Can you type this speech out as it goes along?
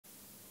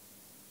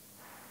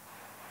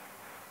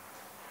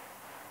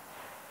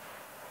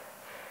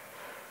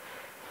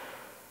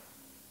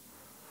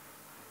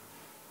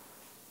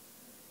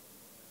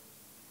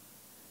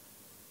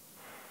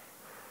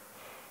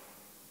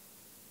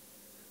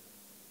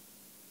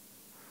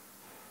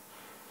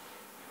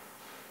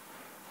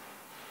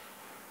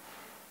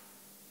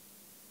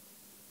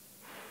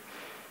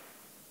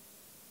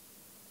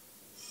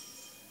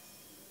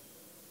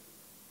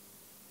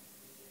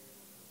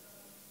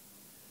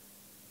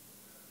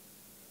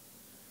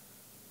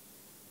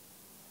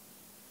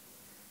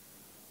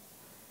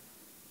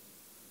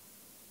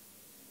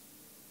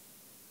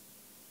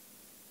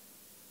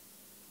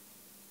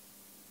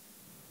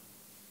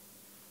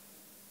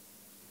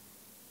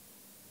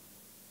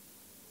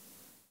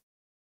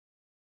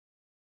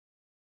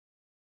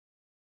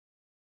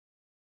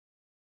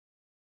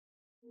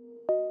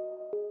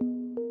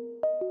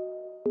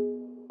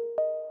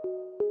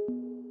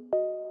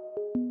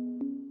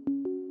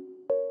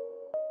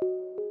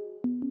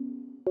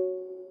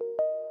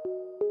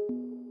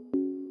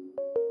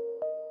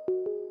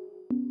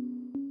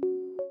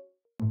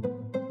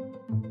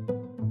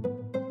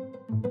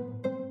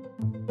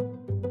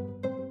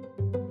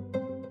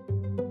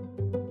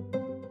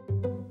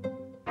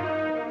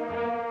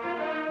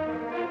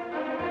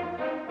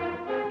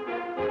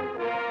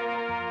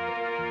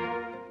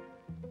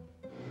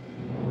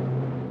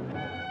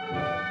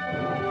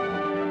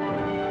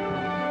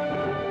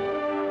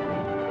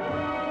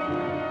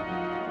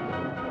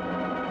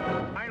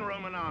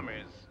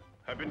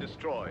Have been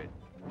destroyed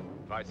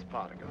by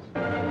Spartacus.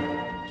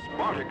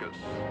 Spartacus,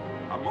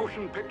 a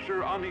motion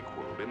picture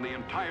unequaled in the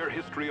entire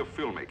history of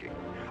filmmaking,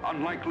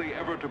 unlikely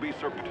ever to be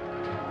surpassed.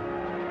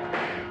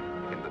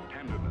 In the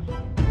tenderness.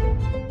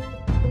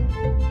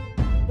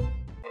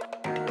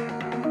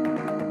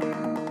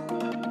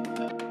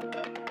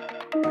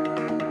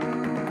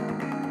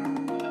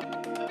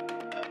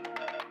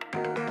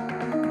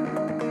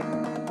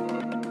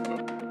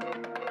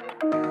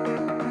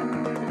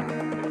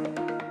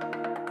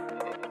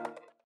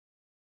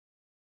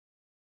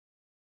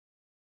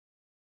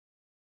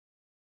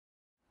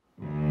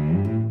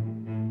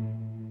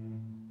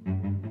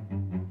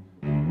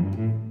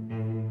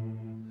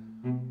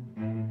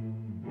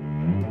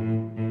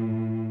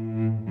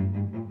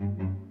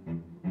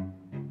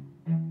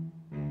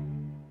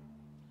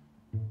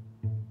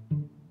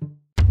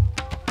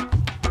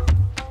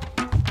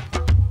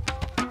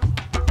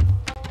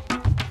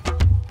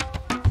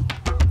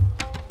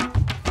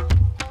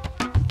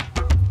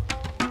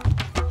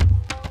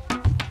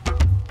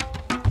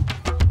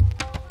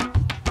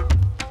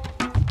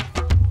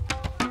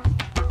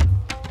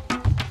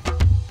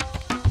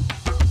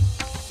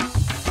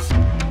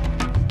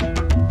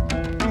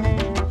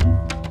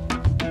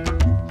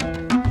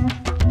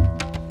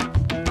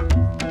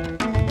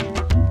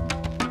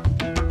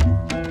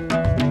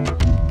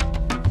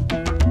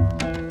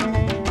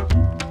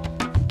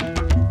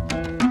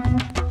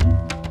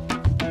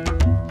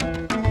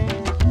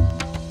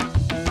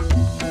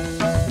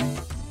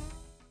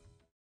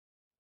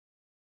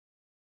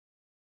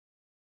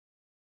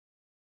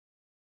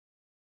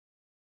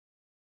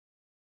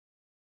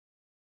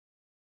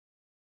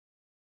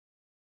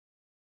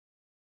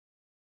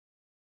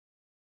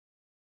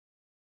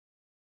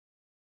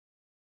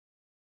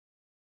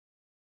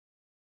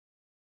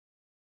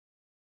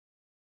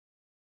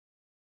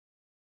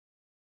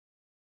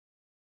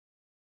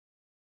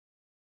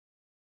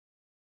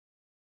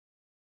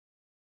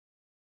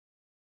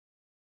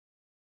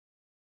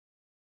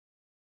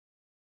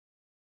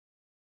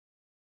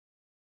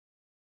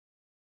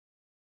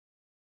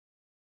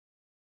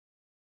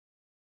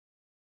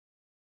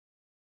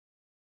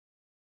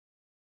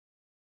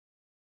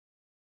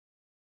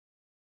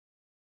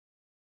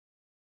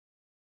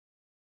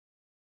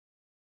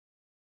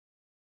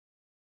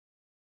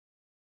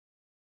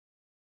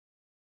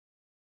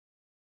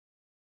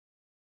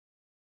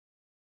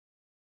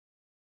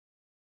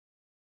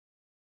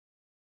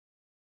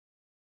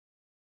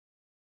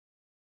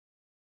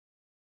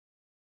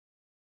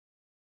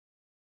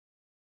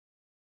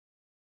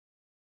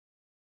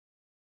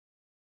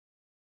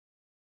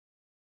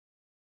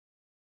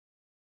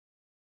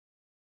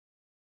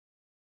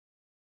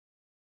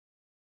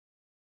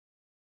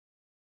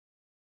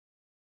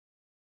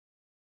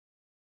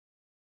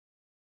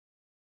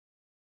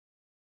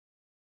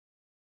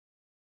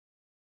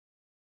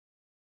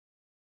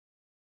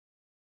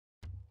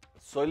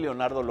 Soy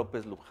Leonardo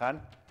López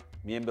Luján,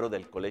 miembro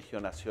del Colegio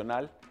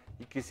Nacional,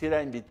 y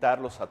quisiera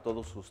invitarlos a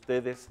todos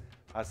ustedes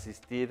a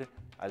asistir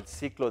al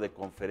ciclo de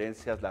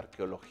conferencias La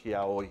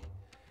Arqueología Hoy.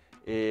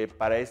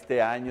 Para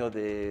este año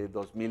de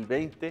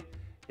 2020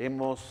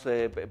 hemos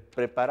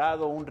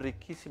preparado un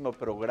riquísimo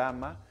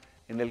programa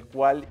en el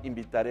cual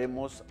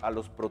invitaremos a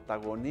los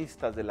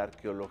protagonistas de la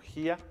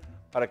arqueología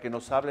para que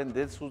nos hablen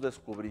de sus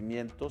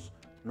descubrimientos,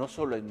 no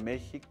solo en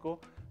México,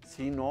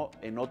 sino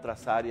en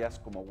otras áreas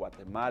como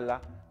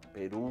Guatemala,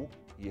 Perú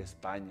y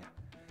España.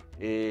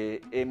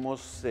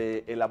 Hemos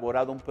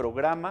elaborado un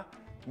programa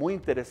muy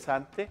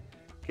interesante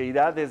que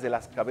irá desde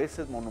las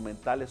cabezas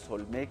monumentales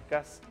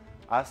olmecas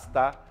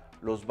hasta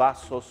los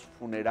vasos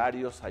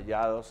funerarios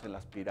hallados en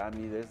las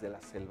pirámides de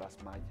las selvas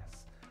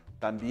mayas.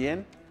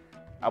 También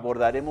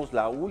abordaremos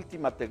la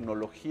última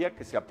tecnología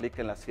que se aplica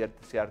en la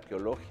ciencia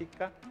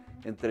arqueológica.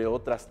 Entre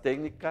otras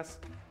técnicas,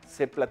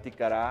 se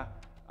platicará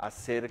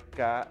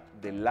acerca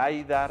del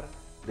LiDAR,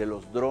 de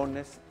los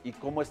drones y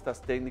cómo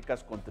estas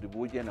técnicas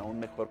contribuyen a un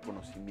mejor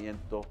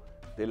conocimiento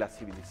de las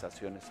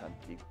civilizaciones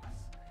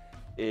antiguas.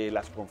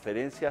 Las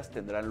conferencias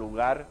tendrán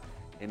lugar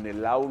en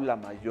el aula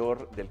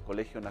mayor del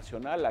Colegio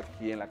Nacional,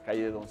 aquí en la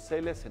calle de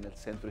Donceles, en el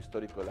Centro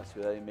Histórico de la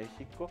Ciudad de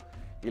México,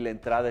 y la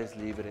entrada es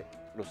libre.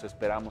 Los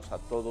esperamos a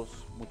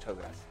todos. Muchas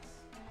gracias.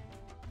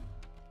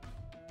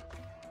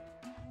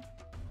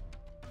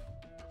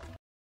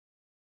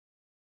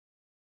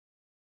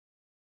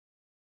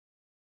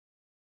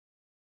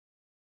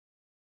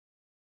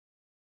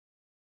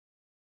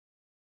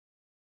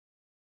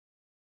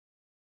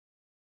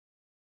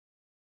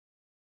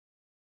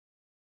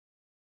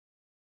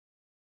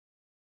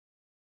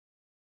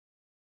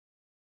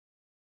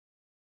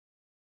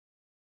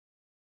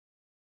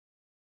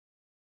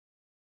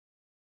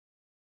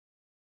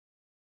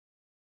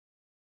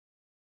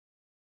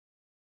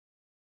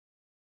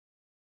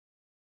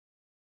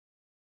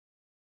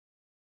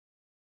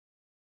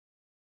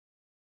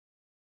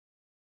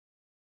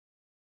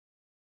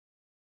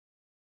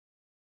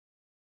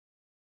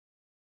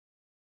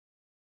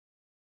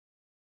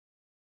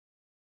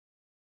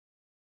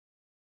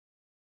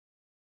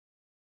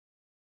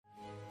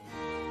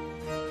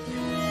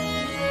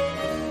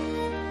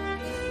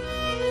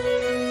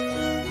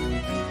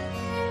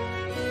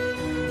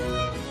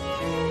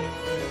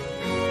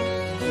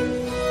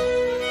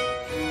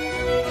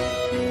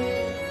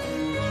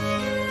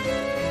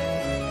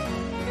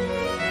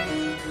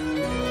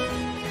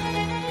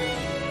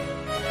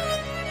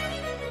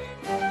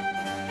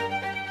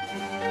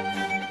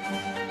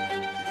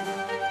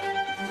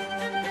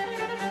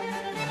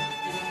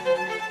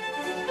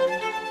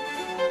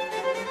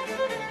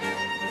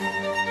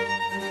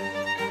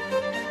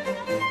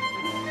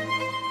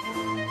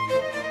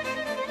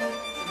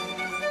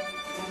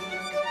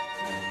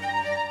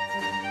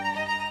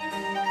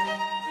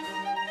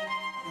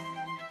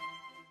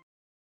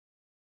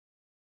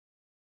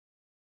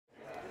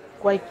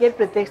 cualquier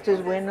pretexto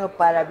es bueno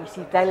para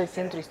visitar el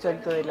centro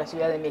histórico de la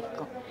Ciudad de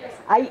México.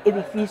 Hay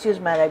edificios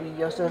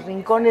maravillosos,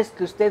 rincones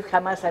que usted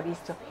jamás ha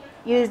visto,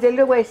 y desde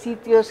luego hay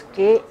sitios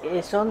que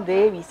son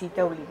de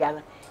visita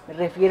obligada. Me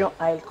refiero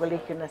al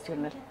Colegio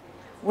Nacional.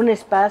 Un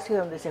espacio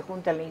donde se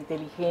junta la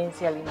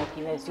inteligencia, la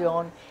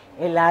imaginación,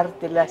 el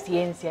arte, la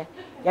ciencia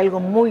y algo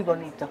muy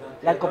bonito,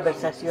 la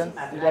conversación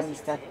y la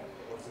amistad.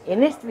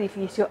 En este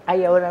edificio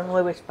hay ahora un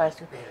nuevo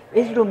espacio.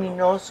 Es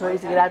luminoso,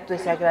 es grato,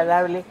 es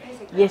agradable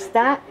y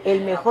está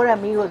el mejor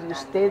amigo de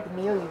usted,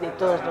 mío y de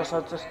todos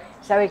nosotros.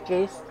 ¿Sabe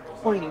qué es?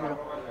 Un libro,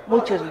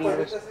 muchos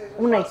libros,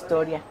 una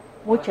historia,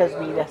 muchas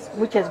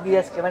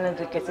vidas que van a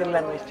enriquecer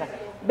la nuestra.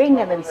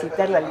 Vengan a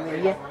visitar la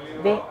librería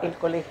del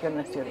Colegio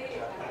Nacional.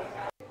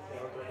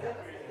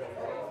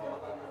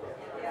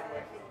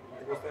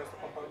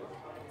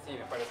 Sí,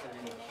 me parece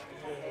lindo.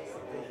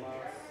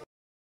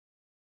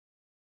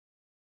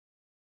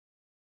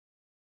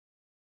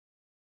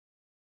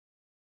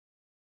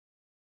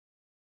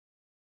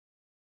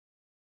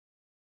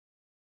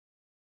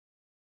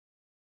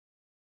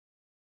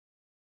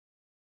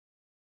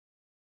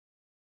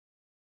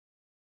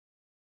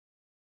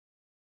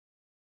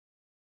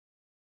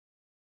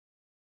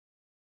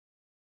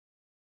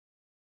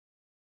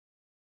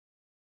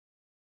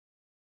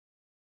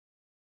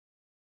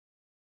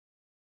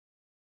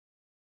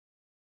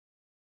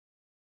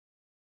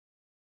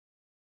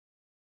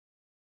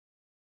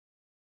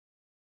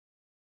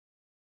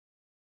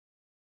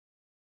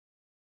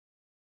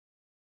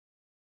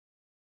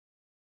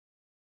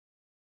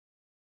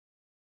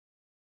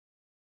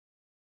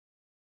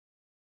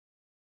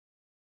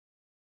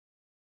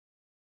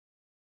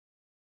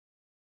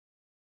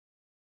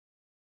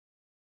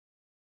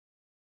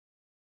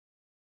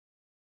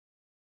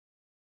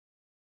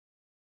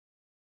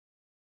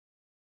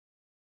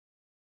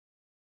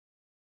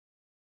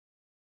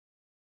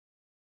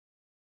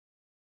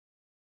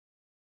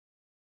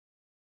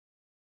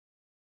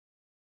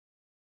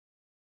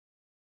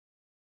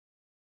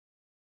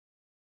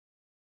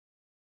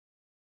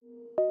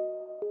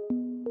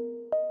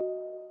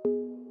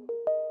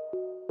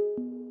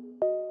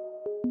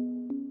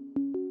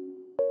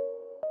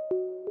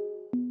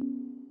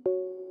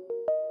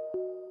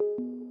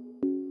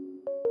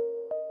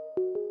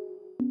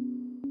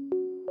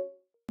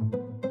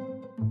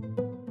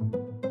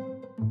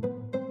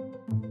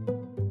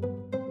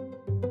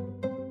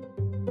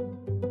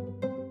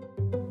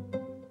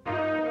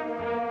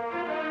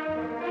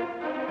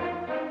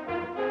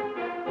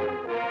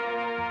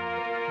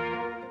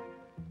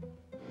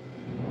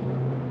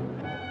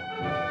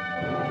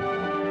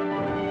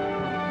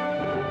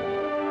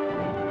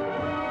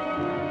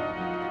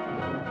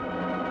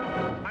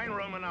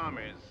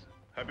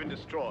 Have been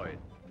destroyed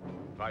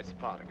by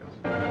Spartacus.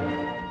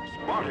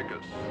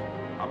 Spartacus,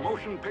 a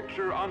motion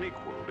picture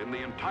unequaled in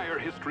the entire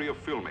history of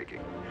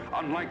filmmaking,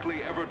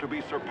 unlikely ever to be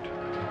surpassed.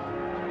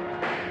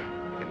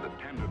 In the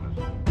tenderness.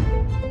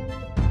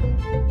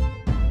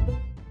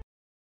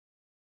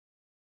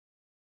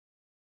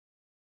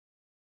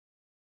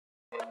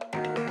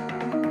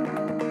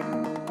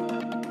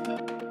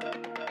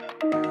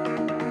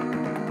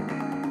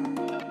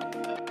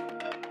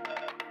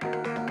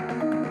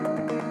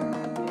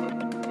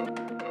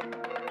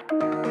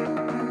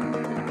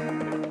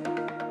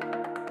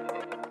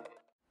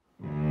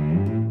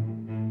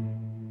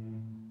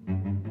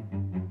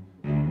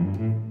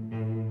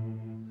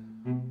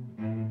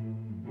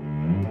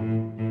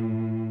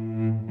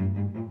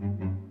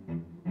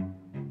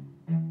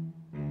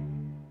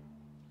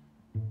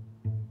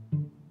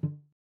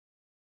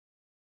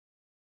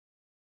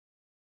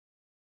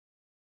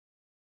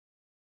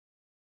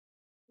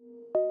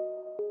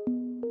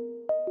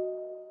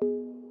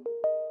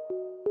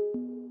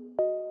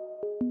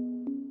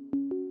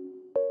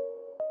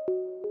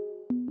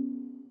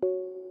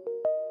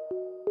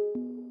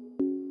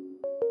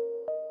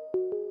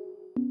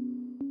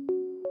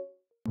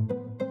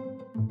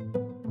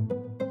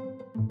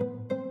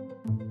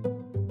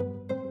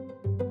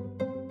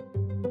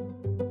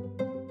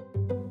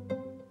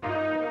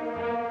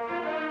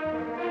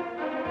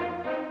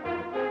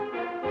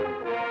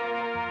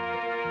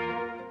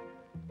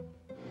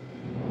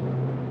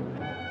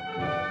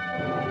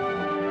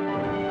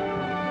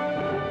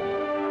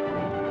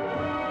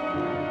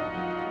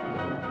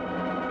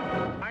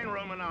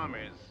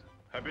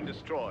 Have been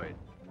destroyed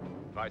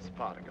by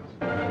Spartacus.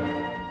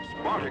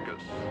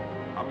 Spartacus,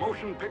 a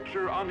motion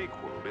picture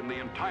unequaled in the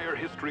entire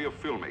history of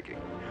filmmaking,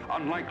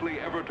 unlikely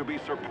ever to be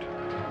surpassed.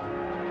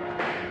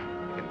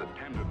 In the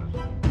tenderness.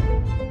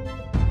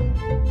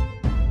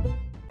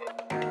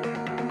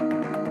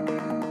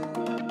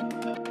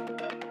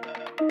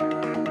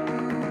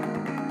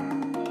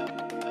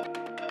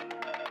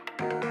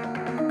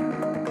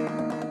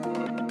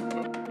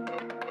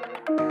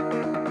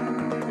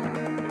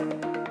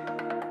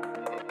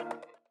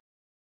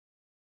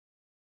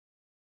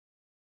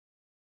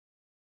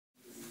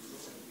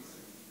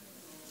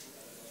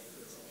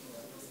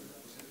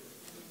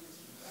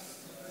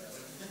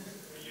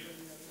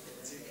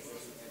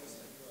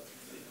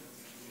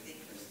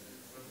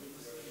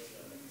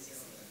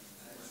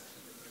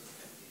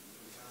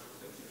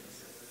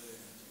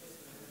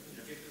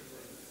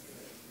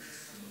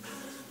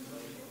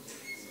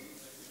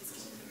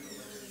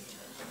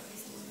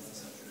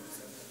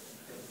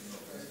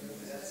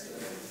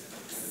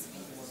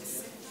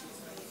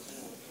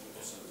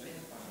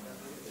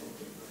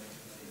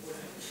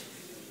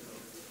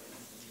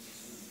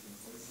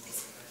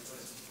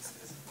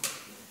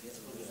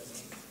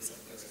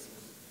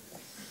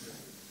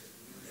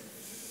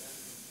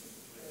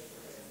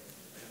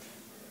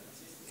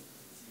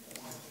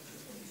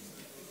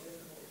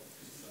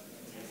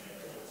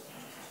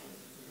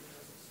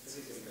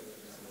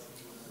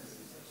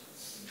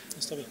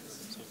 está bien.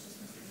 Sí.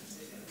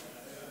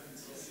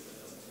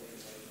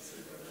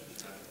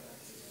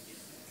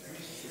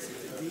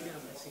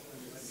 Dígame, sí, por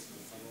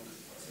favor.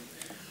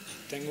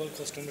 Tengo el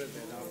costumbre de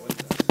dar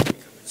vueltas.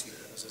 Dígame, sí.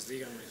 Entonces,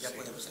 dígame. Ya sí.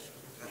 Podemos hacer.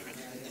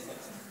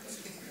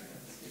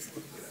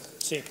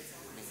 Sí.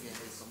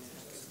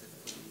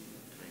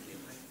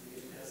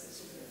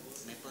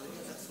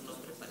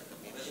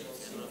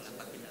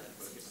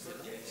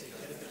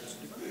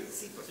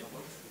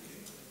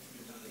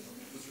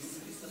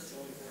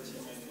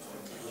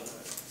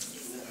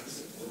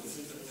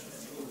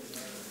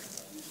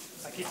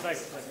 Aquí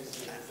traigo.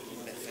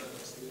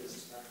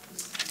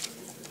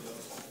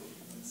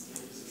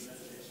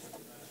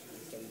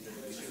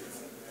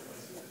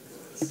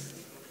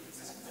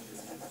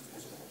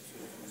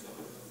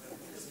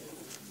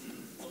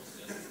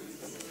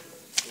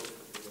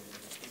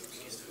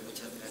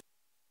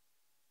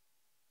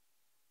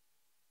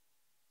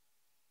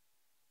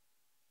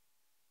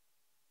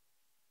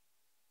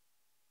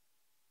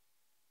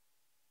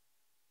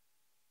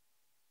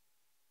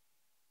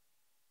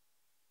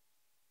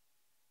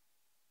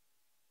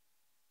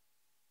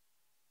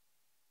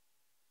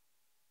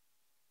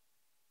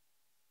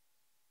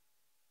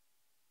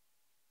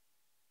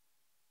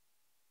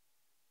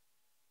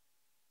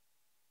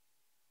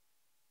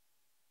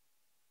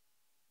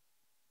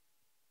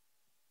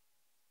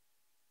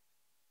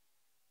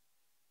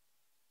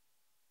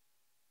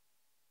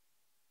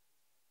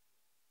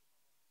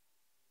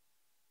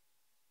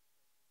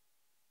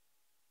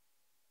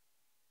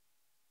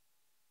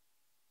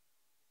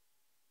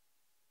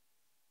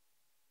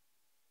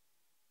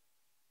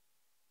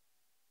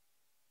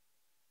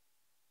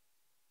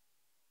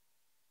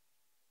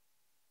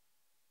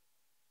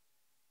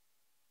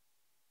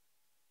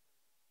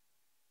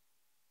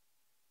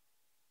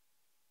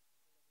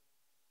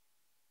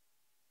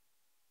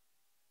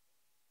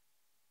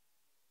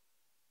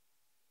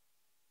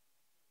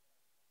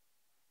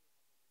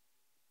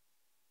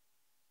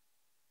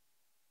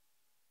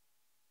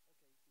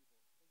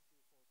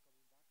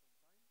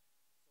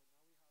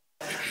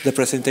 The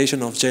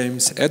presentation of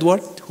James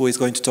Edward, who is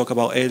going to talk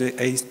about Euler,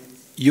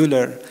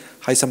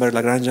 Heisenberg,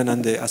 Lagrangian,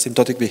 and the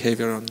asymptotic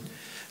behavior on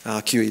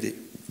QED.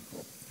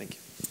 Thank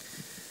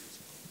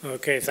you.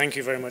 Okay, thank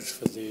you very much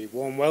for the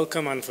warm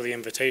welcome and for the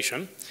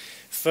invitation.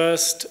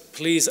 First,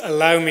 please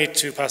allow me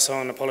to pass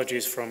on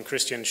apologies from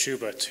Christian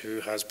Schubert,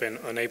 who has been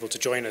unable to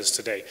join us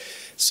today.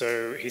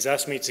 So he's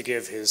asked me to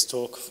give his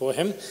talk for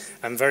him,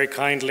 and very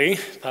kindly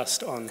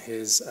passed on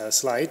his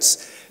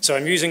slides. So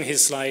I'm using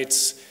his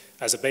slides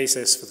as a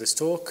basis for this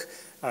talk.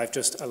 I've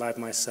just allowed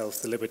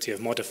myself the liberty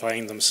of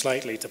modifying them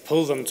slightly to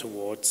pull them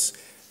towards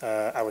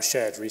our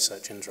shared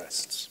research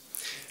interests.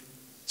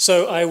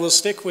 So I will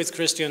stick with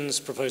Christian's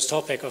proposed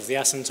topic of the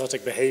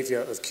asymptotic behavior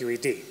of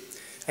QED.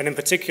 And in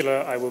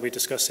particular, I will be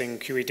discussing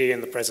QED in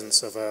the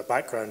presence of a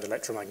background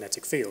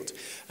electromagnetic field.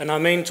 And our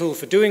main tool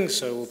for doing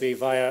so will be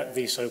via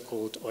the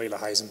so-called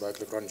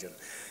Euler-Heisenberg-Lagrangian.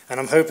 And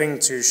I'm hoping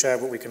to share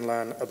what we can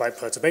learn about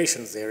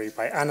perturbation theory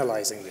by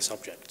analyzing this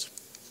object.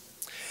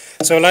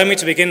 So allow me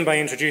to begin by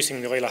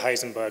introducing the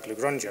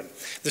Euler-Heisenberg-Lagrangian.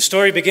 The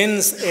story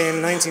begins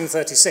in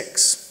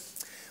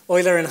 1936.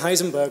 Euler and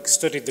Heisenberg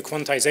studied the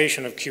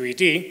quantization of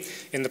QED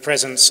in the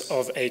presence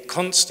of a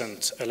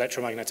constant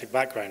electromagnetic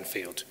background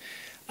field.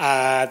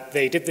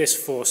 They did this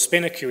for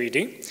spinor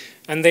QED,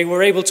 and they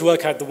were able to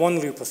work out the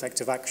one-loop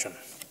effective action.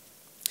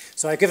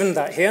 So I've given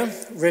that here,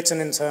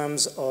 written in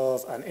terms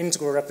of an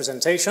integral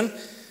representation.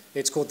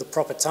 It's called the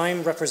proper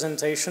time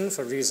representation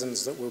for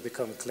reasons that will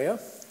become clear.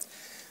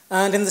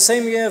 And in the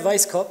same year,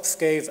 Weisskopf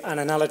gave an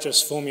analogous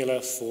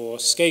formula for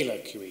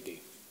scalar QED.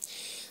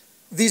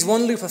 These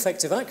one-loop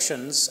effective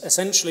actions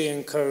essentially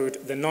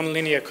encode the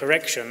nonlinear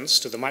corrections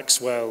to the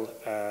Maxwell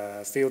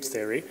field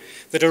theory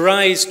that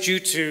arise due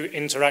to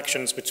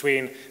interactions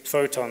between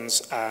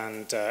photons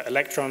and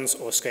electrons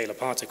or scalar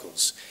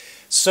particles.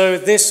 So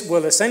this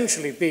will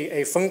essentially be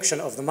a function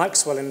of the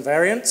Maxwell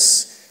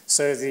invariance.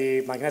 So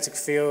the magnetic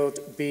field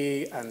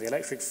B and the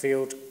electric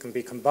field can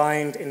be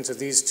combined into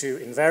these two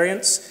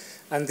invariants.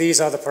 And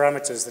these are the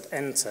parameters that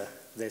enter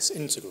this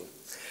integral.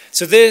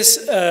 So this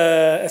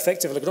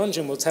effective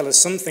Lagrangian will tell us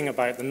something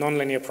about the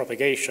nonlinear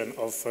propagation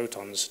of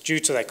photons due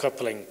to their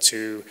coupling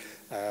to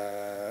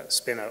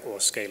spinor or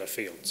scalar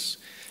fields.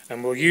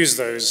 And we'll use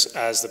those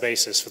as the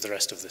basis for the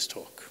rest of this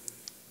talk.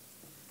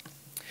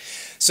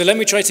 So let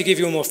me try to give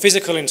you a more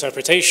physical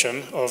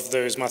interpretation of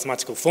those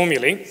mathematical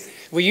formulae.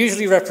 We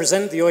usually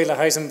represent the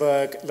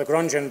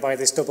Euler-Heisenberg-Lagrangian by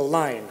this double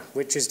line,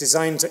 which is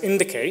designed to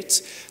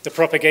indicate the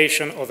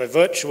propagation of a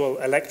virtual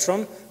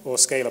electron or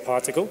scalar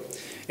particle.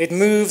 It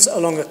moves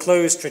along a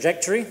closed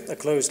trajectory, a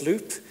closed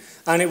loop,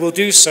 and it will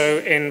do so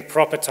in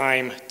proper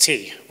time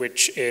t,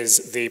 which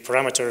is the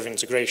parameter of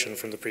integration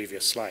from the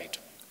previous slide.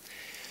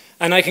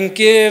 And I can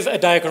give a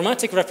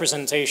diagrammatic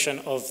representation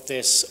of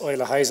this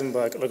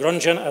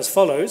Euler-Heisenberg-Lagrangian as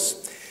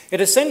follows.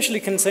 It essentially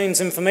contains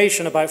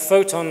information about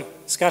photon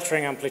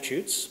scattering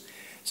amplitudes.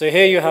 So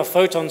here you have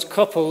photons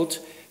coupled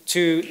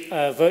to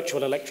a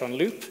virtual electron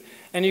loop,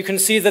 And you can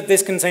see that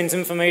this contains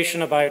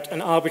information about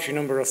an arbitrary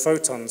number of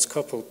photons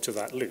coupled to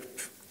that loop.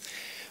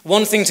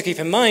 One thing to keep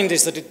in mind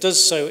is that it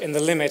does so in the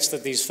limit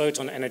that these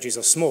photon energies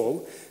are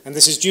small, and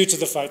this is due to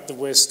the fact that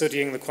we're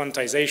studying the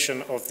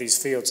quantization of these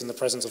fields in the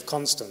presence of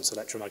constant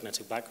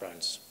electromagnetic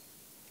backgrounds.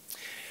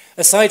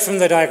 Aside from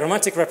the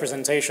diagrammatic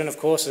representation, of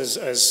course,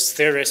 as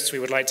theorists, we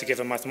would like to give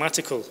a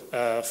mathematical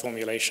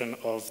formulation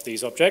of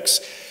these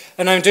objects.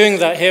 And I'm doing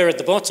that here at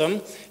the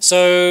bottom.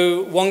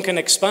 So one can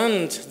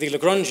expand the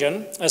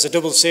Lagrangian as a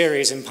double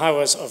series in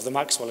powers of the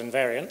Maxwell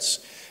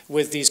invariants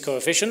with these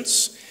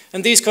coefficients.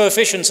 And these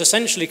coefficients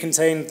essentially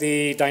contain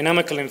the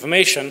dynamical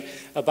information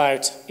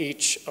about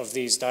each of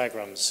these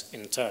diagrams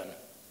in turn.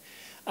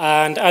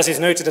 And as is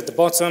noted at the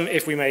bottom,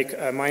 if we make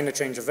a minor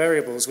change of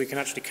variables, we can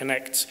actually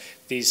connect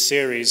these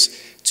series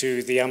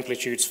to the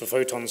amplitudes for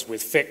photons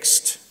with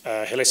fixed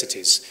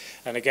helicities.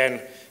 And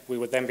again, we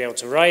would then be able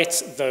to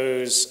write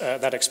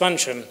that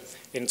expansion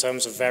in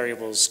terms of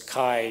variables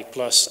chi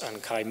plus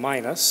and chi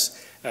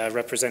minus,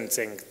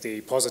 representing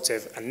the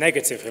positive and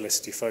negative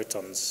helicity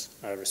photons,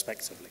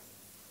 respectively.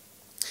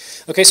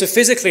 Okay, so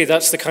physically,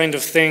 that's the kind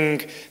of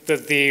thing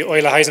that the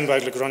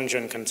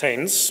Euler-Heisenberg-Lagrangian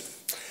contains.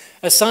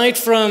 Aside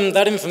from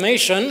that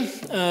information,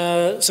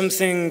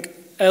 something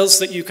else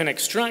that you can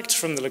extract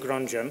from the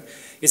Lagrangian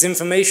is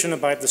information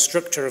about the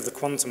structure of the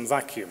quantum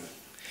vacuum.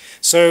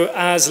 So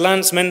as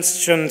Lance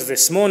mentioned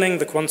this morning,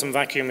 the quantum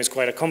vacuum is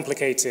quite a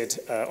complicated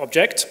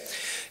object.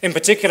 In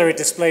particular, it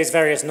displays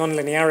various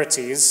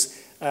nonlinearities,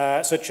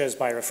 such as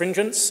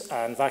birefringence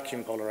and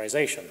vacuum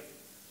polarization.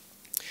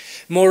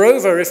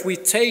 Moreover, if we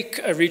take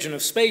a region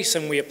of space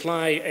and we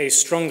apply a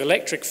strong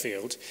electric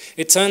field,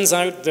 it turns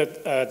out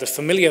that the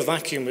familiar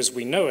vacuum as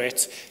we know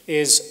it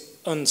is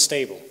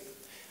unstable.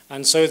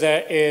 And so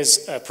there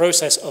is a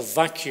process of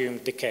vacuum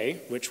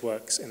decay, which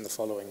works in the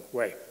following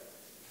way.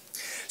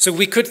 So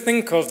we could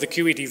think of the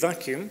QED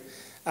vacuum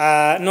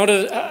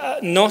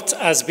not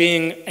as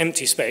being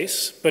empty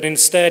space, but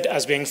instead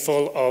as being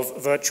full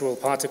of virtual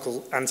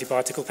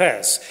particle-antiparticle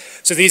pairs.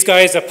 So these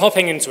guys are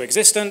popping into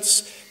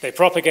existence, they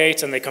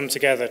propagate, and they come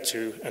together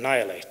to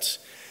annihilate.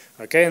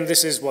 Okay, and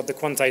this is what the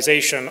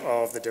quantization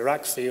of the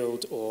Dirac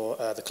field or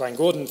the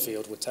Klein-Gordon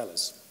field would tell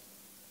us.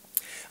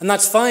 And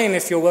that's fine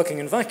if you're working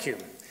in vacuum.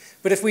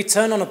 But if we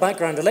turn on a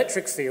background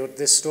electric field,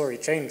 this story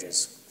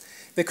changes.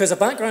 Because a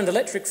background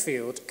electric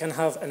field can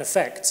have an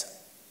effect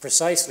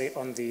precisely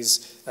on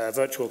these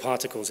virtual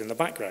particles in the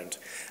background.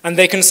 And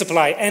they can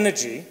supply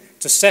energy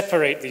to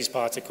separate these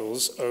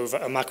particles over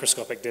a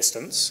macroscopic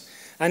distance.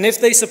 And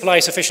if they supply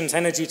sufficient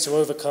energy to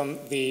overcome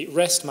the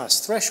rest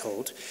mass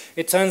threshold,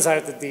 it turns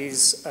out that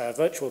these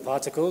virtual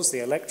particles,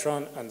 the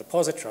electron and the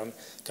positron,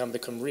 can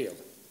become real.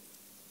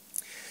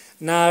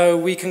 Now,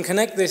 we can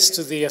connect this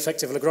to the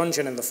effective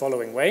Lagrangian in the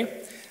following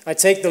way. I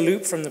take the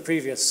loop from the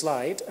previous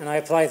slide, and I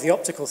apply the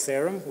optical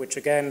theorem, which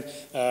again,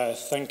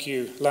 thank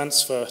you,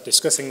 Lance, for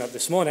discussing that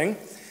this morning.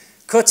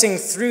 Cutting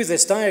through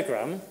this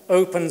diagram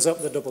opens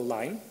up the double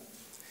line,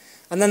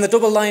 and then the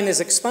double line is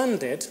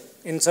expanded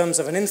in terms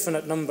of an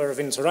infinite number of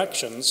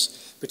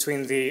interactions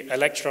between the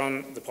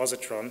electron, the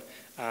positron,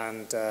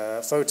 and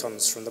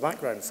photons from the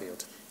background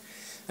field.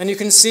 And you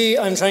can see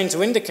I'm trying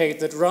to indicate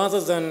that rather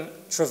than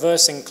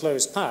traversing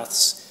closed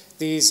paths,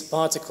 these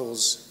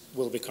particles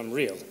will become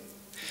real.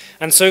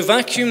 And so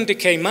vacuum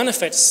decay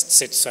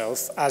manifests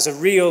itself as a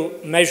real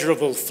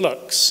measurable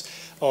flux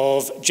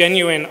of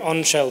genuine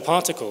on-shell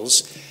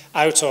particles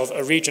out of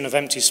a region of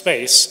empty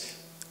space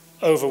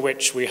over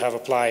which we have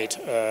applied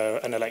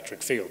an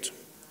electric field.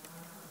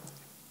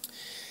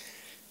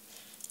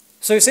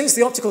 So since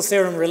the optical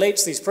theorem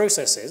relates these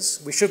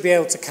processes, we should be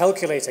able to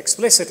calculate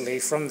explicitly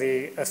from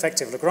the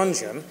effective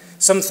Lagrangian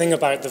something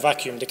about the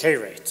vacuum decay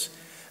rate.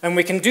 And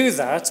we can do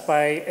that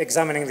by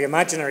examining the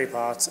imaginary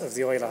part of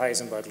the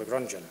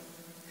Euler-Heisenberg-Lagrangian.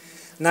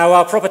 Now,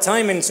 our proper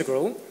time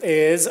integral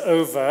is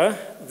over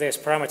this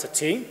parameter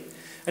t,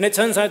 and it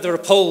turns out there are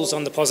poles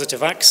on the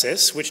positive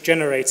axis which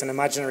generate an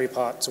imaginary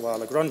part to our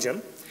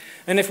Lagrangian.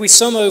 And if we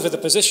sum over the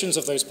positions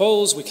of those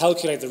poles, we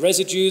calculate the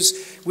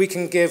residues, we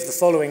can give the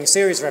following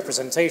series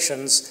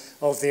representations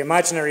of the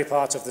imaginary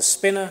part of the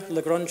spinor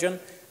Lagrangian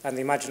and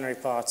the imaginary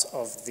part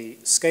of the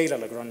scalar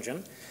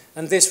Lagrangian.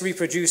 And this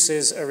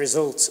reproduces a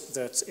result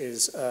that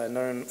is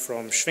known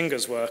from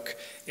Schwinger's work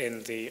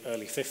in the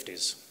early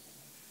 50s.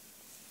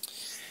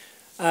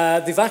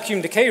 The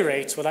vacuum decay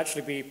rate will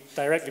actually be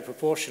directly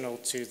proportional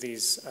to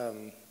these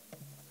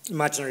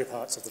imaginary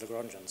parts of the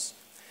Lagrangians.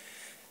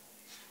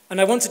 And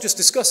I want to just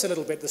discuss a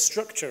little bit the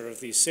structure of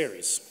these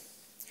series.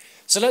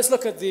 So let's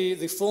look at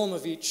the form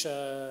of each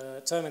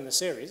term in the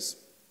series.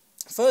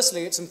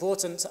 Firstly, it's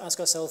important to ask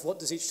ourselves, what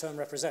does each term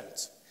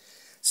represent?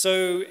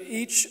 So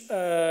each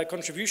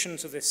contribution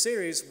to this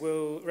series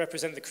will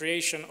represent the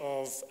creation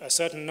of a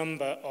certain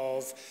number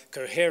of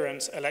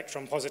coherent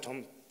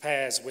electron-positron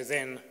pairs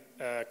within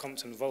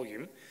Compton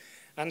volume.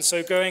 And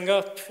so going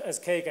up as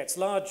k gets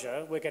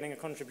larger, we're getting a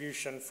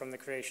contribution from the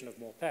creation of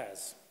more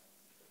pairs.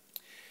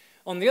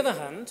 On the other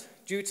hand,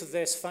 due to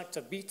this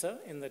factor beta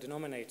in the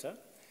denominator,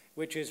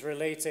 which is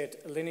related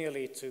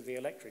linearly to the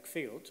electric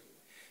field,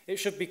 it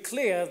should be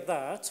clear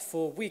that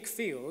for weak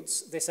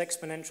fields, this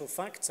exponential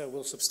factor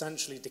will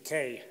substantially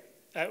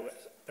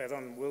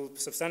will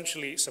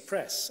substantially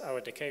suppress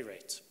our decay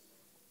rate.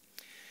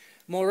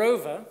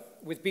 Moreover,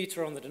 with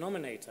beta on the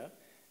denominator,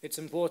 it's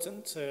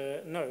important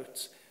to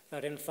note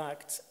that in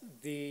fact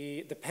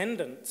the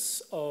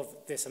dependence of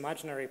this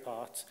imaginary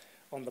part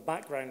on the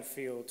background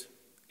field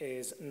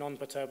is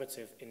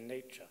non-perturbative in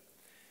nature.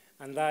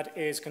 And that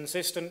is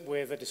consistent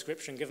with a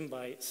description given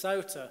by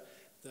Sauter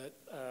that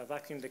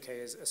vacuum decay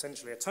is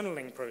essentially a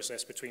tunneling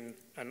process between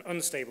an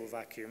unstable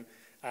vacuum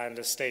and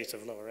a state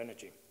of lower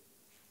energy.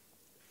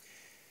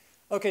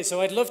 Okay,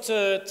 so I'd love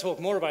to talk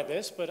more about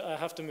this, but I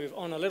have to move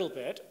on a little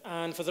bit.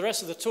 And for the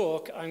rest of the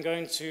talk, I'm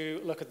going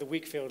to look at the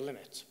weak field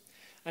limit.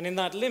 And in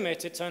that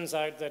limit, it turns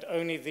out that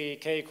only the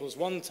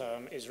k=1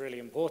 term is really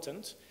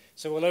important.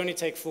 So we'll only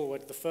take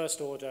forward the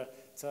first order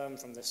term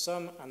from this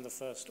sum and the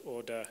first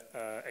order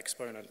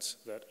exponent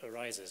that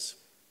arises.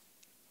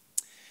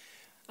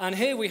 And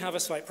here we have a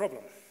slight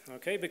problem,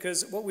 okay?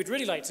 Because what we'd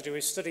really like to do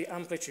is study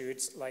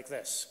amplitudes like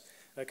this,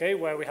 okay?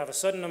 Where we have a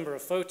certain number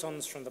of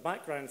photons from the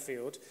background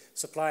field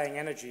supplying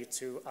energy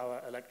to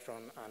our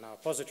electron and our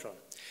positron.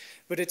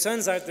 But it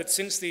turns out that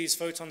since these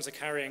photons are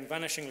carrying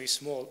vanishingly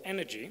small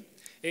energy,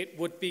 it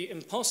would be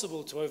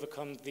impossible to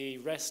overcome the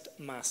rest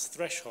mass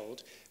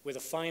threshold with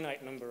a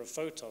finite number of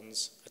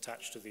photons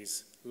attached to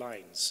these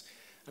lines.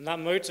 And that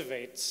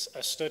motivates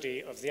a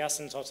study of the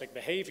asymptotic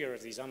behavior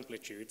of these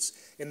amplitudes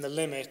in the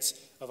limit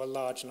of a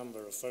large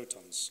number of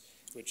photons,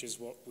 which is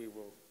what we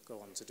will go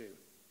on to do.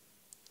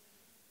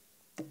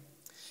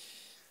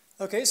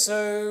 Okay,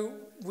 so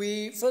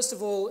we first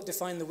of all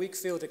define the weak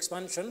field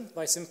expansion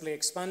by simply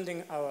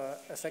expanding our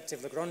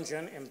effective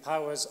Lagrangian in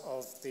powers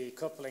of the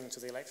coupling to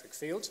the electric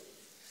field.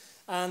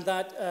 And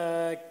that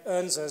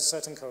earns us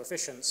certain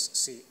coefficients,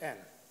 Cn.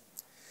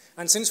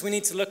 And since we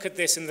need to look at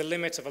this in the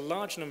limit of a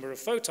large number of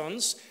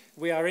photons,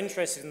 we are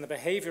interested in the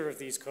behavior of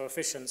these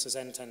coefficients as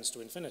n tends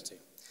to infinity.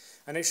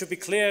 And it should be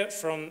clear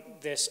from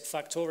this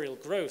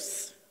factorial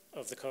growth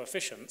of the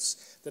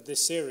coefficients that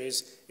this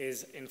series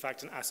is, in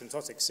fact, an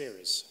asymptotic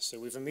series. So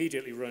we've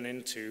immediately run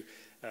into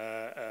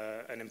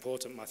an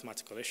important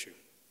mathematical issue.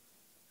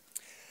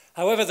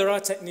 However, there are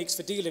techniques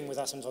for dealing with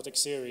asymptotic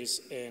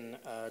series in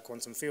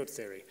quantum field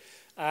theory.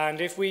 And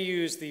if we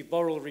use the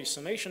Borel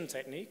resummation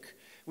technique,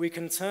 we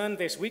can turn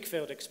this weak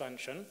field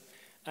expansion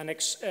and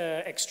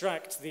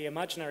extract the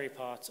imaginary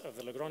part of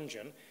the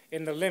Lagrangian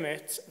in the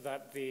limit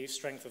that the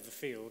strength of the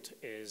field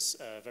is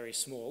very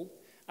small,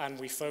 and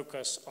we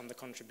focus on the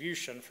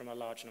contribution from a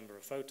large number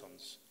of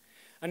photons.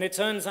 And it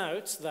turns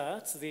out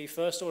that the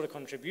first order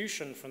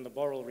contribution from the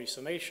Borel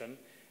resummation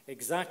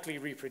exactly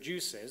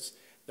reproduces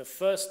the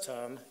first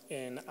term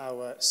in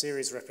our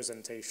series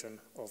representation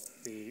of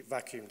the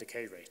vacuum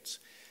decay rate.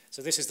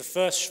 So this is the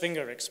first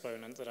Schwinger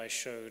exponent that I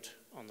showed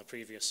on the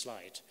previous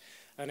slide.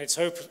 And it's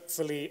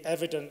hopefully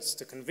evidence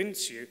to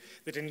convince you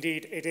that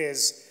indeed it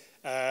is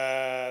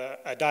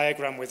a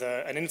diagram with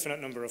an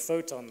infinite number of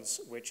photons,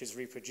 which is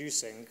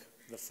reproducing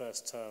the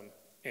first term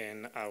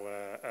in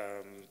our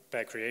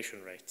pair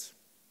creation rate.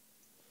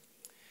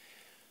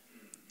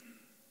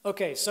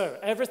 Okay, so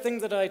everything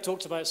that I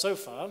talked about so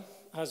far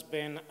has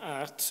been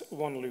at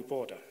one loop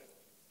order.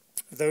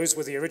 Those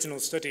were the original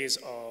studies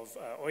of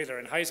Euler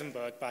and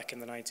Heisenberg back in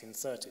the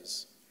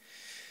 1930s.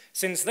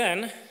 Since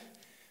then,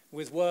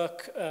 with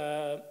work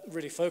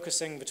really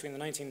focusing between the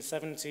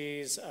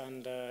 1970s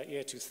and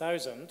year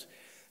 2000,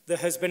 there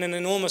has been an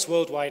enormous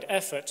worldwide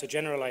effort to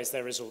generalize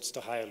their results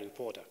to higher loop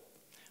order.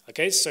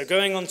 Okay, so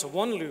going on to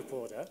one loop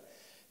order,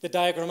 the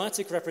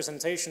diagrammatic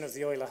representation of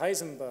the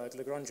Euler-Heisenberg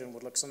Lagrangian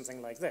would look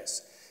something like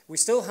this. We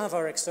still have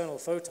our external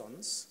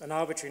photons, an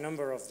arbitrary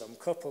number of them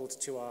coupled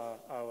to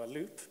our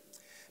loop,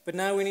 but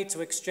now we need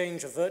to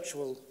exchange a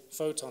virtual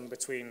photon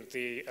between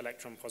the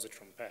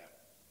electron-positron pair.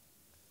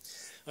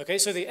 Okay,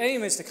 so the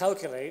aim is to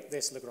calculate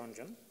this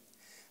Lagrangian,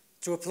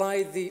 to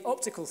apply the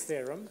optical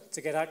theorem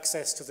to get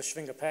access to the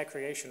Schwinger pair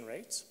creation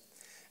rate,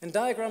 and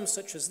diagrams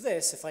such as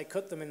this, if I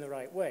cut them in the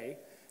right way,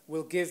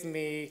 will give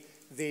me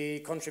the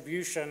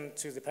contribution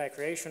to the pair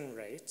creation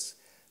rate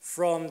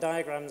from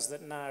diagrams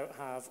that now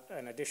have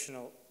an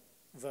additional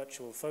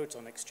virtual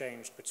photon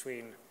exchanged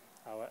between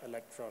our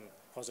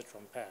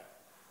electron-positron pair.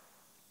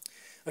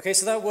 Okay,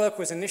 so that work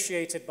was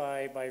initiated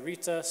by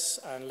Ritas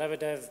and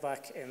Lebedev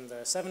back in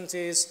the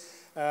 70s.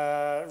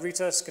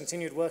 Ritas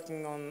continued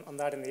working on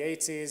that in the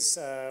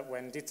 80s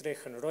when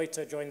Dietrich and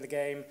Reuter joined the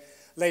game.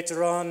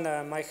 Later on,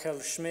 Michael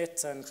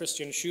Schmidt and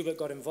Christian Schubert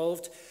got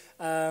involved.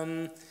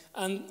 And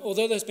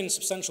although there's been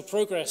substantial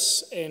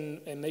progress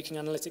in making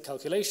analytic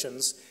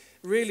calculations,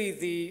 really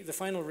the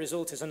final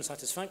result is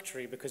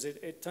unsatisfactory because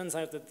it turns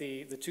out that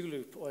the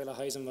two-loop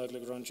Euler-Heisenberg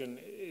Lagrangian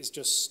is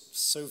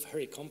just so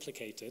very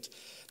complicated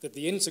that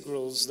the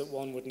integrals that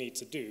one would need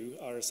to do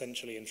are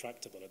essentially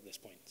intractable at this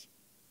point.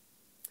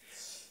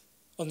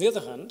 On the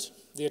other hand,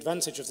 the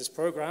advantage of this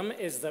program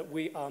is that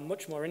we are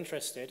much more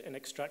interested in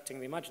extracting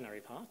the imaginary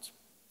part.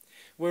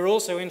 We're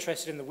also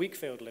interested in the weak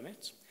field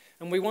limit,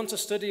 and we want to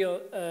study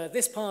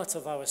this part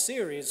of our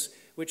series,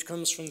 which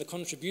comes from the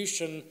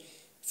contribution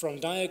from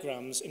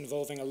diagrams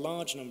involving a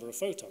large number of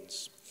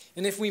photons.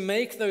 And if we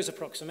make those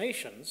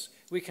approximations,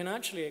 we can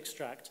actually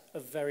extract a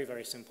very,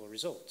 very simple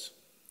result.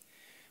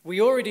 We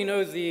already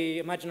know the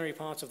imaginary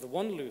part of the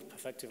one-loop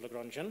effective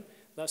Lagrangian.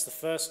 That's the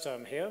first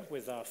term here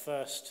with our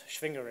first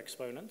Schwinger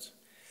exponent.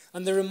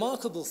 And the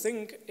remarkable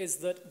thing is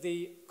that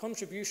the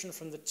contribution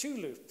from the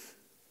two-loop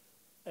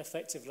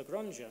effective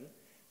Lagrangian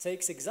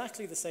takes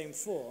exactly the same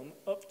form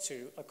up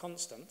to a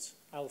constant,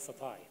 alpha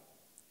pi.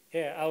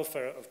 Here,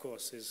 alpha, of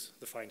course, is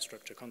the fine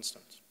structure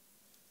constant.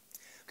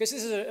 Okay, so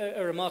this is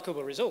a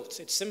remarkable result.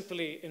 It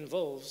simply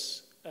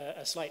involves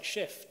a slight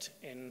shift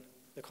in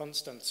the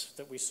constants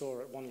that we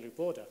saw at one-loop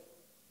order.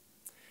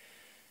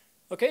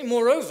 Okay,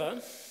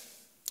 moreover,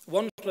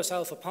 1 plus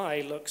alpha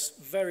pi looks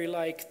very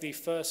like the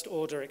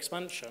first-order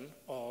expansion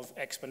of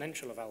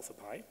exponential of alpha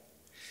pi.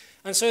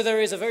 And so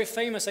there is a very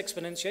famous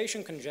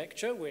exponentiation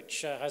conjecture,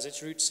 which has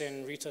its roots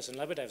in Ritas and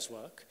Lebedev's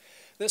work,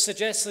 that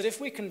suggests that if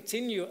we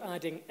continue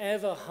adding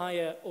ever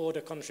higher order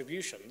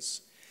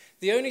contributions,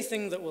 the only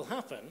thing that will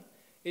happen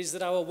is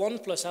that our 1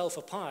 plus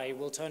alpha pi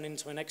will turn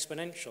into an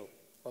exponential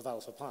of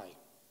alpha pi,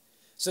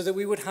 so that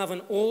we would have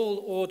an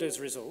all orders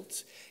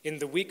result in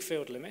the weak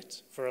field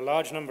limit for a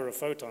large number of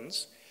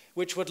photons,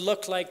 which would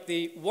look like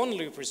the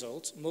one-loop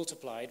result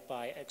multiplied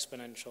by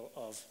exponential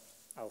of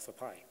alpha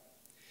pi.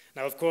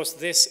 Now, of course,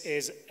 this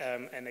is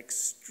an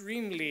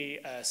extremely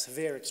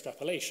severe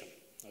extrapolation,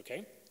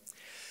 okay?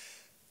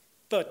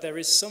 But there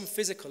is some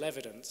physical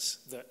evidence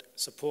that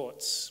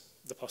supports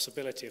the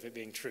possibility of it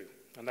being true,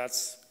 and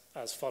that's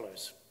as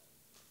follows.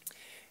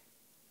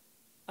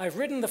 I've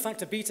written the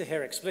factor beta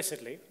here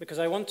explicitly because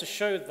I want to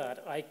show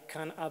that I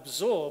can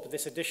absorb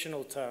this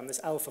additional term,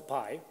 this alpha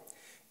pi,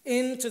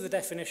 into the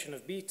definition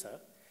of beta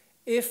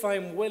if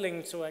I'm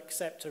willing to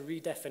accept a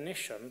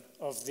redefinition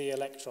of the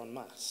electron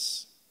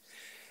mass.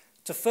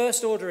 To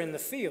first order in the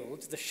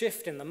field, the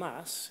shift in the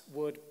mass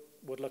would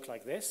look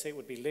like this. It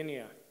would be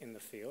linear in the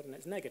field, and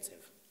it's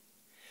negative.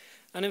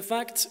 And in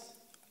fact,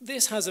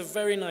 this has a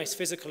very nice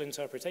physical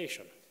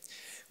interpretation.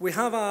 We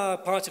have our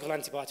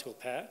particle-antiparticle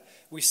pair.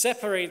 We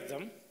separate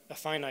them a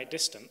finite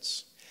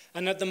distance.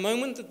 And at the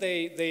moment that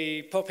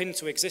they pop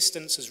into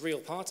existence as real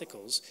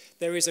particles,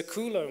 there is a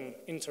Coulomb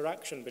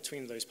interaction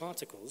between those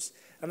particles,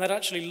 and that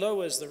actually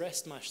lowers the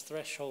rest mass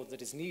threshold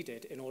that is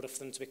needed in order for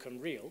them to become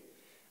real.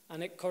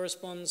 And it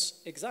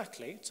corresponds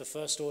exactly to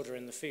first order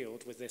in the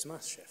field with this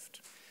mass shift.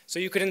 So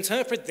you could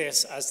interpret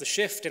this as the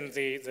shift in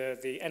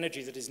the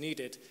energy that is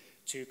needed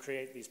to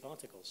create these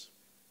particles.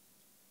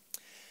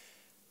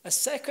 A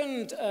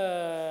second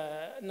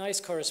nice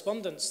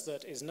correspondence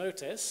that is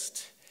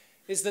noticed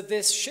is that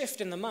this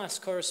shift in the mass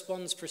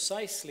corresponds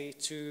precisely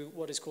to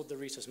what is called the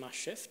Ritas mass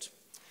shift.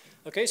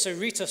 Okay, so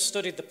Ritas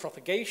studied the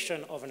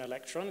propagation of an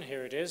electron.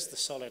 Here it is, the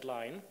solid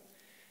line.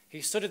 He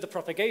studied the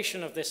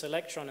propagation of this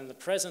electron in the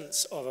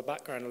presence of a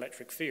background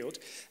electric field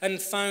and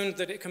found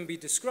that it can be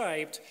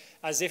described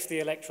as if the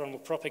electron were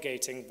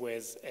propagating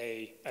with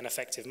an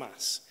effective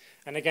mass.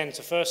 And again,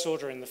 to first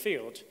order in the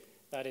field,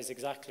 that is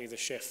exactly the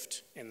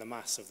shift in the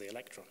mass of the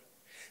electron.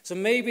 So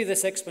maybe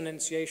this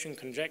exponentiation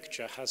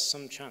conjecture has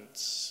some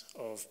chance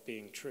of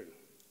being true.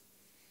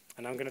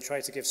 And I'm going to try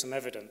to give some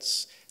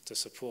evidence to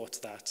support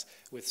that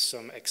with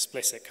some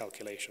explicit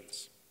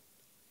calculations.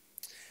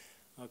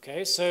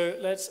 Okay, so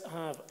let's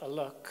have a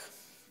look.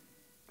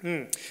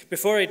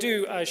 Before I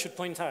do, I should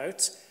point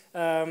out,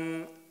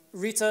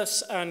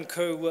 Ritas and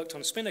co worked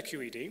on spinor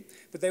QED,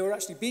 but they were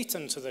actually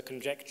beaten to the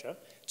conjecture.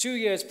 2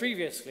 years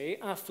previously,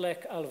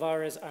 Affleck,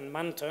 Alvarez, and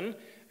Manton,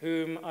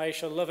 whom I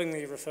shall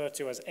lovingly refer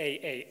to as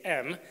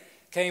AAM,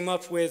 came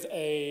up with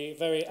a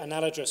very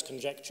analogous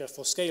conjecture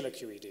for scalar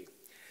QED.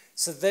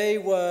 So they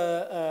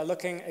were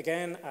looking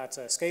again at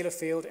a scalar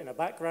field in a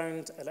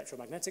background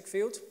electromagnetic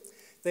field.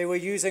 They were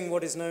using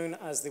what is known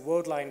as the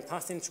worldline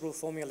path integral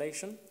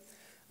formulation.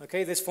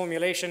 Okay, this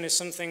formulation is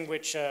something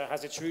which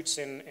has its roots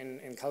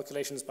in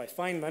calculations by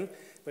Feynman,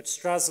 but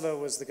Strasler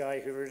was the guy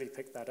who really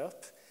picked that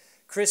up.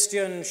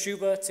 Christian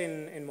Schubert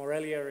in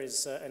Morelia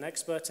is an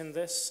expert in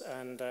this,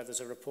 and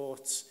there's a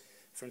report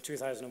from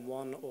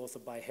 2001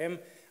 authored by him.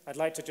 I'd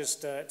like to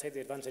just take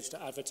the advantage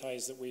to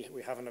advertise that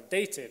we have an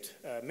updated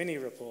mini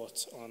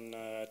report on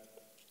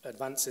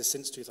advances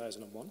since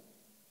 2001.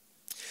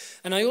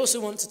 And I also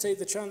want to take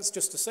the chance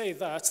just to say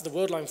that the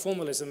wordline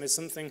formalism is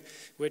something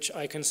which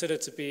I consider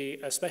to be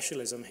a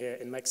specialism here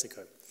in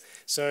Mexico.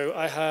 So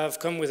I have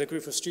come with a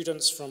group of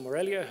students from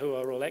Morelia who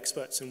are all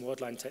experts in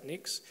wordline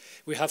techniques.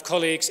 We have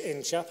colleagues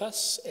in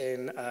Chiapas,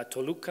 in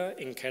Toluca,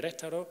 in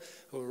Querétaro,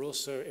 who are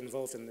also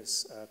involved in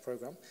this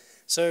program.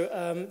 So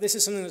this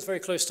is something that's very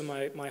close to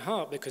my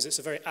heart because it's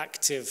a very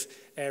active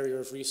area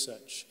of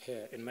research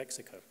here in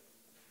Mexico.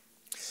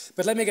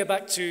 But let me get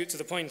back to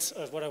the point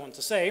of what I want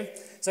to say.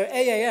 So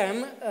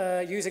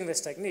AAM, using this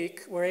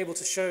technique, were able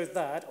to show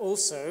that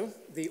also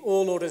the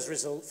all orders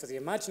result for the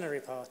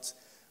imaginary part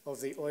of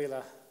the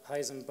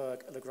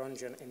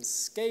Euler-Heisenberg-Lagrangian in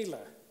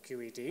scalar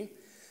QED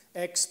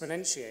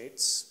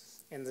exponentiates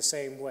in the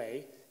same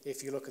way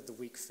if you look at the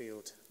weak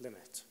field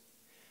limit.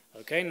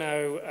 Okay,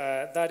 now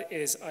that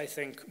is, I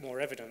think, more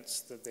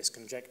evidence that this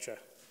conjecture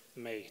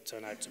may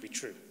turn out to be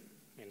true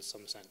in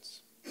some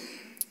sense.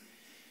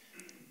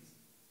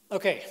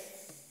 Okay,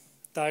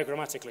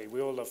 diagrammatically,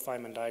 we all love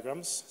Feynman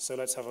diagrams, so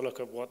let's have a look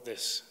at what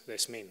this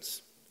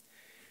means.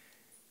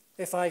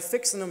 If I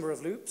fix the number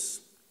of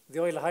loops, the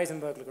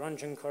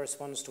Euler-Heisenberg-Lagrangian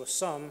corresponds to a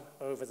sum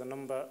over the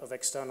number of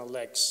external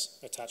legs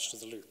attached to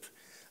the loop.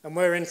 And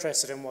we're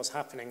interested in what's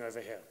happening over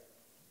here.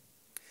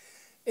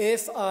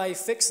 If I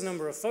fix the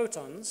number of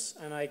photons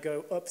and I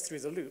go up through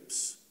the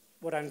loops,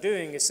 what I'm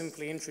doing is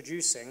simply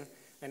introducing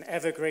an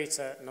ever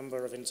greater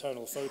number of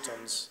internal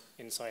photons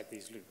inside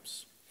these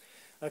loops.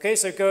 Okay,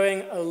 so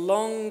going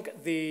along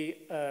the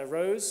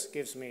rows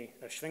gives me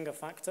a Schwinger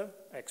factor,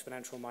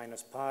 exponential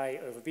minus pi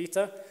over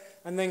beta,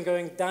 and then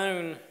going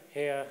down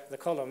here, the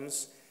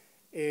columns,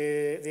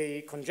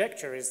 the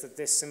conjecture is that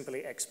this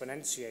simply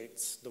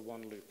exponentiates the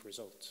one loop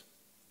result.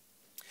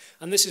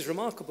 And this is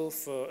remarkable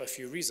for a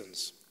few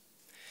reasons.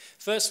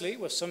 Firstly,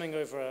 we're summing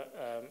over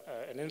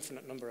an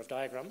infinite number of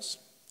diagrams,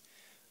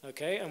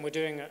 okay, and we're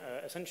doing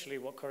essentially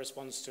what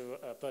corresponds to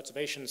a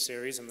perturbation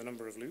series in the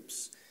number of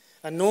loops.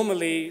 And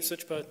normally,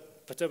 such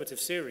perturbative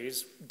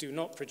series do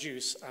not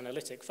produce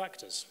analytic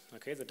factors.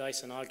 Okay? The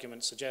Dyson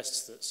argument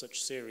suggests that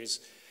such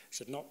series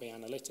should not be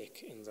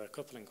analytic in the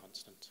coupling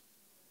constant.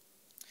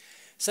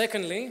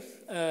 Secondly,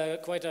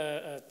 quite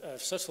a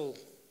subtle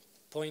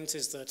point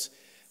is that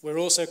we're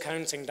also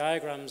counting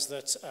diagrams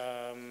that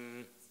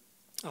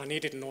are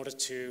needed in order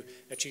to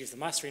achieve the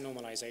mass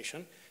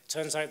renormalization.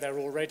 Turns out they're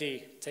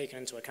already taken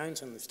into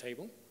account in this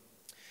table.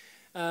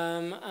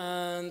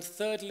 And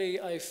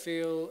thirdly, I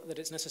feel that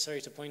it's necessary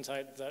to point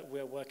out that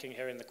we're working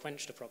here in the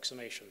quenched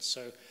approximations.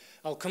 So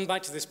I'll come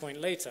back to this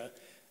point later.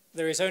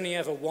 There is only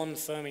ever one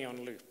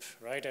fermion loop,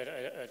 right? At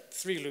a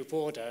three-loop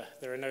order,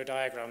 there are no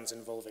diagrams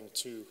involving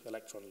two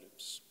electron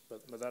loops.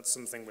 But that's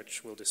something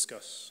which we'll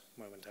discuss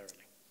momentarily.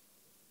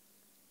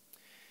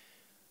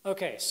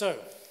 Okay, so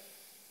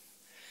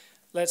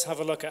let's have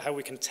a look at how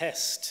we can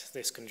test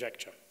this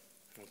conjecture.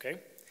 Okay?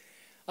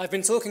 I've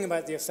been talking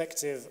about the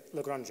effective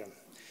Lagrangian.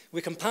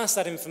 We can pass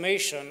that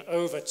information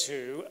over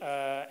to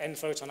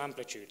n-photon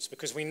amplitudes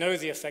because we know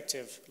the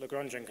effective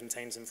Lagrangian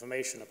contains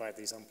information about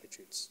these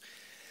amplitudes.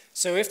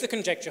 So if the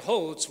conjecture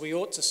holds, we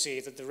ought to see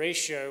that the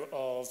ratio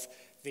of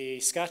the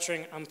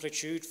scattering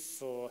amplitude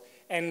for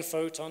n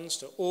photons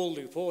to all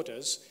loop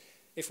orders,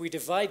 if we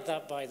divide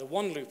that by the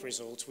one loop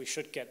result, we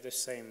should get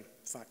this same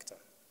factor.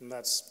 And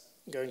that's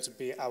going to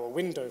be our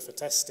window for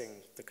testing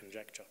the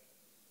conjecture.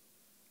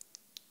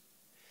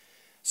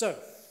 So,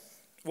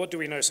 what do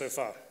we know so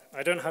far?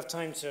 I don't have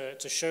time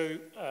to show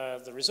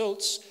the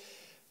results.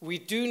 We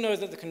do know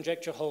that the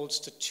conjecture holds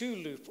to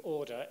two-loop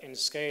order in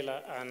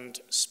scalar and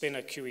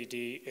spinor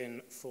QED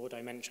in 4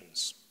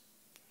 dimensions.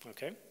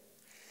 Okay?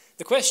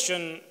 The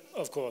question,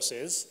 of course,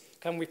 is,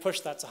 can we push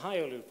that to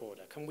higher loop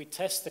order? Can we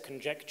test the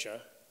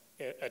conjecture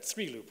at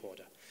 3-loop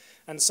order?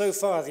 And so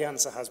far, the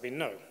answer has been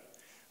no.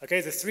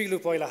 Okay, the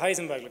 3-loop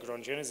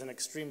Euler-Heisenberg-Lagrangian is an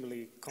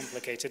extremely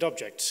complicated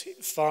object,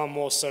 far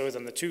more so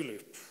than the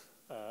 2-loop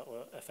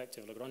or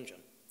effective Lagrangian.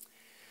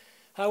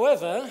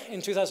 However,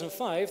 in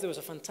 2005, there was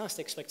a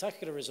fantastic,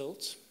 spectacular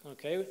result.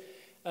 Okay?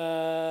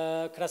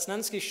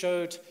 Krasnansky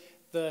showed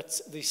that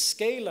the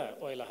scalar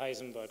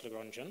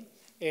Euler-Heisenberg-Lagrangian,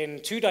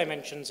 in 2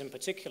 dimensions in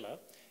particular,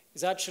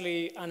 is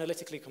actually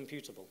analytically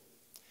computable.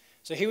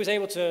 So he was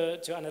able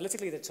to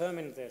analytically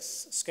determine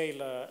this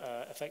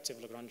scalar effective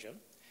Lagrangian.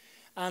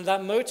 And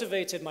that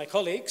motivated my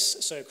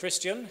colleagues, so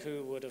Christian,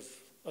 who would have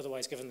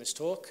otherwise given this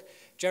talk,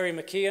 Jerry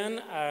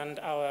McKeon, and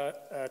our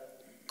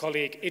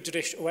colleague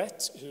Idris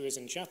Ouet, who is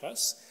in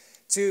Chiapas,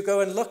 to go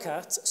and look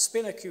at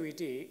spinor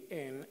QED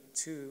in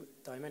 2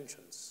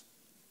 dimensions.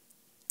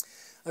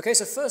 Okay,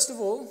 so first of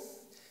all,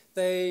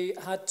 they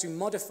had to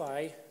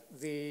modify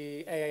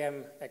the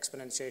AAM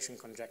exponentiation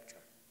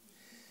conjecture.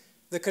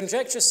 The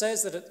conjecture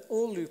says that at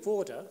all loop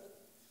order,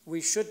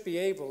 we should be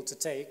able to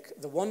take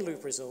the one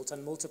loop result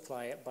and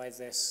multiply it by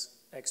this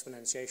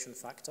exponentiation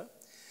factor.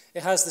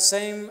 It has the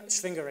same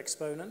Schwinger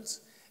exponent.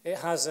 It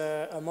has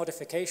a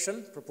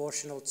modification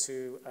proportional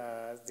to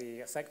the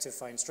effective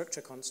fine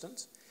structure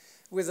constant,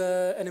 with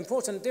an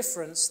important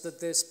difference that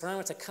this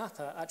parameter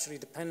kappa actually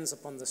depends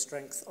upon the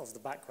strength of the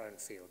background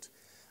field.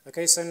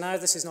 Okay, so now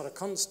this is not a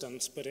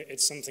constant, but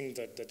it's something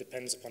that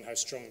depends upon how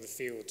strong the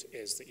field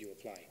is that you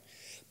apply.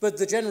 But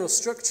the general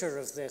structure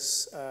of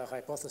this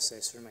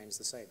hypothesis remains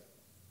the same.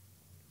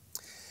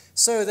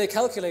 So they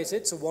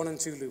calculated to 1 and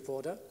 2 loop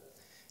order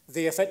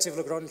the effective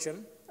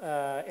Lagrangian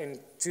in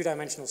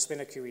 2-dimensional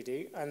spinor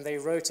QED, and they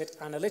wrote it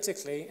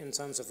analytically in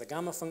terms of the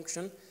gamma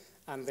function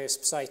and this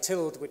psi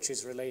tilde, which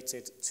is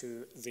related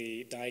to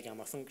the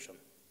digamma function.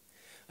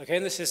 Okay,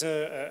 and this is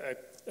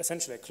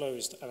essentially a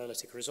closed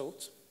analytic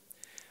result.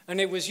 And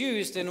it was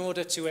used in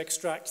order to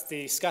extract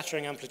the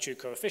scattering amplitude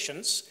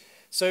coefficients.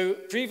 So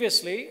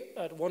previously,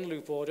 at 1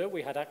 loop order,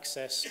 we had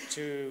access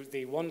to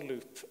the 1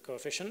 loop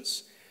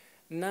coefficients.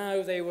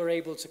 Now they were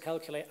able to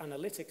calculate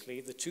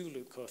analytically the 2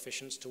 loop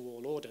coefficients to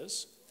all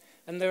orders.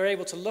 and they were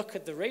able to look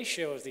at the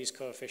ratio of these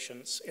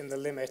coefficients in the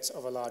limit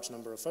of a large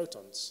number of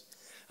photons.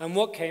 And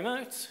what came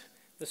out?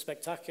 The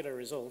spectacular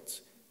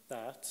result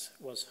that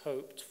was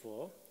hoped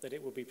for, that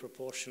it would be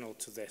proportional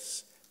to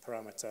this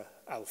parameter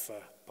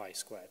alpha pi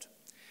squared.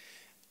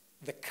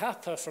 The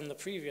kappa from the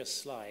previous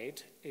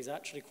slide is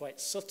actually quite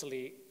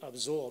subtly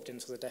absorbed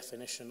into the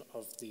definition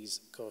of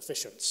these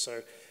coefficients.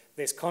 So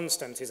this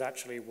constant is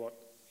actually what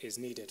is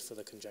needed for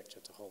the conjecture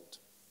to hold.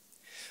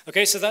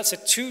 Okay, so that's a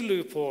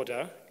two-loop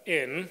order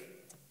in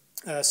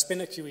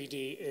spinor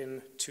QED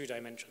in 2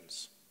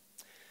 dimensions.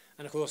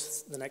 And of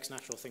course, the next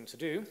natural thing to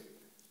do,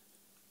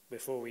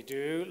 before we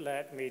do,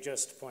 let me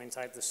just point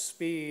out the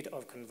speed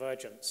of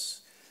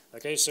convergence.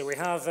 Okay, so we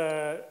have,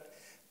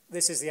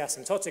 this is the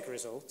asymptotic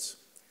result,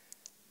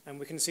 and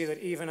we can see that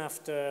even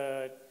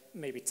after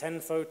maybe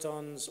 10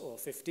 photons or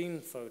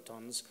 15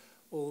 photons,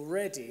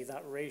 already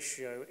that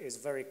ratio is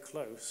very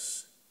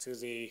close to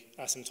the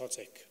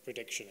asymptotic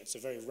prediction. It's a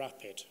very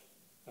rapid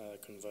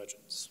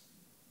convergence.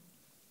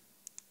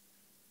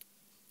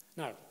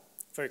 Now,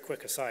 very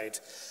quick aside,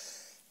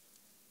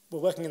 we're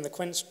working in the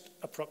quenched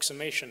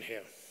approximation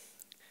here.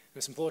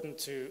 It's important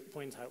to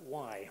point out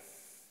why.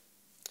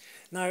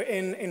 Now,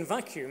 in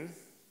vacuum,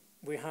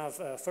 we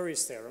have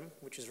Furry's theorem,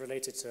 which is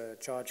related to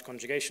charge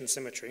conjugation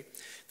symmetry,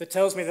 that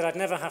tells me that I'd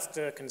never have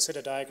to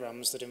consider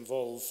diagrams that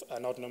involve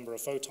an odd number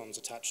of photons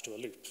attached to a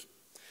loop.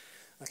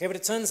 Okay, but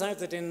it turns out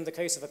that in the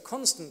case of a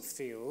constant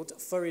field,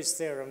 Furry's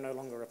theorem no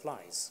longer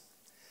applies.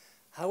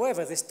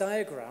 However, this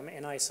diagram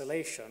in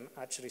isolation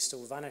actually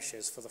still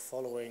vanishes for the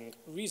following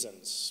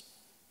reasons.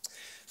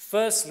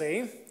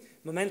 Firstly,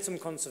 momentum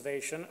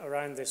conservation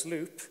around this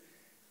loop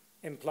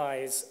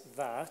implies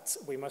that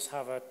we must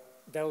have a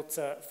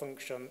delta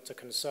function to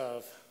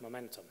conserve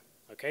momentum.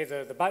 Okay,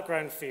 the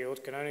background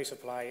field can only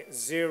supply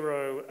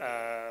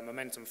 0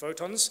 momentum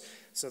photons,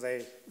 so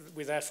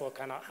we therefore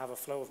cannot have a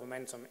flow of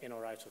momentum in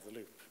or out of the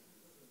loop.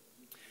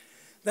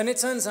 Then it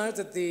turns out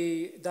that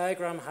the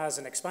diagram has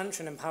an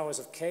expansion in powers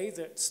of k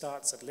that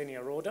starts at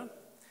linear order,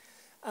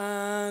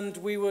 and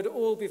we would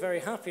all be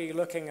very happy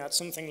looking at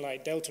something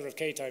like delta of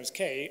k times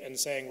k and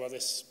saying, well,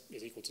 this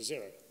is equal to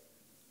 0.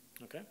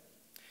 Okay?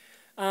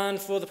 And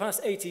for the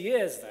past 80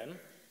 years then,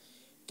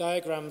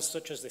 diagrams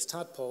such as this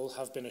tadpole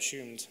have been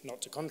assumed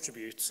not to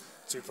contribute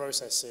to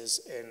processes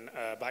in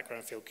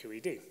background field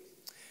QED.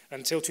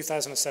 Until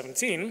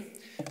 2017,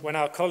 when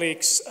our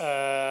colleagues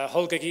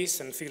Holger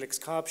Gies and Felix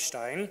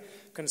Karbstein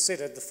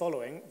considered the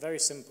following very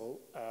simple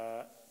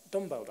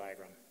dumbbell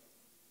diagram.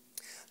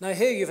 Now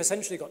here you've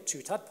essentially got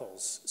 2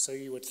 tadpoles, so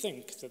you would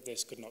think that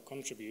this could not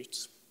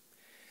contribute.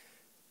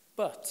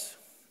 But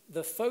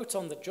the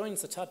photon that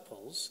joins the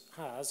tadpoles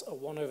has a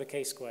 1 over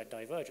k squared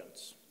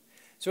divergence.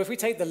 So if we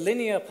take the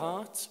linear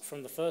part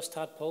from the first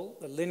tadpole,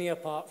 the linear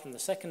part from the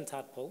second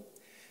tadpole,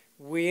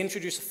 we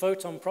introduce a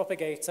photon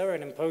propagator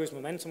and impose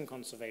momentum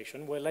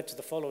conservation, we're led to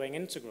the following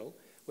integral,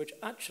 which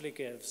actually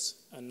gives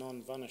a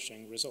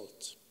non-vanishing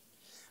result.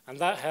 And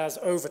that has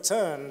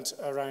overturned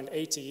around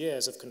 80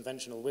 years of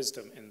conventional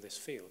wisdom in this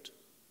field.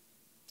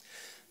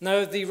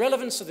 Now, the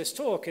relevance of this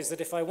talk is that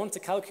if I want to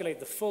calculate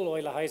the full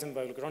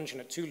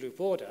Euler-Heisenberg-Lagrangian at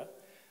 2-loop order,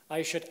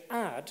 I should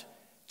add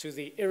to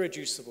the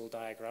irreducible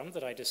diagram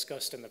that I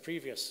discussed in the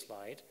previous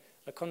slide,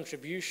 a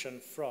contribution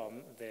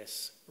from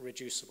this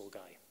reducible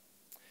guy.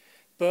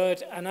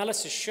 But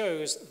analysis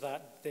shows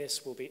that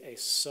this will be a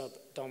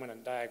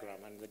subdominant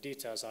diagram, and the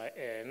details are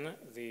in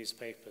these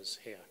papers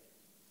here.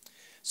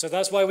 So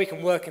that's why we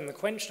can work in the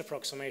quenched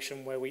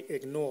approximation where we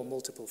ignore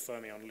multiple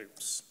fermion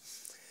loops.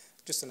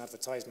 Just an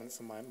advertisement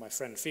from my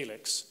friend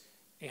Felix.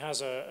 He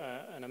has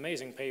an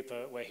amazing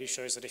paper where he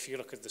shows that if you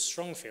look at the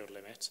strong field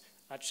limit,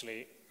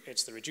 actually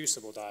it's the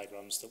reducible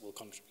diagrams that will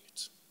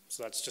contribute.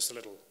 So that's just a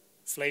little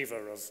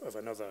flavor of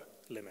another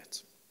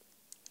limit.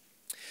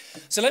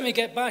 So let me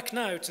get back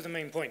now to the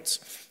main point.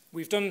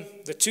 We've done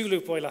the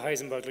 2-loop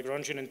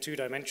Euler-Heisenberg-Lagrangian in 2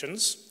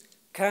 dimensions.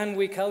 Can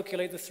we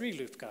calculate the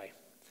 3-loop guy?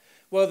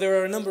 Well,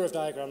 there are a number of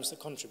diagrams that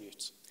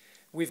contribute.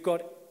 We've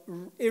got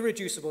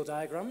irreducible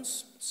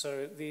diagrams,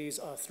 so these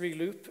are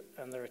 3-loop,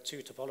 and there are 2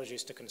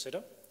 topologies to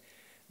consider.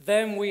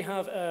 Then we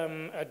have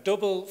a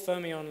double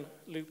fermion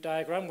loop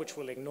diagram, which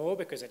we'll ignore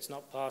because it's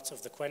not part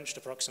of the quenched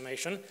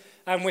approximation.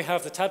 And we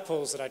have the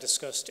tadpoles that I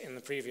discussed in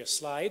the previous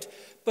slide.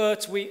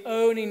 But we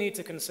only need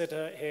to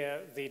consider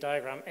here the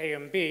diagram A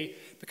and B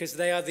because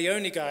they are the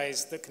only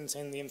guys that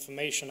contain the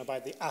information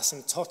about the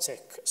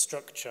asymptotic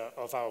structure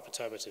of our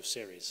perturbative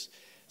series.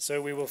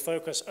 So we will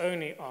focus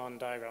only on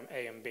diagram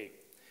A and B.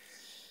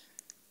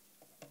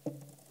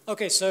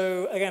 Okay,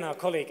 so again, our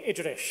colleague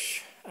Idris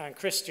and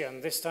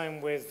Christian, this time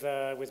with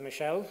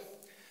Michel,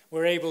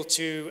 were able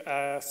to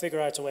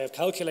figure out a way of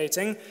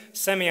calculating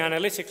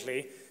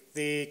semi-analytically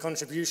the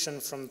contribution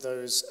from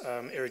those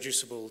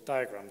irreducible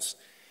diagrams.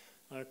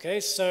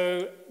 Okay,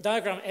 so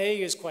diagram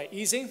A is quite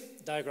easy.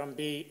 Diagram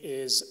B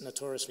is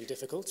notoriously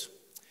difficult.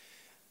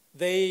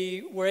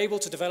 They were able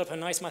to develop a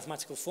nice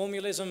mathematical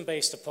formalism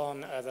based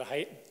upon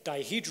the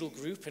dihedral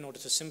group in order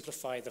to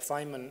simplify the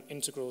Feynman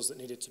integrals that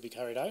needed to be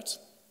carried out.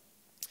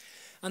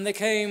 And they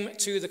came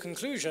to the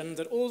conclusion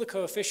that all the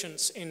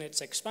coefficients in its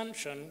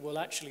expansion will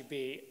actually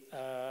be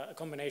a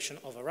combination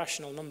of a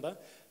rational number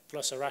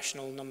plus a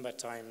rational number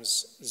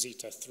times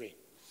zeta 3.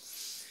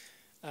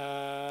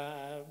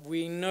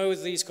 We know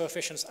these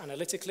coefficients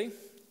analytically,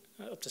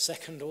 up to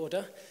second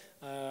order.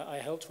 I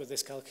helped with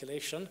this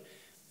calculation.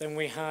 Then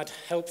we had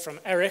help from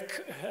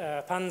Eric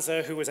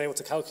Panzer, who was able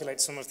to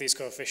calculate some of these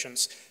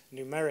coefficients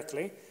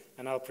numerically,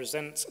 and I'll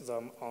present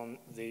them on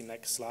the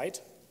next slide.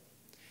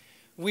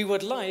 We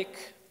would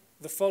like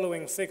the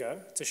following figure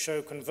to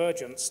show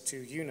convergence to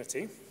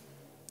unity.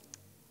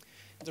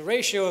 The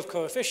ratio of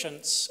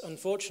coefficients,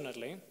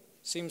 unfortunately,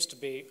 seems to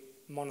be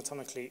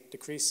monotonically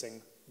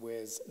decreasing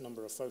with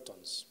number of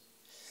photons.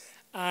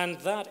 And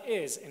that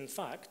is, in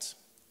fact,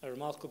 a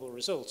remarkable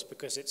result,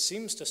 because it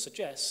seems to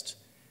suggest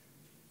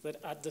that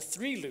at the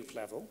 3-loop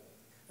level,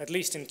 at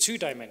least in 2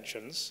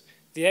 dimensions,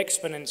 the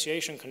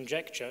exponentiation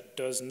conjecture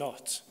does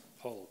not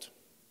hold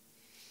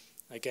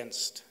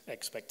against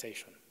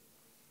expectation.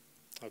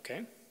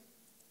 Okay?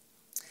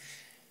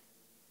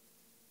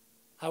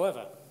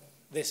 However,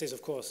 this is,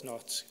 of course,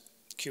 not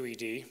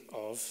QED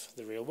of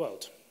the real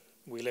world.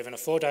 We live in a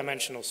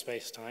 4-dimensional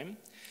space-time,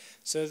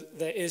 so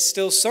there is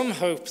still some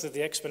hope that the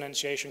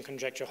exponentiation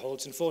conjecture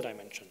holds in 4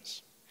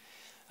 dimensions.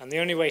 And the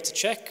only way to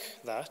check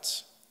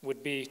that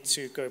would be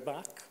to go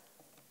back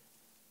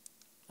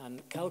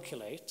and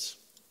calculate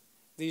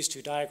these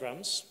 2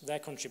 diagrams, their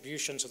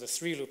contribution to the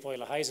 3-loop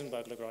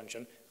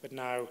Euler-Heisenberg-Lagrangian, but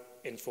now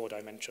in 4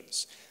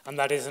 dimensions. And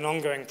that is an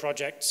ongoing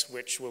project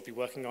which we'll be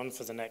working on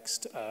for the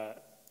next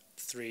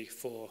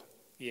 3-4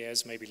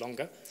 years, maybe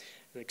longer.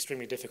 An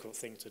extremely difficult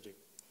thing to do.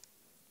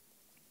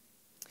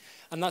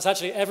 And that's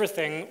actually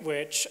everything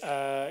which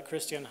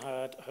Christian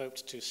had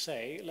hoped to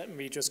say. Let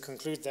me just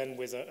conclude then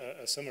with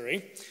a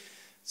summary.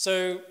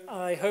 So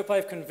I hope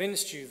I've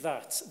convinced you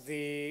that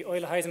the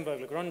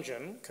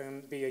Euler-Heisenberg-Lagrangian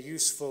can be a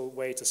useful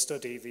way to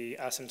study the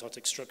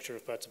asymptotic structure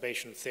of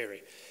perturbation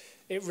theory.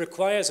 It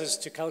requires us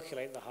to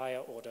calculate the higher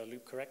order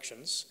loop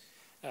corrections,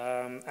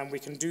 and we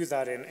can do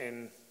that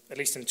in at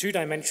least in 2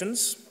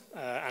 dimensions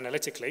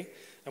analytically,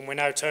 and we're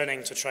now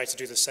turning to try to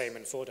do the same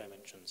in 4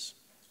 dimensions.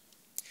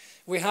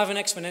 We have an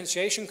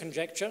exponentiation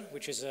conjecture,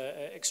 which is an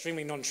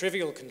extremely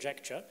non-trivial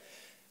conjecture,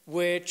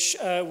 which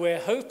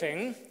we're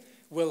hoping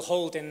will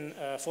hold in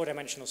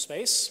 4-dimensional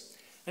space.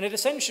 And it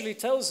essentially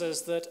tells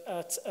us that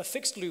at a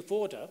fixed loop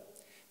order,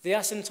 the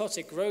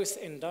asymptotic growth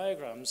in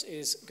diagrams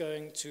is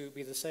going to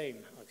be the same.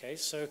 Okay?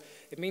 So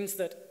it means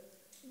that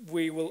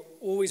we will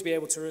always be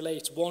able to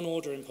relate one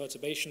order in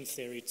perturbation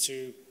theory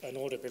to an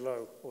order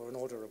below or an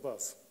order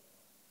above.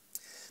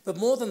 But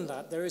more than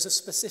that, there is a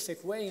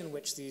specific way in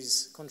which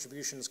these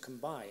contributions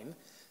combine,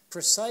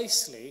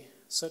 precisely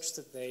such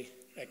that they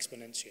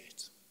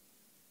exponentiate.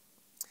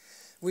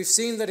 We've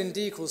seen that in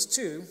d equals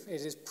 2,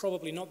 it is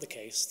probably not the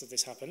case that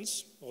this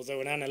happens,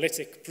 although an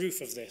analytic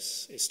proof of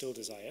this is still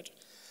desired.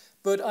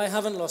 But I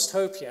haven't lost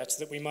hope yet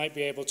that we might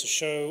be able to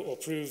show or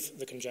prove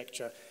the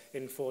conjecture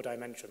in 4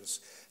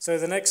 dimensions. So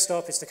the next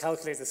stop is to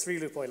calculate the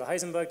 3-loop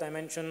Euler-Heisenberg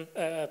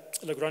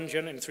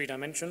Lagrangian in 3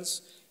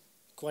 dimensions.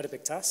 Quite a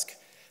big task.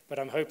 But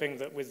I'm hoping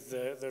that with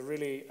the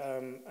really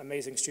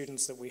amazing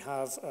students that we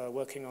have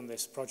working on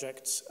this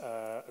project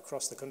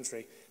across the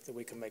country, that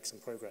we can make some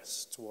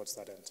progress towards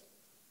that end.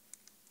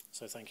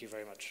 So thank you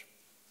very much.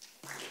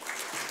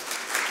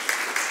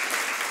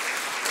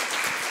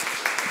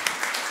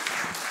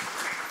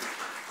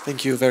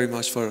 Thank you very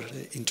much for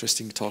the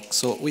interesting talk.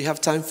 So we have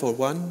time for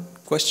one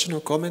question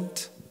or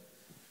comment.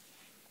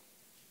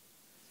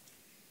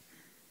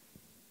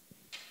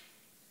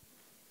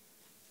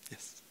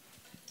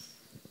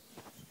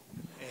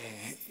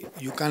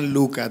 You can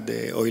look at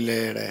the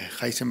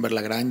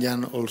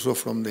Euler-Heisenberg-Lagrangian also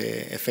from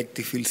the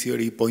effective field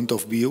theory point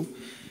of view.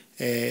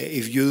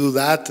 If you do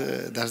that,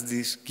 does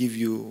this give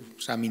you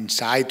some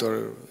insight,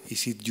 or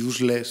is it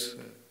useless?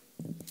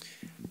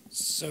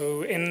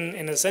 So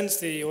in a sense,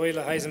 the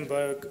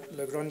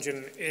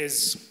Euler-Heisenberg-Lagrangian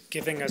is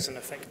giving us an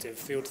effective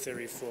field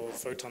theory for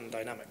photon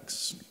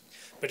dynamics.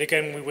 But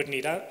again, we would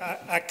need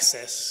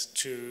access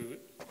to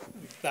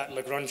that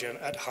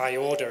Lagrangian at high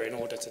order in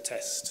order to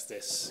test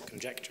this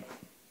conjecture.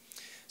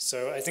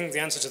 So I think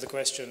the answer to the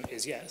question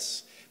is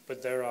yes,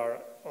 but there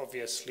are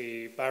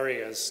obviously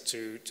barriers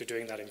to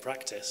doing that in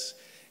practice,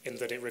 in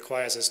that it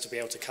requires us to be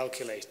able to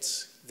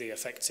calculate the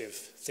effective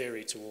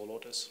theory to all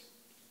orders.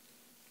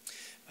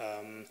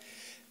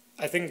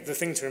 I think the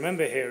thing to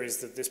remember here is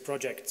that this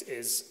project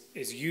is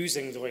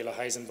using the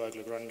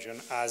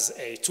Euler-Heisenberg-Lagrangian as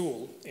a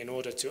tool in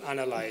order to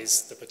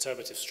analyze the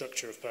perturbative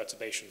structure of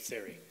perturbation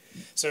theory.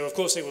 So of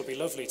course it would be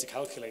lovely to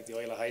calculate the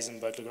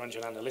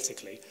Euler-Heisenberg-Lagrangian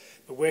analytically,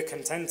 but we're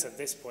content at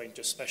this point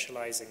just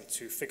specializing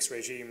to fixed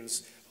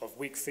regimes of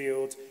weak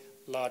field,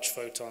 large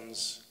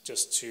photons,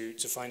 just to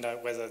find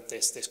out whether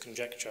this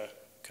conjecture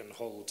can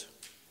hold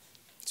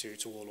to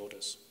all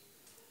orders.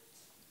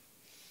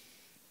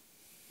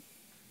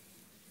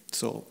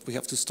 So we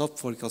have to stop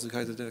because we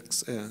have the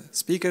next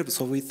speaker,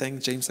 so we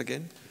thank James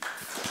again.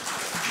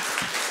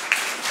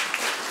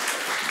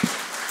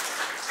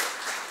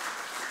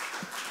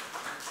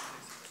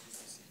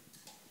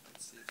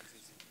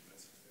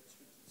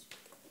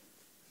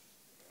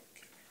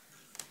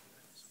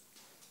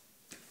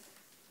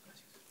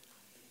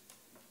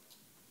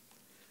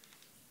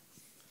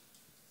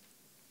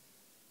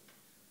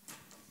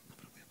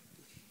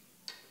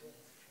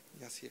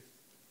 has here.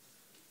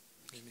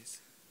 Let me see.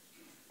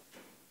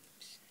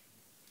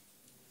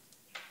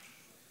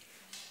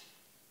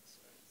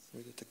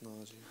 With the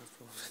technology, you have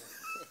problems.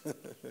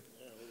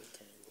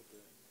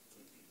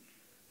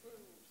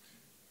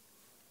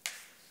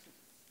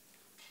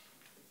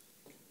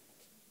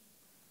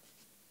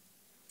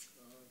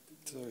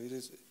 So it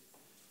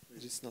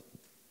is not.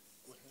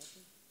 What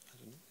happened?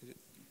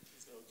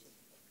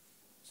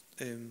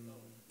 I don't know.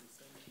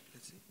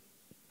 Let's see.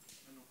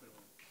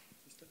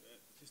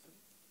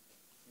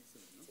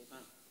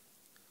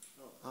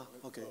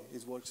 Okay,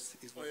 it works.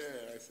 It works. Oh,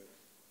 yeah, I see.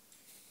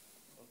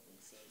 Okay,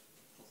 so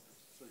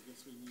I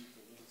guess we need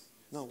to.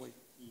 No, wait.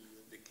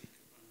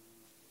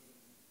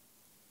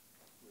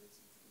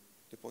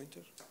 The pointer?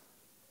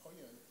 Oh,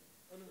 yeah.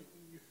 Oh, no,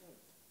 you have.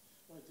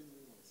 Oh, I didn't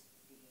realize.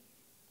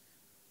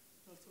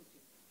 That's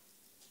okay.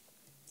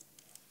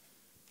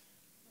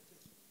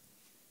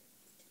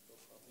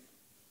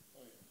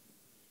 Oh, yeah.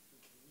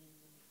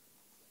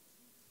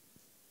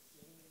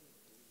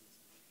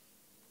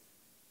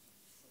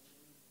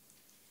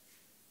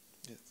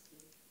 Yeah.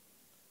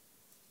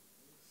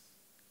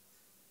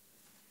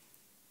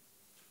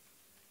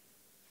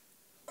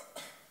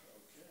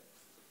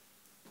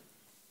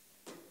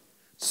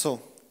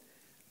 So,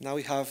 now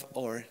we have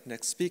our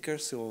next speaker.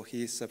 So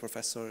he is a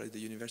professor at the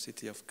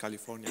University of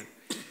California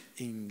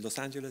in Los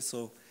Angeles.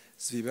 So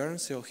Svibern,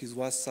 so he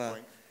was,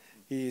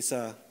 he is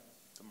a,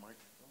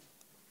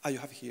 you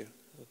have it here.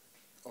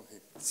 Okay.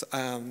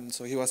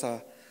 So he was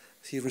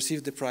he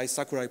received the prize,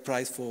 Sakurai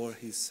Prize, for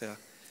his,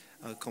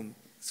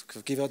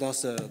 giving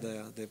us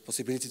the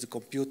possibility to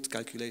compute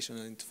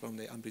calculation from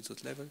the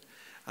amplitude level.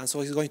 And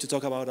so he's going to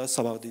talk about us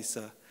about these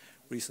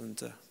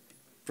recent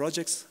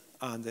projects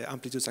and the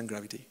amplitudes and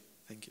gravity.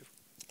 Thank you.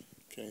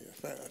 Okay,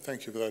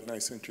 thank you for that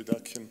nice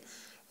introduction.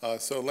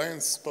 So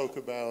Lance spoke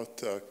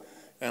about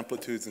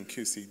amplitudes in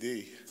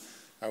QCD.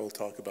 I will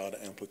talk about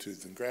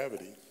amplitudes in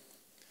gravity.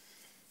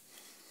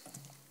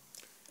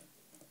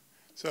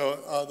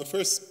 So the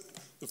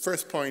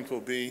first point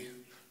will be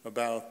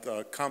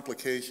about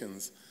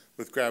complications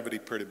with gravity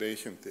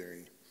perturbation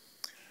theory.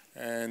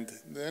 And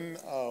then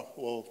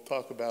we'll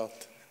talk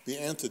about the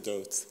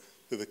antidotes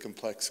to the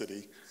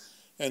complexity.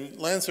 And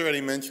Lance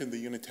already mentioned the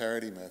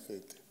unitarity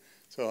method.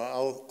 So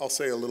I'll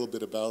say a little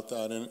bit about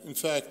that. And in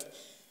fact,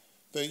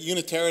 the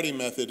unitarity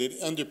method, it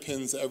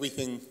underpins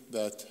everything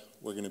that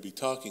we're going to be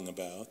talking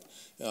about.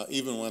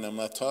 Even when I'm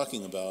not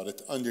talking about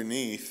it,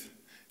 underneath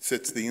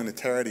sits the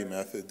unitarity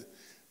method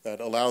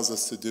that allows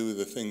us to do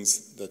the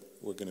things that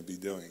we're going to be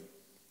doing.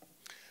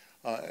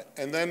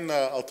 And then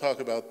I'll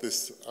talk about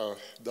this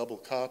double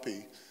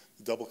copy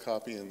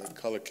in the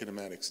color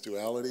kinematics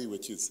duality,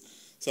 which is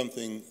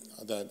something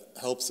that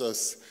helps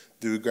us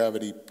do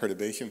gravity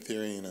perturbation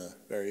theory in a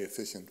very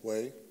efficient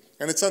way.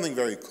 And it's something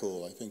very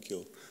cool. I think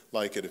you'll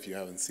like it if you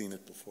haven't seen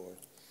it before.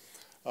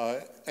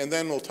 And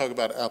then we'll talk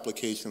about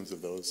applications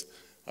of those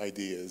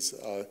ideas.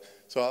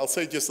 So I'll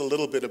say just a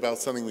little bit about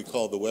something we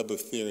call the web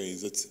of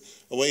theories.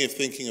 It's a way of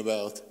thinking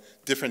about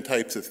different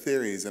types of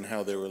theories and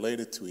how they're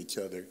related to each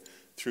other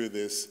through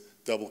this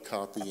double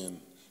copy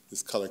and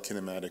this color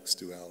kinematics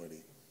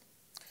duality.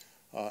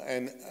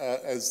 And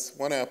as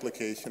one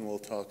application, we'll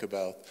talk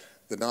about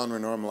the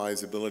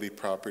non-renormalizability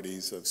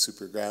properties of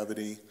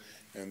supergravity.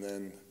 And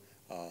then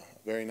a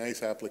very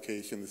nice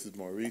application, this is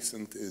more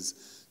recent,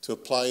 is to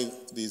apply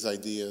these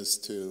ideas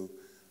to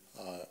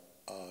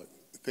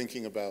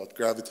thinking about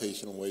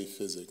gravitational wave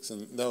physics.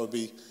 And that would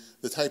be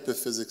the type of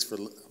physics for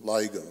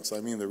LIGO. So I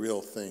mean the real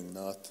thing,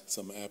 not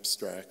some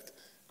abstract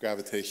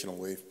gravitational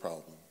wave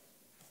problem.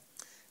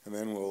 And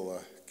then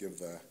we'll give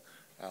the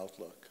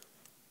outlook.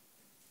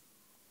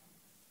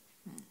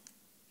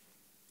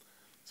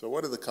 So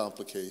what are the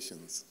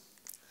complications?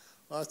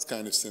 Well, it's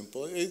kind of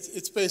simple.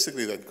 It's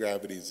basically that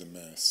gravity is a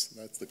mess.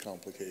 That's the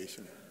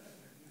complication.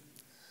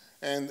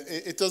 And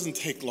it doesn't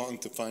take long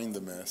to find the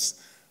mess.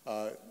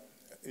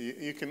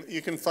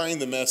 You can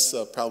find the mess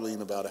probably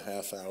in about a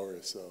half hour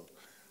or so.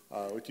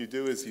 What you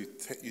do is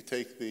you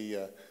take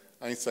the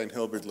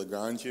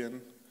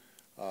Einstein-Hilbert-Lagrangian,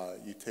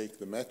 you take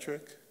the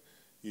metric,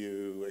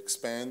 you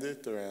expand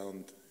it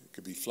around, it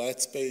could be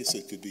flat space,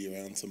 it could be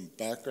around some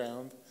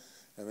background,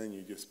 and then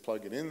you just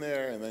plug it in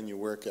there, and then you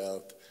work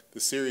out the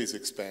series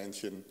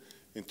expansion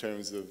in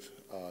terms of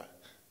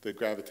the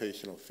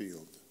gravitational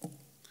field.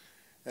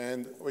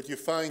 And what you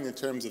find in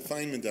terms of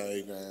Feynman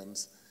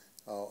diagrams,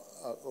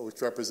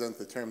 which represent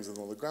the terms of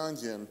the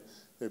Lagrangian,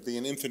 there'd be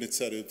an infinite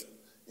set of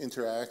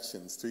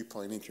interactions,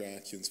 3-point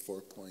interactions,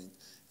 4-point,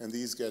 and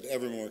these get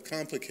ever more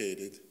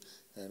complicated,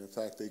 and in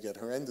fact they get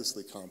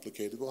horrendously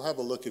complicated. We'll have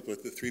a look at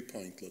what the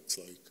 3-point looks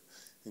like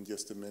in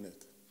just a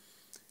minute.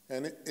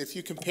 And if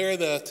you compare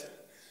that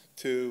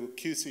to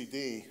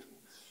QCD,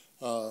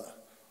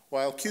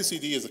 while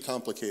QCD is a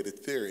complicated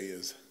theory,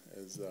 as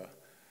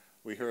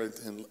we heard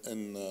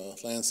in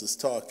Lance's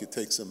talk, it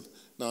takes some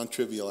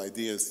non-trivial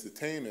ideas to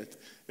tame it.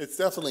 It's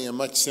definitely a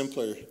much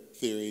simpler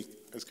theory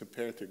as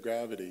compared to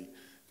gravity.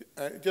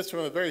 Just from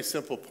a very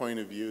simple point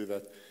of view,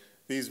 that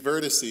these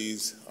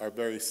vertices are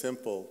very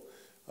simple.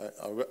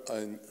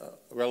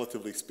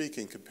 relatively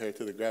speaking, compared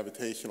to the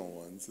gravitational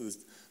ones.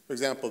 For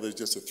example, there's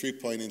just a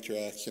 3-point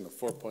interaction, a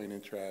 4-point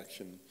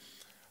interaction.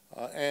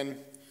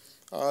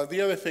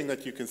 The other thing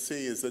that you can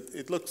see is that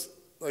it looks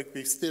like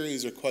these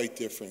theories are quite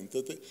different,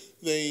 that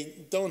they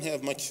don't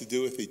have much to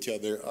do with each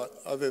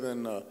other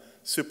than a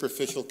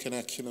superficial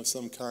connection of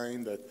some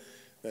kind, that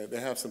they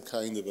have some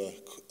kind of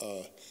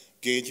a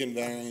gauge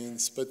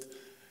invariance, but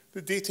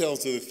the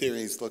details of the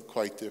theories look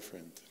quite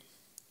different.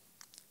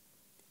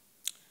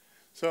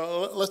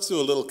 So let's do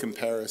a little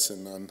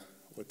comparison on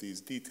what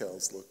these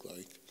details look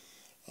like.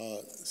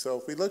 So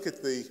if we look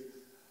at the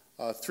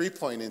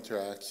 3-point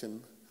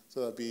interaction,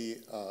 so that'd be,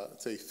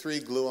 say,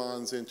 3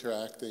 gluons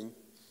interacting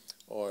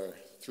or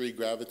 3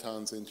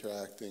 gravitons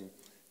interacting.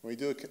 When we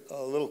do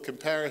a little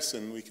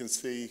comparison, we can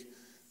see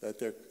that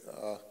they're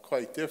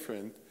quite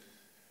different.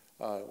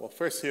 Well,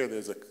 first here,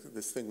 there's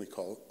this thing we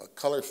call a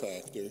color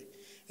factor,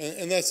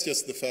 and that's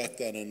just the fact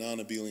that a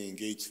non-abelian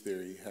gauge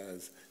theory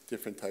has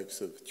different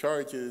types of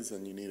charges,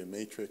 and you need a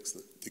matrix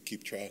to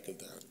keep track of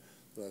that.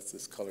 So that's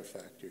this color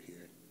factor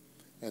here.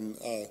 And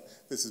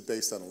this is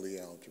based on a Lie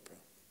algebra.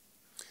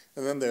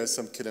 And then there's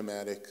some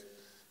kinematic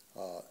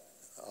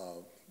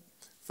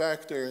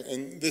factor,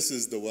 and this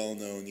is the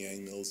well-known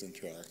Yang-Mills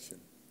interaction.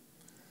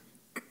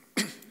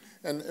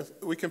 And if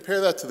we compare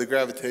that to the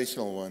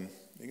gravitational one,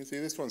 you can see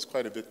this one's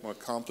quite a bit more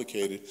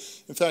complicated.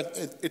 In fact,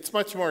 it's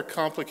much more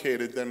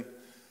complicated than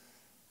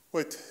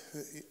what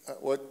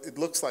it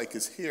looks like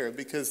is here,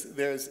 because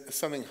there's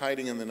something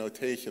hiding in the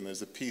notation.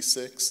 There's a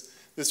P6.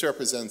 This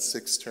represents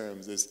 6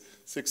 terms. There's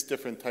 6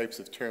 different types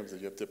of terms that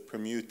you have to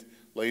permute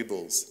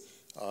labels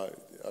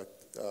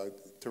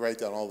to write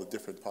down all the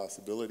different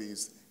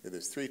possibilities.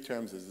 There's 3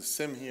 terms. There's a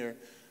sim here.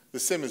 The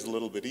sim is a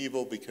little bit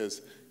evil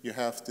because you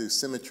have to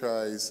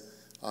symmetrize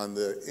on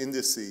the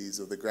indices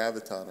of the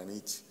graviton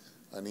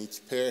on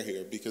each pair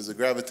here, because the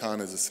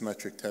graviton is a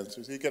symmetric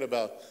tensor. So you get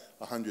about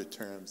 100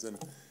 terms.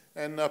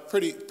 And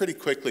pretty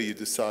quickly you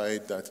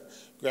decide that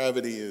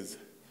gravity is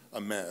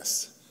a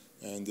mess.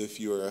 And if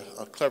you're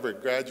a clever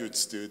graduate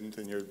student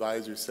and your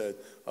advisor said,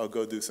 I'll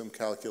go do some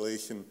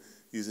calculation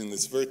using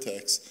this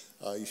vertex,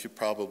 you should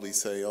probably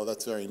say, oh,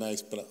 that's very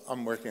nice, but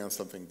I'm working on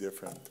something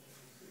different.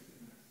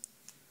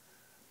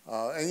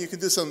 And you can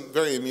do some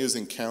very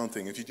amusing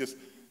counting. If you just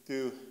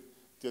do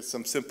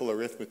some simple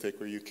arithmetic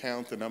where you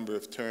count the number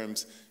of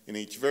terms in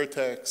each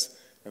vertex,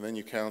 and then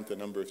you count the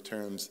number of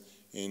terms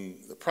in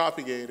the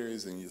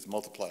propagators, and you just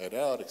multiply it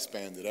out,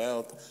 expand it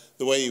out,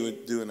 the way you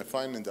would do in a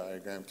Feynman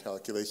diagram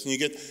calculation, you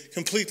get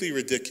completely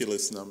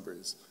ridiculous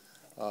numbers.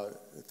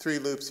 3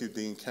 loops, you'd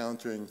be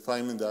encountering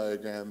Feynman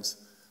diagrams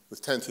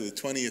with 10 to the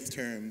 20th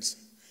terms.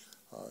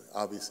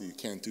 Obviously, you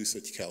can't do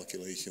such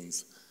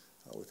calculations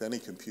with any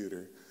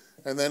computer.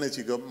 And then as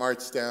you go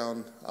march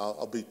down,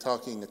 I'll be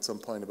talking at some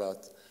point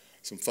about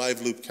some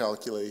 5-loop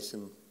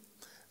calculation,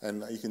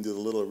 and you can do the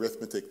little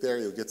arithmetic there.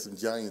 You'll get some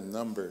giant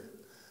number,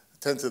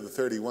 10 to the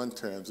 31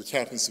 terms, which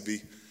happens to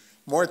be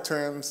more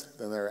terms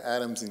than there are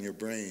atoms in your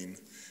brain.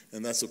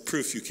 And that's a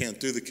proof you can't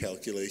do the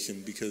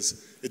calculation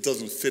because it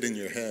doesn't fit in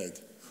your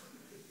head,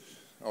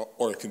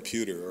 or a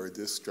computer, or a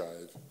disk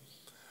drive.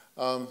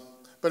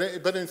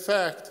 But in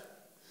fact,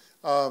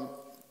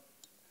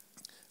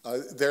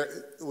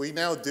 we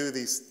now do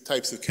these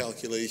types of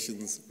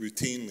calculations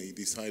routinely,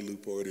 these high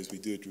loop orders, we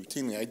do it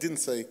routinely. I didn't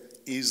say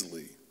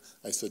easily,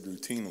 I said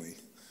routinely,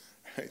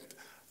 right?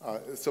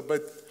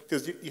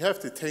 Because you have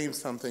to tame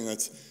something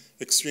that's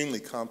extremely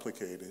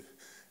complicated.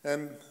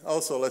 And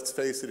also, let's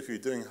face it, if you're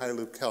doing high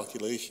loop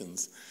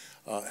calculations,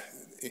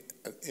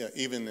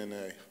 even in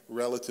a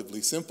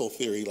relatively simple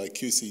theory like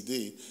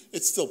QCD,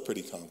 it's still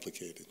pretty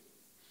complicated.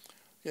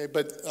 Okay,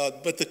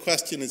 but the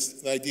question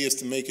is, the idea is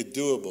to make it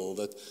doable,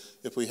 that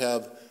if we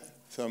have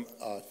some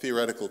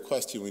theoretical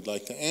question we'd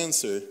like to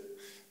answer,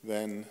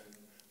 then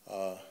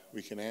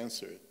we can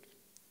answer it.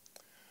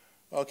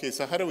 Okay,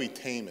 so how do we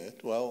tame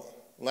it? Well,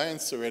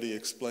 Lance already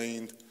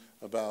explained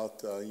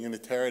about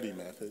unitarity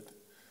method.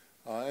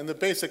 And the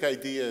basic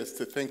idea is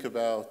to think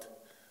about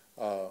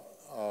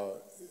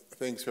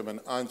things from an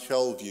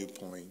on-shell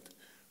viewpoint,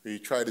 where you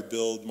try to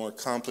build more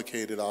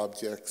complicated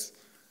objects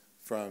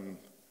from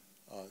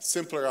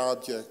simpler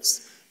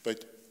objects,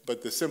 but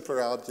the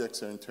simpler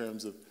objects are in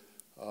terms of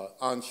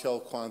on-shell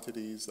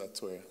quantities.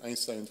 That's where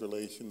Einstein's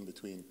relation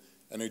between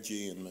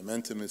energy and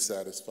momentum is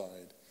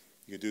satisfied.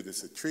 You can do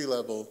this at tree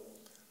level.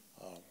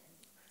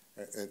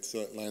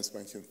 Lance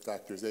mentioned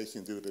factorization.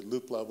 You do it at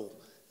loop level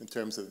in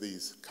terms of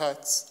these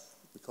cuts.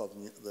 We call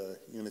them the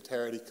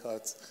unitarity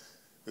cuts.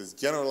 There's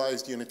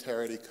generalized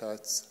unitarity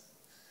cuts.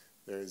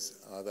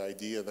 There's the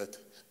idea that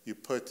you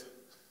put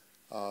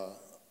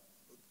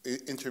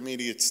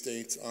intermediate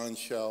states on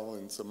shell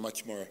in some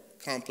much more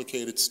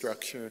complicated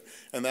structure,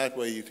 and that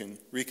way you can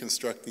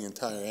reconstruct the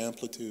entire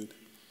amplitude.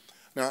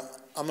 Now,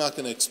 I'm not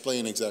going to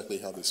explain exactly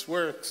how this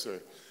works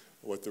or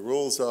what the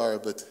rules are,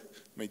 but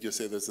let me just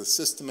say there's a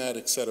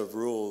systematic set of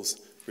rules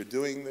for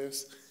doing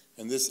this,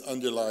 and this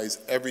underlies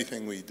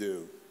everything we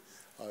do.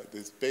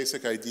 This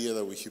basic idea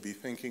that we should be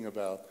thinking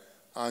about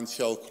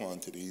on-shell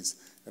quantities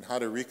and how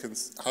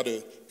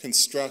to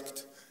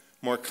construct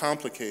more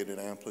complicated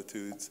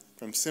amplitudes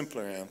from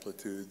simpler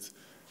amplitudes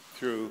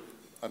through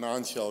an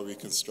on-shell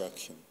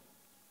reconstruction.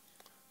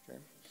 Okay?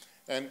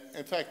 And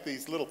in fact,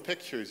 these little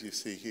pictures you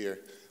see here,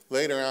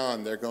 later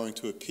on they're going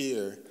to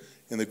appear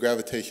in the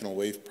gravitational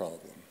wave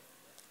problem.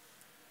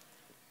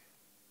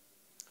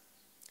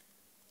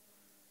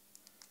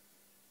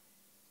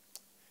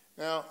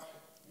 Now,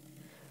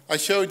 I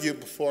showed you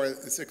before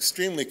this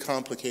extremely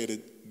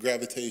complicated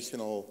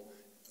gravitational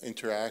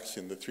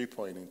interaction, the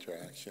three-point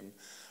interaction.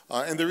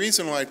 And the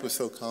reason why it was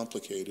so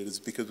complicated is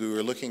because we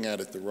were looking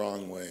at it the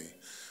wrong way.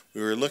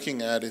 We were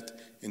looking at it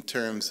in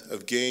terms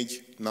of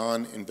gauge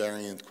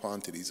non-invariant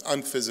quantities,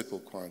 unphysical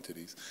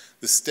quantities.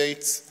 The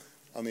states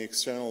on the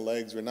external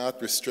legs were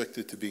not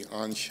restricted to be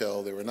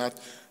on-shell. They were not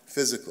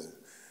physical.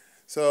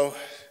 So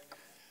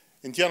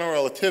in general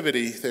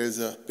relativity, there's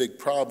a big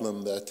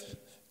problem that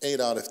 8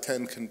 out of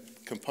 10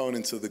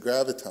 components of the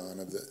graviton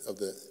of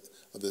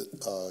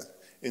the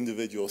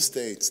individual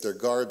states, they're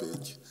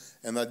garbage.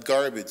 And that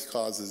garbage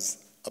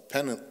causes a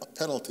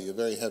penalty, a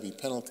very heavy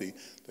penalty,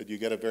 that you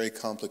get a very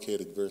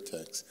complicated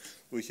vertex.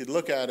 We should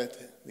look at it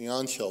the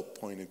on-shell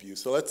point of view.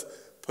 So let's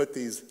put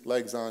these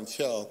legs on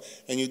shell,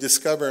 and you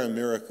discover a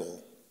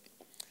miracle.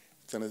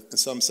 It's in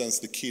some sense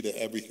the key to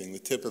everything, the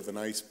tip of an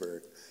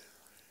iceberg.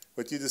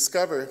 What you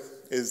discover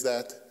is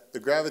that the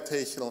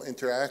gravitational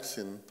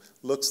interaction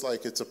looks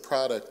like it's a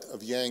product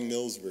of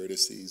Yang-Mills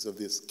vertices of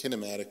this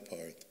kinematic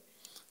part.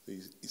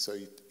 So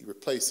you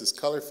replace this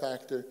color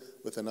factor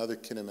with another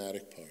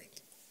kinematic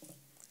part.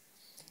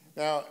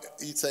 Now,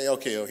 you'd say,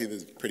 okay,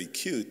 this is pretty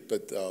cute,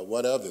 but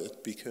what of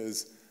it?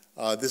 Because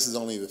this is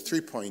only the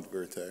three-point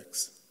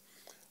vertex.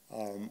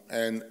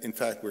 And in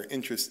fact, we're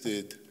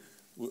interested,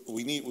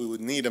 we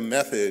would need a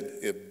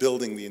method of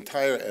building the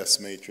entire S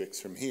matrix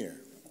from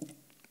here.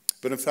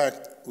 But in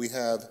fact, we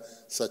have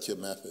such a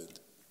method.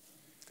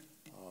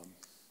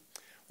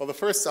 Well, the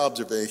first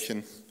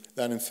observation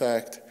that in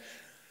fact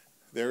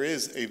there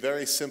is a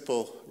very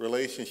simple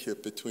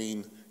relationship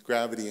between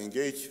gravity and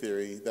gauge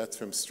theory. That's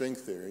from string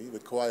theory, the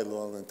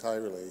Kawhi-Llewellyn tie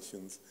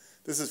relations.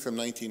 This is from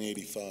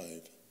 1985.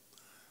 It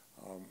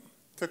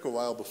took a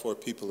while before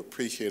people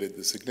appreciated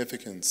the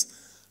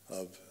significance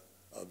of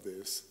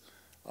this.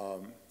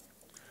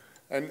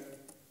 And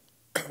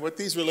what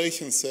these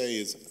relations say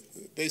is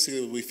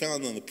basically what we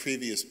found on the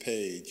previous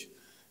page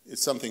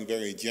is something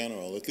very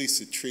general, at least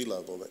at tree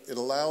level.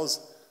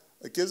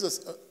 It gives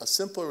us a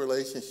simple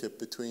relationship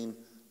between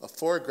a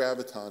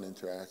 4-graviton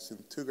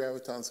interaction, 2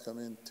 gravitons come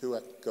in, 2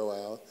 go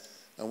out,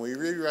 and we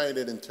rewrite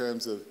it in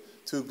terms of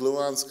 2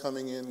 gluons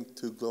coming in,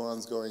 2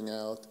 gluons going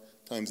out,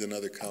 times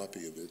another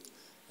copy of it.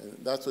 And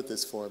that's what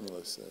this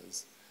formula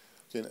says.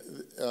 Okay,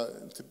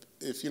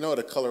 if you know what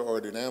a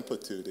color-ordered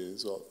amplitude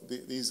is, well,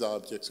 these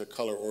objects are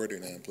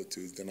color-ordered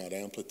amplitudes, they're not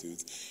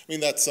amplitudes. I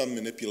mean, that's some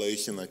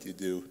manipulation that you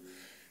do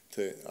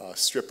to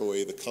strip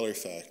away the color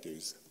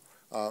factors.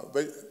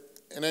 But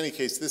in any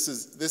case, this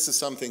is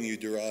something you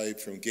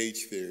derive from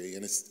gauge theory,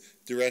 and it's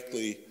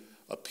directly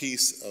a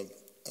piece of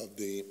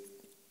the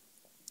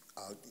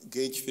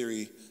gauge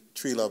theory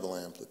tree-level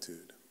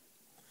amplitude.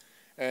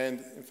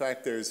 And in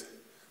fact, there's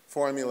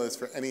formulas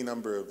for any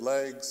number of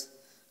legs.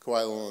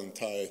 Kawhi-Llewellyn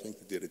tie, I think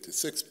they did it to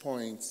 6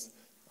 points.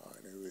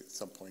 At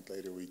some point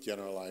later, we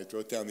generalized,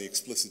 wrote down the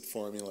explicit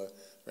formula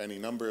for any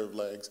number of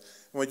legs.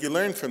 And what you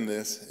learn from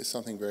this is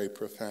something very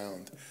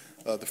profound.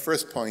 The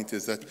first point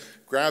is that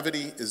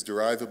gravity is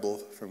derivable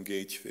from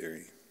gauge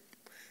theory,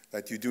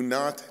 that you do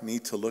not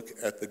need to look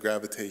at the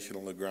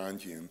gravitational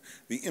Lagrangian.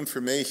 The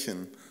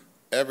information,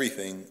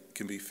 everything,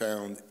 can be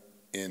found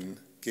in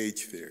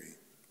gauge theory.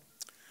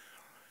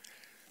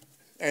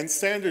 And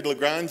standard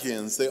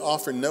Lagrangians, they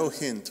offer no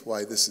hint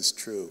why this is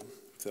true.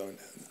 So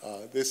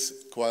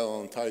this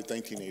Kawhi-Llewellyn tie,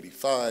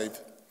 1985,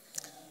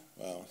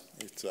 well,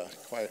 it's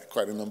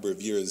quite a number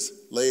of years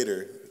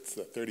later. It's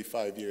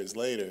 35 years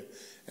later.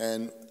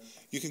 And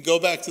you can go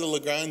back to the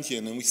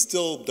Lagrangian, and we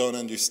still don't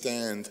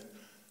understand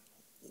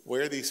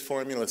where these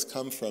formulas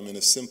come from in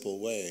a simple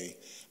way.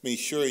 I mean,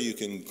 sure, you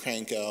can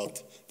crank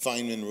out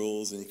Feynman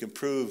rules, and you can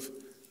prove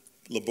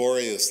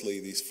laboriously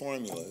these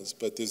formulas,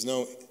 but there's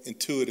no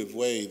intuitive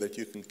way that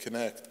you can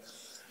connect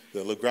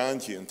the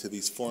Lagrangian to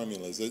these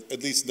formulas.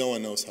 At least no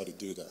one knows how to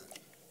do that.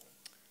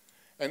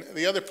 And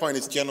the other point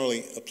is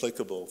generally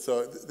applicable.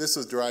 So this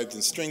was derived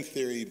in string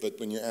theory, but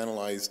when you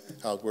analyze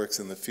how it works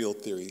in the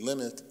field theory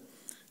limit,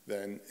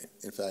 then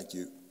in fact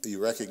you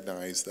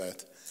recognize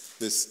that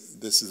this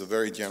is a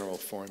very general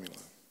formula.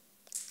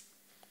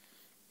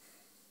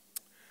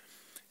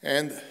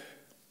 And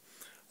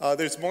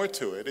there's more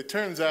to it. It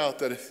turns out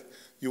that if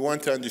you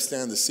want to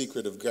understand the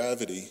secret of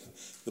gravity,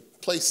 the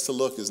place to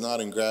look is not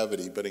in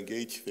gravity, but in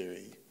gauge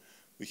theory.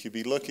 We should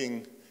be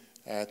looking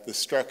at the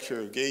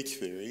structure of gauge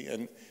theory,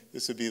 and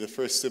this would be the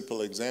first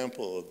simple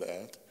example of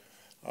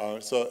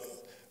that. So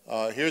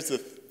here's the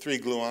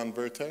 3-gluon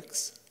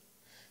vertex,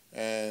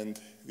 and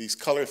these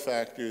color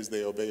factors,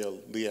 they obey a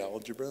Lie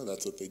algebra.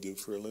 That's what they do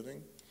for a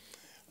living.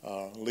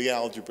 Lie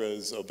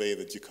algebras obey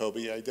the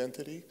Jacobi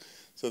identity.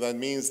 So that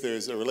means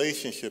there's a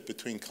relationship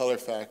between color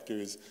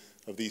factors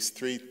of these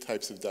three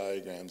types of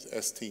diagrams,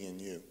 S, T, and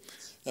U.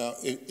 Now,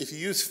 if you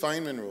use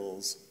Feynman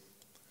rules,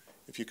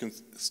 if you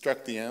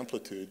construct the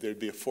amplitude, there'd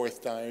be a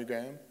fourth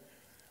diagram.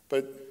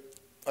 But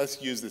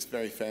let's use this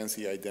very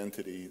fancy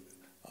identity.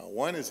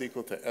 1 is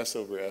equal to S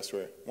over S,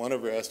 where 1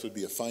 over S would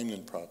be a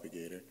Feynman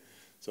propagator.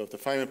 So if the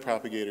Feynman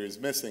propagator is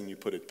missing, you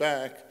put it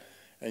back,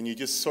 and you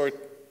just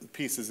sort the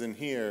pieces in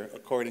here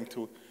according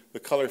to the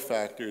color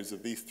factors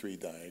of these three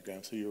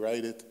diagrams. So you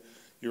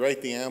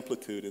write the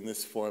amplitude in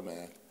this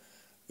format.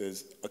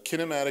 There's a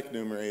kinematic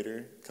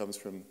numerator, comes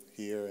from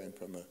here and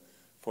from a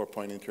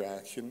 4-point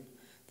interaction.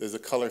 There's a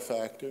color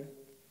factor,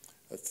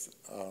 that's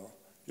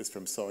just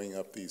from sewing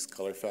up these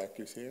color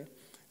factors here.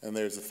 And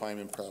there's a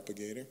Feynman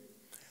propagator.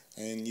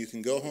 And you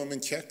can go home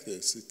and check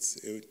this.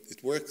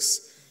 It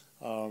works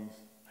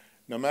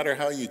no matter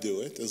how you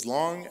do it, as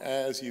long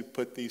as you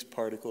put these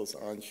particles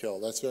on shell.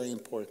 That's very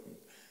important.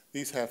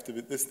 This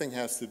thing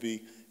has to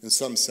be, in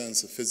some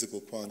sense, a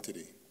physical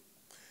quantity.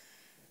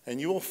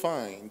 And you will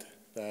find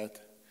that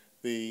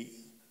the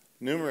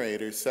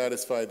numerators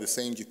satisfy the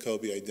same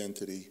Jacobi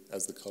identity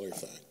as the color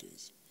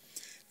factors.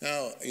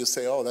 Now, you'll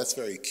say, oh, that's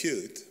very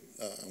cute.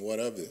 What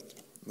of it?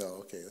 No,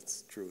 okay,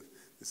 that's true.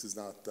 This is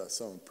not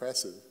so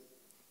impressive.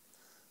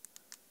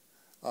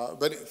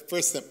 But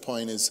first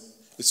point is,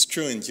 it's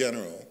true in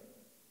general.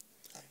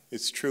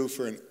 It's true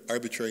for an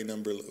arbitrary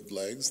number of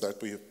legs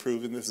that we have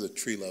proven. This is a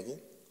tree level.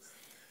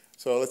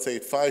 So let's say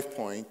at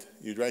 5-point,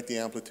 you'd write the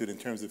amplitude in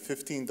terms of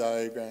 15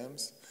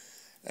 diagrams.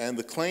 And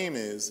the claim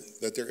is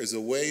that there is a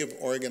way of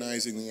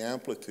organizing the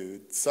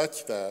amplitude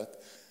such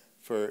that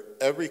for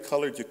every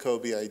color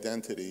Jacobi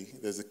identity,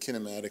 there's a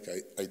kinematic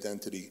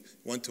identity,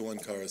 one-to-one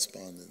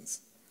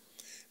correspondence.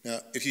 Now,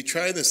 if you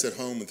try this at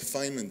home with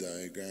Feynman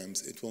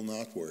diagrams, it will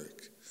not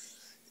work.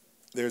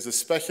 There's a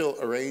special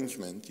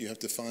arrangement. You have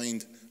to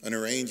find an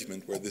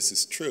arrangement where this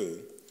is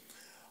true.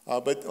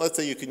 But let's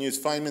say you can use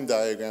Feynman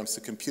diagrams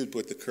to compute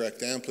what the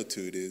correct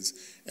amplitude is,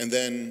 and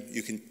then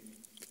you can,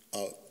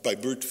 by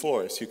brute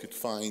force, you could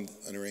find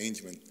an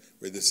arrangement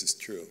where this is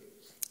true,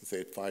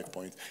 say at 5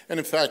 points. And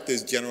in fact,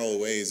 there's general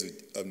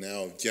ways of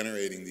now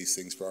generating these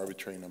things for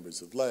arbitrary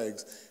numbers of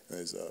legs. And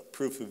there's a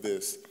proof of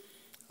this.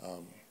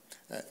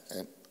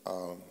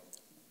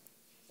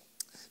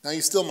 Now,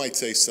 you still might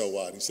say, so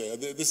what? You say,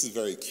 this is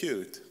very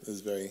cute. This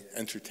is very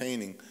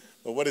entertaining.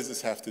 But what does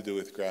this have to do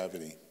with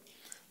gravity?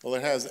 Well,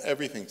 it has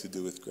everything to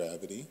do with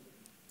gravity.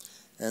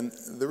 And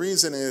the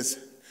reason is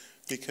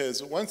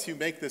because once you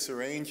make this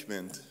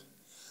arrangement,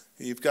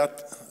 you've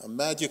got a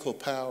magical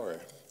power.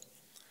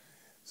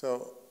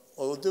 So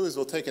what we'll do is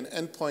we'll take an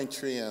endpoint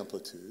tree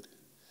amplitude,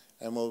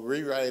 and we'll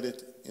rewrite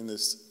it in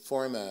this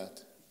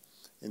format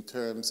in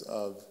terms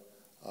of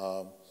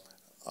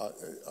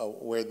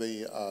where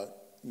the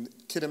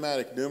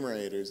kinematic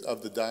numerators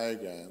of the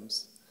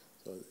diagrams,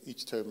 so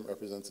each term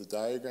represents a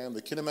diagram.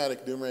 The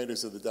kinematic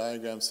numerators of the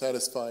diagram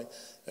satisfy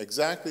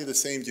exactly the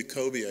same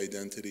Jacobi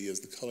identity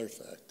as the color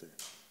factor.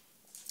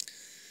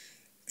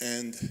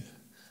 And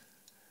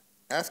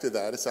after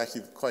that, it's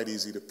actually quite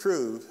easy to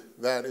prove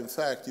that, in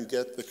fact, you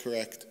get the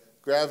correct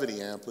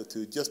gravity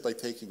amplitude just by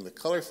taking the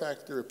color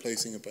factor,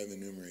 replacing it by the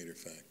numerator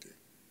factor.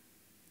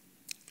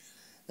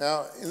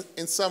 Now,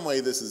 in some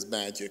way, this is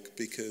magic,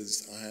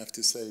 because I have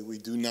to say we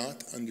do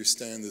not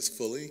understand this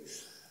fully,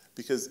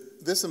 because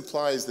this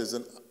implies there's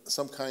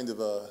some kind of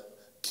a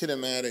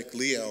kinematic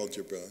Lie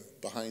algebra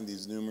behind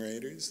these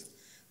numerators.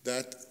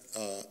 That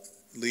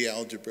Lie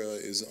algebra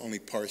is only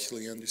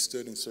partially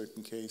understood in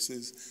certain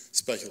cases,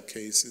 special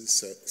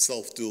cases,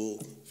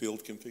 self-dual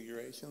field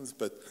configurations,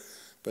 but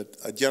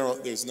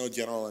there's no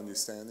general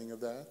understanding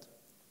of that.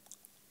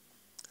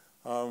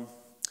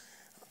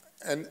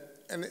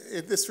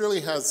 This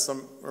really has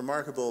some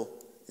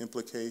remarkable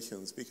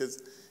implications,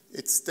 because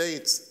it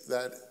states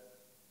that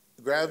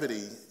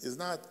gravity is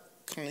not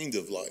kind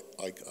of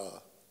like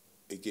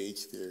a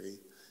gauge theory.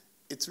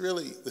 It's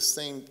really the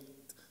same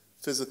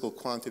physical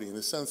quantity, in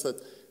the sense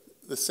that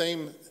the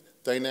same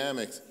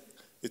dynamics,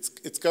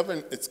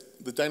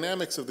 the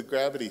dynamics of the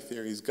gravity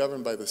theory is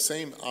governed by the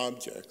same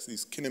objects,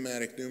 these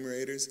kinematic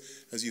numerators,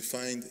 as you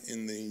find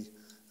in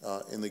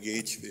the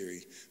gauge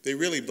theory. They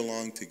really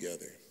belong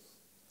together.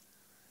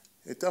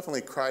 It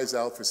definitely cries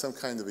out for some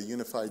kind of a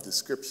unified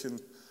description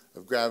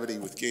of gravity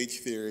with gauge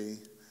theory,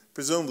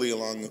 presumably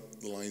along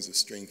the lines of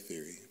string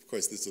theory. Of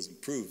course, this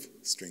doesn't prove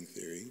string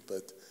theory,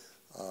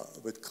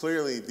 but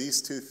clearly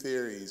these two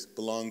theories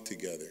belong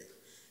together.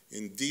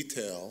 In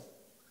detail,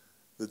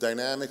 the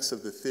dynamics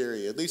of the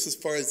theory, at least as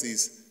far as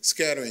these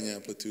scattering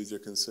amplitudes are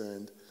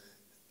concerned,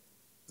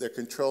 they're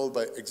controlled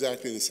by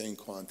exactly the same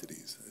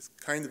quantities. It's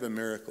kind of a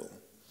miracle.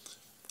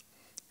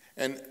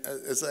 And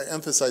as I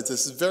emphasize,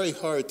 this is very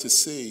hard to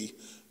see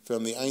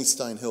from the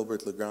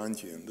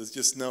Einstein-Hilbert-Lagrangian. There's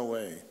just no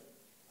way.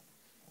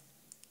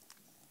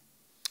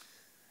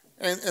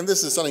 And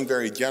this is something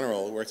very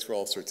general. It works for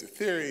all sorts of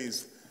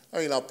theories. I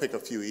mean, I'll pick a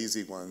few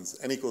easy ones.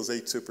 N equals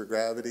 8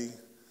 supergravity,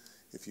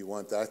 if you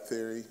want that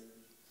theory.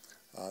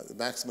 The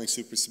maximally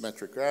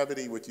supersymmetric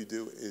gravity, what you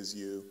do is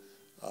you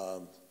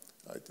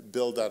to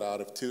build that out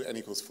of two n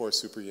equals 4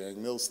 super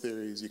Yang-Mills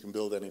theories. You can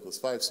build n equals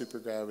 5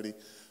 supergravity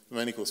from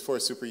n equals 4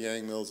 super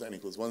Yang-Mills, n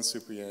equals 1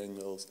 super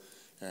Yang-Mills,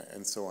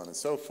 and so on and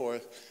so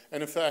forth.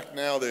 And in fact,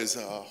 now there's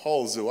a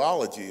whole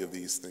zoology of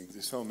these things.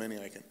 There's so many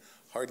I can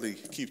hardly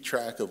keep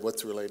track of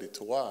what's related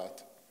to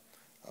what.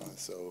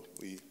 So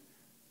we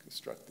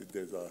constructed,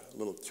 there's a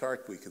little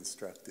chart we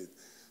constructed,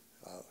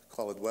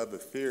 call it Web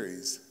of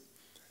Theories.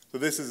 So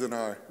this is in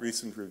our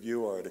recent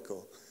review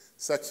article.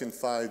 Section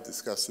 5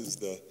 discusses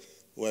the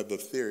Web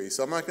of Theories.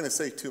 So I'm not going to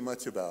say too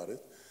much about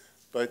it,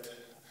 but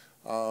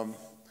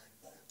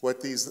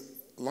what these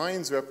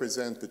lines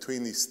represent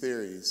between these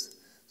theories,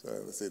 so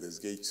let's say there's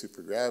gauge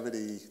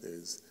supergravity,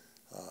 there's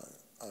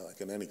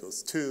like an n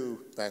equals 2,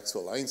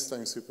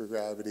 Maxwell-Einstein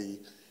supergravity,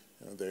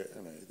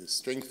 there's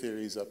string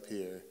theories up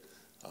here,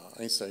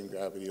 Einstein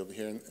gravity over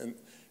here,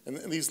 and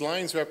these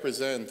lines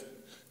represent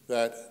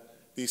that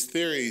these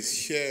theories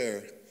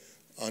share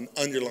an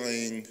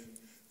underlying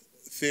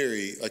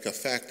theory, like a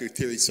factor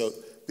theory. So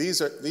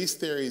these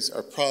theories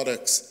are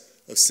products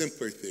of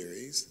simpler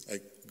theories,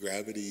 like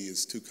gravity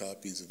is 2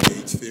 copies of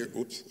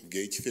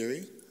gauge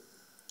theory.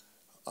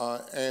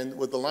 And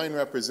what the line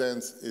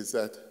represents is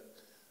that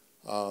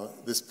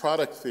this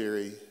product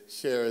theory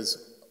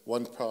shares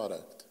one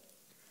product.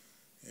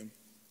 Okay?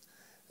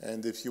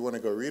 And if you want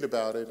to go read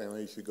about it,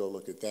 you should go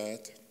look at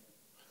that.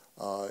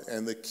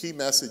 And the key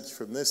message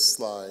from this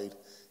slide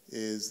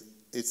is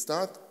it's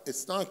not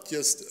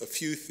just a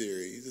few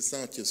theories, it's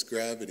not just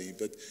gravity,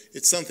 but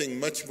it's something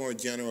much more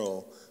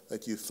general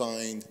that you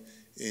find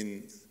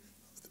in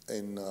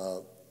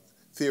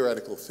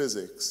theoretical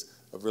physics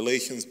of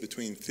relations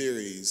between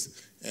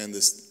theories and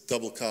this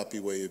double copy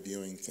way of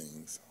viewing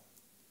things.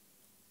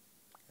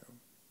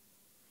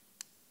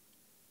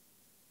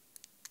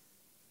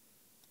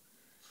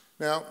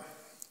 Now,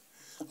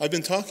 I've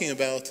been talking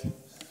about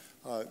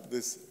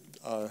this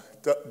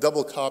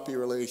double copy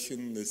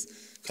relation,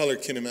 this color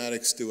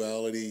kinematics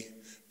duality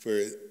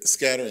for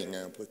scattering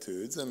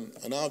amplitudes, and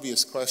an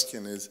obvious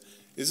question is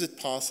it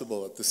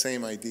possible that the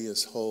same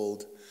ideas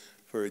hold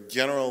for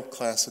general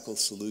classical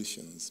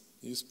solutions?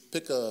 You just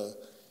pick a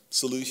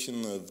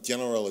solution of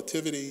general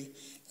relativity,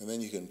 and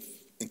then you can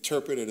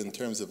interpret it in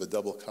terms of a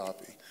double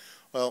copy.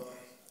 Well,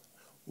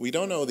 we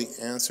don't know the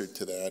answer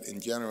to that in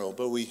general,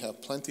 but we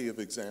have plenty of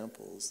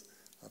examples.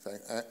 In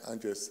fact,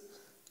 Andres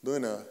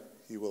Luna,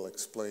 he will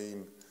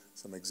explain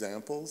some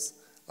examples.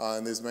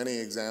 And there's many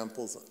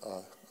examples,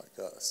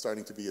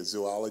 starting to be a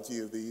zoology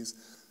of these.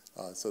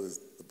 So there's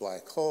the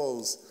black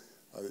holes,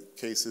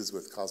 cases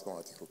with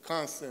cosmological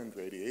constant,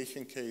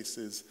 radiation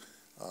cases,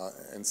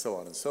 and so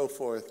on and so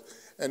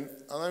forth. And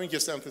let me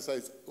just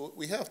emphasize,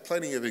 we have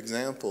plenty of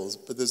examples,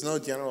 but there's no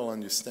general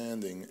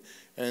understanding.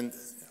 And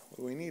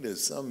what we need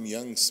is some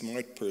young,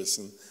 smart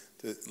person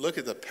to look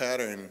at the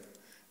pattern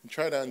and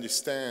try to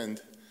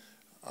understand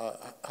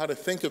how to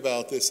think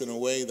about this in a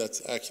way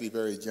that's actually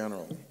very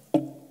general.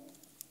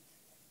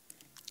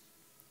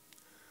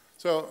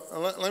 So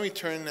let me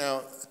turn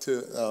now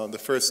to the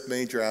first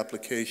major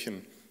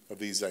application of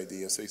these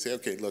ideas. So you say,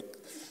 okay, look,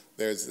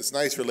 there's this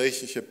nice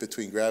relationship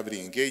between gravity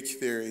and gauge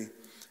theory,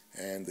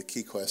 and the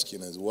key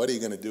question is, what are you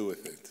going to do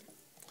with it?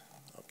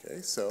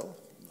 Okay, so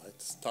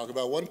let's talk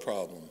about one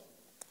problem.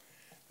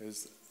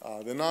 There's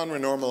the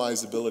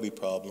non-renormalizability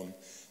problem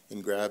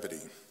in gravity.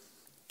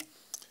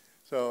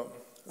 So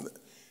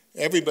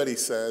everybody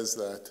says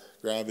that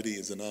gravity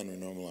is a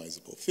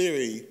non-renormalizable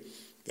theory,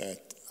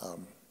 that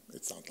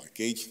it's not like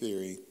gauge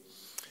theory.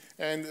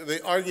 And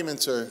the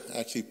arguments are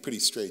actually pretty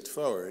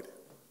straightforward.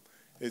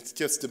 It's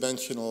just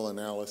dimensional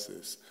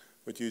analysis.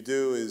 What you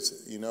do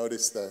is you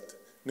notice that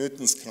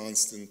Newton's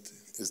constant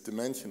is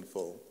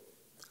dimensionful.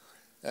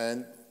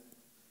 And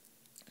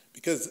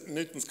because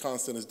Newton's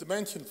constant is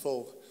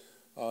dimensionful,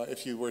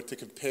 if you were to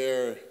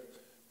compare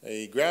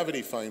a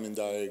gravity Feynman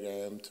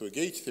diagram to a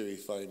gauge theory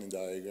Feynman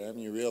diagram,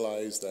 you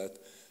realize that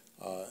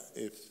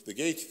if the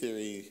gauge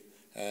theory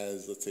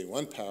has, let's say,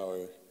 1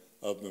 power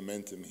of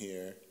momentum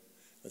here,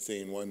 let's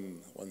say in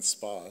one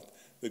spot,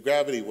 the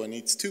gravity one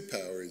needs 2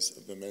 powers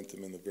of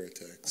momentum in the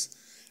vertex.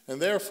 And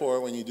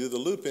therefore, when you do the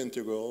loop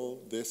integral,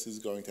 this is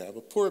going to have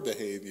a poor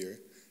behavior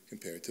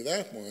compared to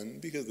that one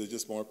because there's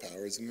just more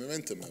powers of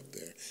momentum up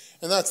there.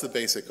 And that's the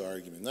basic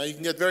argument. Now, you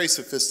can get very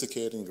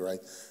sophisticated and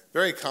write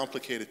very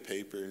complicated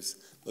papers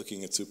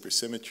looking at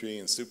supersymmetry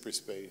and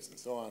superspace and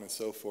so on and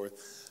so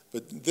forth.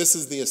 But this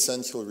is the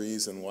essential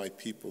reason why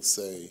people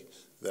say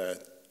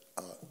that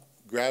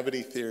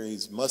gravity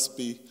theories must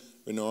be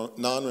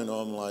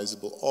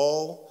non-renormalizable.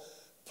 All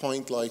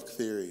point-like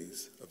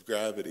theories of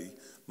gravity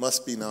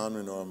must be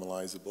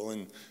non-renormalizable.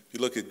 And if you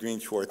look at Green,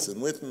 Schwartz,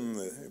 and Witten,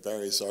 the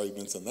various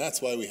arguments, and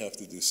that's why we have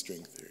to do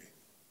string theory.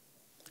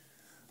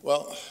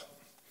 Well,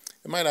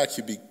 it might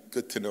actually be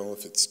good to know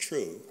if it's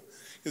true.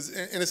 Because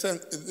in a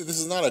sense, this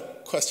is not a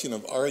question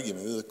of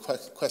argument, it's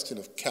a question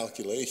of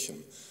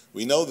calculation.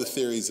 We know the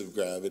theories of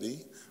gravity,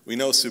 we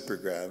know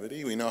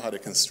supergravity, we know how to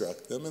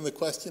construct them, and the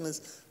question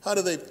is, how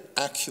do they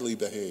actually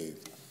behave?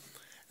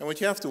 And what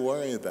you have to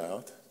worry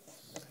about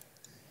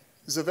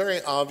There's a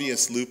very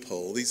obvious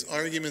loophole. These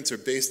arguments are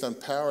based on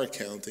power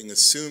counting,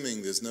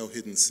 assuming there's no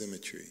hidden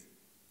symmetry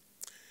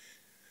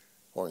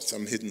or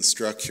some hidden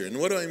structure. And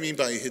what do I mean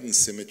by hidden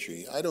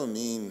symmetry? I don't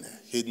mean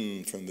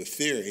hidden from the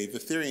theory. The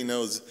theory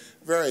knows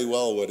very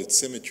well what its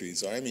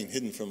symmetries are. I mean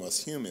hidden from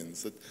us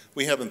humans, that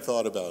we haven't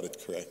thought about it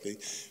correctly.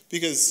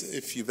 Because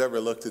if you've ever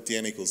looked at the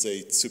n equals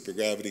 8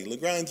 supergravity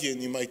Lagrangian,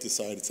 you might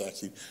decide it's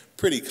actually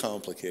pretty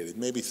complicated.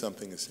 Maybe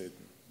something is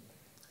hidden.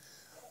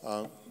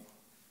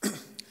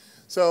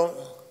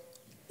 So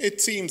it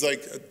seems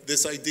like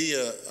this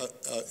idea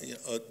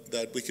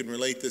that we can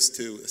relate this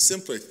to a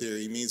simpler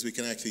theory means we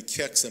can actually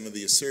check some of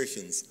the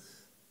assertions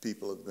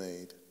people have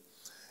made.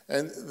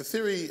 And the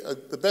theory,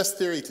 the best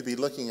theory to be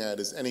looking at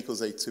is n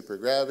equals 8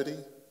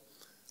 supergravity.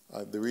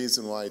 The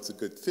reason why it's a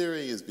good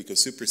theory is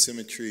because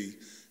supersymmetry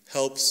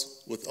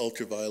helps with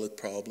ultraviolet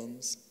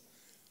problems.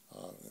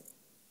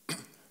 I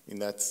mean,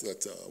 that's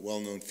a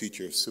well-known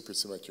feature of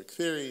supersymmetric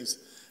theories.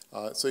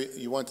 So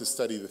you want to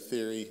study the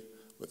theory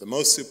with the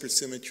most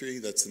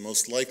supersymmetry. That's the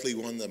most likely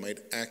one that might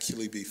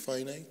actually be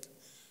finite.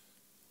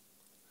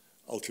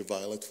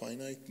 Ultraviolet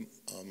finite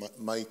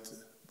might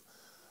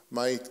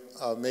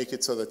make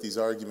it so that these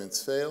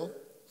arguments fail.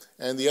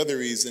 And the other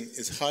reason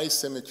is high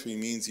symmetry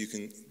means you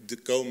can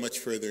go much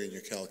further in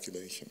your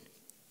calculation.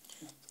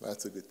 So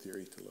that's a good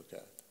theory to look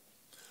at.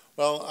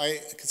 Well, I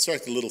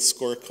construct a little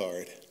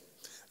scorecard.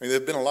 I mean, there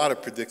have been a lot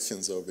of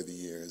predictions over the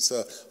years.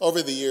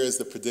 Over the years,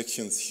 the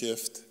predictions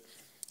shift.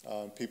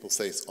 People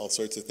say all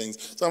sorts of things.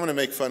 So I'm going to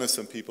make fun of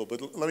some people,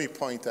 but let me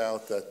point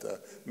out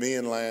that me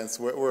and Lance,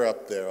 we're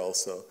up there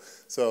also.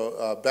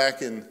 So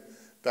back in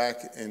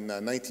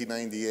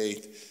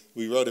 1998,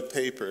 we wrote a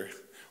paper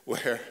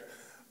where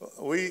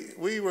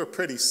we were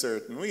pretty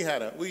certain. We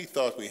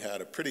thought we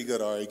had a pretty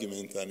good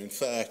argument that, in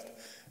fact,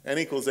 n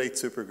equals 8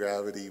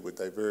 supergravity would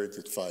diverge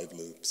at 5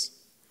 loops.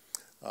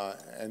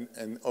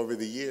 And over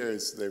the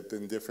years, there have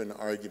been different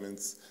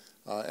arguments.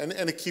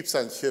 And it keeps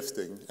on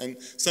shifting. And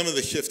some of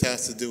the shift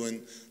has to do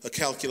when a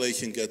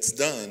calculation gets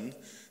done,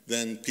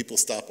 then people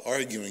stop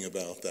arguing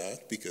about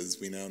that because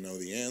we now know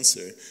the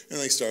answer, and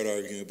they start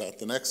arguing about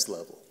the next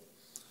level.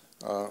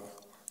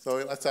 So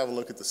let's have a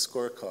look at the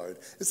scorecard.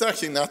 It's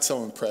actually not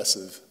so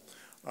impressive.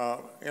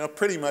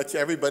 Pretty much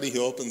everybody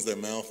who opens their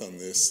mouth on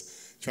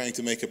this, trying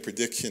to make a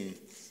prediction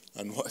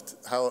on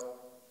how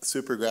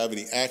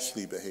supergravity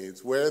actually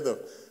behaves, where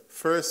the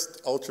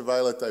first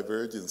ultraviolet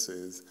divergence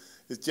is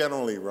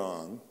generally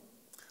wrong.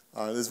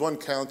 There's one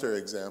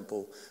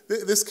counterexample.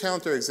 This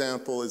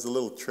counterexample is a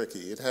little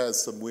tricky. It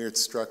has some weird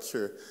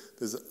structure.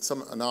 There's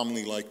some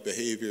anomaly-like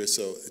behavior,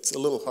 so it's a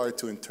little hard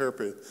to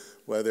interpret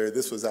whether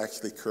this was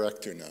actually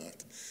correct or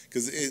not.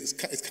 Because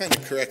it's kind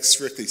of correct,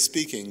 strictly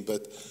speaking,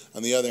 but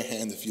on the other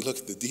hand, if you look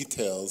at the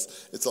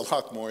details, it's a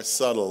lot more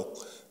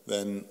subtle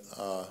than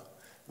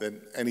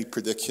any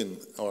prediction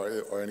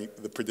or any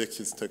the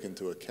predictions took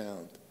into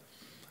account.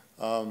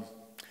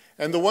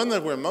 And the one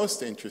that we're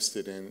most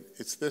interested in,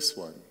 it's this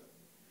one.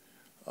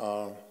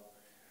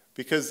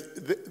 Because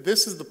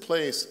this is the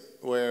place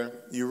where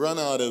you run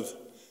out of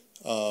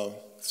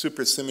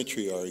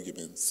supersymmetry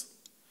arguments.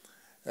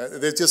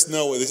 There's just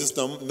no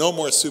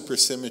more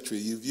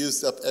supersymmetry. You've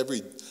used up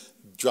every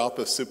drop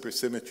of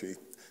supersymmetry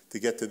to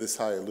get to this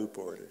higher loop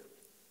order.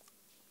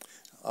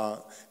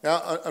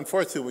 Now,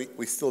 unfortunately,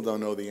 we still don't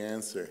know the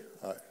answer.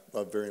 I'd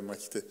love very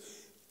much to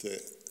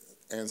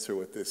answer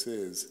what this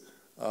is.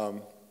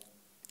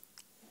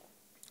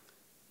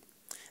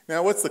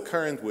 Now, what's the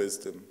current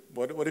wisdom?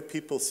 What do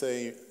people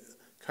say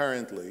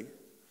currently?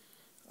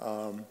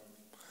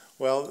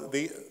 Well,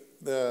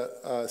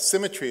 the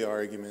symmetry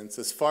arguments,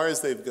 as far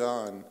as they've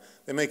gone,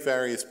 they make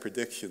various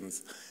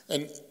predictions.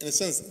 And in a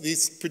sense,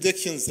 these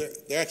predictions,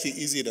 they're actually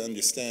easy to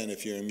understand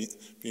if you're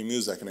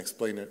amused. I can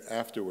explain it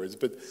afterwards.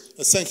 But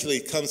essentially,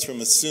 it comes from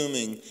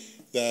assuming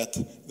that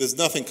there's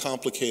nothing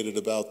complicated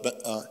about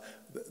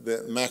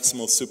the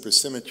maximal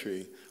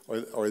supersymmetry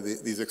or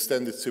these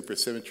extended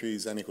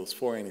supersymmetries, n equals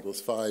 4, n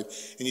equals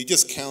 5, and you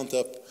just count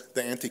up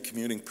the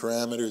anti-commuting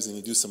parameters and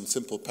you do some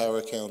simple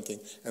power counting,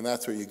 and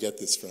that's where you get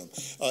this from.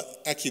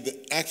 Actually,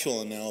 the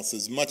actual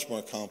analysis is much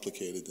more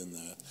complicated than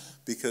that,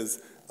 because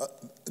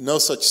no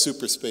such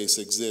superspace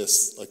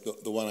exists like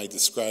the one I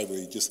described, where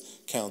you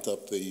just count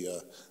up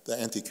the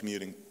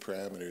anti-commuting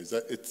parameters.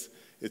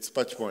 It's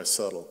much more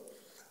subtle.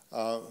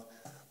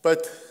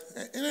 But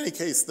in any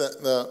case,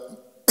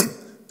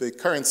 the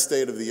current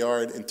state of the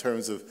art in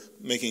terms of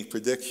making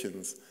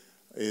predictions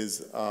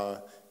is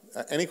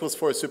n equals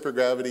 4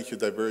 supergravity should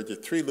diverge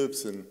at 3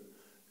 loops in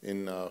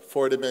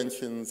 4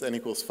 dimensions, n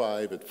equals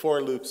 5 at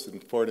 4 loops in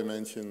 4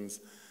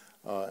 dimensions,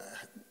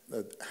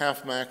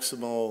 half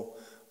maximal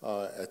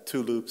at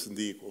 2 loops in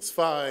d equals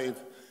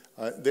 5.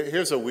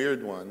 Here's a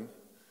weird one.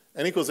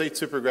 N equals 8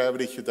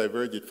 supergravity should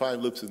diverge at 5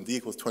 loops in d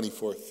equals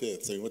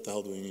 24/5. I mean, what the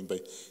hell do we mean by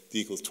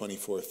d equals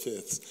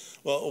 24/5?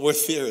 Well, we're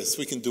theorists.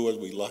 We can do what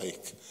we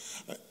like.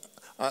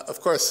 Of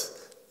course,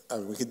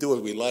 we can do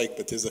what we like,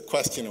 but there's a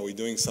question, are we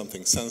doing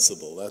something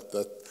sensible?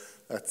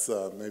 That's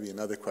maybe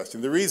another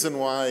question. The reason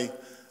why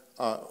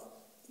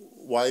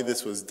why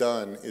this was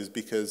done is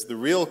because the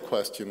real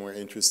question we're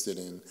interested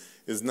in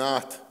is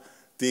not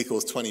d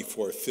equals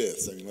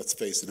 24/5. I mean, let's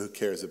face it, who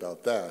cares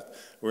about that?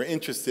 We're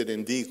interested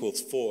in d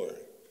equals 4,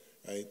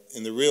 right?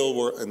 In the real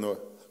world, in the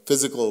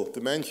physical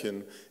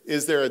dimension,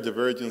 is there a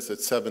divergence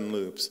at 7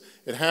 loops?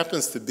 It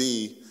happens to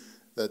be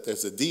that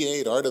there's a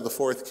d8 r to the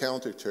 4th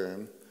counter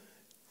term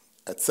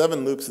at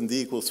 7 loops in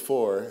d equals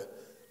 4,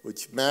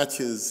 which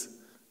matches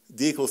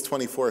d equals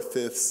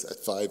 24/5 at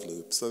 5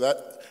 loops. So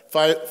that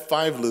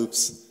 5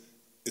 loops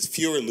is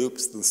fewer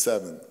loops than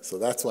 7. So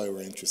that's why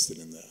we're interested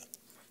in that.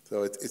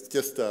 So it's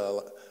just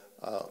a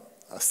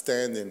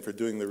stand-in for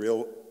doing the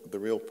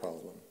real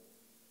problem.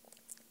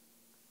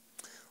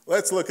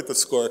 Let's look at the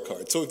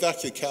scorecard. So we've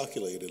actually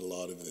calculated a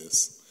lot of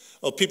this.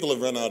 Well, people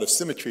have run out of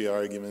symmetry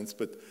arguments,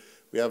 but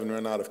we haven't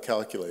run out of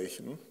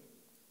calculation.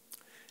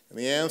 And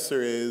the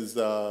answer is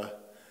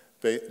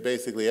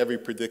basically every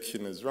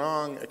prediction is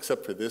wrong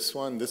except for this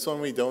one. This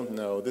one we don't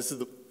know. This is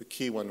the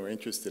key one we're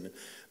interested in.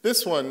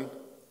 This one,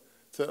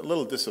 it's a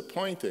little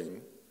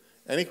disappointing.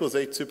 N equals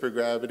 8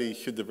 supergravity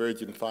should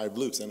diverge in 5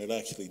 loops, and it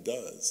actually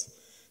does.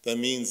 That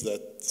means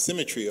that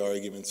symmetry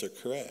arguments are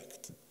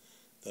correct,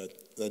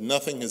 that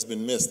nothing has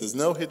been missed. There's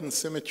no hidden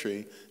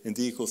symmetry in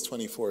d equals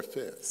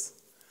 24/5.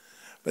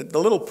 But the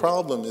little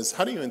problem is,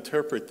 how do you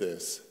interpret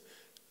this?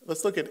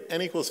 Let's look at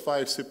n equals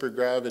 5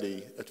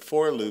 supergravity at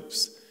 4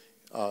 loops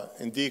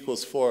in d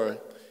equals 4.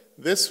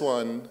 This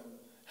one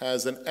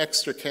has an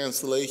extra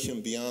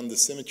cancellation beyond the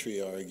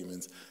symmetry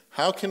arguments.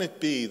 How can it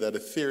be that a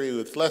theory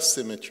with less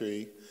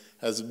symmetry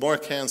has more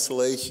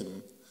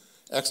cancellation,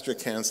 extra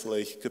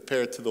cancellation,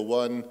 compared to the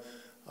one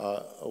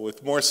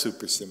with more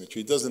supersymmetry?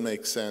 It doesn't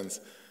make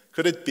sense.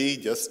 Could it be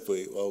just,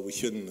 well, we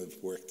shouldn't have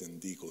worked in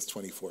d equals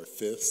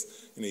 24/5?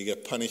 You know, you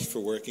get punished for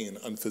working in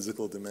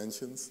unphysical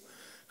dimensions.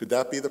 Could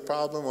that be the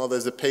problem? Well,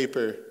 there's a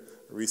paper,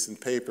 a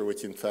recent paper,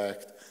 which in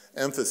fact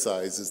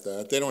emphasizes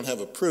that. They don't have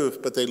a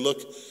proof, but they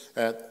look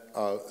at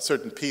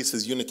certain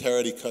pieces,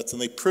 unitarity cuts,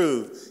 and they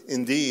prove,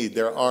 indeed,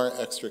 there are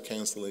extra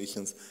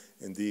cancellations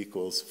in d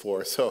equals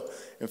 4. So,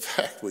 in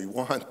fact, we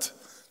want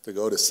to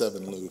go to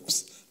 7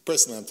 loops.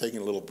 Personally, I'm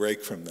taking a little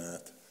break from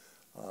that.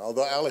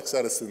 Although Alex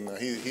Edison,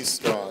 he's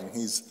strong.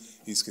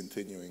 He's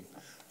continuing.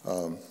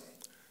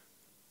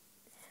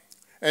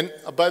 And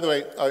by the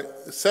way,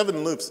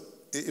 7 loops,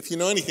 if you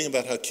know anything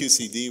about how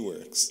QCD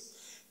works,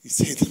 you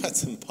say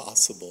that's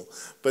impossible.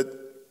 But,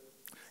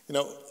 you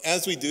know,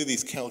 as we do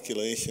these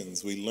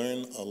calculations, we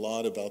learn a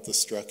lot about the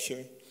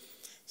structure.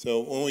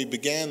 So when we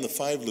began the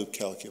 5-loop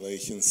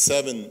calculations,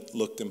 7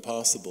 looked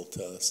impossible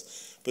to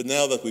us. But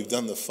now that we've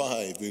done the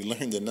 5, we've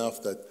learned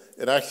enough that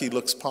it actually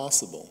looks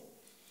possible.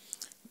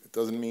 It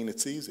doesn't mean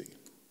it's easy.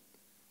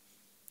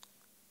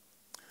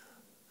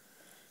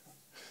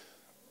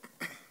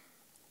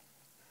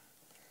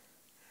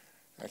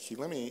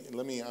 Actually,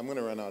 I'm going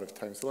to run out of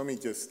time, so let me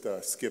just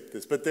skip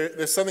this. But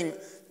there's something,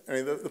 I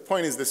mean, the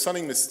point is there's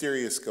something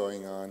mysterious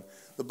going on.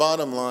 The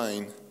bottom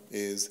line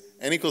is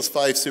n equals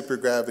 5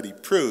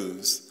 supergravity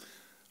proves,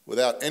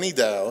 without any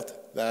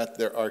doubt, that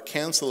there are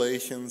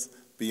cancellations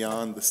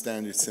beyond the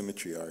standard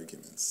symmetry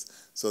arguments.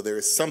 So there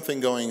is something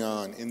going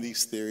on in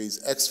these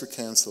theories, extra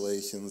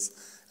cancellations,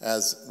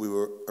 as we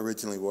were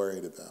originally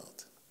worried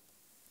about.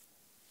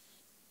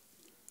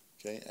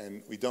 Okay,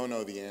 and we don't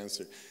know the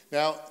answer.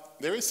 Now,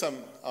 there is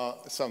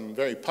some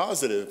very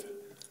positive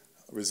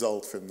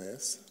result from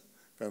this.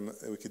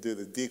 We could do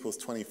the d equals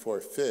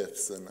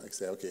 24/5, and I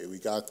say, okay, we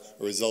got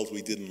a result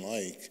we didn't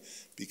like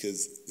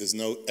because there's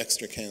no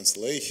extra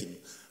cancellation.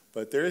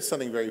 But there is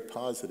something very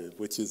positive,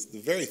 which is the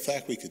very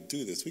fact we could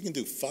do this. We can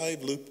do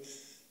 5-loop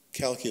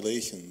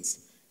calculations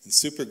in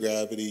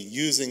supergravity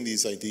using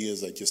these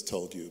ideas I just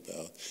told you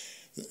about.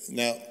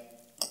 Now,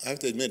 I have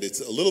to admit,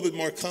 it's a little bit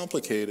more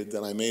complicated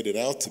than I made it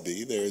out to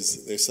be.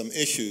 There's some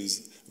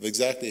issues of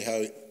exactly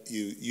how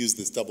you use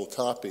this double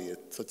copy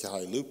at such a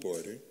high loop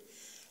order.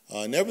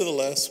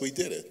 Nevertheless, we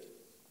did it.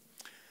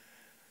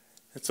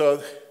 And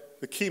so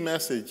the key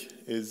message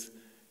is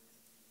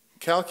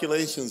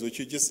calculations which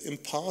are just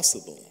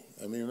impossible.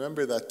 I mean,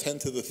 remember that 10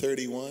 to the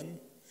 31?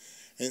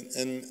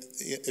 And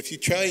if you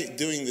try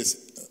doing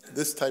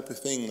this type of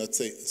thing, let's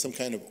say some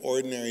kind of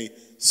ordinary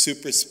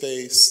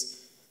superspace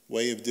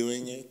way of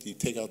doing it, you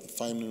take out the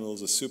Feynman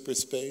rules of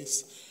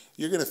superspace,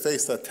 you're going to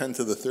face that 10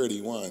 to the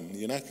 31.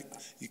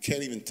 You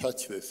can't even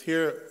touch this.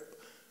 Here,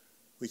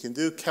 we can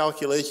do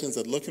calculations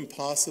that look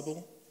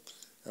impossible,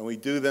 and we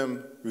do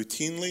them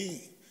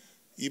routinely,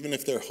 even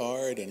if they're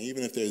hard and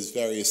even if there's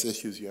various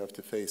issues you have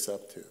to face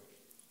up to.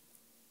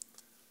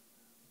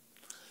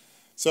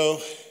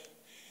 So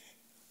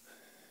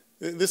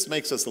this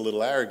makes us a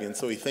little arrogant,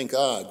 so we think,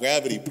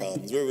 gravity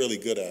problems, we're really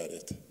good at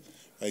it,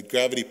 right?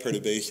 Gravity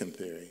perturbation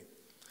theory.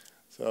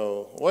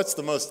 So what's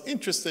the most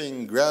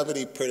interesting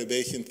gravity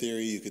perturbation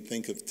theory you could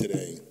think of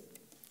today?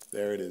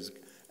 There it is,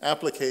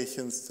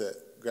 applications to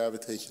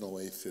gravitational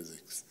wave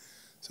physics.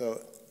 So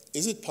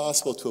is it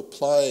possible to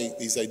apply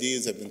these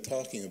ideas I've been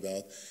talking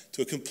about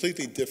to a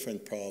completely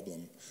different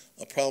problem,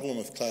 a problem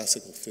of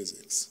classical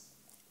physics?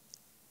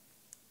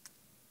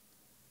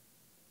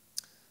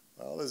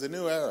 Well, there's a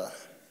new era.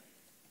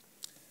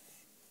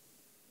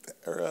 The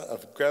era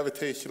of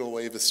gravitational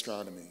wave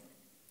astronomy.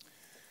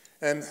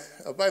 And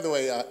by the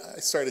way, I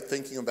started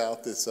thinking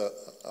about this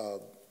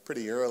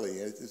pretty early.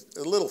 It's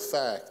a little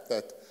fact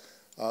that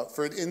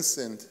for an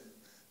instant,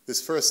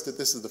 this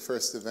is the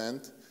first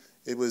event.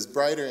 It was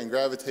brighter in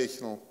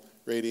gravitational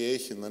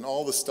radiation than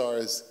all the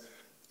stars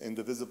in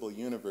the visible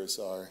universe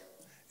are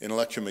in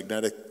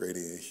electromagnetic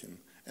radiation.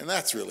 And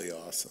that's really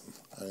awesome.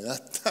 I mean,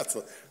 that's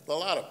a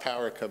lot of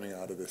power coming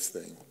out of this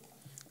thing.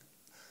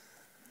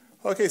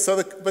 Okay,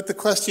 but the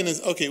question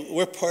is, okay,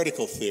 we're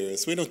particle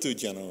theorists. We don't do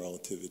general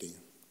relativity.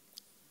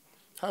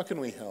 How can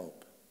we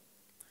help?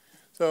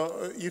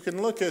 So you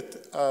can look at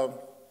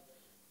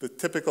the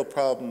typical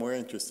problem we're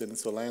interested in.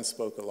 So Lance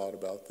spoke a lot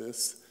about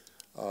this.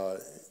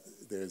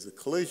 There's a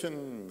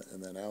collision,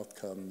 and then out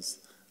comes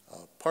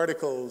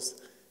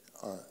particles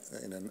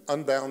in an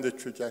unbounded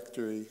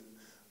trajectory.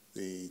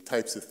 The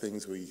types of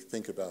things we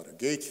think about are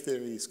gauge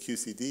theories,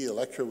 QCD,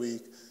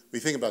 electroweak. We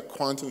think about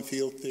quantum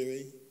field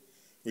theory.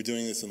 We're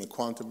doing this in the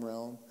quantum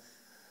realm.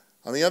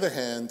 On the other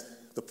hand,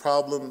 the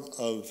problem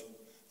of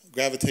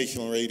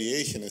gravitational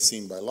radiation as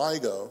seen by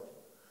LIGO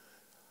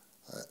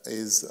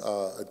is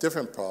a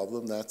different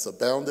problem. That's a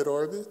bounded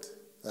orbit.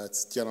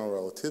 That's general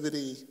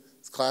relativity.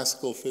 It's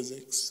classical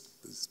physics.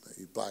 There's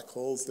black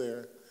holes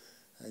there.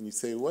 And you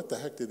say, what the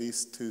heck do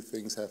these two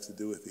things have to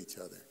do with each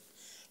other?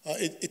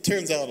 It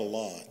turns out a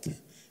lot.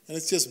 And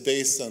it's just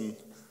based on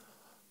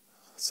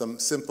some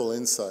simple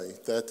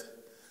insight that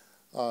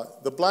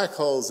the black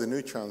holes, the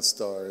neutron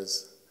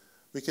stars,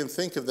 we can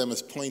think of them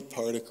as point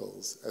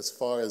particles as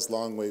far as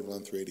long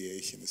wavelength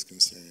radiation is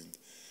concerned.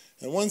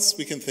 And once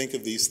we can think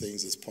of these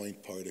things as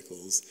point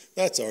particles,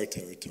 that's our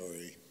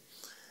territory.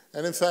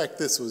 And in fact,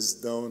 this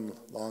was known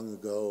long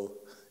ago.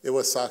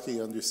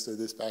 Iwasaki understood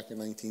this back in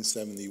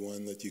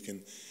 1971, that you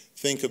can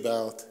think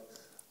about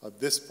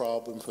this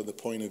problem from the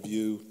point of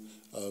view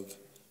of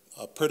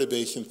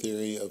perturbation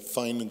theory of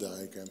Feynman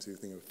diagrams. You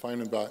think of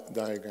Feynman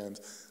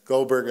diagrams.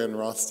 Goldberger and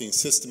Rothstein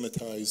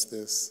systematized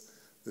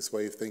this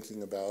way of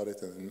thinking about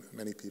it, and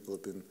many people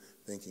have been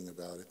thinking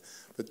about it.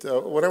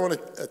 But what I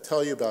want to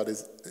tell you about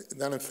is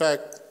that, in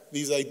fact,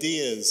 these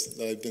ideas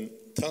that I've been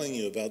telling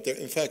you about, they're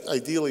in fact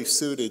ideally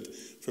suited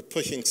for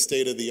pushing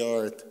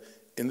state-of-the-art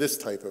in this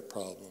type of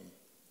problem.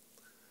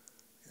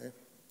 Okay?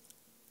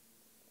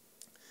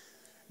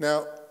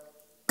 Now,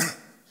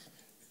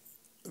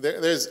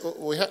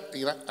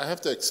 I have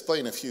to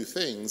explain a few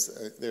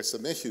things. There's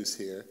some issues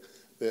here.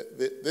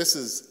 This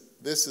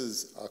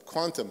is a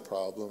quantum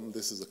problem.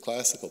 This is a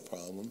classical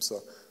problem.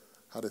 So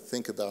how to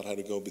think about how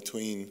to go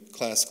between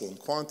classical and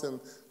quantum,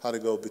 how to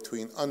go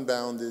between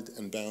unbounded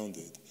and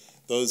bounded.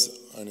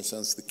 Those are, in a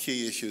sense, the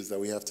key issues that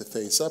we have to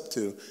face up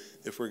to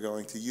if we're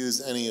going to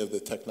use any of the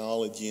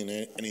technology and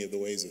any of the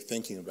ways of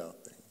thinking about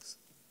things.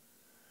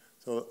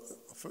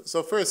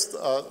 So first,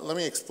 let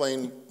me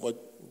explain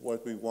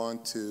what we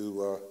want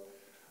to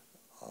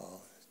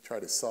try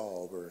to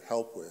solve or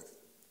help with.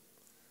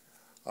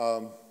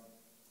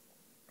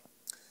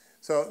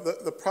 So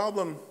the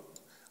problem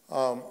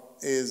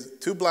is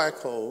two black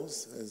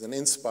holes. There's an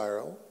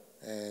in-spiral,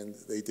 and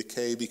they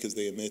decay because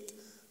they emit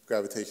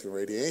gravitational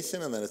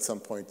radiation, and then at some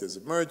point there's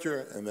a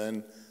merger, and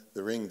then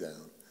the ring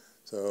down.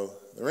 So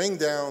the ring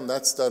down,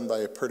 that's done by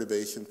a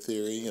perturbation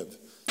theory of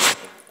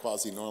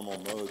quasi-normal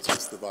modes,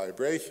 just the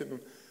vibration.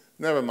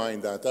 Never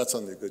mind that, that's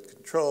under good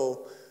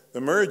control. The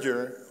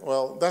merger,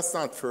 well, that's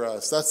not for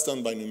us. That's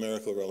done by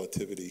numerical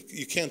relativity.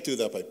 You can't do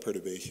that by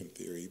perturbation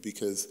theory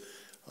because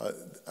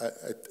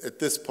at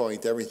this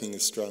point, everything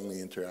is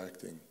strongly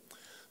interacting.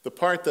 The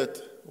part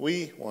that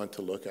we want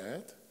to look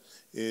at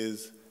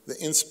is the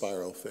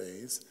in-spiral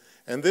phase,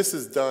 and this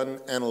is done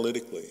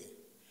analytically.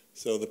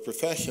 So the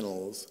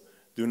professionals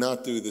do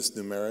not do this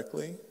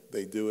numerically.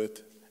 They do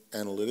it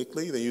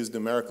analytically. They use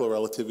numerical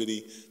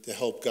relativity to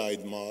help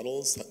guide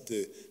models,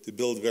 to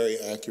build very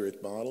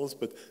accurate models.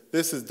 But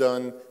this is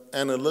done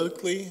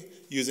analytically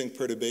using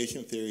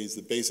perturbation theory as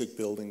the basic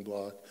building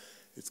block.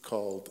 It's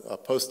called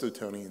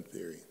post-Newtonian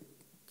theory.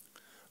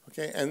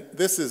 Okay, and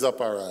this is up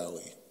our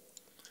alley,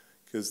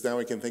 because now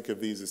we can think of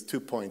these as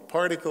two-point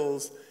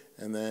particles,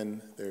 and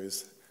then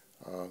there's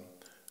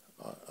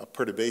a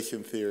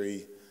perturbation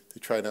theory to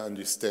try to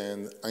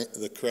understand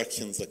the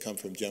corrections that come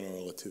from general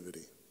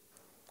relativity.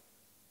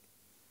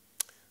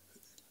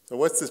 So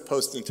what's this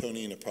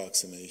post-Newtonian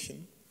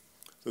approximation?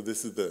 So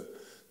this is the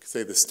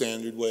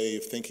standard way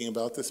of thinking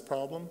about this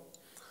problem.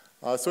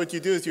 So what you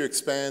do is you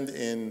expand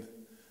in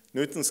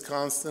Newton's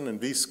constant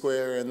and v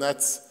square, and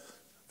that's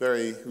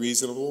very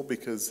reasonable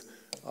because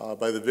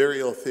by the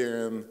virial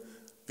theorem,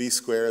 v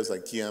square is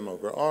like gm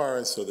over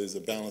r, so there's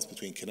a balance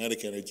between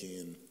kinetic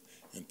energy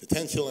and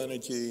potential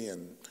energy,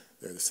 and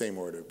they're the same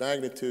order of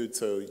magnitude,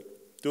 so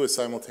do a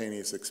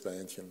simultaneous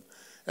expansion.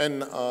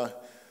 And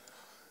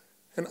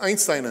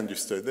Einstein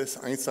understood this.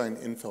 Einstein,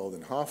 Infeld,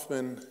 and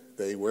Hoffman,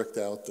 they worked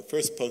out the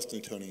first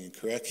post-Newtonian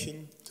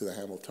correction to the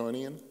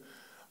Hamiltonian.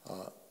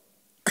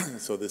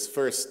 So this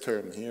first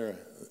term here,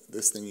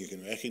 this thing you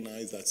can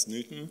recognize, that's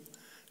Newton.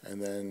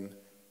 And then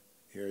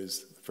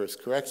here's the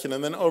first correction.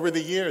 And then over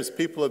the years,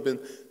 people have been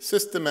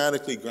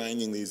systematically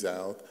grinding these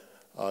out.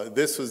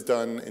 This was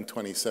done in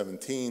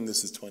 2017.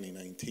 This is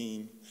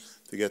 2019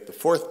 to get the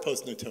fourth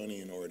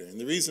post-Newtonian order. And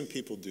the reason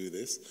people do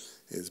this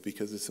is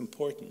because it's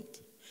important.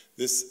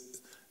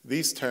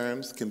 These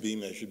terms can be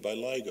measured by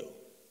LIGO.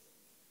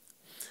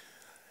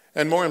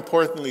 And more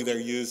importantly, they're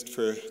used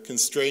for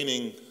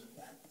constraining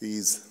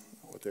these,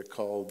 what they're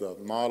called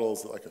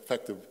models, like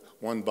effective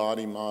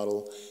one-body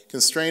model,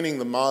 constraining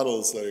the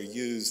models that are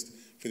used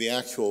for the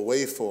actual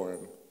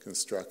waveform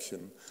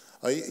construction.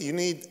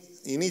 You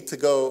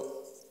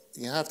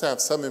have to have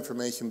some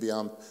information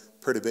beyond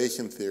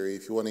perturbation theory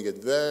if you want to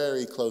get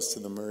very close to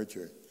the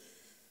merger,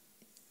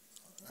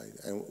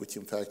 which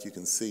in fact you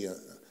can see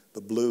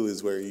the blue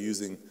is where you're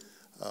using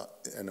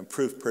an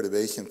improved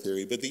perturbation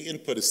theory, but the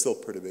input is still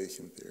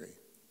perturbation theory.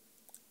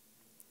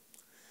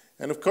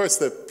 And of course,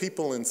 the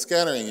people in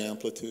scattering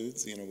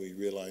amplitudes, we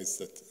realized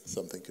that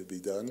something could be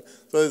done.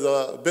 So there's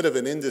a bit of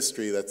an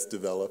industry that's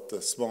developed,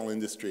 a small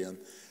industry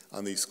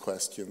on these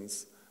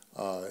questions.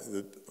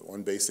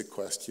 One basic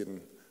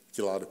question which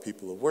a lot of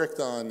people have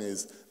worked on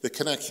is the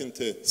connection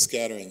to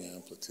scattering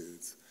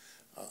amplitudes.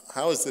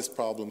 How is this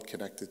problem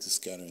connected to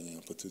scattering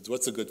amplitudes?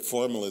 What's a good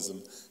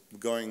formalism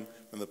going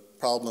from the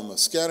problem of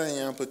scattering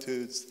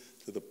amplitudes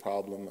to the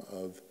problem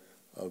of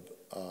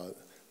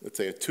let's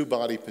say, a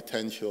two-body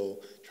potential,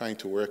 trying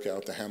to work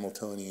out the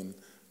Hamiltonian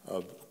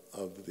of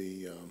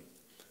the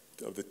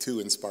two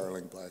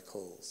inspiraling black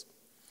holes.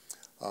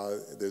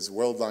 There's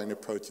world-line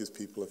approaches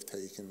people have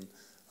taken,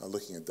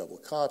 looking at double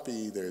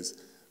copy. There's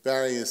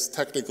various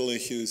technical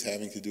issues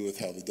having to do with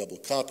how the double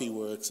copy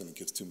works, and it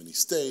gives too many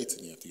states,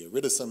 and you have to get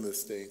rid of some of the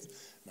states.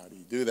 And how do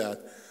you do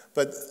that?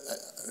 But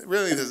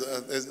really,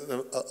 there's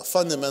a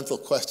fundamental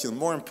question,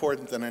 more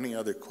important than any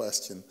other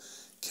question.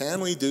 Can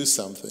we do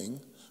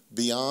something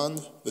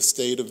beyond the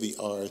state of the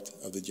art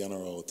of the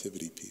general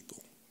relativity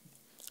people?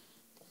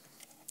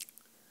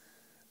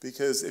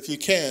 Because if you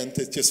can't,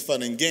 it's just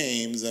fun and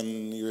games,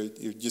 and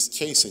you're just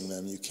chasing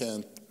them. You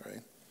can't,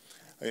 right?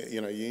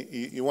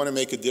 You want to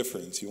make a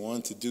difference. You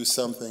want to do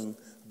something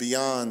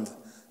beyond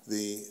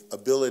the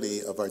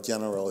ability of our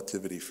general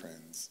relativity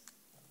friends.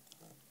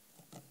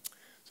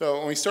 So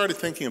when we started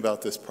thinking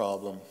about this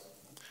problem,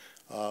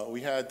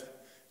 we had,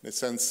 in a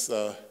sense,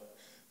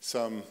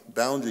 some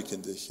boundary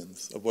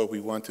conditions of what we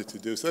wanted to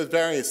do. So there's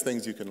various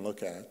things you can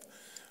look at.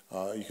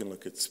 You can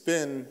look at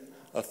spin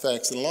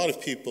effects, and a lot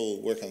of people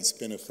work on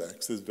spin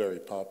effects. This is very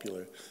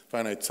popular.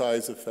 Finite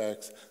size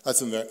effects,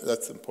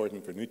 that's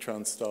important for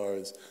neutron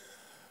stars.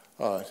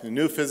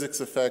 New physics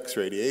effects,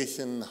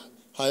 radiation,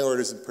 high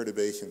orders of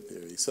perturbation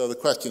theory. So the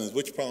question is,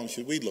 which problem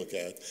should we look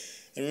at?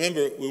 And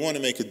remember, we want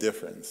to make a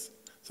difference.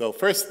 So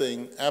first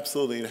thing,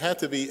 absolutely, it had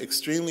to be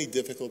extremely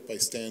difficult by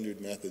standard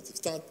methods. If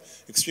it's not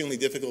extremely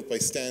difficult by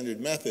standard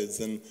methods,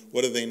 then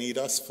what do they need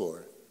us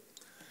for?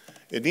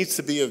 It needs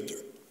to be of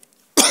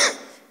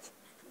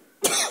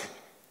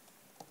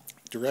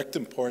direct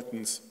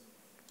importance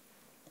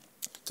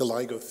to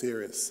LIGO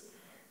theorists.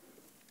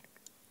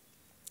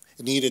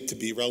 It needed to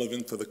be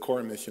relevant for the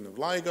core mission of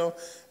LIGO,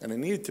 and it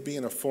needed to be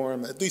in a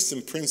form, at least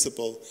in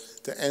principle,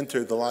 to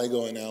enter the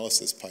LIGO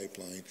analysis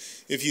pipeline.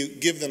 If you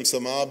give them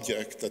some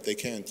object that they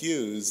can't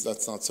use,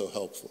 that's not so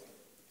helpful.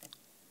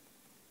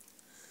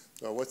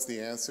 So what's the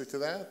answer to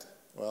that?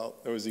 Well,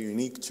 there was a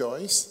unique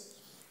choice.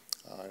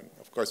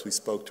 Of course, we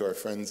spoke to our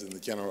friends in the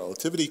general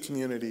relativity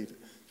community to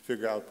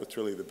figure out what's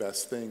really the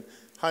best thing.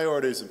 High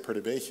orders in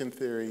perturbation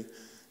theory,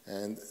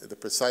 and the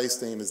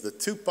precise name is the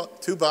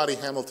two-body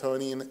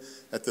Hamiltonian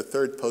at the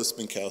third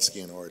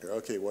post-Minkowskian order.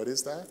 Okay, what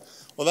is that?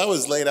 Well, that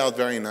was laid out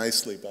very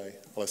nicely by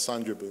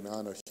Alessandra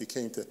Bonanno. She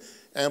came to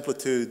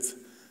Amplitudes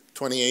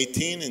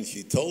 2018, and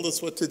she told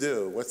us what to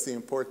do. What's the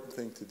important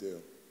thing to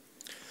do?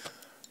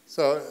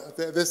 So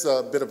this is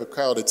a bit of a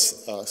crowded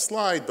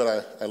slide,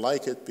 but I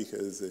like it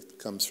because it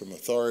comes from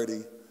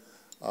authority.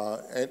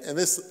 And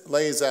this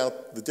lays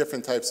out the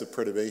different types of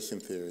perturbation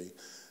theory.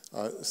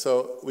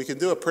 So we can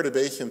do a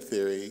perturbation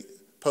theory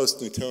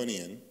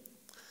post-Newtonian,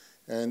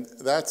 and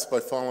that's by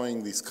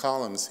following these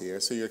columns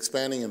here. So you're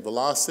expanding in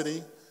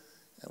velocity,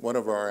 and 1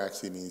 over r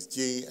actually means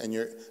g, and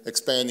you're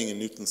expanding in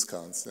Newton's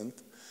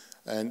constant.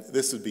 And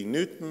this would be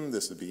Newton,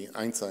 this would be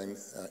Einstein,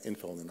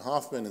 Infeld, and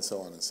Hoffman, and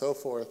so on and so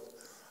forth,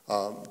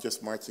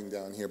 just marching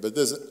down here. But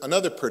there's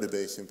another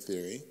perturbation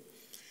theory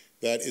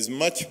that is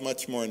much,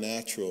 much more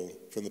natural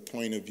from the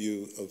point of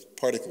view of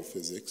particle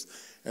physics,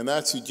 and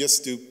that's you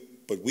just do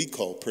what we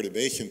call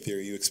perturbation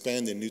theory. You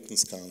expand in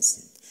Newton's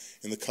constant,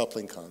 in the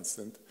coupling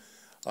constant,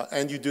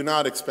 and you do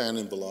not expand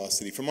in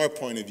velocity. From our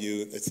point of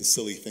view, it's a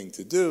silly thing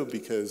to do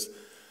because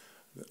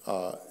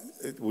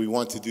we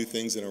want to do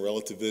things in a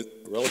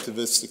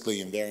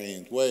relativistically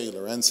invariant way,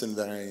 Lorenzo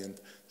invariant,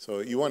 so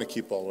you want to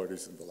keep all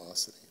orders in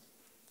velocity.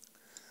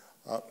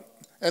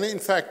 And in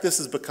fact, this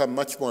has become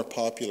much more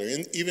popular,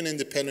 even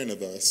independent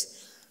of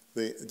us.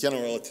 The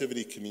general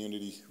relativity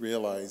community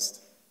realized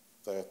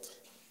that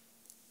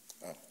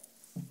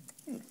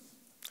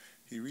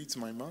he reads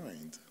my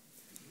mind.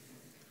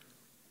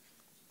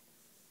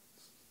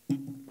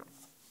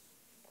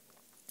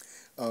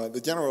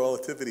 the general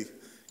relativity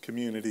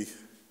community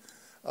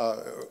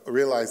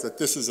realized that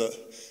this is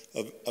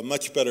a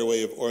much better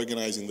way of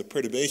organizing the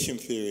perturbation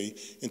theory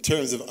in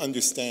terms of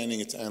understanding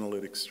its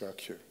analytic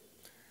structure.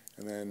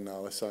 And then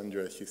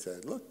Alessandra, she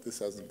said, look, this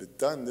hasn't been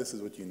done. This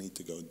is what you need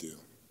to go do.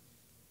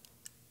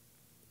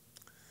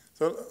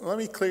 So let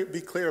me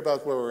be clear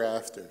about what we're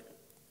after.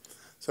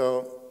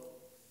 So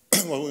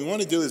what we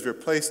want to do is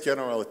replace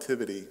general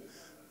relativity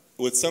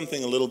with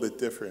something a little bit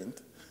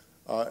different.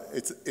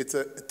 It's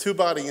a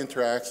two-body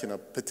interaction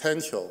of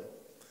potential,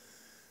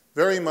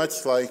 very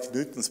much like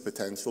Newton's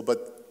potential,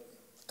 but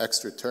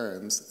extra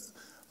terms,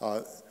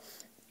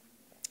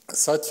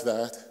 such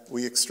that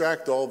we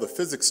extract all the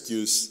physics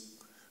juice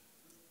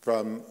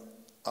from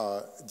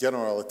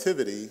general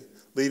relativity,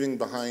 leaving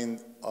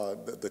behind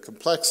the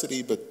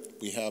complexity, but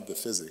we have the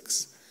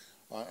physics.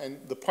 And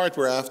the part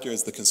we're after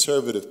is the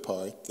conservative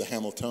part,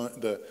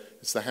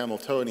 it's the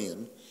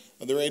Hamiltonian.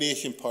 And the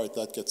radiation part,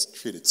 that gets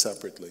treated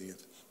separately.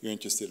 If you're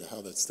interested in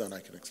how that's done,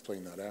 I can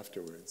explain that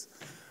afterwards.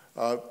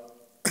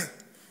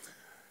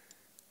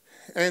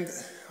 And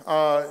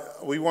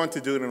we want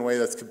to do it in a way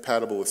that's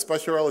compatible with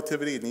special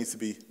relativity. It needs to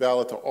be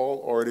valid to all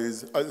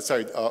orders,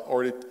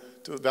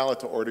 valid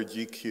to order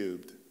g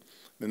cubed,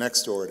 the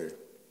next order.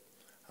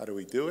 How do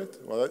we do it?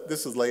 Well,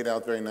 this is laid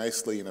out very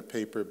nicely in a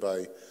paper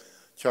by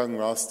Chung,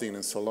 Rothstein,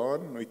 and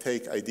Solon. We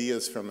take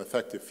ideas from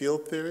effective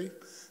field theory,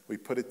 we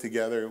put it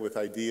together with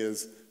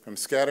ideas from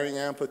scattering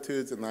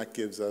amplitudes, and that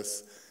gives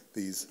us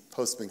these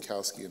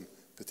post-Minkowskian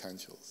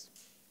potentials.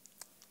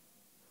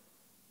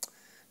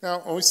 Now,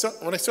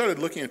 when I started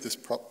looking at this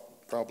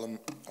problem,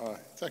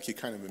 it's actually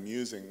kind of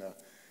amusing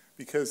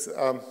because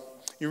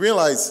you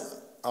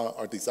realize,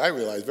 or at least I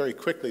realized very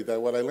quickly,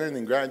 that what I learned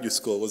in graduate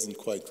school wasn't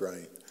quite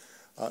right.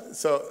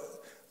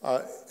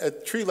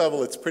 At tree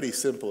level, it's pretty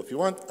simple. If you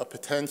want a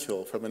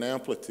potential from an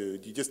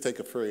amplitude, you just take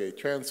a Fourier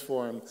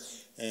transform,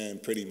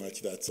 and pretty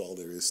much that's all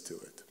there is to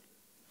it.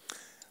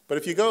 But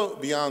if you go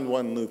beyond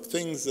one loop,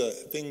 things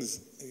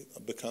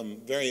become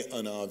very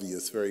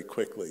unobvious very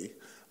quickly.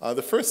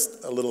 The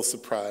first little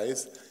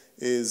surprise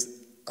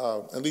is,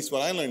 at least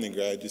what I learned in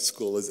graduate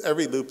school, is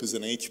every loop is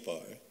an H-bar.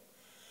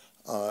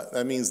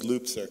 That means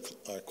loops are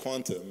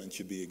quantum and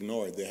should be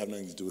ignored. They have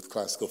nothing to do with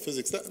classical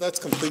physics. That's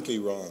completely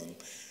wrong.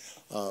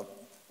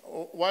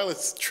 While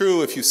it's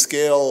true if you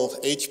scale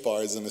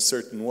H-bars in a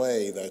certain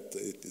way that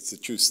it's a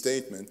true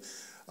statement,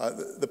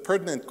 the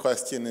pertinent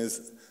question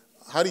is,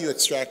 how do you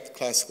extract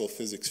classical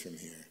physics from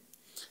here?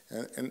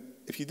 And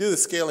if you do the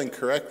scaling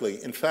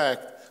correctly, in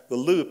fact, the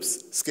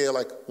loops scale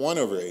like 1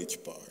 over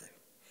H-bar.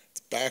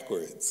 It's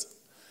backwards.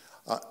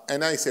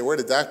 And now you say, where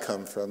did that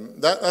come from?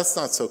 That's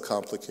not so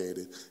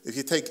complicated. If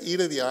you take e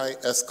to the I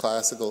s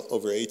classical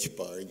over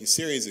H-bar and you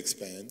series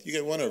expand, you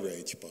get 1 over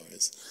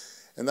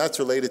H-bars. And that's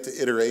related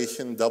to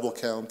iteration, double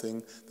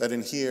counting, that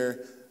in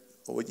here,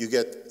 what you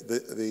get,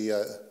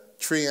 the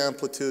tree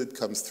amplitude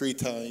comes 3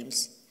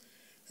 times,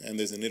 and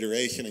there's an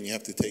iteration, and you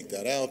have to take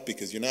that out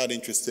because you're not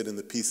interested in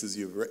the pieces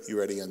you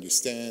already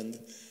understand,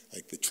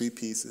 like the tree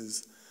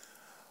pieces.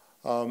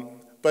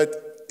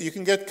 But you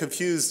can get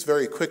confused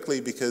very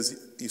quickly because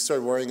you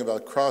start worrying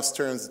about cross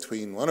terms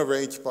between 1 over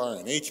H-bar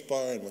and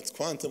H-bar, and what's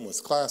quantum, what's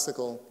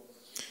classical.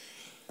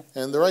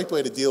 And the right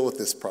way to deal with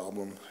this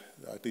problem,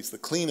 at least the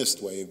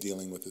cleanest way of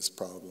dealing with this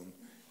problem,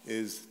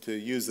 is to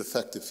use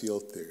effective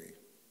field theory.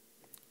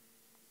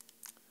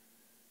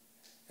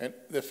 And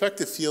the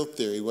effective field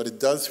theory, what it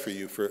does for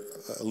you for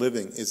a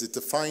living is it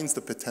defines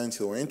the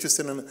potential. We're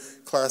interested in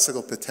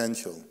classical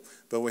potential,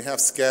 but we have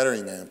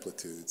scattering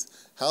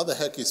amplitudes. How the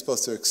heck are you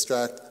supposed to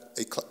extract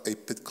a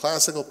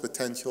classical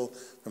potential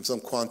from some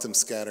quantum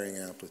scattering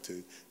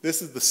amplitude?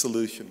 This is the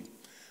solution.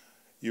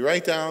 You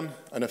write down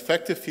an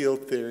effective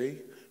field theory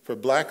for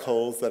black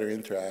holes that are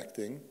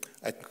interacting.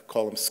 I can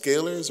call them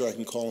scalars, or I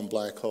can call them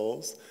black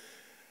holes.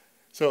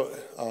 So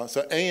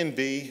A and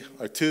B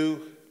are 2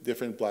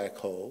 different black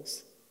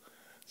holes.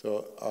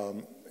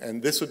 So,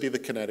 and this would be the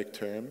kinetic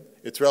term.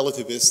 It's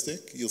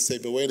relativistic. You'll say,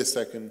 but wait a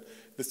second,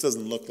 this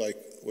doesn't look like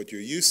what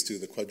you're used to,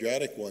 the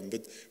quadratic one.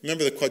 But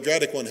remember, the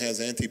quadratic one has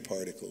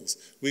antiparticles.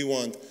 We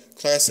want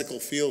classical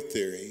field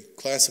theory,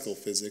 classical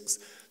physics,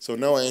 so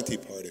no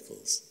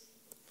antiparticles.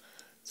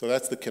 So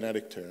that's the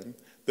kinetic term.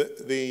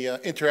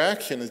 The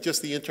interaction is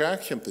just the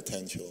interaction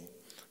potential.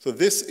 So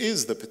this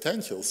is the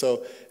potential.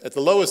 So at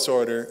the lowest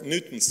order,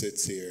 Newton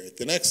sits here. At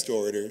the next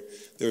order,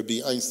 there would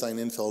be Einstein,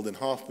 Infeld, and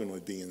Hoffman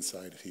would be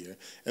inside of here.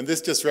 And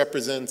this just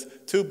represents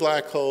 2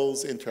 black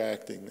holes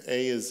interacting.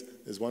 A is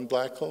one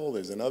black hole,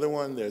 there's another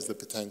one, there's the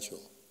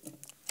potential.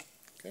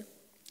 Okay?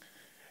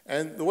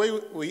 And the way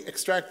we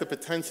extract the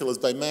potential is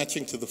by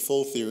matching to the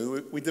full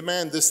theory. We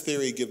demand this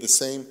theory give the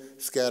same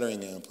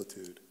scattering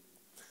amplitude.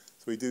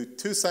 So we do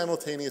 2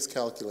 simultaneous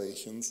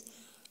calculations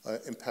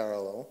in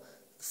parallel.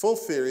 Full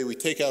theory, we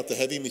take out the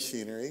heavy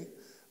machinery.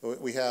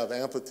 We have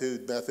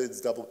amplitude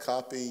methods, double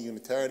copy,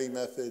 unitarity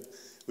method.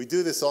 We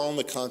do this all in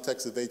the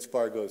context of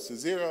H-bar goes to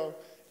 0,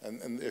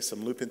 and there's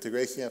some loop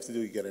integration you have to do,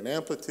 you get an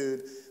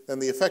amplitude. Then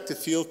the effective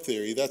field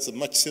theory, that's a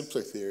much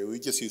simpler theory. We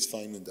just use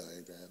Feynman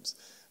diagrams.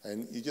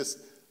 And you just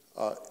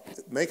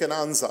make an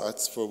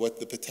ansatz for what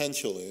the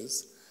potential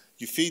is.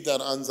 You feed that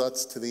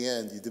ansatz to the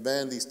end. You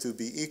demand these two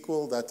be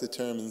equal. That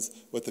determines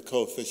what the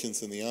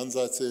coefficients in the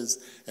ansatz is,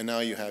 and now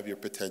you have your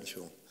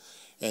potential.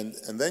 And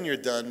then you're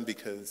done,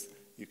 because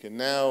you can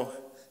now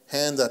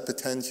hand that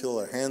potential,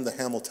 or hand the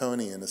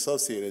Hamiltonian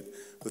associated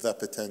with that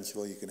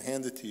potential. You can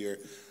hand it to your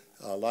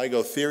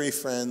LIGO theory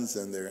friends,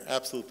 and they're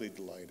absolutely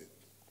delighted.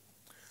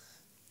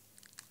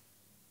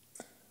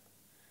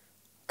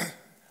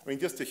 I mean,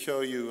 just to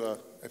show you,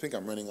 I think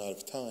I'm running out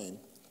of time.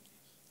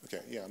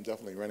 Okay, yeah, I'm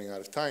definitely running out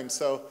of time.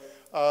 So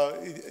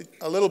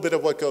a little bit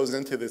of what goes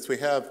into this. We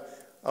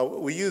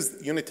use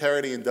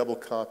unitarity and double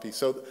copy.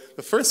 So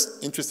the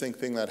first interesting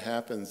thing that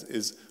happens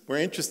is we're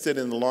interested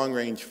in the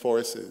long-range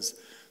forces.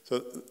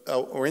 So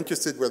we're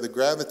interested where the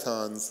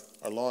gravitons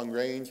are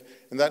long-range,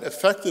 and that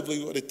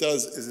effectively what it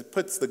does is it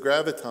puts the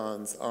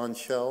gravitons on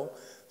shell.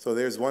 So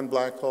there's one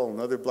black hole,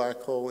 another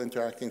black hole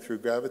interacting through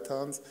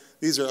gravitons.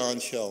 These are on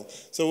shell.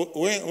 So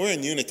we're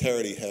in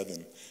unitarity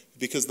heaven,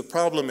 because the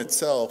problem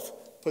itself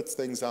puts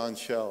things on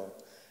shell.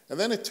 And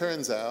then it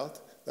turns out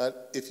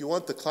that if you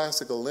want the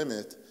classical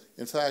limit,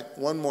 in fact,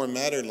 one more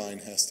matter line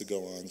has to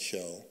go on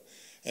shell.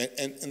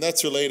 And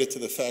that's related to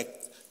the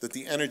fact that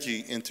the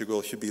energy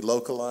integral should be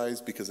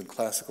localized, because in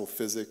classical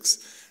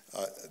physics,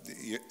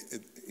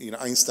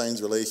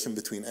 Einstein's relation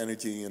between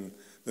energy and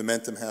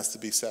momentum has to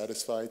be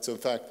satisfied. So in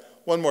fact,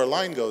 one more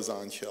line goes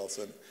on shell,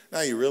 so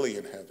now you're really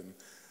in heaven.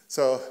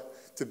 So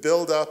to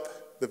build up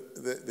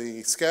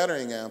the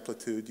scattering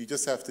amplitude, you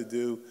just have to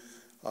do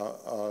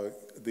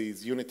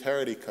these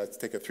unitarity cuts.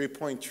 Take a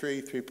 3-point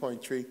tree,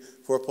 3-point tree,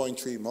 4-point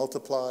tree,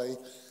 multiply,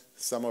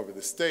 sum over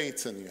the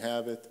states, and you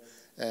have it.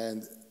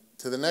 And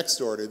to the next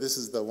order, this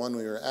is the one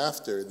we were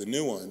after, the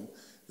new one,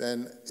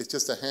 then it's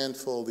just a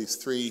handful of these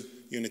 3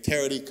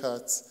 unitarity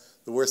cuts.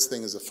 The worst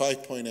thing is a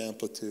 5-point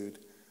amplitude.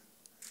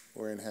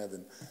 We're in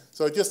heaven.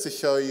 So just to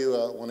show you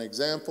one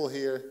example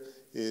here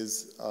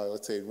is,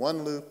 let's say,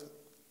 one loop.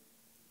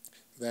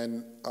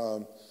 Then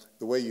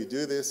the way you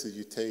do this is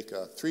you take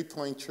a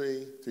 3-point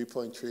tree,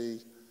 3-point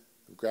tree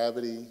of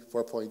gravity,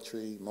 4-point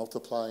tree,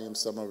 multiply them,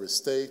 sum over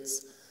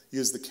states,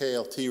 use the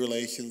KLT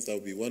relations. That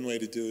would be one way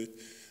to do it.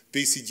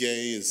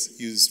 BCJ is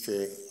used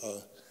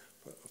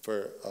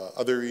for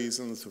other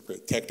reasons, for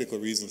technical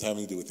reasons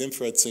having to do with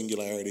infrared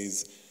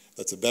singularities.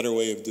 That's a better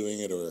way of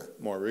doing it, or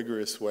a more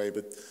rigorous way,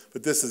 but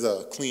this is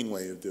a clean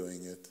way of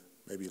doing it,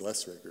 maybe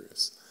less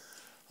rigorous.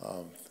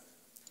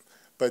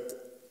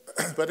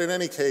 But in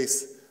any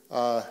case,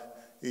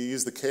 you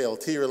use the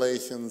KLT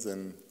relations,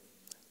 and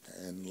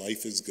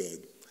life is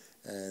good.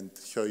 And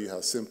to show you how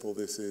simple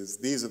this is,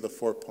 these are the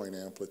 4-point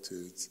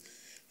amplitudes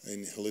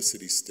in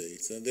helicity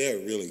states, and they're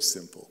really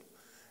simple.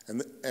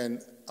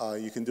 And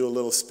you can do a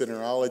little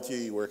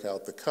spinnerology, you work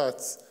out the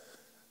cuts,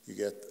 you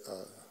get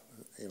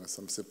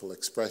some simple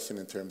expression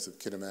in terms of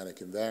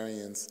kinematic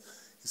invariance.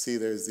 You see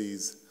there's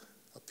these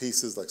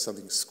pieces like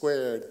something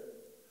squared.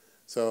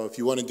 So if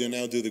you want to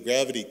now do the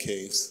gravity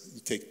case,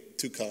 you take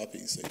 2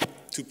 copies, like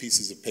 2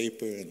 pieces of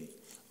paper, and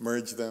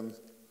merge them,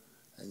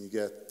 and you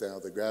get now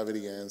the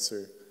gravity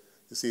answer.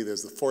 You see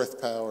there's the 4th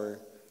power.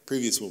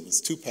 Previous one was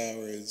 2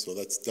 powers. Well,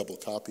 that's double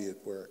copy at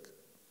work.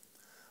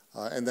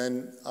 And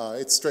then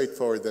it's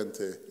straightforward then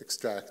to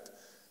extract,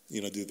 do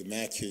the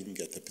matching,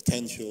 get the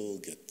potential,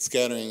 get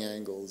scattering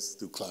angles,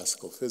 do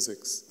classical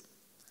physics.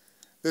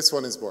 This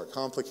one is more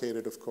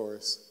complicated, of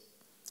course.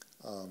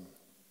 A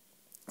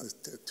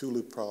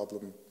 2-loop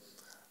problem.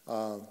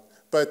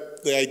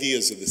 But the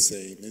ideas are the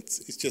same.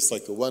 It's just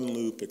like the 1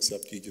 loop,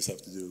 except you just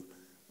have to do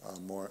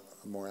more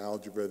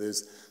algebra.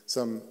 There's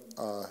some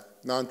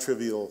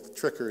non-trivial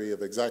trickery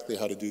of exactly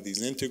how to do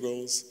these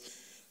integrals.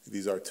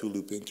 These are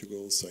 2-loop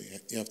integrals, so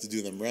you have to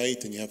do them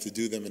right, and you have to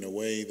do them in a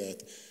way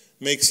that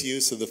makes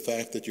use of the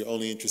fact that you're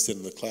only interested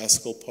in the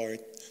classical part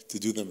to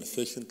do them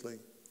efficiently.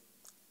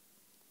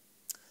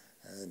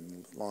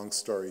 And long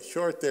story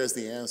short, there's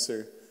the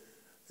answer.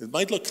 It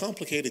might look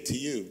complicated to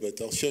you, but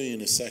I'll show you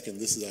in a second.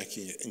 This is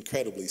actually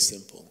incredibly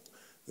simple,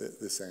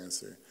 this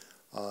answer.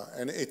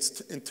 And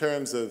it's in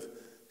terms of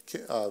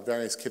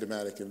various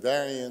kinematic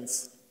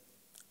invariants.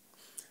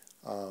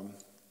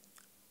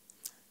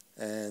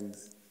 And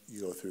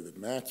you go through the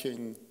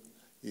matching,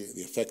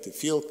 the effective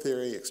field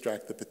theory,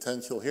 extract the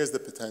potential. Here's the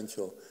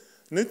potential.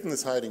 Newton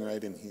is hiding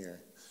right in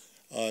here.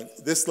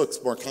 This looks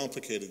more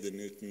complicated than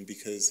Newton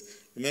because,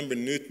 remember,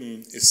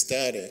 Newton is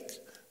static.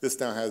 This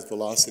now has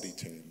velocity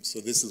terms. So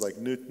this is like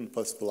Newton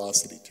plus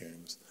velocity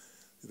terms.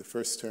 The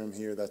first term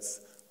here, that's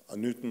a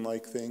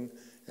Newton-like thing.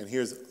 And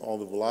here's all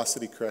the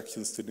velocity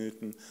corrections to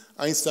Newton.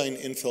 Einstein,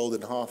 Infeld,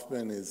 and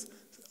Hoffman is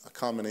a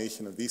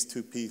combination of these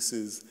 2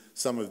 pieces,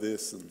 some of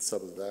this and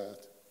some of that.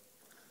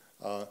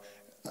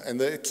 And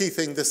the key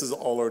thing, this is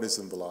all orders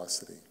in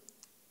velocity.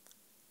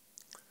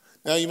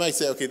 Now you might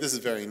say, okay, this is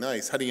very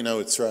nice. How do you know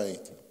it's right?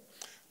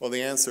 Well,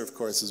 the answer, of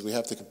course, is we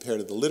have to compare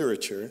to the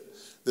literature.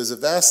 There's a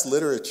vast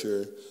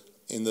literature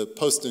in the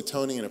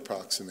post-Newtonian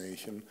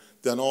approximation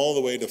done all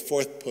the way to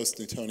 4th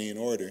post-Newtonian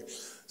order.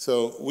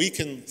 So we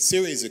can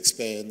series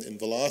expand in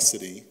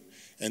velocity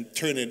and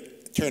turn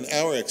it turn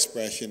our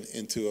expression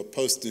into a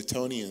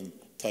post-Newtonian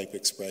type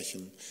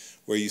expression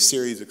where you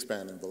series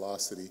expand in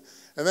velocity.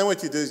 And then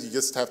what you do is you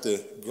just have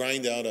to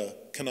grind out a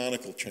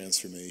canonical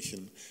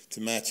transformation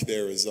to match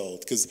their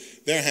result, because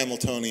their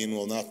Hamiltonian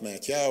will not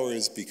match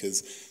ours,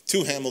 because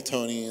two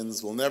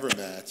Hamiltonians will never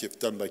match if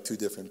done by two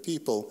different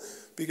people,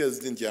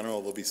 because in general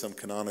there'll be some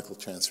canonical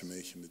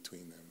transformation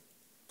between them.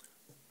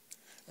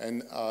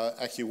 And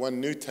actually one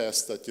new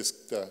test that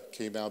just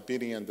came out,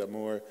 Bini and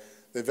Damour,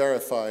 they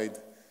verified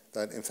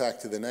that in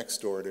fact to the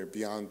next order,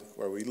 beyond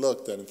where we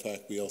looked, that in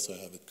fact we also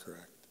have it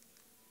correct.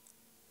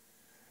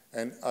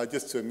 And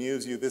just to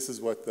amuse you, this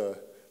is what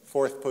the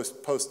fourth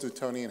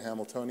post-Newtonian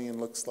Hamiltonian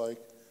looks like.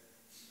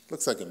 It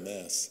looks like a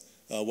mess.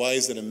 Why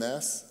is it a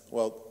mess?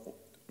 Well,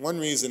 one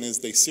reason is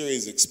they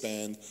series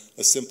expand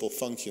a simple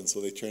function,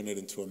 so they turn it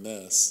into a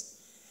mess.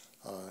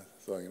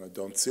 So,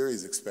 don't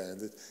series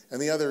expand it.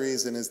 And the other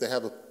reason is they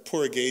have a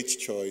poor gauge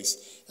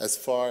choice as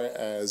far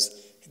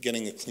as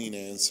getting a clean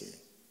answer.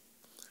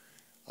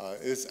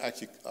 It's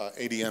actually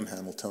ADM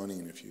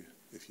Hamiltonian if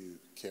you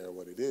care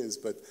what it is,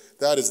 but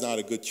that is not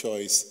a good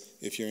choice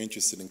if you're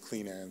interested in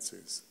clean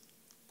answers.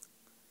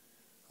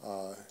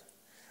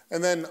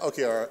 And then,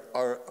 okay,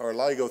 our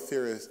LIGO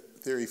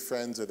theory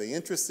friends, are they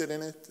interested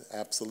in it?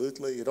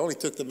 Absolutely. It only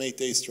took them 8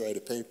 days to write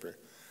a paper.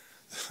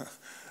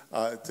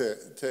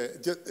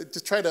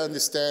 To try to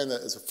understand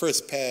that as a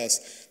first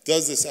pass,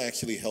 does this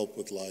actually help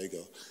with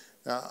LIGO?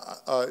 Now,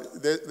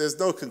 there's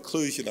no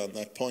conclusion on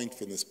that point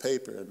from this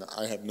paper, and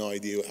I have no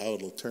idea how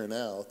it'll turn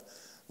out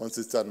once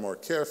it's done more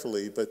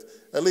carefully, but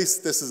at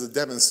least this is a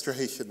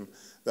demonstration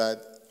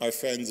that our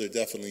friends are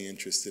definitely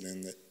interested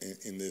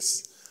in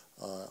this,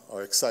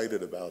 are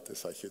excited about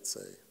this, I should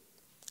say.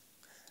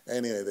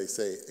 Anyway, they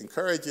say,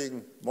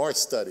 encouraging more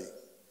study.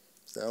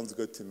 Sounds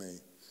good to me.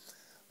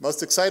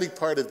 Most exciting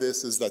part of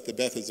this is that the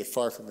methods are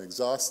far from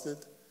exhausted.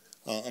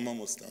 I'm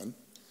almost done.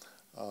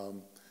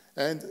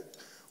 And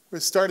we're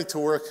starting to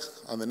work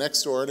on the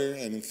next order,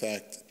 and in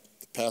fact,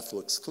 the path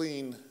looks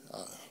clean.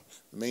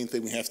 The main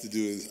thing I have to do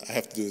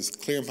is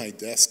clear my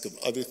desk of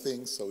other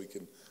things so we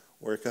can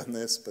work on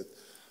this. But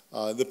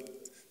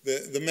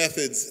the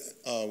methods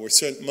were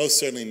most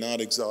certainly not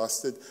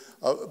exhausted.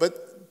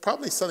 But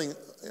probably something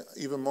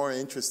even more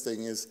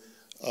interesting is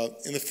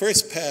in the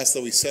first pass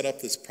that we set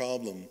up this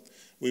problem,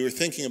 we were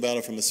thinking about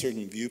it from a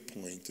certain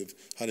viewpoint of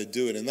how to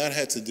do it, and that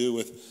had to do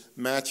with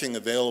matching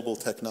available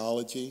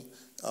technology,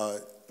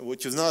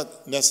 which is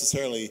not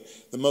necessarily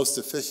the most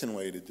efficient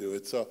way to do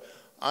it. So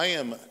I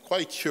am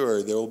quite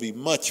sure there will be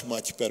much,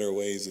 much better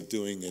ways of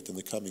doing it in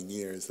the coming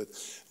years. That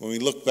when we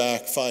look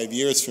back 5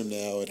 years from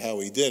now at how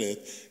we did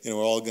it, we're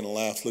all going to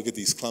laugh, look at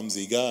these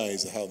clumsy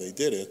guys, how they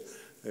did it.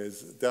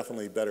 There's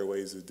definitely better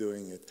ways of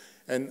doing it.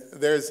 And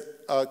there's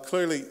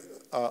clearly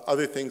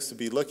other things to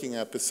be looking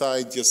at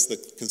besides just the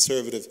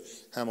conservative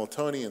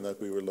Hamiltonian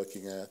that we were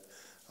looking at.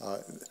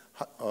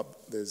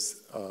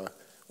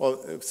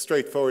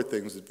 Straightforward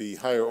things would be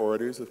higher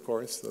orders, of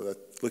course, so that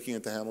looking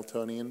at the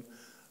Hamiltonian.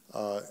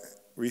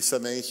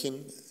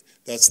 Resummation,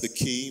 that's the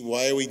key.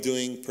 Why are we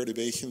doing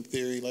perturbation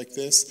theory like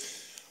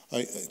this?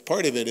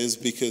 Part of it is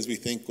because we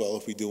think, well,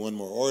 if we do one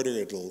more order,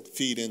 it'll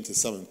feed into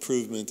some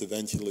improvement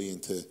eventually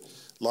into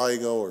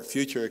LIGO or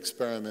future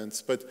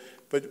experiments. But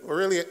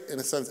really, in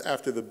a sense,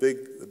 after the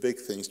big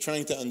things,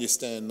 trying to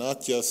understand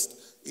not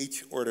just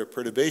each order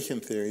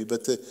perturbation theory,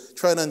 but to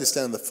try to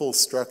understand the full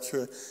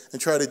structure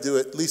and try to do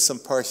at least some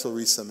partial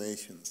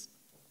resummations.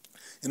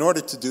 In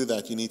order to do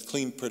that, you need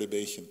clean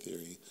perturbation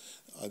theory.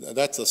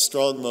 That's a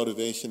strong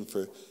motivation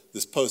for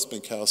this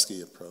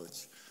post-Minkowski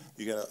approach.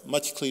 You get a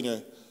much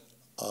cleaner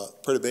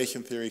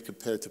perturbation theory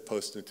compared to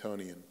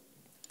post-Newtonian.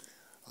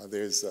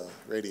 There's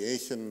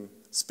radiation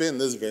spin.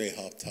 This is a very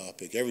hot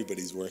topic.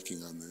 Everybody's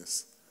working on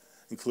this,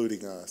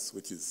 including us,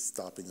 which is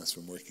stopping us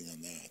from working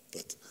on that.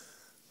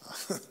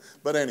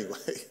 But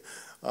anyway,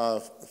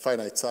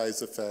 finite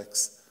size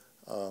effects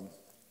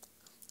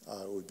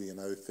would be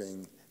another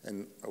thing.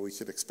 And we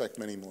should expect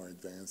many more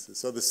advances.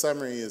 So the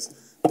summary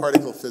is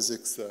particle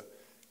physics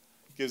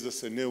gives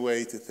us a new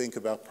way to think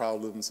about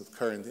problems of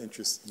current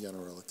interest in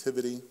general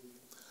relativity.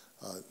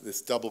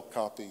 This double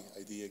copy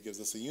idea gives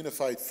us a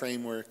unified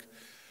framework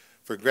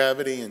for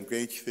gravity and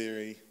gauge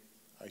theory.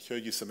 I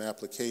showed you some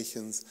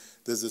applications.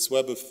 There's this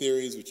web of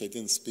theories, which I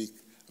didn't speak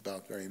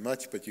about very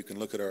much, but you can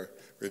look at our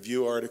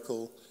review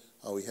article.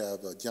 We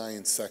have a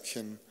giant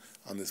section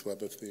on this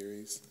web of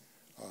theories.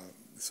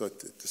 So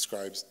it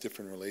describes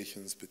different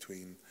relations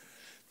between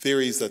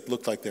theories that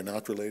look like they're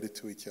not related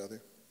to each other.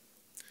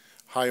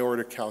 High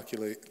order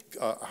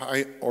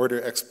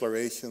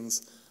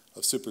explorations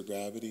of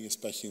supergravity,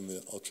 especially in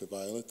the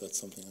ultraviolet. That's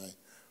something I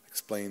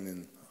explained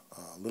in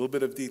a little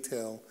bit of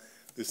detail.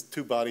 This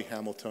two-body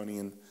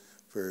Hamiltonian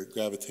for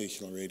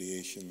gravitational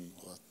radiation,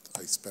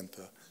 I spent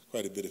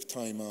quite a bit of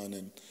time on,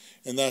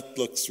 and that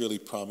looks really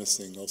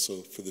promising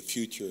also for the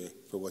future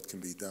for what can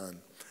be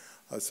done.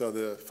 So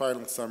the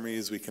final summary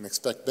is we can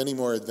expect many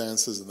more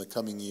advances in the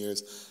coming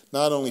years,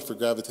 not only for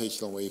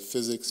gravitational wave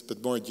physics,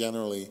 but more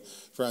generally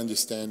for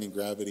understanding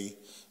gravity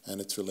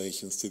and its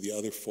relations to the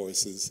other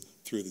forces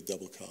through the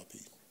double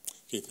copy.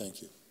 Okay,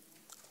 thank you.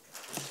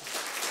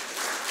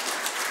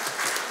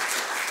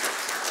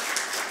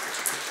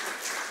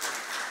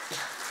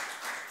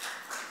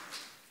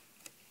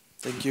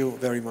 Thank you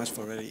very much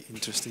for a very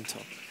interesting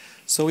talk.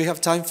 So we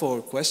have time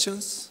for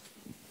questions.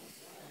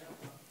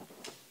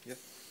 Yeah.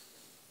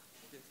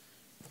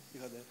 You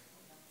got that.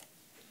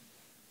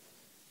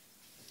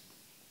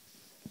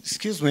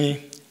 Excuse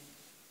me,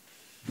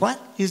 what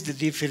is the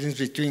difference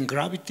between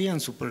gravity and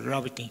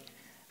supergravity?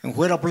 And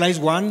where applies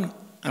one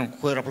and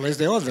where applies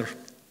the other? I'm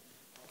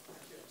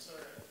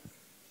sorry,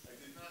 I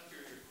did not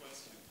hear your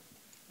question.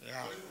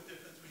 Yeah. What is the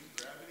difference between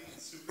gravity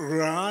and supergravity?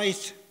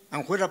 Right,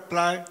 and where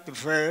applies the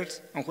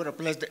first and where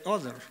applies the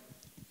other?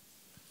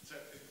 So,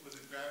 was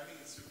it gravity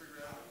and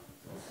supergravity?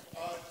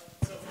 So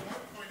from our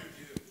point of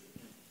view,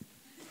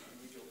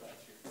 let me go back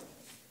here.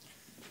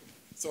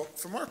 So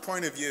from our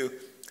point of view,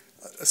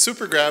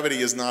 supergravity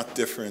is not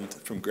different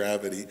from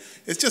gravity.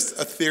 It's just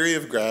a theory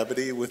of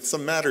gravity with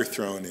some matter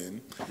thrown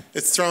in.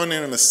 It's thrown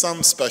in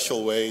some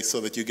special way so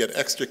that you get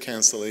extra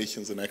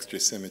cancellations and extra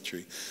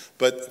symmetry.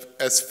 But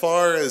as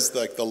far as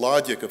like the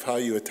logic of how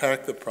you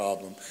attack the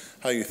problem,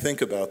 how you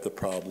think about the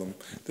problem,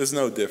 there's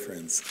no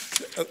difference.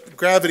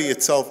 Gravity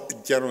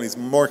itself generally is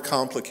more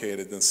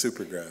complicated than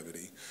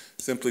supergravity,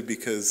 simply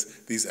because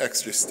these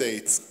extra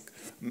states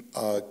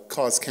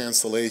cause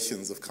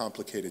cancellations of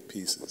complicated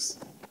pieces.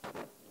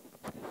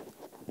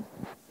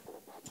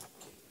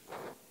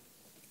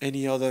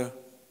 Any other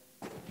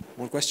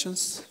more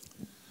questions?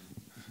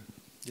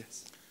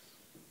 Yes.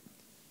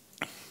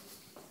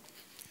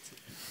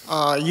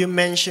 You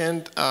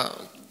mentioned that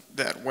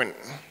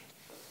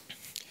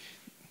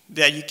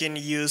you can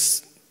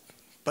use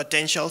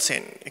potentials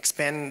and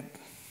expand.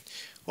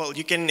 Well,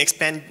 you can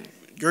expand.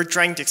 You're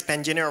trying to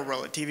expand general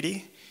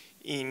relativity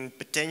in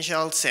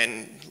potentials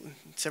and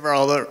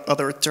several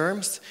other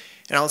terms,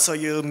 and also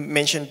you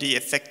mentioned the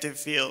effective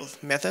field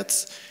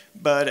methods.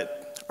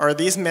 But are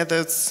these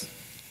methods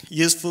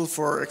useful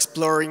for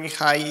exploring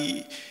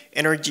high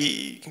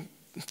energy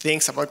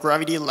things about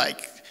gravity,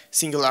 like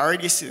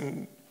singularities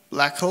in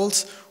black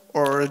holes,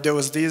 or there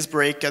was this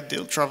break at the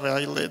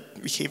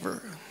ultraviolet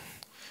behavior?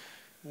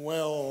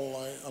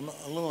 Well, I'm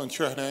a little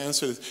unsure how to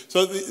answer this.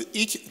 So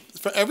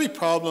for every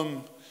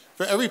problem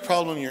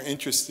you're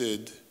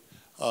interested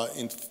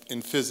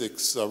in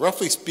physics,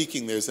 roughly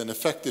speaking, there's an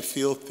effective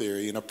field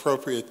theory, an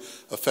appropriate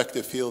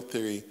effective field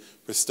theory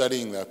for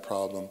studying that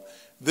problem.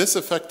 This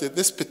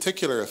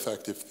particular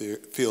effective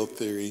field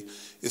theory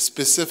is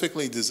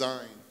specifically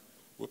designed.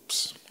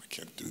 Whoops, I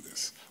can't do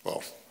this.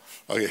 Well,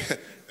 okay,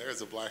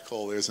 there's a black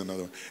hole. There's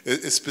another one.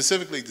 It's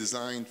specifically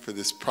designed for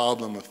this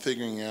problem of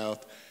figuring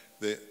out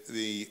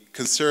the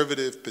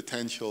conservative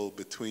potential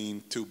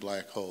between two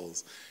black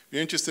holes. If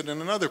you're interested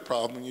in another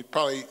problem, you'd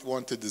probably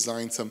want to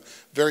design some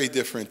very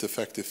different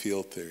effective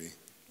field theory.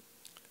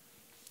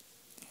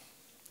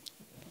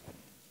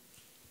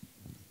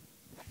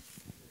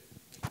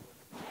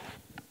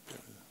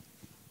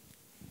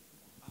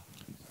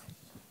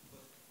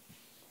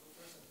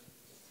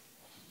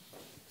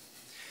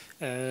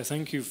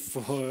 Thank you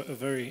for a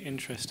very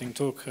interesting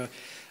talk.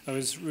 I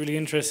was really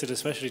interested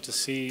especially to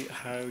see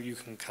how you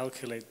can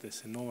calculate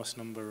this enormous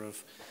number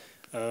of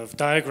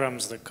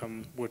diagrams that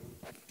would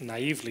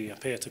naively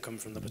appear to come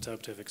from the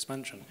perturbative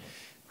expansion.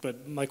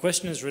 But my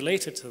question is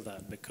related to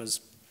that,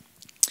 because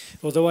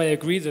although I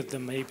agree that there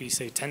may be,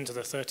 say, 10 to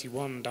the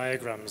 31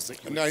 diagrams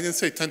that you... No, I didn't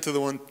say 10 to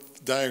the 1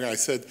 diagram. I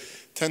said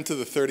 10 to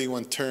the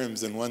 31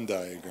 terms in one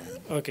diagram.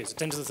 Okay, so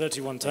 10 to the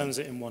 31 terms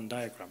in one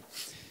diagram.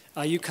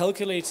 Are you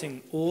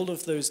calculating all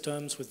of those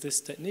terms with this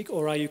technique,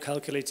 or are you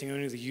calculating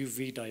only the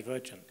UV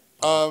divergent?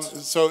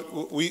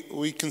 So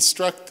we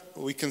construct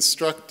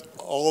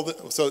all the,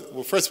 so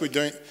well, first we're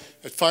doing,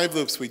 at 5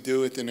 loops we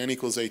do it in n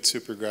equals 8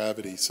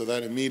 supergravity, so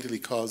that immediately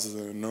causes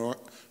an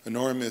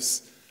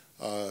enormous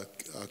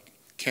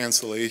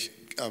cancellation.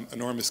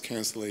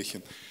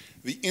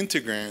 The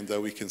integrand that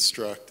we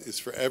construct is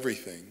for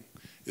everything.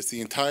 It's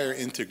the entire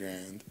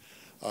integrand.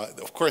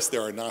 Of course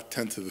there are not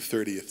 10 to the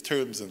 30th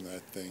terms in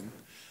that thing,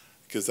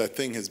 because that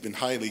thing has been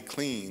highly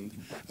cleaned.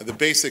 The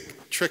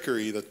basic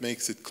trickery that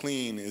makes it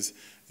clean is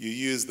you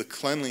use the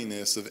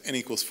cleanliness of n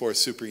equals 4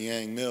 super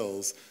Yang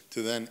mills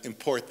to then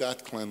import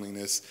that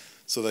cleanliness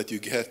so that you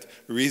get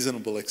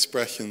reasonable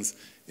expressions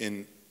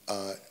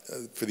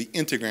for the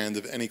integrand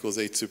of n equals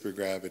 8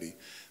 supergravity.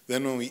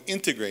 Then when we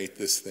integrate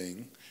this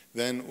thing,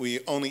 then we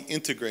only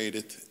integrate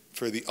it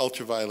for the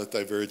ultraviolet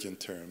divergent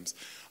terms.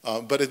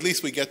 But at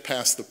least we get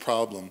past the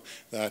problem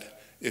that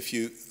if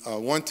you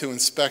want to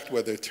inspect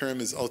whether a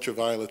term is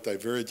ultraviolet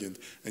divergent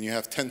and you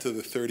have 10 to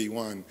the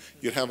 31,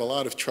 you'd have a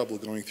lot of trouble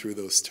going through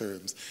those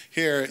terms.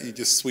 Here, you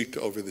just sweep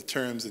over the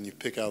terms and you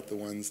pick out the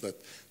ones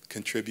that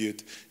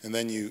contribute, and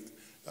then you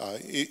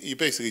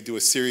basically do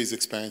a series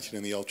expansion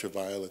in the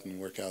ultraviolet and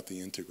work out the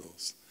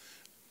integrals.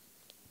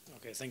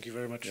 Okay, thank you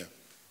very much. Yeah.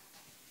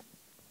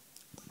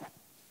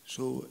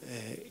 So,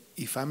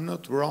 if I'm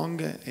not wrong,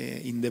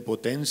 in the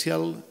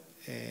potential,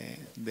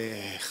 the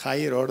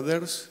higher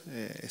orders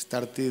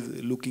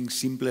started looking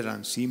simpler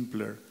and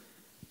simpler.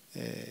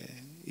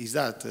 Is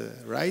that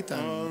right,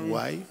 and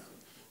why?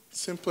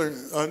 Simpler,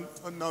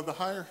 no, the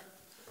higher,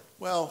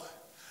 well,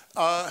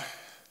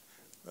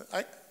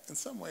 in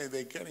some way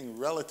they're getting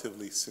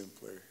relatively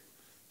simpler,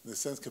 in the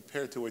sense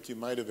compared to what you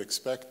might have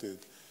expected.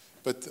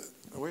 But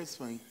where's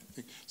my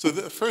thing? So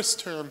the first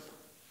term,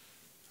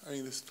 I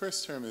mean, this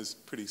first term is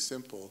pretty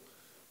simple.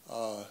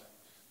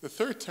 The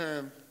third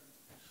term,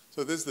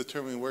 so this is the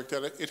term we worked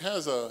at. It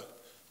has a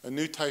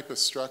new type of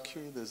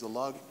structure. There's a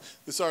log.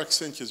 This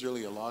arcsinch is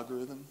really a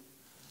logarithm.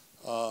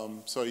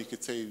 So you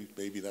could say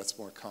maybe that's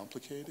more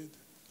complicated.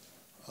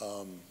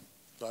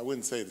 But I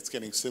wouldn't say it's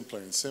getting simpler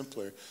and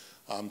simpler.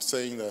 I'm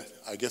saying that,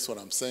 I guess what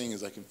I'm saying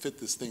is I can fit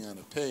this thing on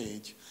a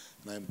page,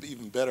 and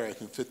even better, I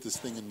can fit this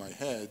thing in my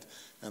head,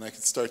 and I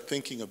can start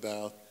thinking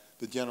about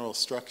the general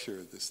structure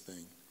of this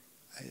thing.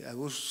 I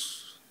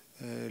was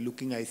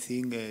looking, I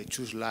think,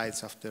 2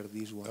 slides after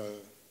this one.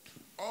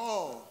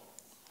 No,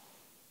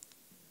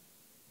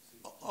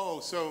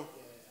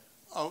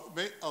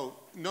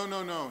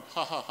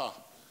 ha ha ha.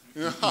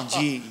 In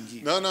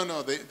G.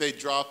 No, they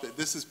dropped it.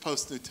 This is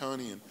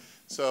post-Newtonian.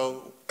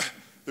 So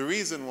the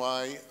reason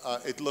why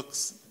it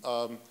looks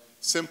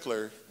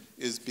simpler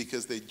is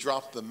because they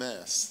dropped the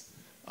mess.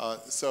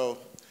 So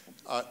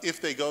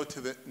if they go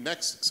to the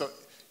next, so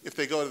if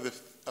they go to the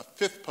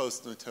fifth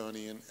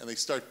post-Newtonian and they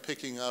start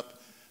picking up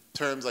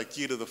terms like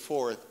g to the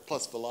fourth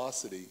plus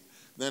velocity,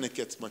 then it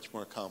gets much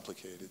more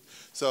complicated.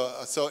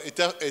 So it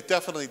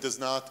definitely does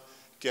not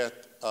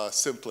get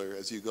simpler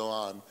as you go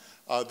on.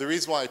 The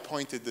reason why I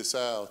pointed this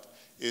out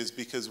is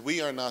because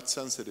we are not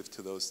sensitive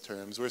to those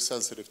terms. We're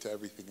sensitive to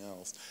everything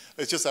else.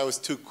 It's just I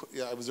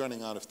was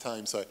running out of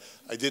time, so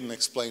I didn't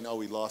explain,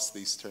 we lost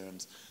these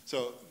terms.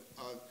 So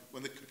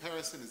when the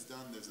comparison is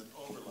done, there's an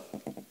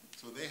overlap.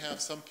 So they have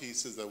some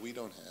pieces that we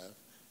don't have,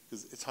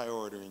 because it's higher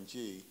order in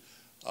G.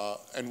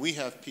 And we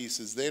have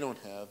pieces they don't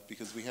have,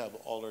 because we have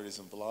all orders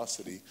in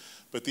velocity.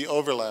 But the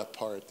overlap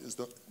part is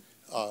the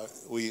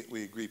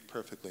we agree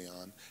perfectly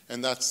on.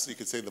 And that's, you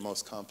could say, the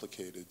most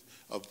complicated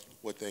of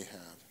what they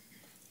have.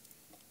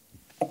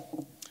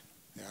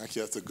 Yeah,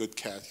 actually, that's a good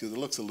catch, because it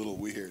looks a little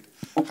weird.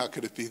 How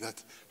could it be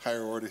that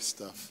higher order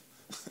stuff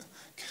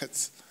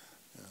gets...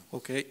 Yeah.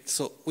 Okay,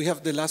 so we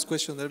have the last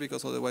question there,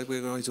 because otherwise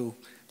we're going to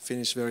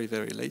finish very,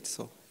 very late.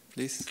 So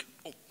please.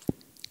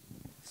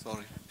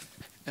 Sorry.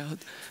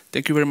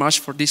 Thank you very much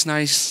for this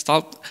nice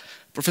talk.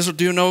 Professor,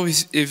 do you know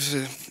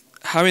if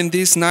having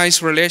this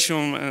nice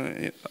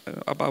relation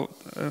about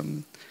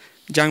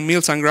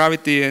Young-Mills and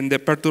gravity and the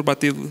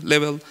perturbative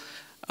level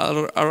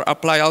are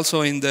apply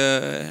also in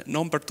the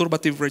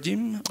non-perturbative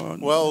regime? Or?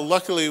 Well,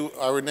 luckily,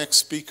 our next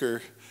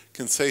speaker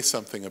can say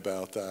something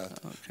about that.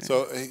 Okay.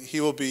 So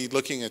he will be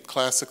looking at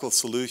classical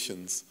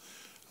solutions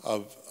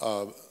of,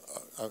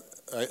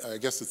 I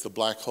guess it's the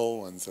black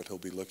hole ones that he'll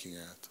be looking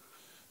at.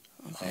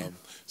 Okay.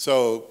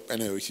 So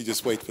anyway, you should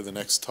just wait for the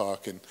next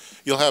talk, and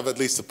you'll have at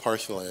least a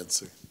partial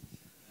answer.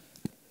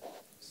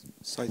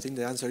 So I think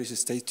the answer is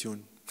stay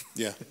tuned.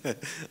 Yeah.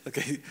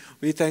 Okay.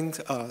 We thank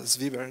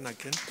Svibern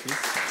again, please.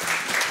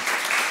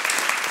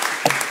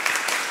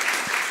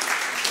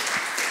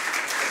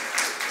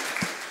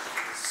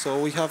 So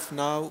we have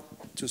now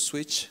to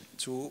switch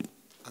to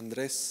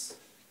Andrés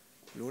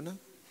Luna.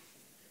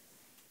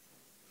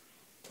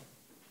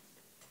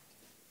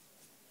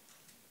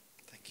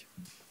 Thank you.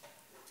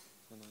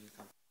 So now you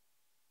can.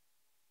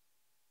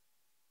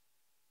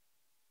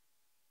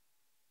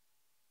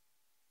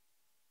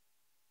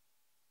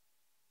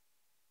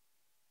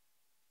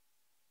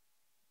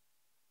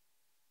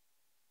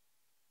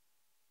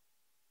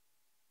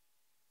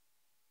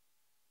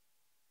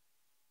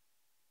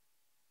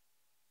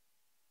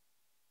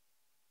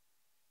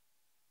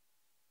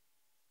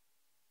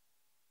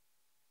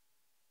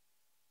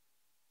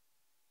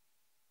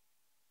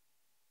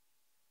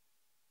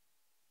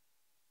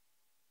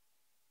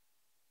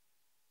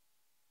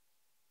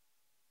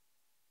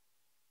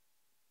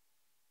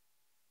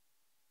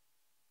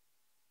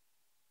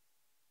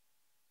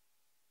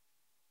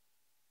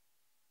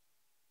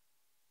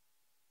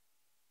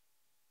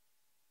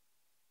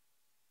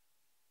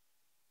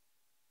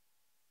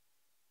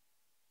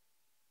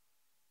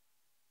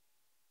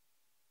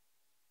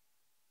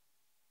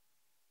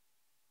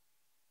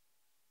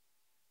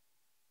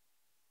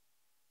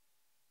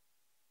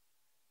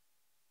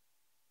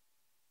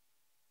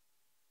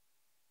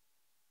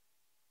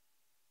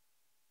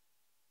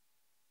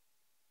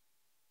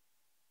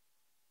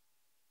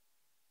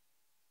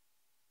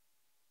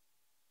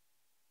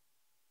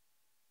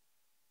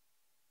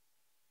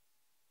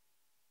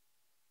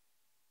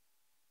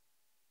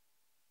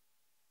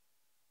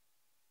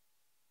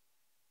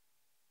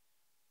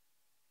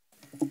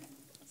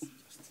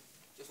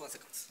 Just 1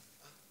 second.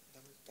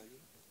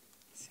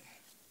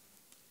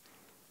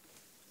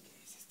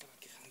 Se estaba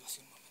quejando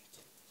hace un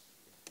momento.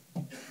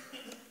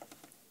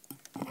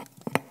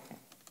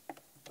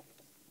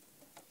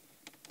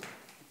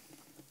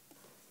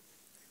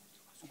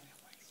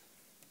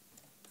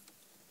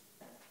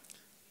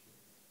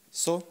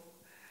 So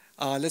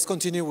Let's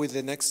continue with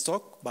the next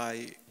talk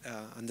by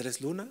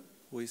Andres Luna,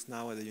 who is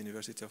now at the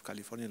University of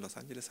California in Los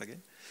Angeles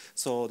again.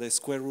 So the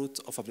square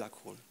root of a black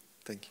hole.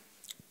 Thank you.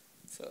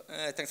 So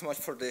thanks so much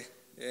for the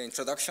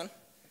introduction.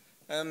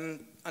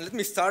 And let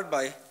me start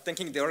by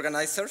thanking the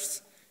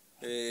organizers,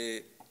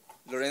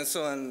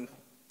 Lorenzo and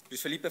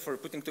Felipe, for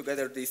putting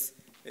together this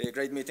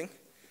great meeting.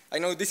 I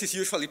know this is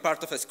usually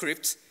part of a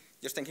script,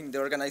 just thanking the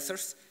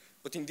organizers,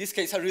 but in this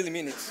case I really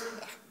mean it.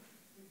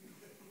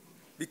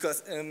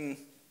 Because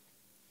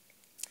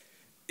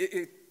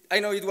I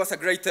know it was a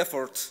great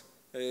effort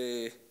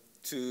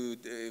to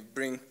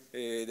bring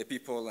the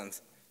people and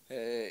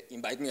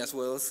invite me as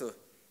well, so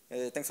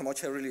thanks so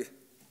much, I really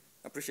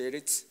appreciate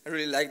it. I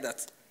really like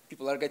that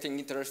people are getting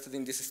interested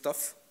in this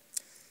stuff.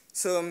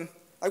 So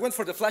I went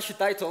for the flashy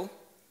title,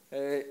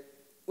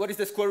 what is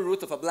the square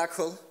root of a black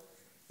hole?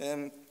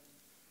 A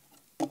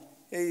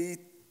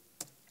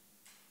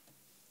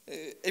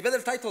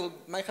better title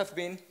might have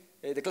been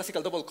the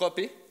classical double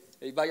copy,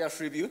 a bias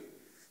review.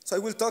 So I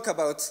will talk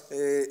about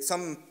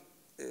some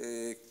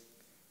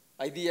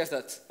ideas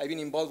that I've been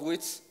involved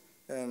with,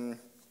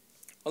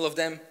 all of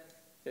them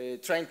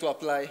trying to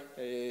apply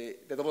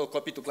the double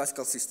copy to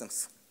classical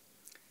systems.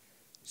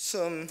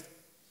 So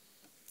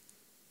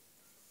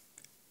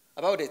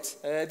about it,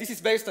 this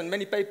is based on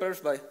many papers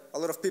by a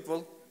lot of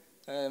people.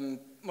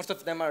 Most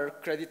of them are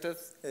credited.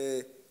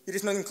 It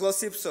is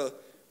non-inclusive, so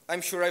I'm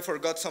sure I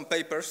forgot some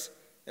papers.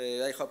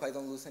 I hope I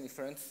don't lose any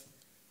friends.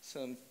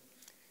 So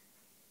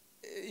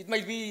it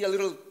might be a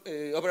little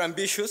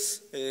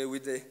over-ambitious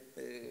with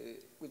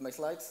my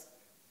slides,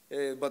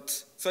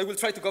 so I will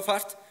try to go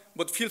fast,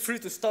 but feel free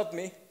to stop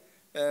me.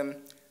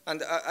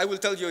 And I will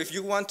tell you if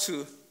you want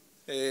to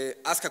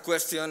ask a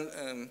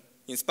question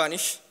in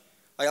Spanish.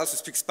 I also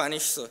speak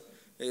Spanish, so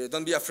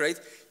don't be afraid.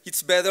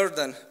 It's better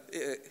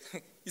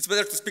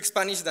to speak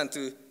Spanish than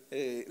to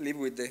live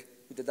with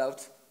the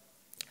doubt.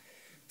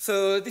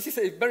 So this is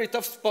a very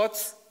tough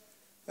spot.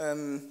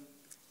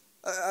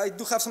 I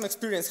do have some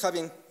experience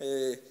having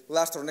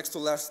last or next to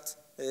last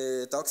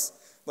talks,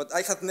 but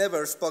I had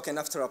never spoken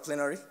after a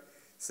plenary,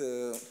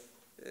 so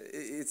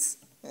it's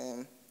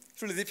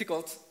really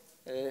difficult.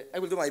 I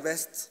will do my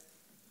best.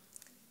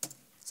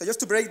 So just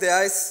to break the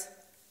ice,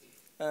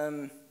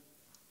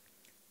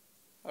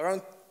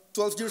 around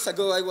 12 years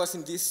ago, I was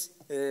in this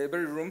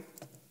very room.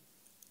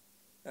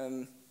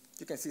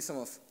 You can see some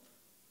of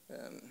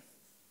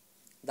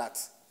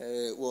that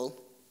wall.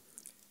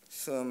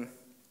 So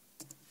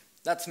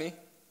that's me.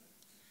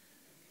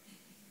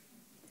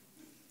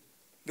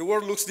 The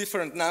world looks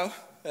different now.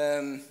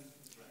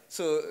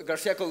 So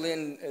Garcia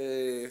Collin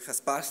has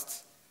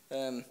passed.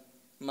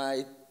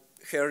 My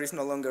hair is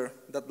no longer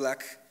that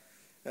black.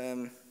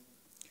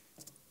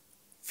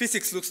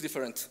 Physics looks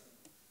different.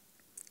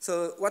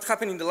 So what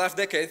happened in the last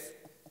decade?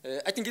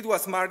 I think it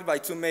was marked by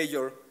two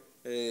major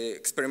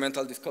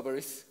experimental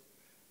discoveries.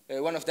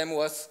 One of them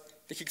was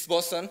the Higgs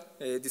boson,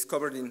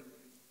 discovered in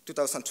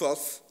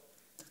 2012.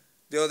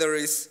 The other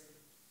is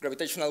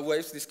gravitational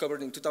waves,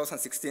 discovered in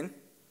 2016.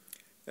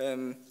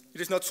 It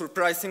is not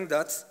surprising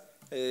that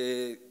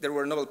there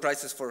were Nobel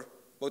Prizes for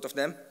both of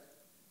them.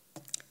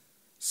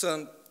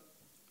 So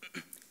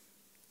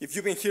if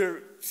you've been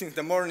here since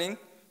the morning,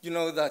 you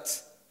know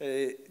that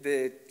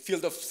the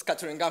field of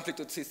scattering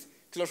amplitudes is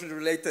closely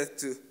related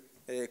to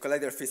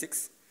collider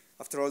physics.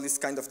 After all, it's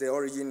kind of the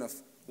origin of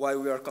why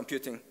we are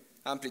computing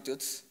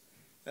amplitudes.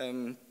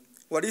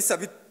 What is a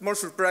bit more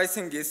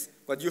surprising is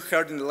what you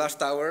heard in the last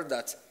hour,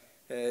 that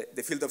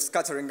the field of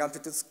scattering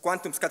amplitudes,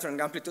 quantum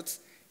scattering amplitudes,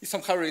 is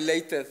somehow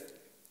related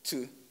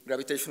to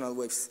gravitational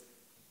waves.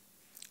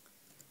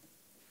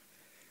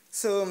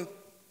 So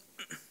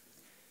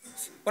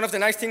one of the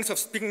nice things of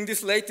speaking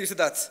this late is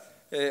that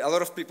a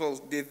lot of people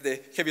did the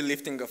heavy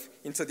lifting of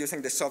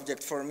introducing the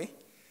subject for me.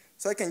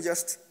 So I can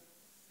just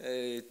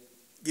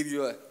give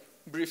you a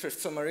briefer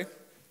summary.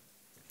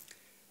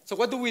 So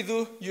what do we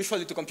do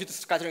usually to compute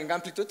scattering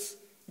amplitudes?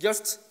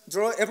 Just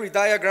draw every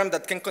diagram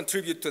that can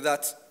contribute to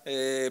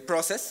that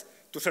process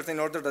to a certain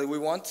order that we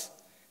want.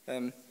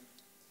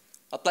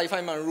 Apply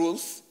Feynman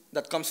rules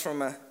that comes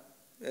from a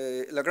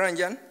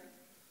Lagrangian,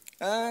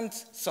 and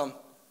sum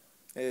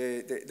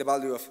the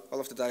value of all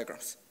of the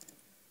diagrams.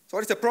 So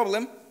what is the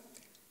problem?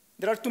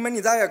 There are too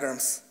many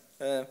diagrams,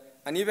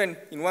 and even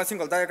in one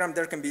single diagram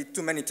there can be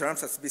too many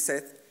terms, as we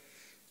said.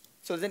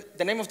 So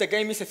the name of the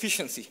game is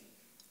efficiency.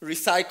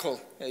 Recycle.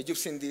 You've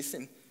seen this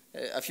in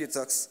a few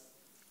talks.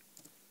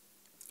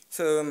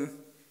 So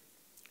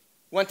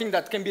one thing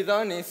that can be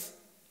done is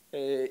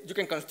you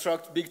can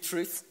construct big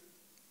trees.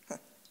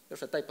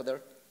 There's a typo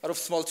there. Out of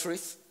small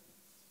trees.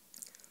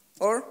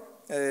 Or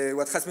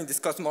what has been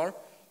discussed more,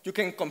 you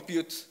can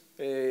compute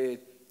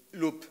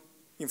loop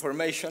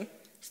information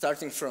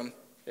starting from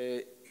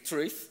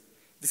trees.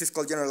 This is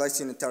called generalized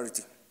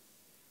unitarity.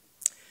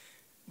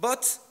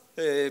 But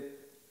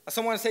as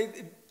someone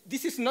said,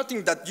 this is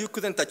nothing that you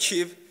couldn't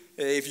achieve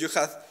if you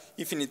had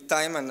infinite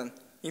time and an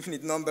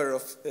infinite number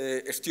of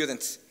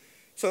students.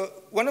 So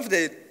one of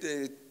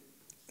the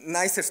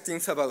nicest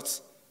things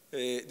about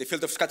the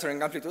field of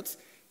scattering amplitudes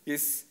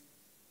is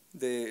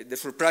the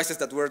surprises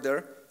that were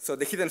there, so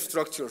the hidden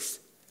structures.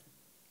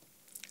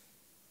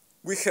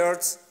 We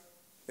heard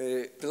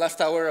the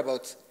last hour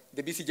about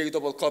the BCJ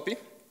double copy.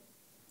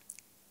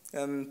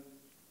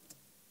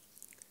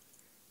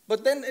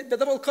 But then the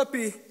double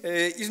copy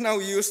is now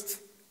used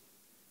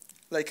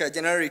like a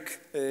generic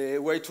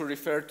way to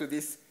refer to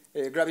this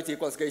gravity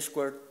equals gauge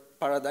squared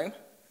paradigm.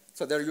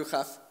 So there you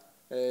have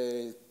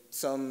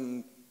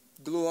some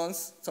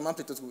gluons, some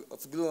amplitudes of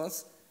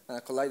gluons, and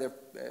a collider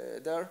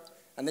there.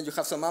 And then you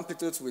have some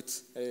amplitudes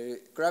with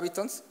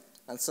gravitons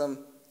and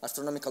some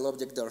astronomical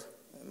object there.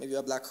 Maybe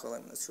a black hole,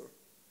 I'm not sure.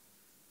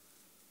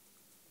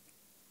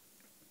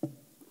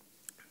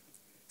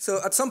 So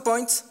at some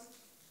point,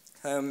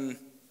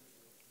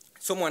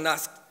 someone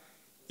asked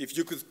if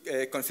you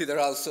could consider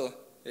also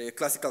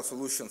classical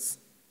solutions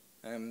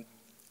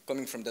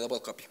coming from the double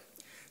copy.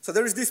 So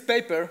there is this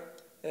paper,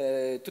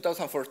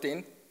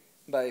 2014,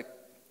 by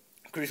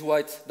Chris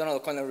White,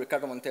 Donald O'Connor,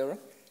 Ricardo Montero.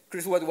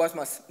 Chris White was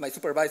my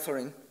supervisor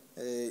in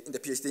the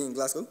PhD in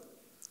Glasgow.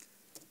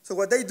 So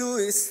what they do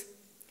is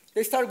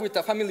they start with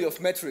a family of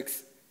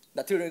metrics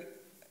that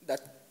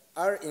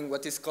are in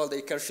what is called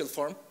a Kershel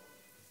form.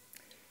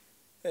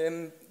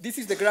 This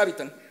is the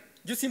graviton.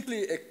 You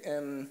simply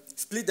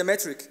split the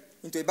metric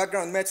into a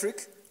background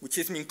metric, which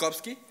is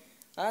Minkowski,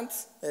 and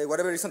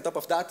whatever is on top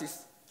of that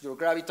is your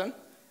graviton.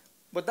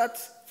 But that,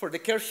 for the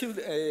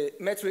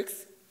Kershel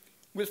metrics,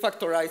 will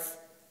factorize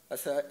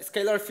as a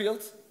scalar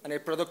field and a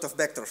product of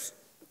vectors.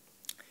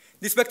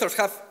 These vectors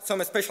have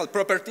some special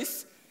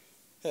properties.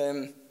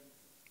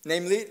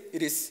 Namely,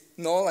 it is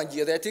null and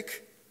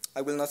geodetic.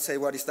 I will not say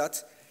what is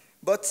that.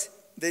 But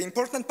the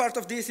important part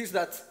of this is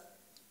that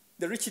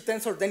the Ricci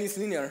tensor then is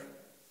linear.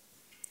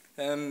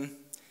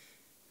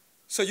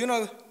 So you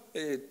know,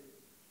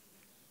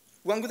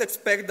 one would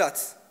expect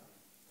that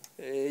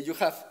you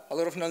have a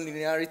lot of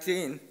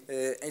nonlinearity in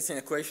Einstein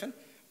equation,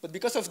 but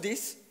because of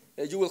this,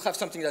 you will have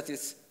something that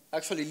is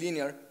actually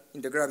linear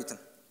in the graviton.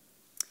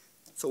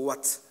 So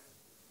what?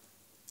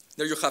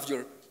 There you have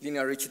your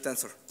linear Ricci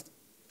tensor.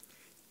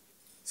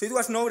 So it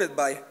was noted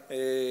by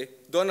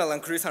Donald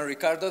and Chris and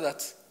Ricardo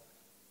that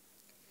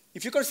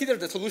if you consider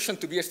the solution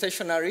to be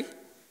stationary,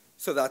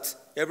 so that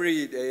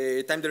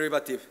every time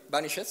derivative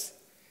vanishes,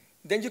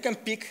 then you can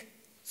pick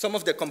some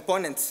of the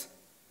components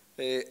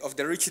of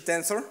the Ricci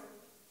tensor,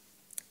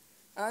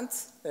 and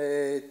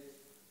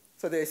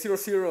so the 0,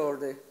 0 or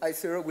the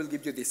I0 will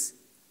give you this.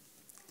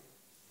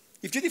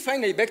 If you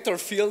define a vector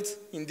field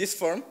in this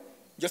form,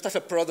 just as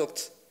a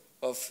product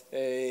of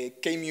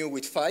k mu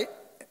with phi,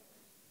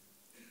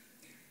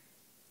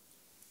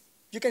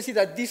 you can see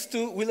that these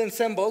two will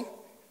ensemble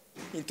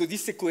into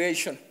this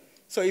equation.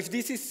 So if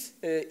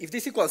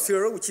this equals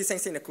 0, which is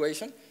Einstein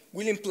equation,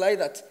 will imply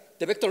that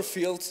the vector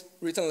field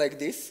written like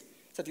this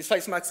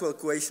satisfies Maxwell's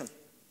equation.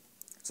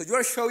 So you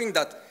are showing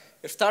that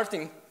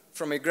starting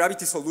from a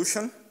gravity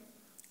solution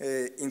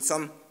in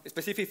some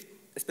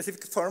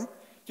specific form,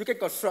 you can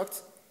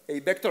construct a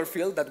vector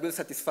field that will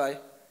satisfy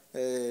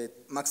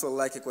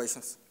Maxwell-like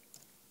equations.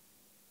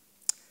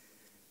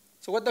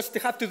 So what does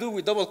it have to do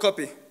with double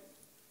copy?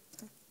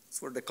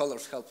 That's where the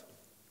colors help.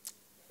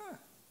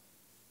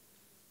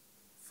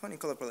 Funny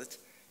color palette.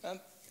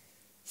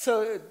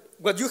 So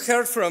what you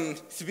heard from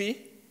Zvi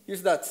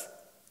is that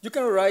you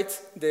can write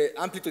the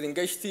amplitude in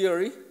gauge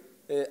theory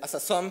as a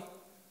sum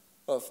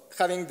of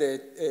having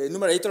the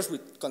numerators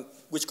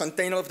which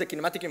contain all of the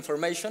kinematic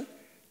information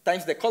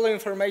times the color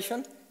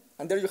information,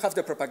 and there you have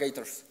the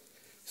propagators.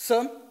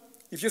 So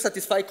if you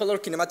satisfy color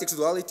kinematics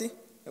duality,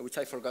 which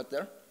I forgot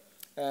there,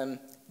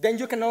 then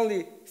you can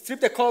only strip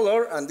the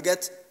color and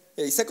get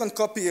a second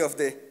copy of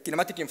the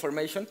kinematic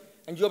information,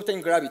 and you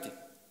obtain gravity.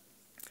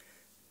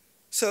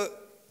 So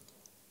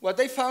what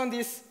they found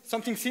is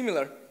something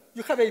similar.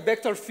 You have a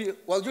vector field.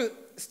 Well, you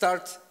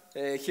start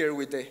here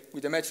with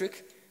the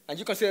metric, and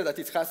you consider that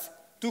it has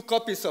two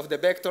copies of the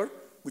vector,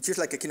 which is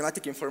like a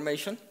kinematic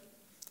information,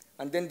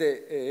 and then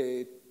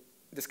the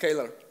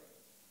scalar.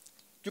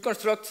 You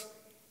construct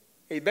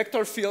a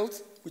vector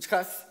field which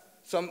has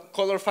some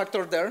color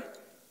factor there.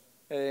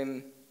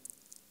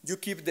 You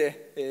keep the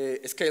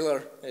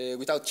scalar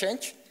without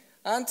change,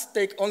 and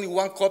take only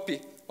one copy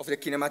of the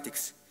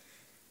kinematics.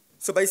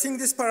 So by seeing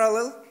this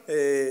parallel,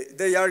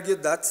 they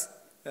argued that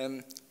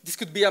this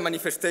could be a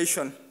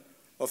manifestation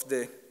of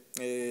the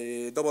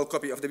double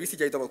copy, of the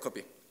BCJ double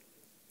copy.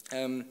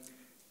 In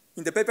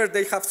the paper,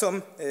 they have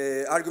some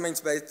arguments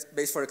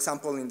based, for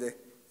example, in the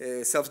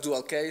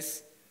self-dual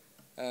case.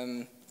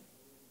 And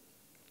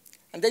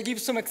they give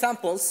some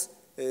examples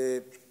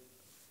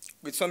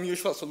with some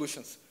usual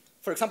solutions.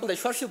 For example, the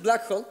Schwarzschild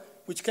black hole,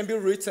 which can be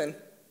written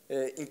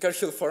in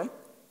Kershel form.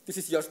 This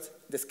is just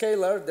the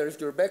scalar, there is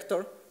your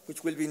vector,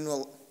 which will be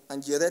null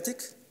and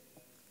geodetic.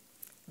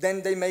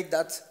 Then they make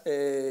that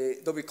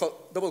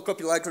double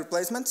copy-like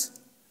replacement.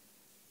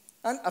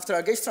 And after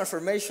a gauge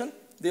transformation,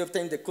 they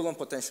obtain the Coulomb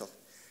potential.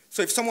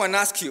 So if someone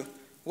asks you,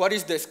 what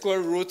is the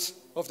square root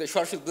of the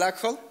Schwarzschild black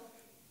hole?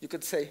 You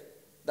could say,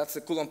 that's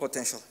the Coulomb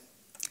potential.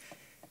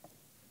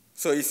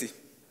 So easy.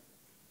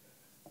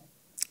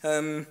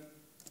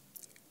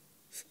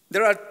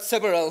 There are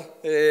several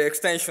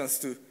extensions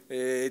to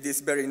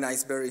this very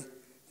nice, very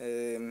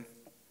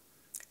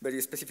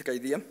specific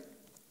idea.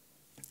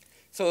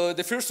 So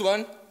the first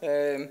one,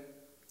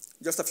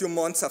 just a few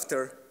months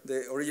after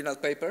the original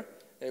paper,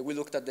 we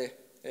looked at the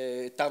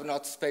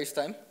tau-naught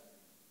space-time.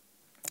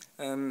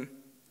 Then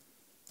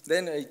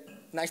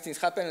nice things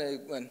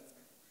happen when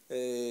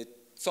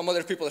some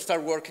other people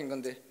start working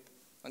on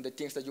the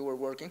things that you were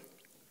working.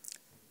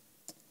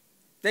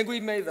 Then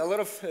we made a lot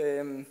of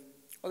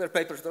other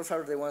papers. Those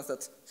are the ones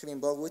that I've been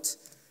involved with.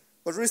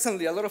 But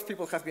recently, a lot of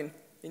people have been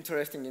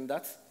interested in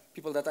that,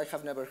 people that I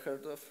have never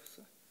heard of.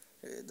 So,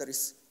 that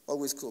is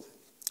always cool.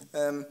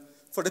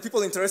 For the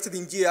people interested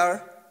in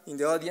GR in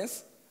the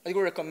audience, I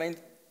would recommend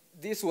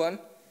this one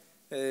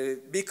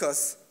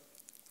because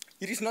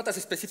it is not as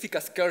specific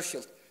as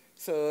Kershaw.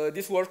 So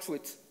this works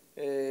with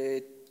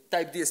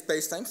type D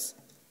spacetimes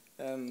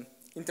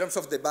in terms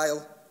of the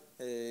Weyl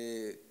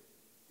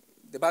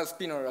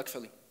spinor,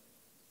 actually.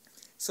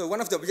 So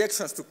one of the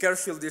objections to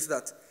Kershaw is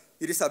that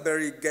it is a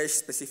very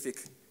gauge-specific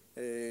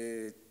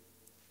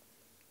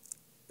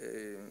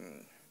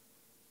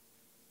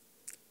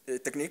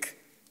technique,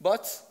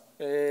 but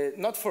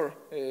not for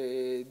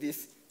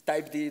this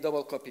type D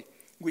double copy,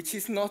 which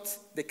is not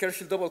the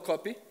Kershaw double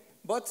copy,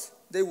 but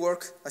they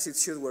work as it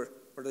should work,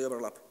 or they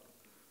overlap.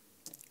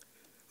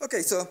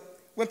 Okay, so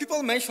when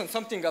people mention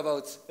something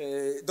about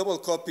double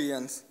copy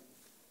and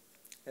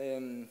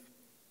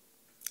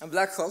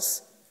black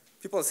holes,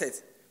 people said,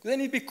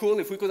 wouldn't it be cool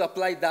if we could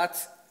apply that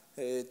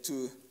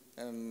to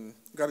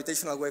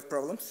gravitational wave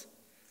problems?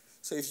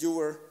 So if you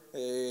were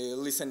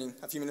listening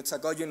a few minutes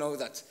ago, you know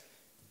that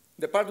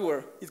the part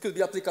where it could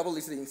be applicable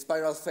is the in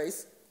spiral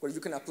phase, where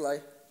you can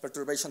apply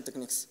perturbation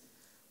techniques.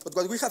 But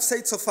what we have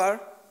said so far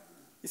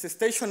is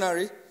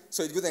stationary,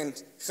 so it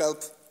wouldn't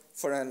help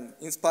for an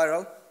in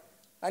spiral,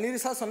 and it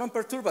is also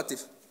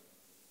non-perturbative.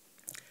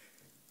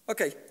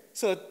 Okay,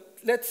 so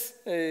let's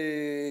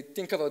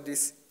think about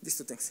these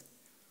two things.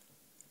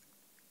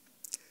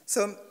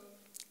 So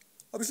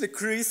obviously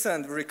Chris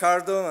and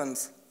Ricardo and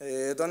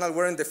Donald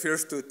weren't the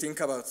first to think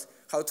about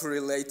how to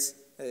relate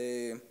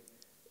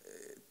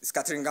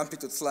scattering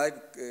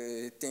amplitudes-like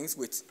things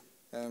with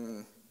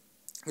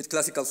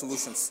classical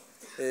solutions.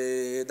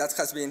 That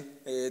has been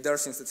there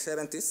since the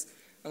 70s.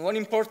 And one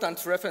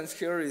important reference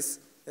here is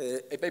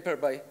a paper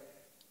by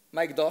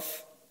Mike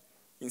Duff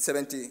in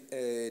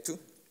 72.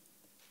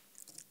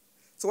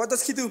 So what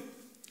does he do?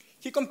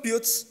 He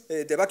computes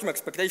the vacuum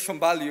expectation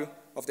value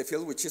of the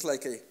field, which is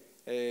like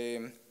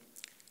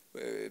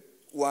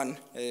one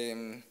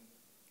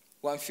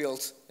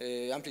field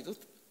amplitude,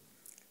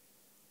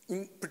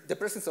 in the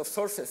presence of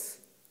sources.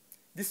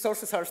 These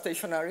sources are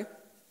stationary.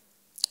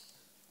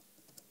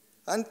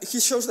 And he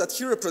shows that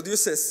he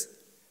reproduces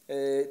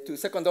to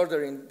second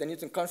order in the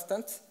Newton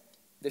constant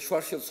the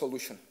Schwarzschild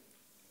solution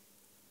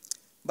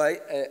by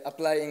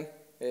applying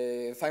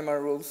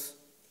Feynman rules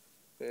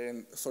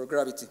for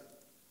gravity.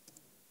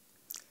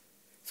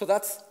 So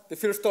that's the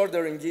first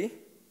order in G.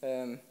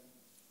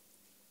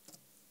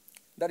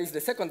 That is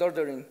the second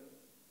order in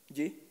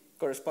G,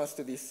 corresponds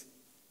to this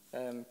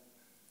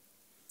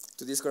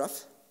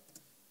graph.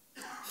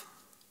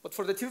 But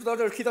for the third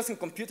order, he doesn't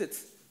compute it.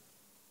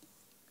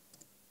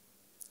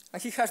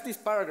 And he has this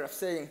paragraph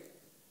saying,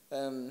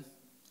 no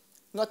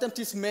attempt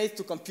is made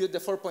to compute the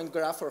 4-point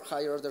graph or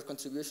higher order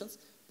contributions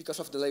because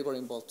of the labor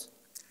involved.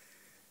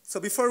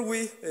 So before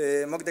we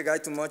mock the guy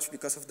too much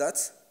because of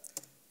that,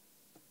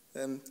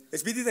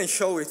 as we didn't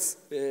show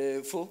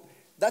it full,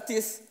 that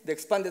is the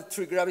expanded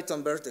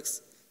three-graviton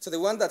vertex. So the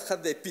one that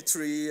had the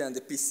P3 and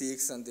the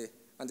P6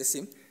 and the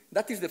SIM,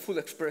 that is the full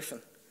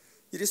expression.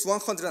 It is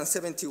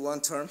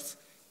 171 terms.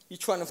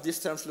 Each one of these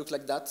terms looks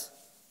like that.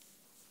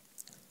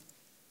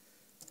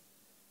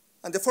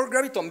 And the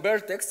four-graviton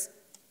vertex,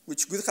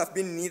 which would have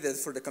been needed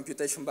for the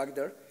computation back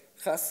there,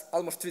 has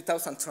almost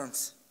 3,000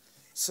 terms.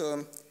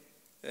 So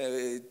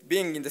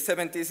being in the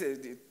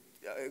 70s,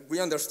 we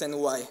understand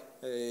why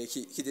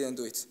he didn't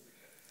do it.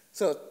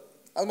 So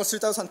almost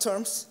 3,000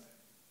 terms.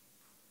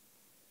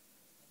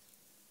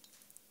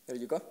 There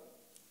you go.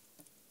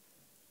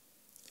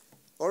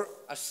 Or,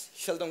 as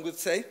Sheldon would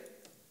say,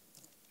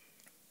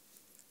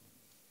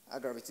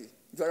 gravity,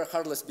 you are a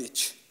heartless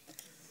bitch.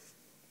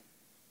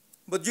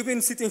 But you've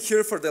been sitting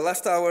here for the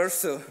last hour,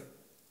 so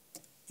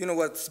you know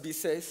what B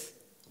says.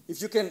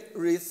 If you can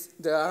read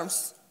the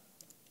arms,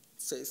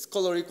 it says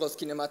color equals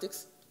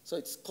kinematics. So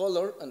it's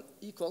color and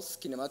equals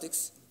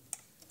kinematics.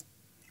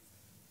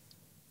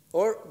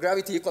 Or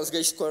gravity equals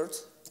gauge squared.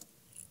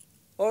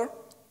 Or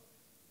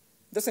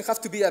it doesn't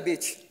have to be a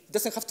bitch. It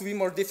doesn't have to be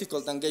more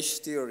difficult than gauge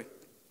theory.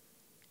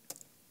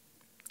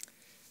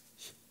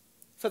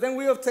 So then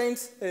we obtained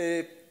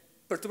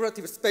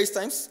perturbative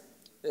spacetimes,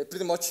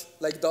 pretty much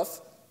like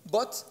Duff,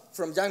 but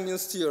from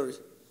Yang-Mills theory.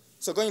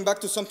 So going back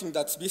to something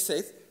that B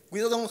said, we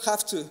don't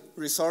have to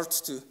resort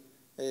to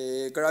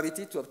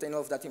gravity to obtain all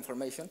of that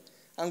information.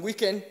 And we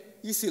can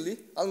easily,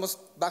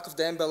 almost back of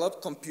the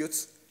envelope,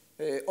 compute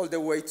all the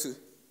way to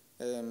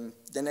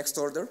the next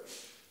order.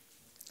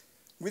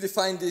 We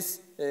define this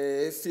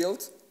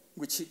field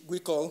which we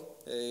call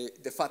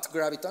the fat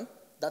graviton,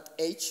 that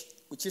h,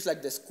 which is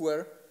like the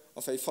square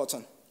of a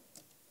photon.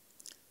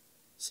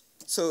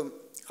 So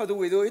how do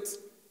we do it?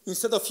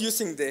 Instead of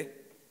using the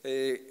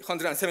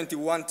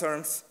 171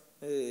 terms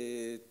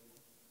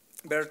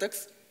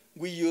vertex,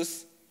 we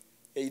use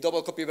a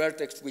double copy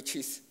vertex, which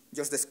is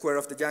just the square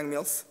of the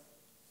Young-Mills.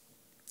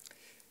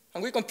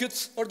 And we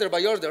compute order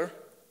by order,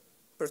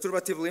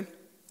 perturbatively.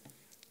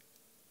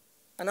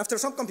 And after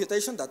some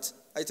computation that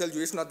I tell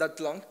you is not that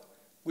long,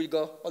 we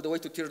go all the way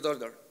to third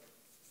order.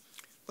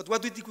 But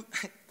what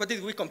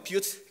did we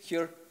compute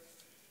here?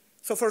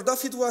 So for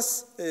Duff, it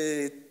was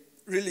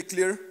really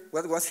clear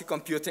what was he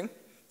computing.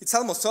 It's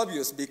almost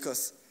obvious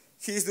because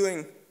he's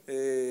doing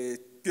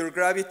pure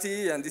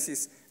gravity, and this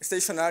is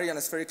stationary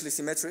and spherically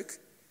symmetric.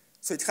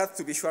 So it had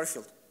to be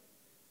Schwarzschild.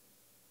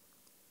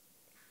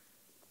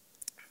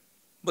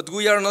 But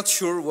we are not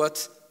sure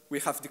what we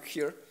have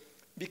here,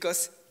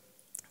 because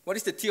what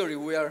is the theory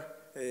we are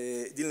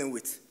dealing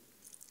with?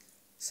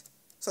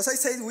 So as I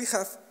said, we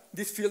have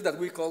this field that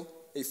we call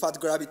a fat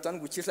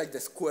graviton, which is like the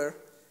square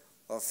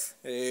of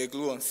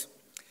gluons.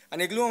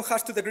 And a gluon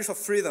has 2 degrees of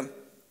freedom.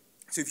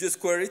 So if you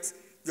square it,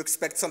 you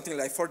expect something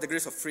like 4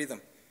 degrees of freedom.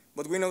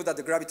 But we know that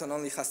the graviton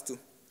only has 2.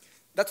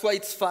 That's why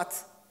it's fat.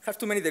 It has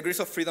too many degrees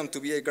of freedom to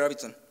be a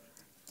graviton.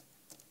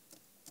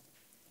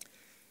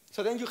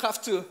 So then you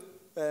have to,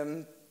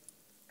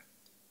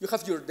 you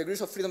have your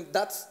degrees of freedom.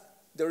 That's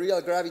the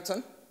real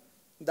graviton.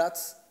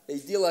 That's a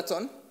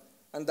dilaton.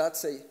 And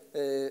that's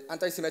a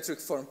anti-symmetric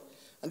form.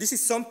 And this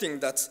is something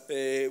that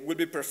will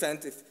be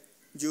present if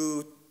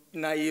you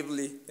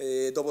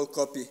naively double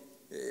copy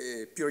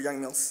pure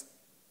Young-Mills.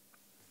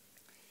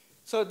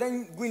 So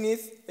then we need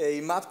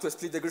a map to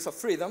split degrees of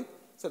freedom.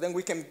 So then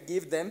we can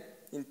give them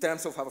in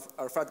terms of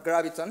our fat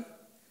graviton.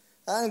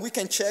 And we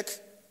can check,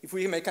 if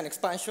we make an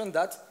expansion,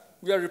 that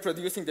we are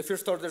reproducing the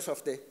first orders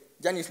of the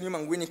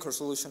Janis-Newman-Winnicott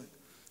solution,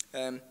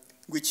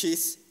 which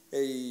is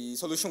a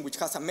solution which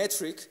has a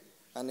metric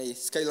and a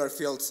scalar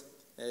field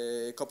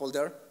coupled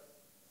there.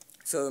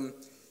 So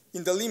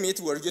in the limit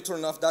where you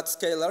turn off that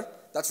scalar,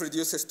 that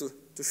reduces to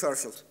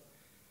Schwarzschild.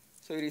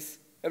 So it is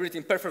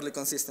everything perfectly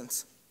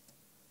consistent.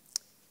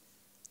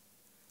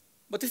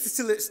 But it's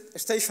still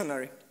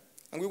stationary,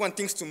 and we want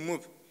things to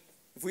move.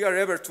 If we are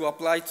ever to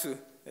apply to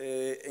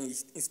in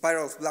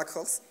spiral black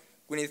holes,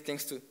 we need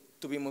things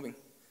to be moving.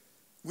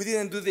 We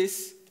didn't do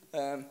this.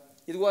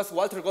 It was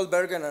Walter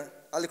Goldberger and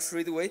Alex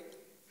Ridgway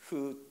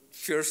who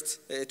first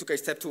took a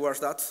step towards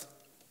that.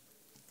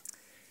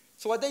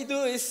 So what they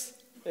do is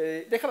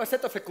they have a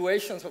set of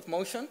equations of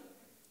motion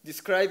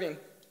describing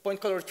point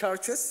color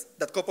charges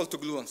that couple to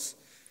gluons.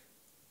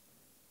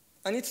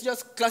 And it's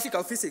just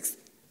classical physics.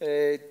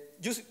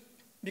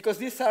 Because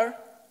these are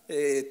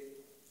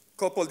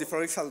coupled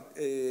differential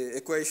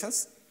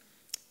equations,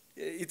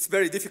 it's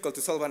very difficult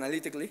to solve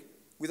analytically.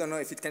 We don't know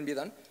if it can be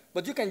done.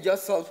 But you can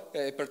just solve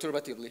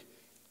perturbatively.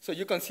 So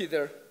you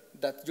consider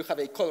that you have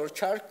a color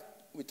chart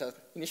with an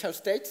initial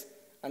state,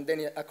 and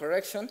then a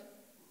correction,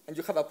 and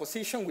you have a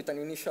position with an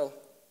initial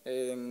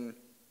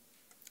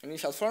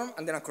form,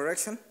 and then a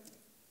correction.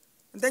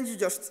 And then you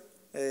just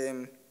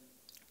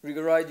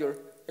rewrite your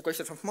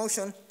equations of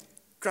motion,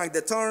 crank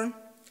the turn.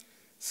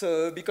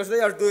 So because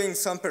they are doing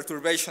some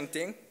perturbation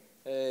thing,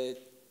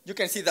 you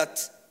can see that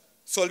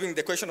solving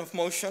the equation of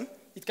motion,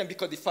 it can be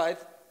codified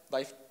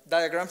by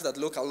diagrams that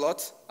look are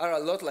a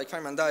lot like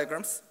Feynman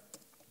diagrams.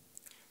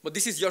 But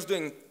this is just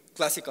doing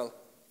classical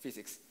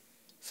physics.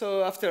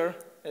 So after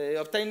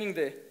obtaining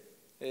the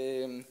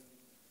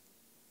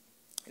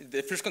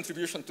first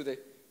contribution to the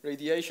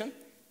radiation,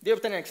 they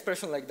obtain an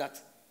expression like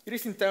that. It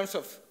is in terms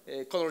of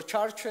color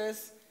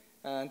charges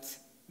and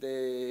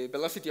the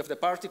velocity of the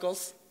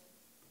particles.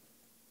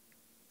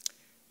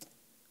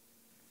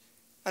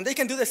 And they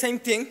can do the same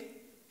thing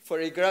for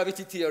a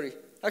gravity theory.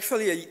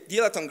 Actually, a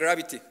dilaton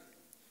gravity.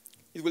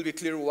 It will be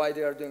clear why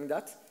they are doing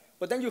that.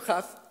 But then you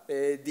have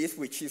this,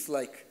 which is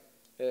like,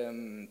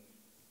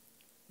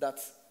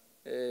 that's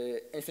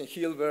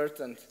Einstein-Hilbert,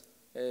 and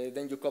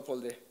then you couple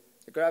the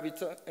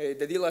graviton,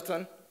 the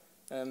dilaton,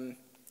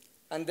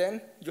 and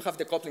then you have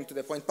the coupling to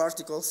the point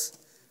particles,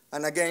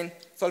 and again,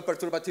 solve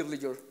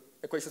perturbatively your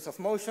equations of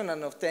motion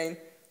and obtain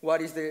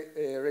what is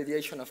the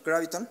radiation of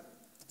graviton.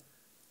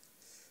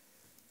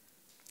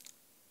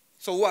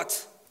 So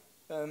what?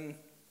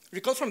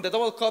 Recall from the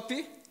double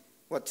copy,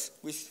 what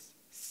we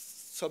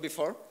saw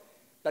before,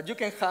 that you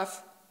can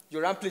have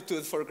your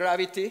amplitude for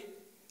gravity,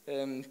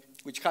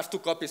 which has 2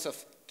 copies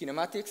of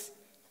kinematics,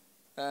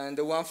 and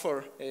the one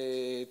for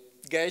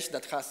gauge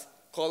that has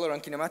color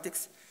and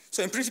kinematics.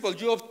 So in principle,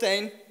 you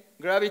obtain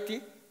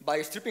gravity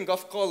by stripping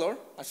off color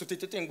and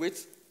substituting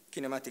with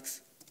kinematics.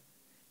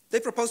 They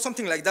propose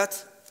something like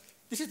that.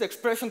 This is the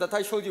expression that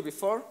I showed you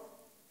before,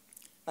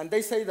 and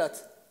they say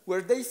that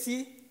where they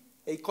see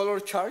a color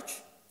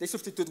charge, they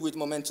substitute with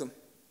momentum.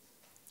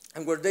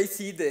 And where they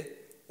see the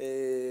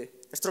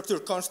structure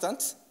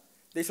constant,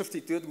 they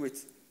substitute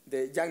with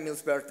the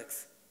Young-Mills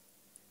vertex.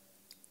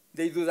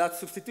 They do that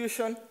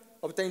substitution,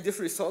 obtain these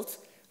results,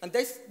 and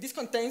this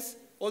contains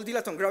all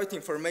dilaton gravity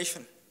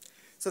information.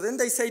 So then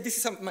they say this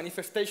is a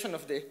manifestation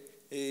of the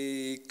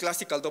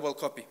classical double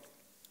copy.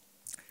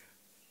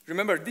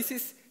 Remember, this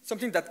is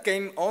something that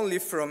came only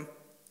from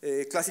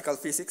classical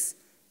physics.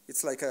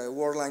 It's like a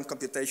word-line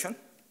computation.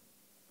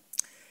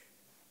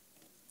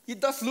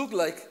 It does look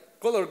like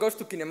color goes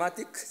to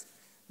kinematics,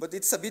 but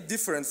it's a bit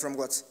different from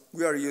what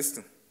we are used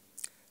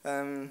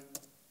to.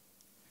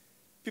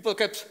 People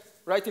kept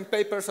writing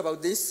papers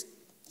about this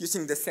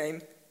using the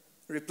same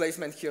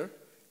replacement here.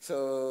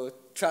 So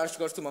charge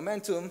goes to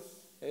momentum,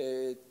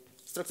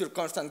 structure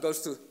constant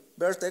goes to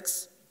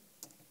vertex.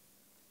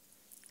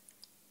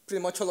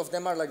 Pretty much all of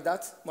them are like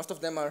that. Most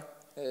of them are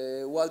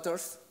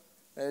Walters.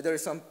 There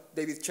is some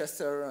David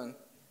Chester and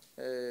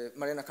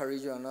Mariana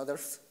Carrillo and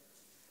others.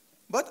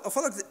 But of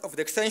all of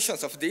the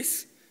extensions of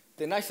this,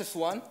 the nicest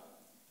one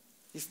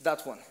is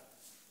that one.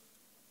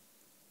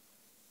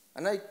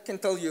 And I can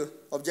tell you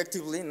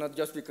objectively, not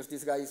just because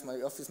this guy is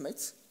my office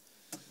mate.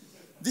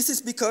 This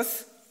is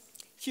because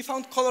he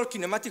found color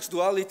kinematics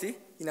duality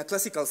in a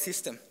classical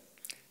system,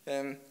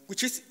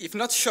 which is, if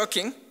not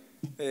shocking,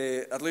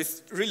 at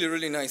least really,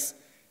 really nice.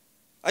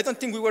 I don't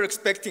think we were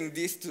expecting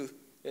this to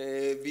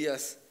be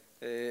as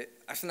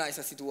nice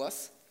as it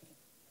was.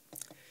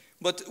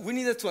 But we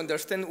needed to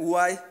understand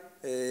why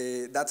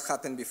that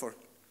happened before.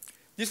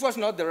 This was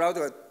not the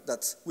route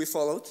that we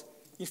followed.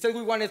 Instead,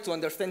 we wanted to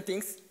understand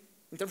things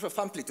in terms of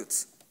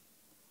amplitudes.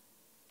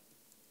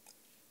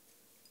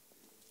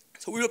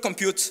 So we will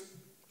compute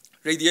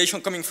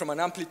radiation coming from an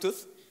amplitude.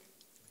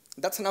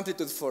 That's an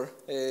amplitude for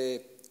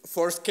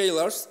 4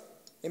 scalars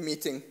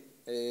emitting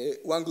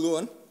 1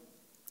 gluon,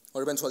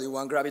 or eventually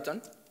 1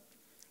 graviton.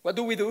 What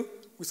do? We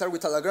start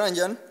with a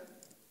Lagrangian.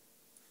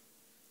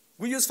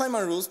 We use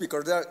Feynman rules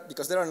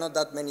because there are not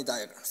that many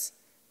diagrams.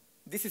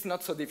 This is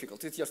not so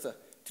difficult. It's just a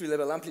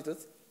 3-level amplitude.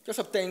 Just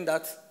obtain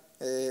that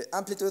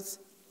amplitude.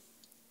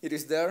 It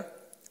is there.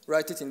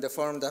 Write it in the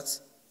form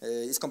that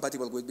is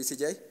compatible with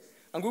BCJ.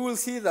 And we will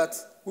see that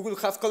we will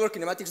have color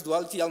kinematics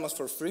duality almost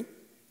for free.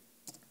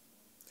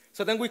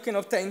 So then we can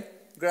obtain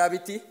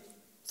gravity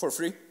for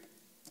free.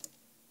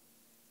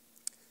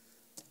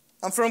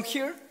 And from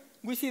here,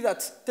 we see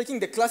that taking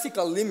the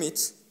classical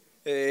limits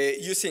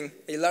using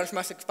a large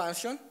mass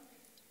expansion,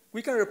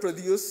 we can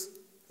reproduce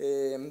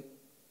the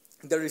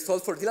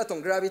result for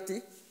dilaton gravity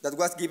that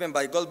was given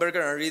by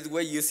Goldberger and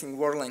Ridgway using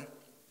wordline.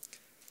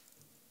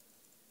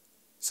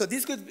 So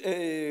this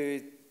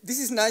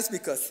is nice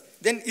because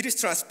then it is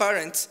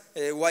transparent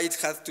why it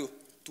has to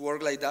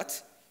work like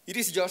that. It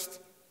is just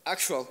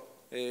actual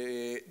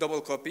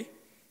double copy,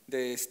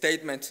 the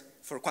statement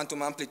for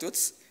quantum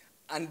amplitudes,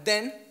 and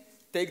then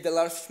take the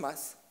large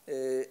mass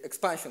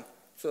expansion.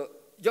 So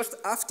just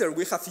after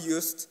we have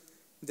used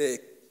the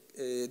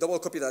double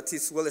copy that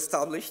is well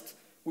established,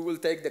 we will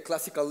take the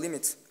classical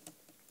limits.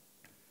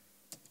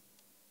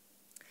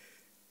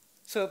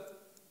 So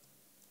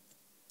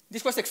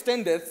this was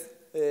extended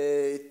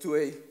to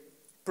a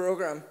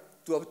program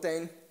to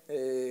obtain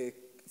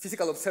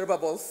physical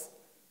observables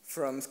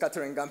from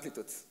scattering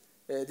amplitudes.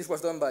 This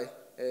was done by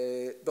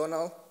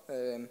Donald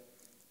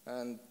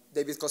and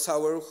David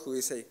Kossauer, who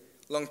is a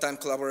longtime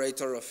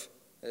collaborator of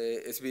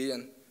SB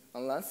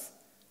and Lance,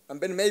 and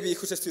Ben Maybe,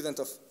 who's a student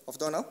of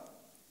Donald.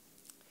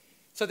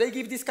 So they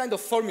give this kind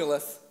of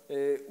formulas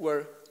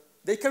where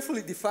they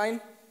carefully define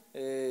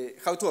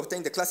how to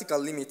obtain the classical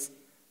limit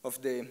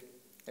of the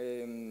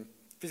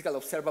physical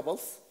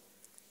observables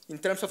in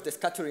terms of the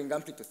scattering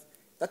amplitude.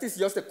 That is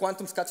just the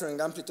quantum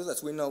scattering amplitude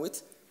as we know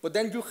it, but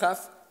then you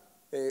have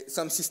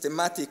some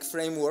systematic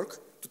framework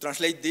to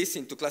translate this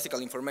into classical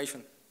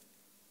information.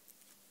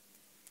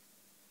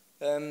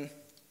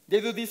 They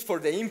do this for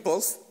the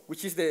impulse,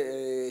 which is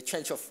the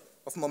change of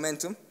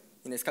momentum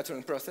in a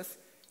scattering process.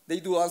 They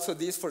do also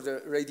this for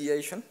the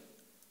radiation.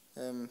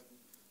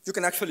 You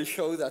can actually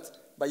show that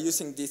by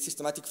using this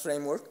systematic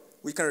framework,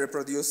 we can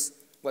reproduce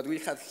what we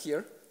have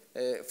here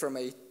from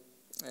a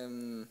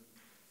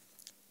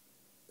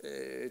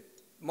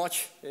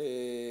much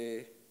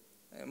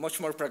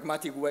more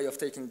pragmatic way of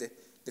taking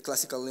the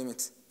classical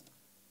limit.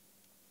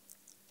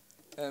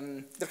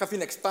 There have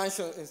been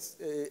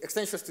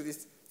extensions to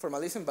this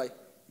formalism by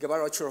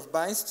Guevara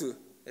Ocherov-Bynes to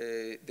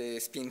the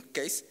spin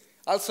case.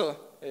 Also,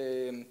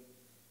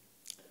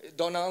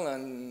 Donald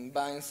and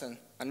Bynes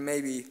and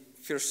maybe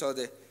first saw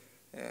the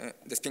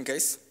spin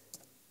case.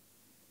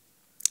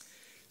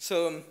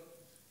 So,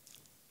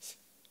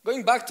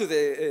 going back to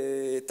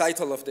the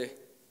title of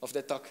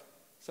the talk,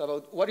 so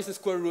about what is the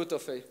square root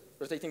of a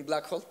rotating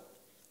black hole.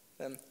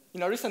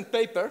 In a recent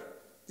paper,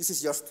 this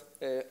is just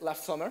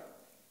last summer,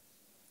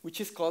 which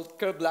is called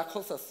Curved Black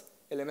Holes as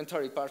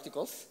Elementary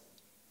Particles.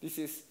 This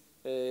is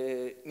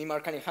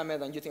Nimar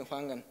Kani-Hamed and Yutin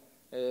Huang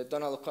and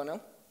Donald O'Connell.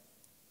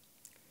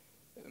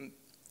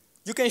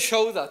 You can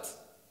show that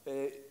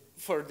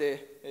for the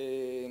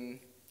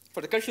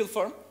Churchill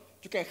form,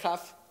 you can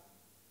have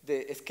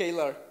the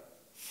scalar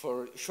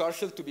for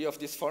Schwarzschild to be of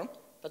this form.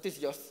 That is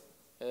just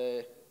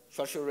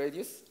Schwarzschild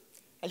radius.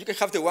 And you can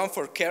have the one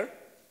for Kerr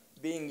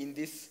being in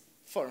this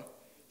form.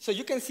 So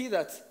you can see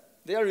that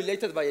they are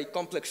related by a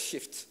complex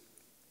shift.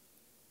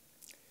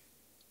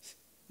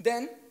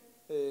 Then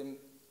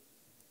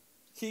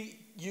he,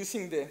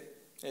 using the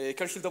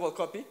Kerr-Shield double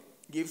copy,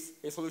 gives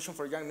a solution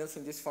for Young-Mills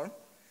in this form.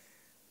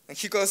 And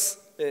he goes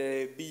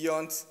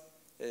beyond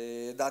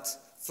that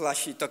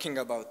flashy talking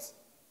about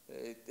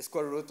the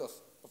square root of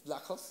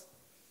black holes.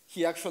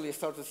 He actually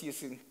started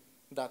using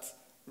that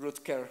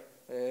root Kerr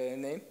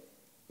name.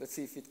 Let's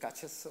see if it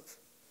catches up.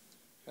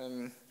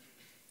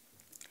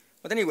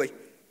 But anyway,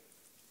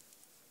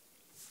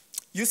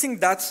 using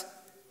that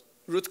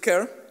root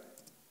Kerr,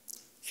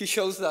 he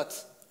shows that,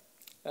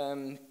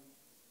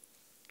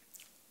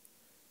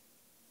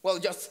 well,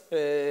 just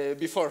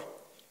before,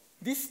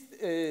 this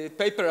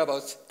paper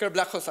about Kerr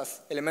black holes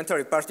as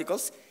elementary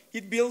particles,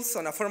 it builds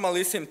on a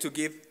formalism to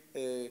give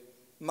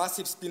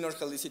massive spin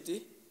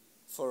ortholicity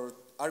for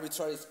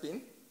arbitrary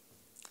spin.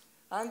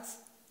 And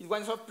it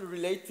winds up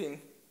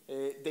relating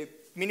the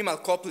minimal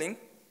coupling,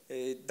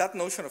 that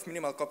notion of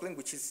minimal coupling,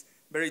 which is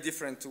very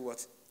different to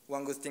what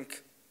one would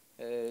think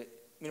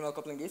minimal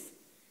coupling is.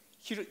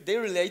 Here, they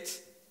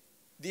relate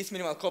this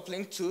minimal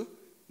coupling to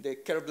the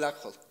Kerr black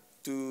hole,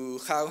 to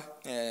how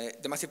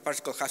the massive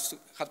particle has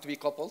to be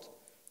coupled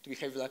to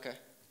behave like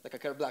a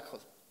Kerr black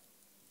hole.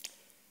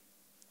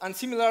 And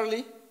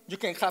similarly, you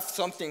can have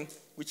something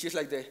which is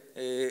like the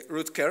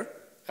root Kerr,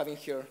 having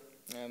here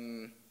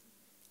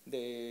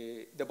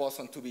the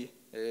boson to be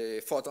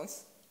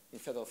photons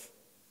instead of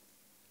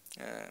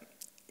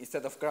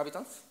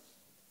gravitons.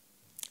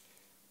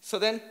 So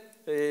then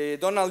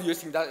Donald,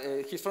 using that,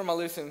 his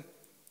formalism,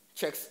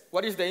 checks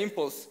what is the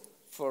impulse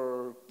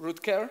for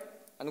root Kerr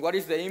and what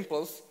is the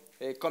impulse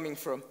coming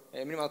from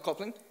minimal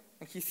coupling,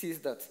 and he sees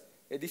that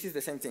this is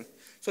the same thing.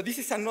 So this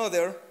is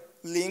another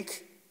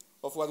link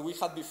of what we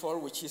had before,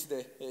 which is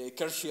the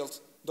Kerr-Shield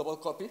double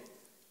copy,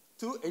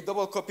 to a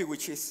double copy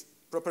which is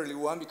properly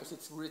one because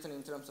it's written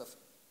in terms of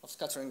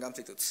scattering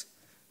amplitudes.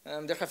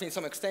 There have been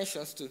some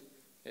extensions to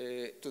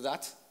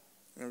that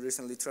in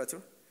recent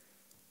literature.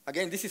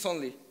 Again, this is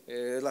only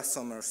last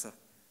summer, so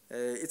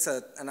it's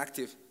an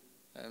active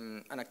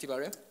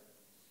area.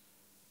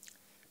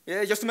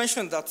 Yeah, just to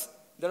mention that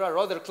there are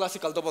other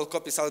classical double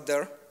copies out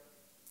there.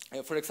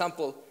 For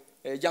example,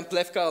 Jan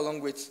Plewka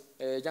along with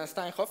Jan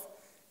Steinhoff,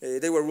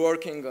 they were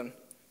working on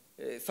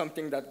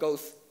something that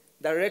goes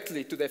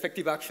directly to the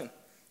effective action.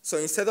 So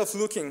instead of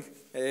looking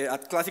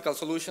at classical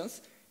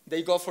solutions,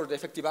 they go for the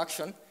effective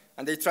action,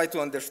 and they try to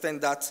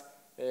understand that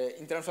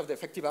in terms of the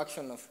effective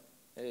action of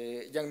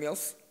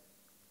Young-Mills.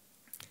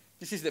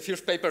 This is the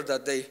first paper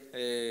that they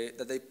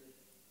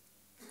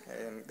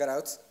got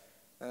out.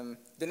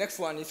 The next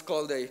one is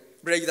called a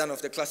breakdown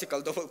of the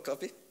classical double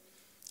copy,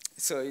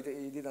 so it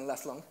didn't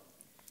last long.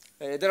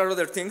 There are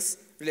other things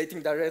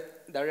relating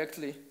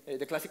directly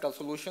the classical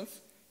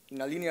solutions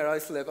in a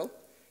linearized level.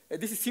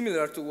 This is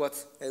similar to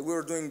what we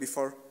were doing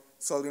before,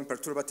 solving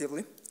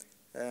perturbatively.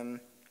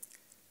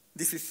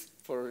 This is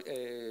for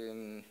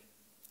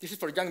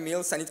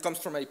Young-Mills, and it comes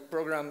from a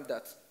program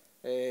that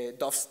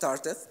Duff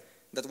started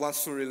that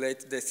wants to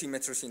relate the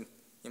symmetries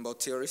in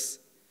both theories.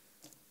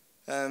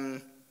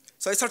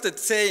 So I started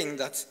saying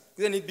that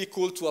wouldn't it be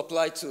cool to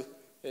apply to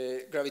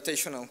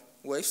gravitational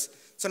waves?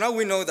 So now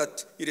we know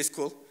that it is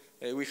cool.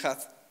 We had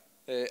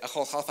a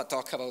whole half a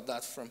talk about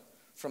that from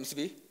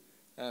Zvi.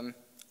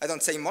 I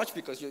don't say much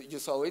because you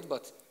saw it,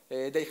 but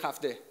they have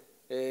the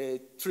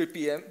 3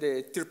 p.m.,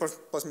 the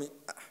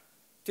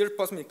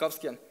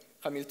Tir-Posmikovskian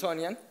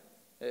Hamiltonian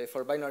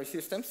for binary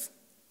systems.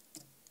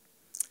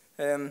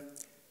 And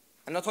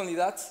not only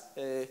that,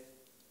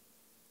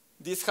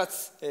 this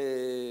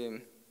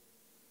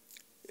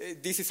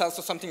is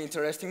also something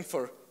interesting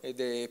for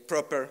the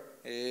proper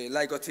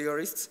LIGO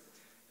theorists.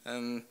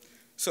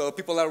 So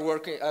people are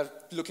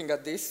looking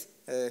at this.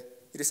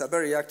 It is a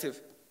very active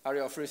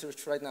area of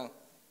research right now.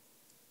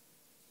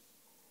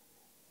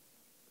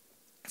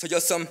 So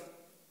just some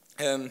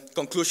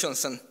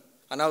conclusions and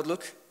an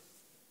outlook.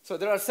 So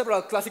there are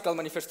several classical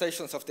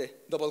manifestations of the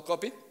double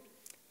copy.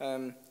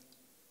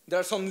 There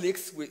are some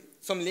links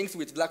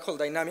with black hole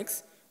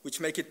dynamics, which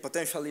make it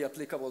potentially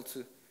applicable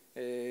to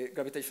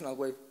gravitational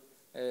wave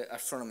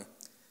astronomy.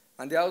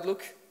 And the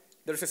outlook,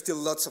 there's still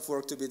lots of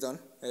work to be done,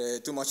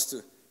 too much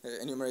to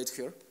enumerate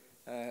here,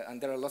 and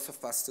there are lots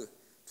of paths to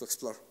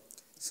explore.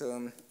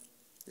 So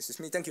this is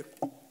me, thank you.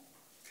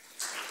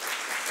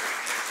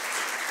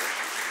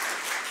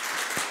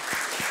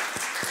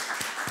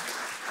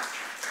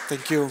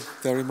 Thank you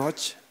very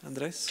much,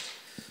 Andres.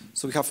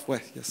 So we have,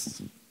 well,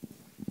 yes.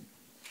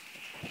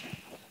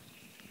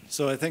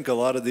 So I think a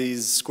lot of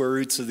these square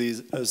roots of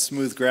these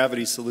smooth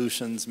gravity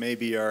solutions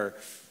maybe are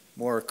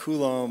more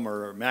Coulomb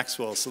or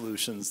Maxwell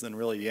solutions than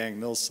really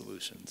Yang-Mills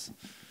solutions.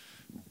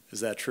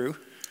 Is that true?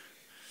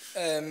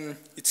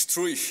 It's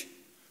true-ish.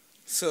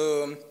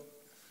 So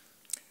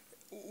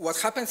what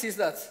happens is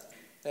that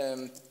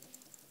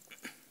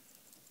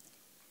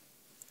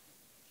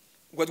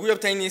what we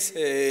obtain is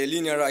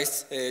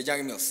linearized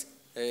Yang-Mills,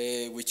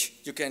 which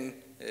you can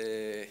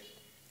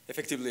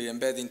effectively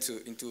embed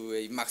into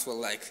a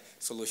Maxwell-like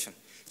solution.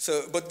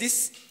 So, but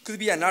this could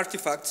be an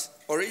artifact,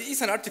 or it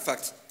is an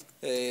artifact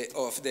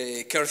of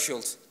the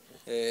Kerr-Shield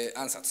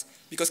ansatz.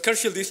 because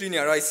Kerfield is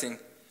linearizing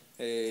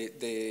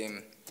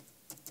the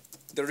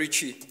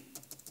Ricci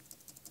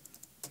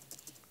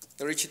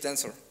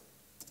tensor.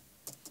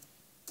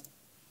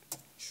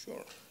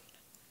 Sure.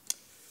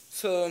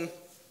 So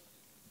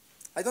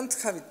I don't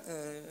have it.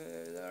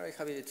 I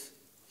have it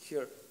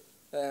here.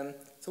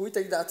 So we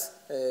take that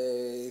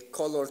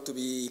color to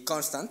be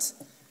constant,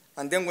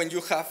 and then when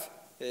you have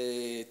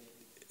the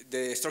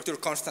structure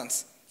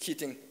constants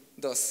hitting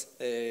those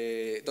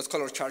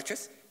color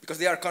charges, because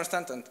they are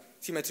constant and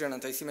symmetry and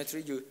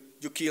anti-symmetry,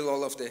 you kill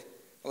all of the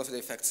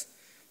effects.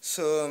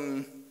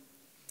 So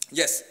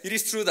yes, it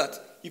is true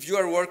that if you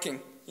are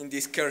working in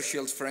this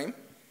Kerfield frame,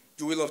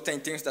 you will obtain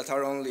things that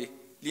are only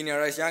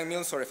linearized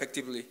Yang-Mills or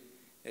effectively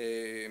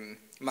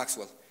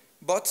Maxwell.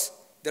 But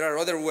there are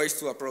other ways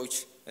to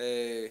approach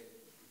the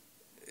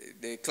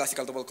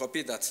classical double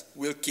copy that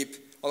will keep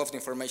all of the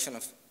information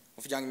of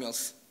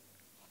Yang-Mills.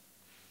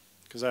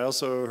 Because I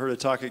also heard a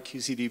talk at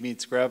QCD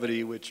Meets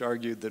Gravity which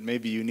argued that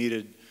maybe you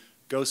needed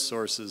ghost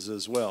sources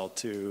as well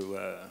to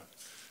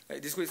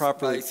this was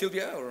properly... by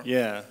Sylvia? Or?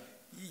 Yeah.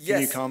 Yes.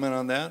 Can you comment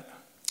on that?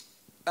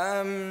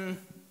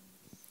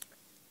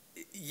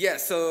 Yeah,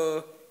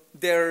 so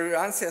their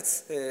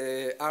answers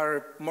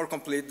are more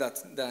complete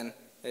than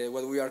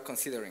what we are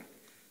considering.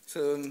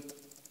 So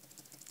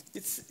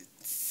it's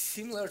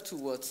similar to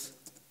what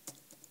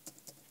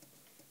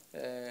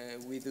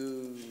we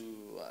do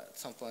at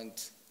some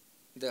point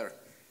there.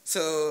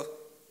 So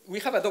we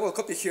have a double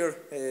copy here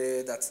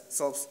that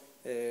solves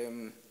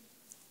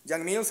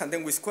Yang-Mills, and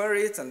then we square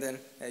it, and then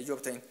you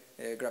obtain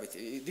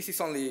gravity. This is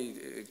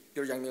only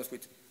pure Yang-Mills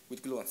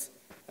with gluons.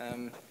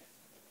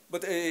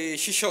 But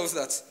she shows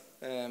that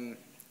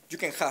you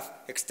can have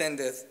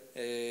extended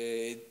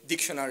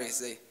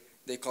dictionaries,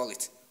 they call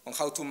it, on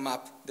how to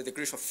map the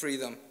degrees of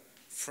freedom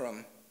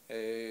from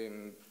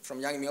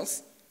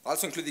Yang-Mills,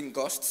 also including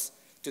ghosts,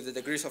 to the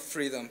degrees of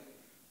freedom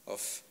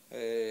of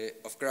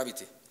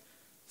gravity.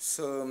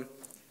 So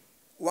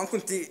one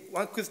could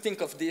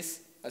think of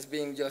this as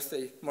being just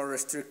a more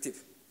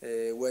restrictive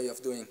way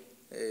of doing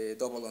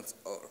double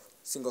or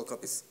single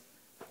copies.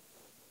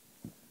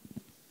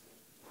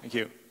 Thank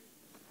you.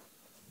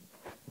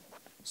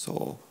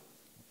 So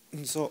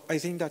I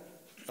think that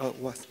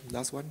was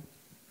last one.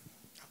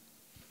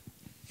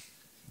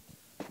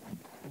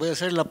 Voy a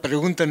hacer la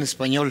pregunta en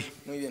español.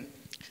 Muy bien.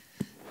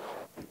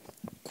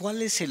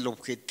 ¿Cuál es el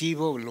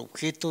objetivo o el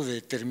objeto de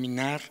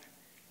determinar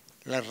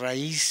la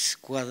raíz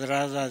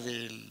cuadrada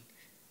del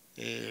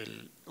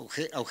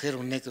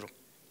agujero negro?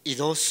 Y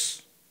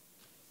dos,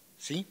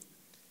 ¿sí?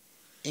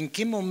 ¿En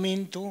qué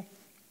momento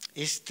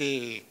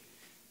este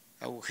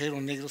agujero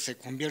negro se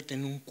convierte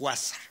en un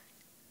cuásar?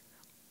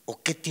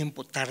 ¿O qué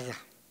tiempo tarda?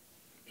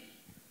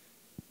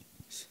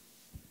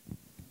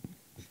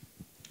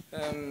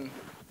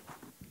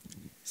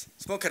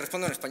 Supongo que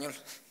respondo en español.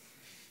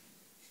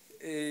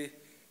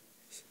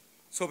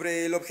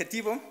 Sobre el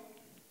objetivo,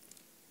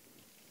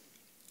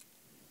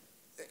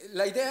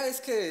 la idea es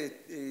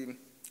que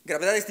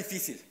gravedad es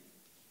difícil.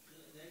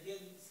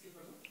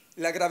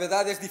 La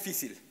gravedad es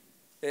difícil.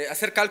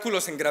 Hacer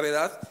cálculos en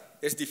gravedad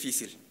es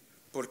difícil,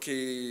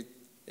 porque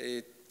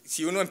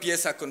si uno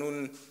empieza con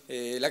un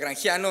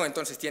lagrangiano,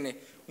 entonces tiene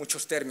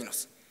muchos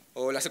términos.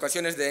 O las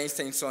ecuaciones de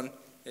Einstein son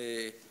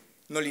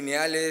no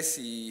lineales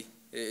y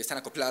están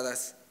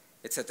acopladas,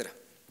 etc.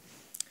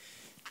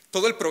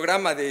 Todo el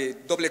programa de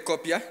doble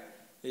copia,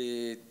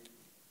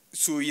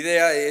 su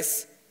idea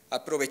es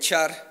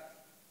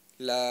aprovechar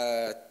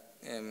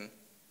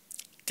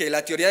que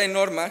la teoría de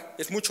norma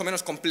es mucho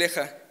menos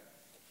compleja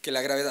que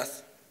la gravedad.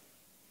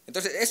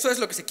 Entonces, eso es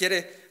lo que se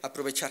quiere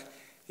aprovechar.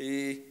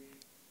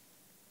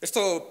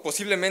 Esto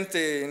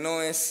posiblemente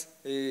no es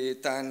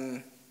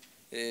tan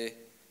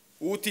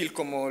útil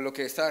como lo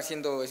que está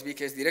haciendo SB,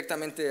 que es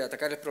directamente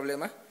atacar el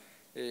problema.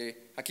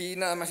 Aquí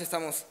nada más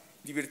estamos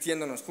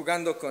divirtiéndonos,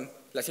 jugando con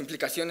las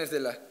implicaciones de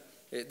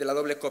la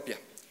doble copia.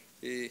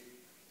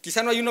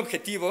 Quizá no hay un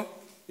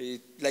objetivo,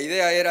 la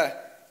idea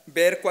era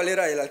ver cuál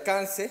era el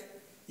alcance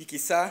y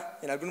quizá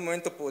en algún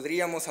momento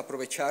podríamos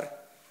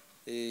aprovechar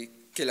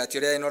que la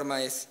teoría de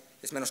norma es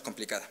menos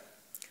complicada.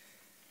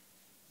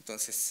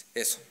 Entonces,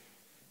 eso.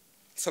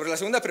 Sobre la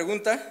segunda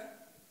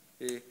pregunta,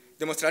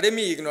 demostraré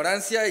mi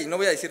ignorancia y no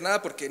voy a decir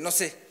nada porque no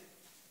sé.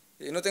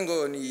 No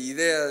tengo ni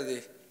idea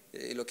de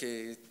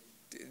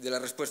la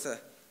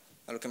respuesta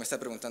a lo que me está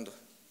preguntando.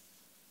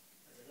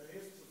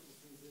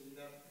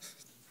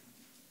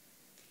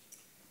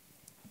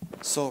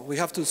 So we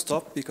have to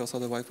stop because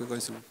otherwise we're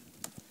going to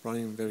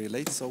running very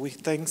late. So we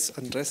thanks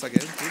Andrés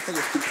again.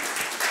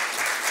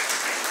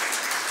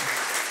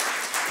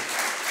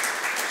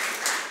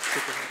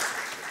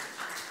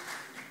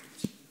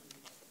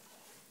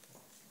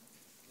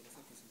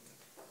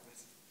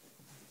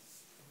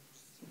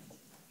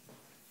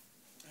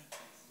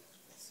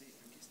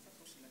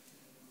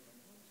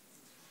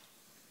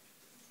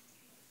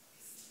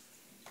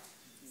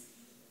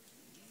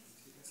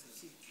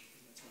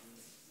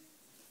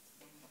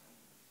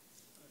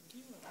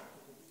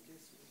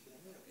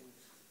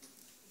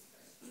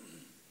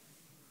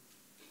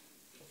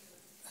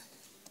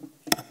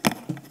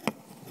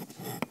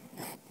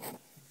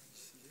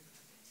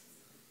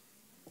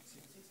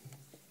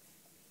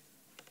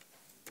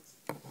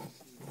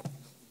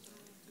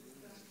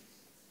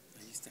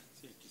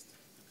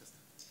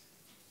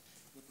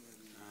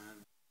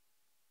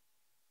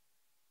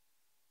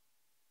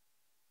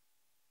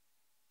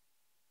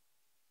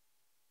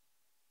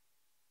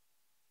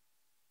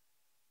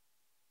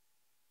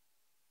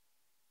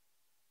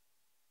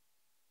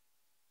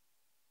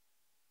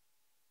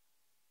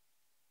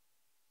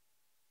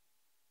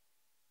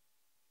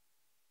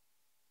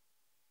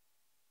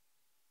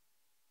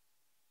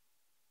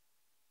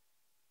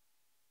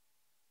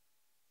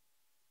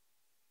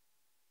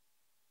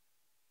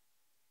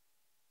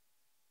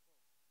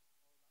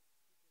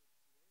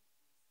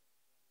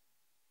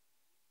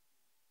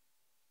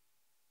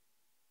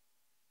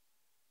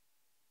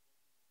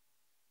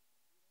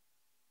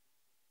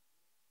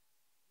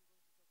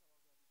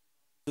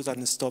 Cruz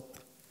and stop.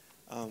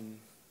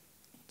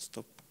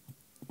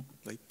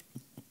 Wait.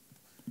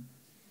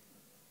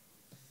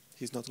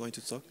 He's not going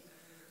to talk?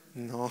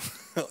 No,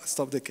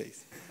 stop the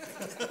case.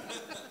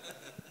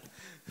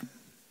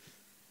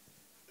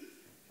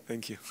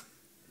 Thank you.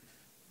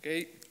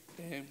 Okay,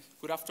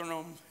 good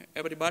afternoon,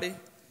 everybody.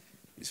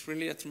 It's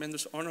really a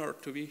tremendous honor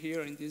to be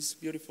here in this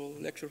beautiful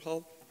lecture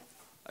hall.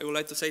 I would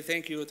like to say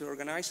thank you to the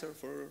organizer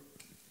for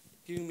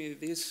giving me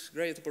this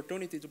great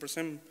opportunity to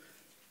present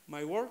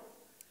my work.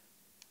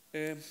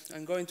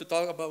 I'm going to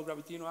talk about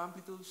gravitino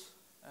amplitudes,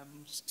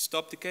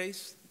 stop the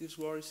case. This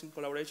work is in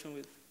collaboration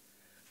with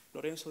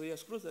Lorenzo,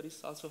 Díaz, Cruz, that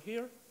is also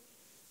here.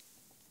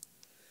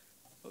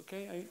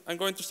 Okay, I'm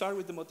going to start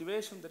with the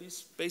motivation that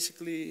is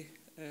basically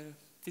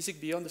physics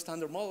beyond the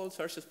standard model,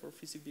 searches for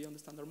physics beyond the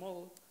standard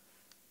model.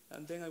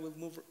 And then I will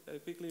move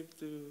quickly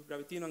to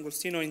gravitino and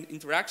Agostino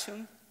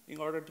interaction in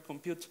order to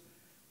compute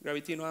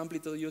gravitino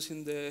amplitude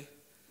using the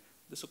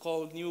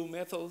so-called new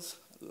methods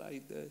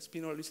like the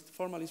spin-elasticity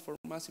formalism for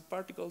massive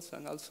particles,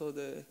 and also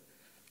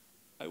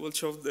I will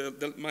show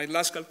my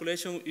last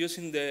calculation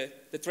using the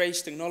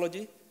trace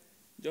technology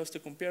just to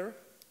compare.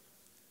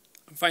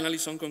 And finally,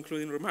 some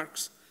concluding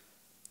remarks.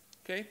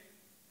 Okay,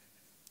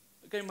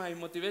 my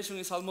motivation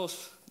is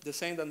almost the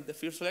same than the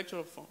first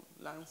lecture from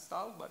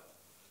Landstall, but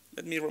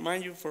let me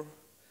remind you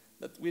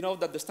that we know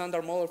that the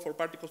standard model for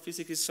particle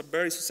physics is a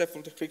very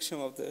susceptible description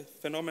of the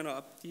phenomena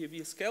at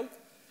TeV scale.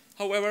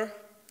 However,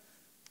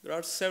 there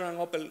are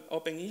several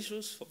open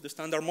issues of the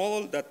standard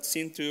model that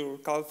seem to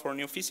call for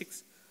new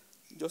physics.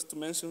 Just to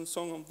mention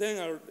some of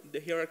them are the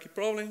hierarchy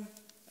problem,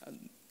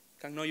 and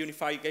cannot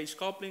unify gauge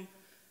coupling,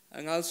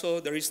 and also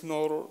there is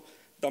no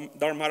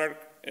dark matter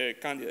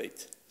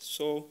candidate.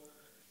 So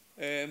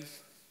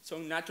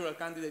some natural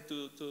candidate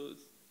to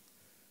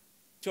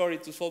theory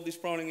to solve this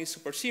problem is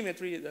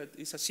supersymmetry. That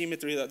is a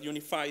symmetry that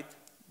unified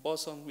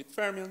boson with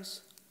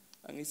fermions,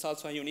 and it's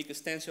also a unique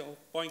extension of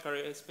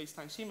Poincare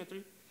space-time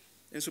symmetry.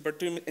 In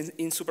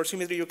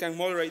supersymmetry, you can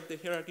moderate the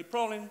hierarchy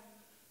problem.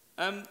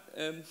 And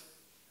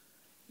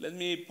let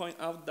me point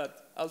out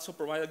that also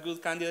provide a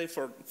good candidate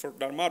for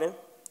dark matter.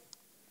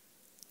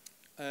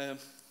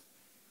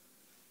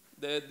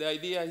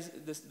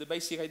 The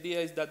basic idea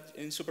is that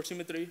in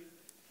supersymmetry,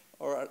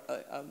 or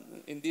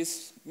in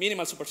this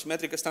minimal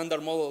supersymmetric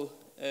standard model,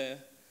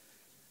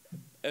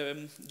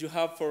 you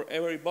have for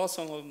every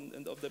boson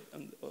of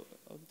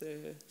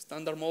the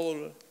standard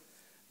model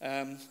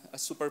a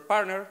super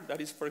partner. That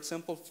is, for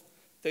example,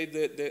 take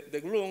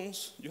the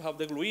gluons, you have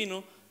the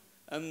gluino,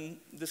 and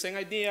the same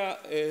idea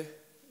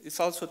is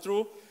also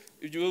true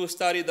if you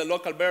study the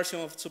local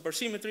version of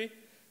supersymmetry.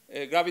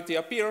 Gravity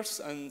appears,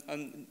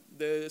 and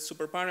the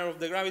super partner of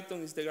the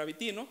graviton is the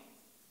gravitino.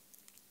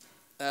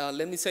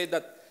 Let me say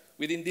that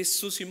within these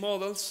SUSY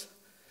models,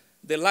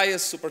 the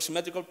lightest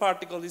supersymmetrical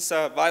particle is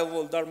a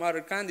viable dark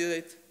matter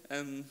candidate,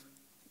 and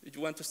if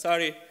you want to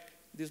study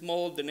this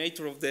model, the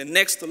nature of the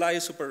next to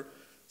lightest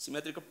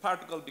supersymmetrical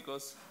particle,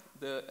 because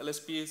the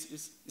LSP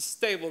is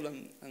stable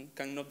and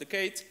cannot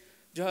decay,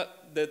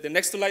 the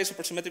next to lightest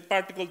supersymmetric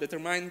particle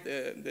determines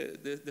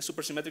the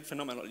supersymmetric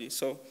phenomenology.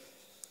 So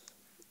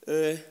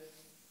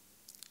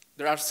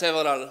there are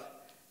several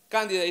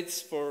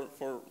candidates for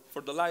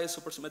the lightest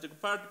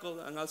supersymmetrical particle,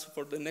 and also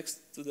for the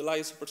next to the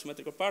lightest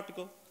supersymmetrical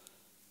particle.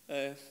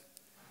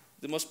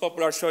 The most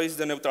popular choice is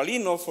the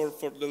neutralino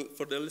for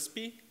the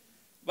LSP,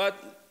 but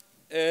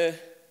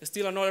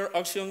still another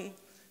option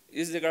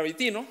is the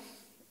gravitino.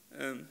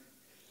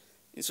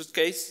 In such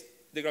case,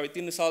 the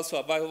gravitino is also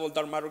a viable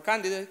dark matter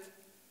candidate.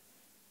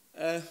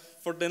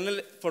 For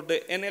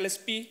the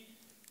NLSP,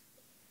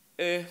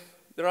 there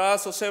are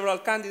also several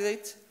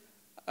candidates.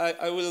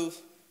 I will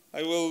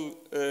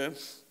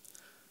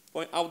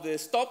point out the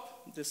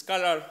stop, the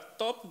scalar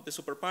top, the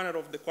superpartner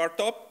of the quark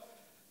top,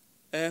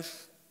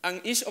 and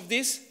each of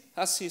these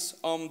has its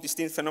own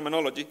distinct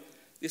phenomenology.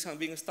 This has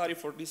been studied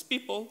for these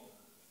people.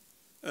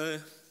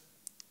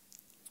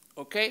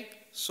 Okay,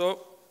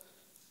 so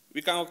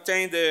we can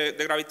obtain the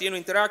gravitino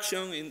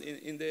interaction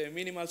in the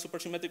minimal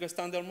supersymmetric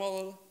standard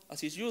model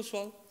as is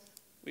usual.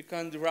 We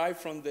can derive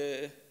from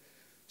the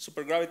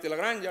supergravity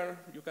Lagrangian.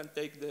 You can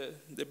take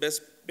the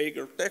best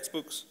Baker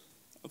textbooks.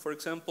 For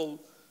example,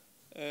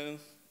 the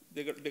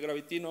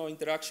gravitino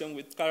interaction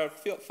with scalar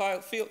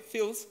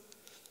fields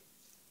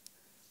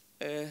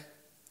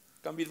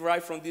can be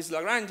derived from these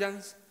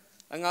Lagrangians,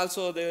 and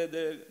also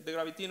the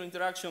gravitino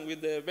interaction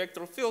with the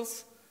vector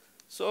fields.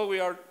 So we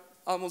are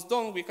almost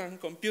done. We can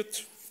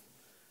compute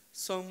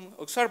some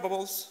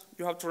observables.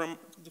 You have to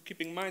keep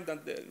in mind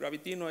that the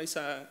gravitino is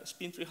a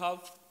spin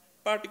 3/2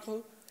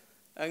 particle,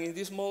 and in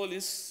this model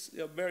is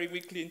a very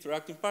weakly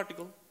interacting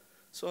particle,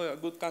 so a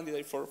good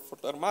candidate for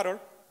dark matter.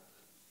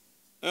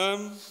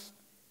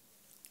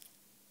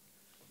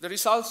 There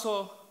is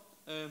also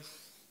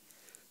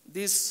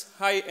this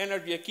high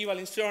energy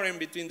equivalence theorem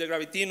between the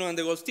gravitino and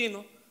the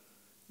Goldstino.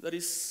 That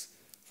is,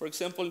 for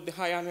example, the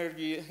high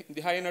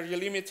energy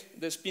limit,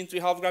 the spin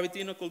 3/2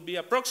 gravitino could be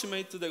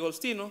approximate to the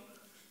Goldstino.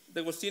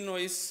 The Goldstino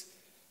is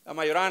a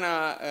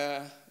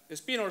Majorana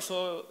spinor,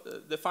 so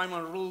the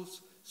Feynman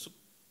rules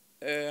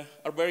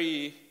are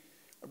very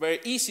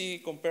easy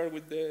compared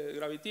with the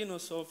Gravitino.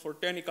 So for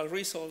technical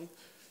reasons,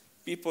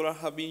 people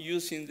have been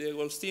using the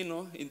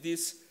Agostino in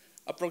this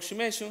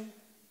approximation.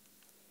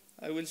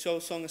 I will show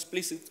some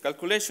explicit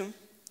calculation.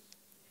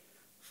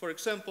 For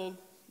example,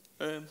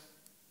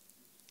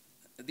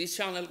 this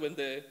channel, when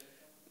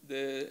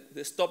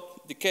the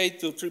stop decay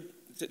to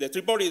the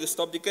three-body, the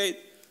stop decay,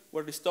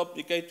 where the stop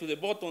decay to the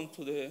bottom,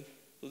 to the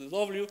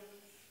W,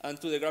 and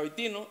to the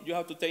Gravitino, you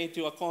have to take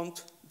into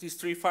account these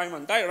three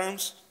Feynman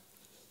diagrams.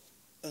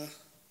 Let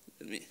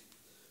me.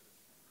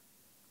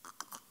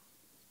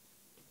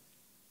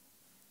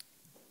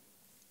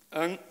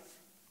 And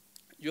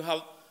you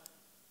have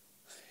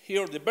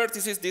here the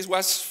vertices. This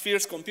was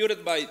first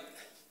computed by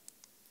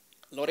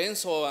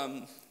Lorenzo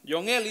and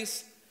John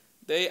Ellis.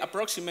 They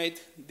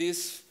approximate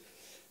this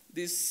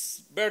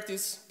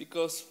vertex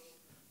because,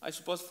 I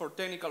suppose, for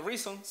technical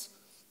reasons.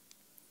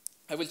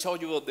 I will show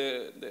you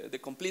the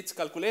complete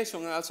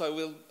calculation, and also I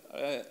will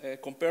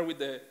compare with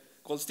the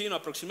Agostino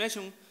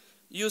approximation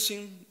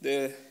using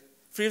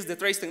first the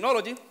trace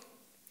technology,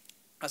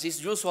 as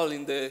is usual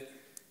in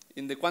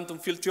the quantum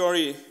field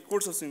theory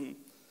courses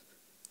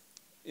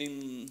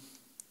in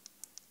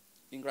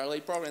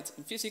graduate programs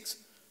in physics.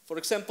 For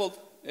example,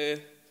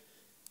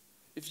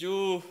 if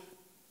you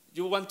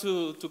want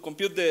to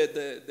compute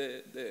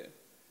the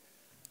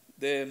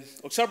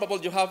observable,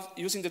 you have,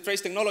 using the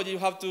trace technology, you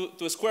have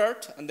to square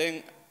it and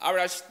then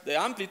average the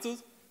amplitude.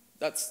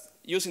 That's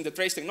using the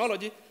trace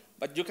technology.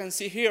 But you can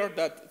see here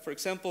that, for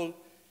example,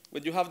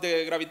 when you have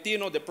the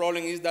Gravitino, the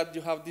problem is that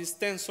you have this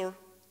tensor,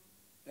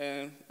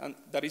 and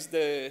that is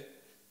the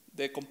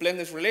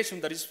completeness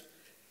relation that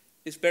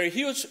is very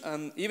huge.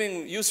 And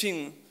even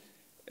using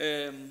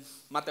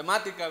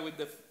Mathematica with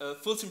the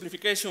full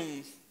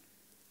simplification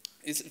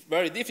is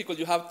very difficult.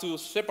 You have to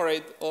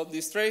separate all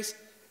these traces.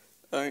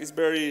 It's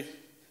very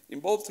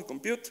involved to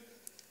compute.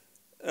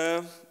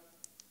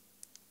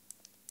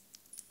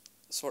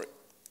 Sorry.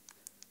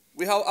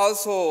 We have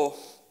also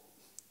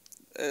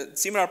a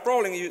similar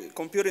problem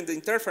computing the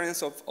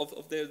interference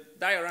of the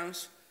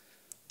diagrams,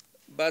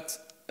 but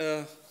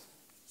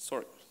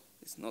sorry,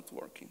 it's not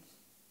working.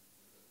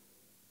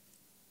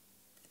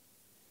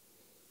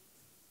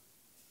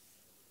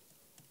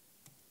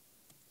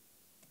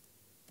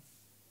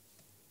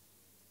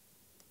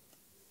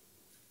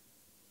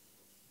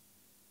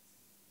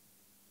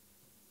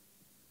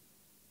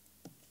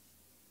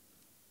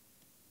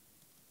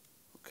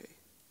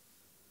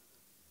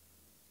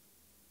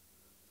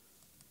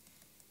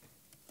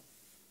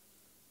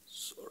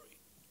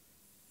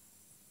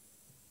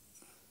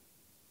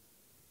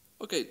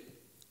 Okay,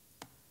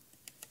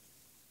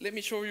 let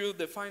me show you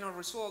the final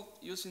result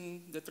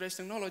using the trace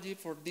technology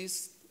for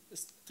this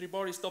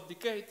three-body stop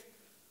decay.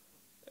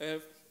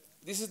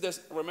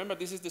 Remember,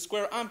 this is the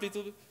square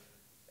amplitude.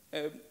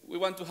 We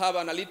want to have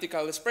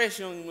analytical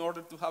expression in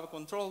order to have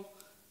control,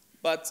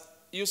 but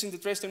using the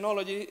trace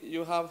technology,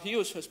 you have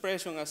huge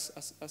expression as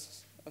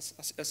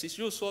is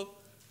usual.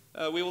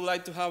 We would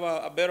like to have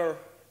a better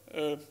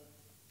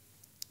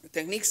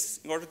techniques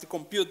in order to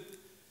compute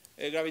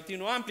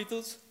Gravitino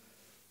amplitudes.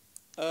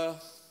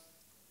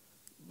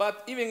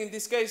 But even in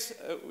this case,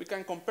 we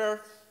can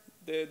compare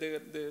the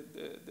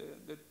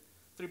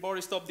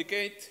three-body stop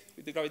decay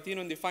with the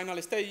Gravitino in the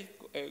final stage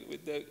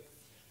with the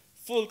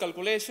full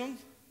calculation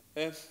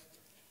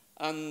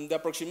and the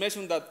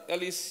approximation that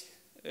Ellis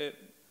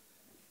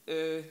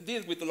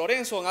did with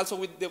Lorenzo and also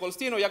with the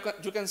Agostino.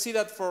 You can see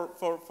that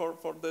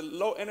for the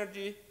low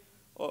energy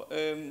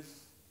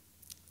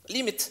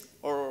limit,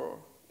 or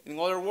in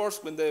other words,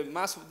 when the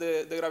mass of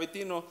the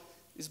Gravitino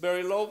is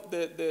very low,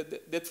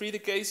 the three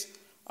decays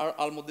are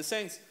almost the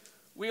same.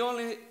 We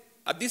only,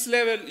 at this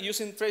level,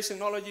 using trace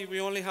technology, we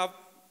only have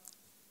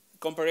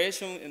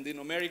comparison in the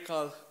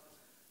numerical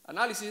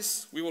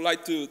analysis. We would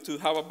like to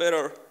have a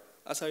better,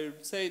 as I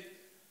said,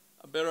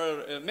 a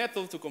better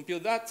method to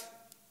compute that.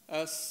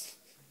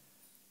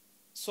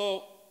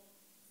 So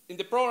in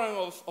the program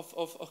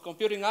of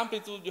computing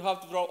amplitude, you have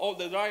to draw all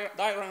the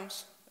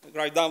diagrams,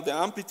 write down the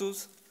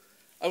amplitudes.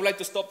 I would like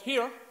to stop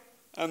here,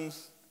 and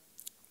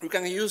we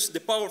can use the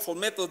powerful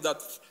method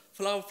that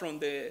flow from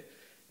the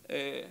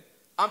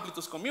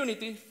amplitudes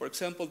community, for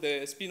example,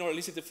 the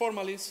spin-or-elicited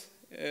formulas,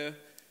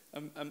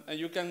 and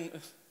you can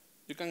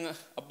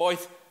avoid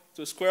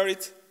to square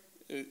it.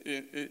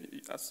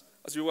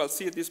 As you will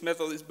see, this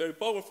method is very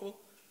powerful.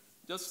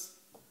 Just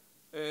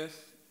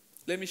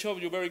let me show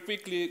you very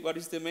quickly what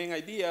is the main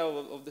idea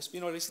of the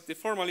spin-or-elicited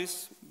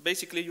formulas.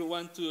 Basically, you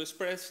want to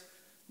express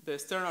the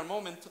external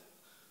moment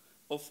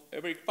of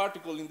every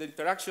particle in the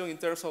interaction in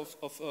terms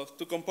of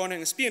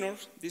two-component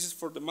spinors. This is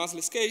for the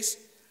massless case.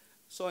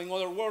 So in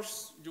other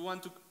words, you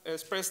want to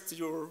express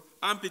your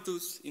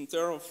amplitudes in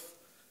terms of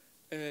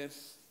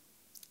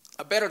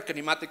a better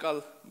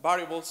kinematical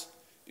variables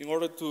in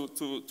order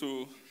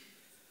to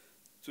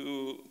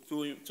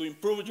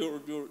improve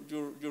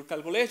your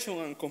calculation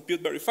and compute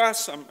very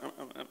fast and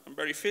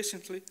very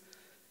efficiently.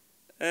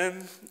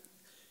 And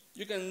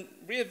you can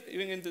read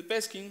even in the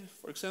Peskin,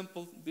 for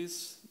example,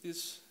 this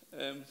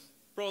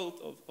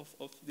product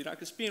of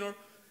Dirac spinor.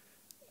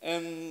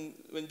 And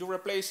when you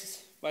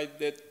replace by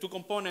the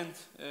two-component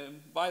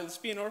Weil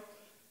spinor,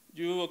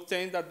 you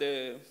obtain that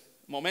the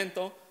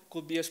momentum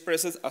could be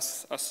expressed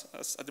as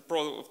the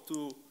product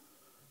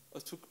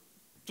of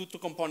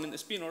two-component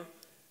spinor.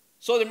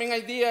 So the main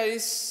idea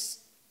is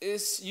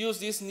use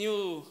this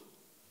new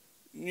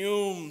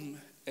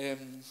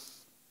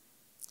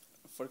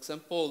for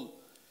example,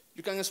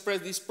 you can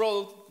express this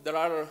product. There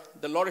are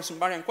the Lorentz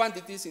invariant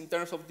quantities in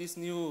terms of these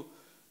new,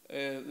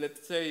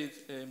 let's say,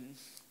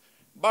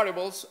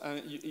 variables,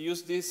 and you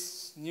use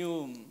these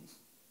new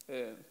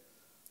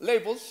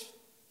labels.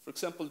 For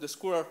example, the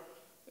square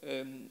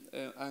and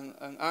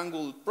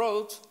angle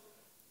product,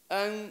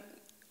 and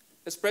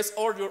express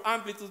all your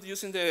amplitude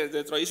using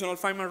the traditional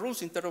Feynman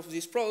rules in terms of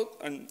this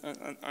product, and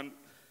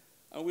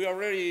we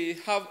already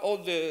have all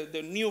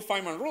the new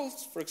Feynman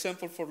rules, for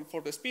example,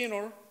 for the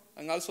spinor,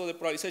 and also the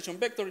polarization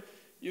vector.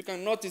 You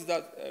can notice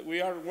that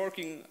we are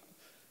working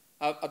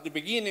at the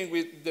beginning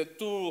with the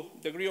 2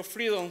 degrees of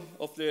freedom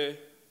of the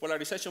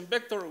polarization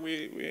vector.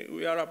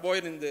 We are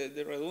avoiding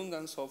the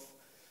redundance of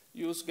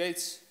use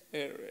gates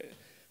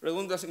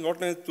redundance in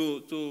order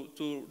to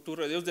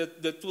reduce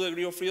the 2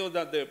 degrees of freedom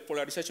that the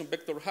polarization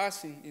vector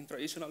has in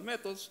traditional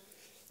methods.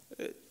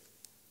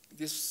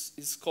 This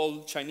is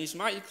called Chinese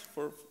magic,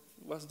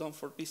 was done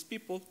for these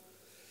people.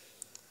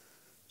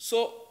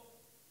 So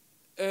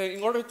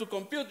in order to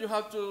compute, you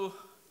have to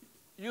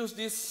use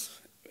these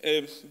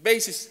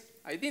basis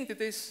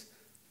identities.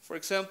 For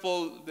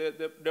example,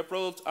 the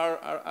products are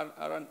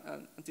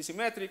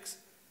antisymmetrics,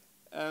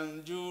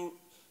 and you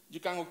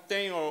can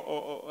obtain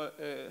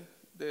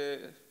the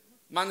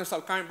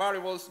Magnus-Alkine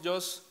variables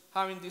just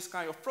having this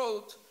kind of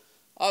product.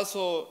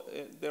 Also,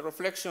 the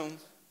reflection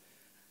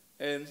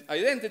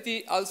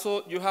identity.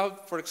 Also, you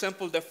have, for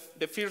example,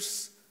 the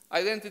first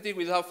identity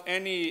without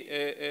any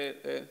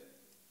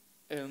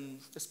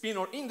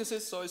spinor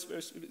indices, so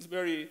it's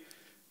very,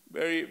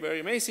 very, very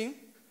amazing.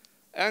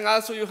 And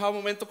also, you have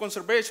momentum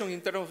conservation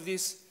in terms of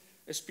this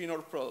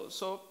spinor product.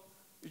 So,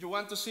 if you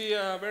want to see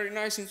a very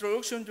nice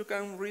introduction, you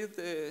can read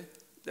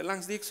the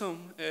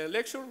Lance-Dixon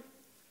lecture.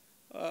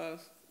 I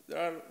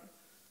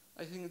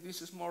think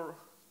this is more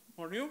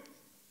new.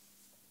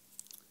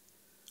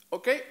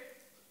 Okay,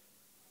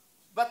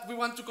 but we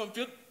want to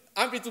compute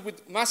amplitude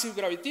with massive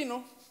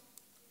gravitino.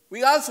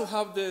 We also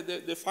have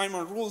the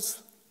Feynman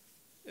rules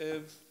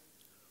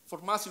for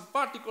massive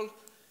particles.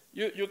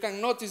 You can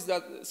notice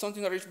that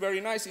something that is very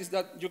nice is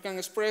that you can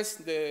express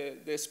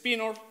the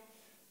spinor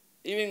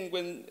even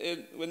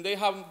when they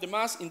have the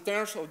mass in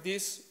terms of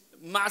this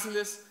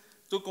massless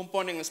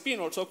two-component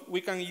spinor. So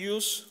we can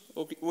use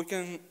all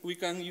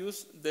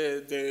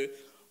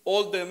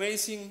the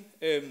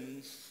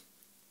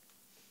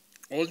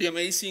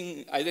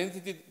amazing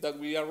identity that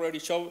we already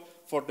showed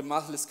for the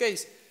massless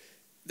case.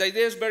 The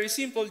idea is very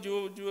simple.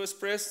 You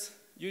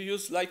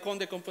use Lie-Kohn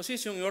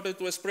decomposition in order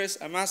to express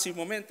a massive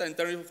momenta in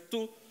terms of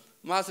 2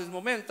 massless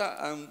momenta,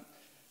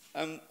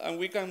 and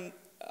we can,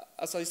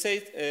 as I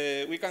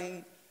said, we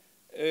can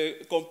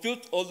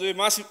compute all the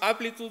massive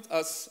amplitude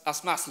as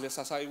massless,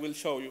 as I will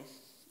show you.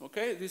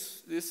 Okay,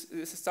 this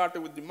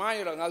started with the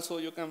Meyer, and also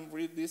you can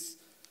read this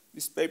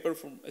paper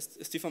from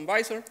Stephen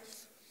Weiser.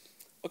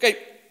 Okay,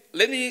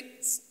 let me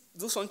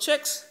do some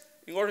checks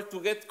in order to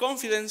get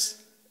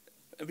confidence.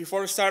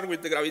 Before I start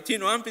with the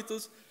gravitino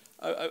amplitudes,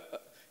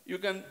 you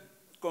can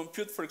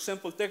compute, for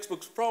example,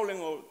 textbook's problem,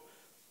 or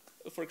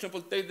for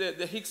example, take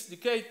the Higgs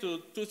decay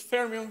to 2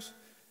 fermions,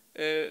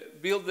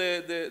 build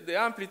the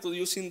amplitude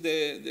using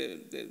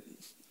the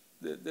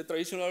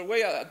traditional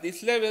way at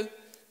this level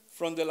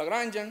from the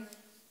Lagrangian.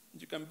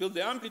 You can build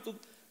the amplitude,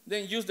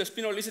 then use the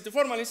spinor helicity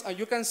formulas, and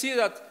you can see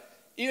that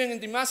even in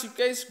the massive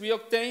case, we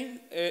obtain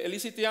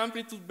helicity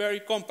amplitude very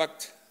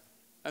compact.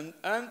 And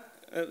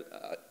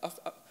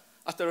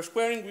after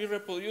squaring, we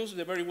reproduce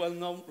the very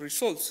well-known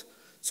results.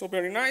 So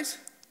very nice.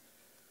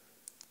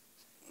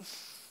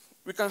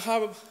 We can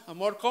have a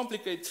more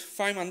complicated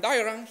Feynman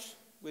diagrams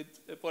with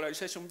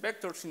polarization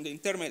vectors in the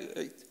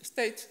intermediate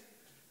states.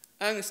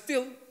 And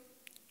still,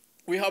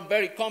 we have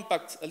very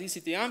compact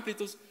helicity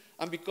amplitudes.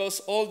 And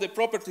because all the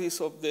properties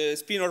of the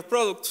spinor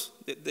products,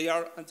 they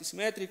are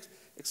antisymmetric,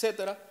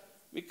 etc.,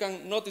 we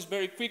can notice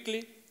very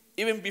quickly,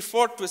 even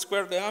before to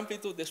square the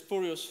amplitude, the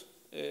spurious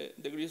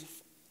degrees,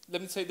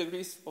 let me say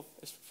degrees of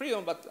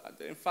freedom,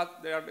 but in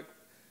fact they are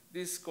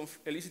this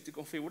helicity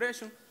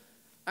configuration.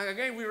 And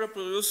again, we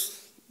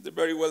reproduce the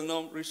very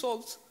well-known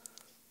results.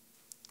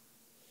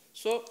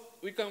 So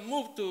we can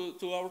move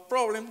to our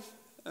problem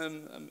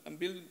and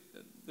build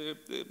the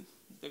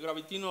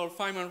gravitino or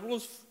Feynman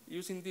rules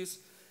using these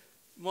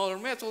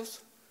modern methods.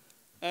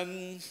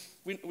 And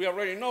we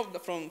already know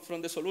that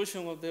from the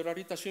solution of the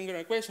Rarita-Schwinger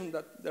equation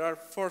that there are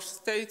 4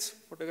 states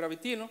for the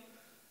gravitino.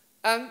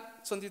 And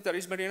something that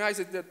is very nice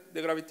is that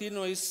the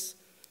gravitino is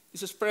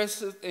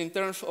expressed in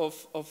terms of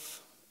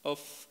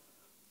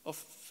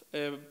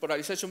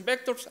polarization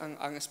vectors and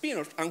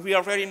spinors. And we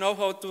already know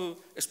how to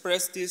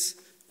express these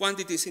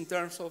quantities in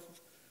terms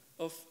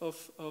of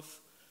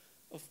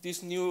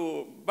these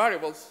new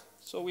variables.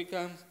 So we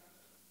can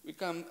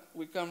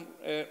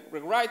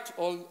rewrite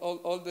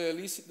all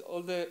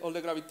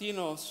the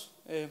gravitinos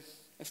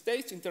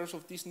states in terms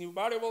of these new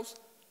variables,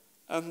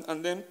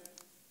 and then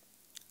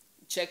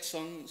check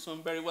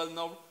some very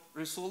well-known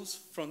results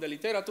from the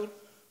literature.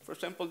 For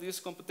example, this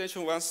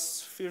computation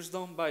was first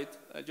done by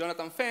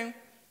Jonathan Fenn,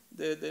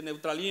 the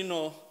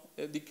neutralino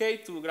decay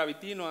to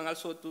gravitino and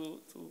also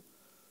to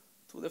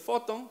the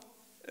photon.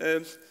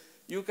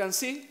 You can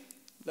see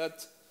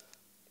that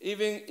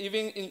even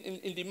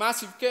in the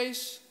massive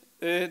case,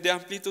 the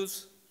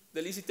amplitudes,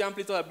 the helicity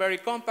amplitude are very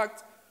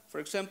compact. For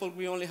example,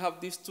 we only have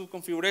these two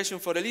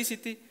configurations for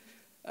helicity.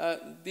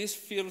 This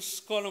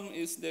first column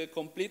is the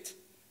complete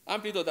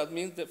amplitude, that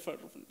means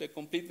the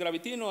complete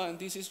gravitino, and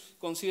this is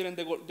considering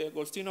the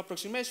Goldstino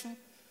approximation.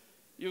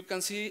 You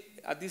can see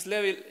at this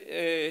level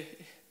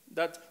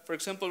that, for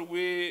example,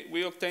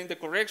 we obtain the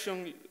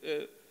correction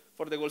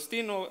for the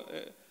Goldstino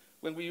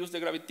when we use the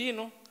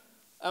gravitino.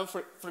 And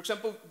for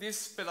example,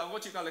 this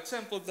pedagogical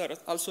example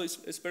that also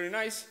is very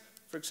nice.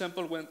 For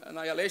example, when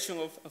annihilation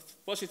of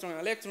positron and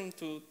electron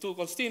to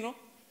Goldstino.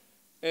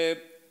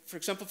 For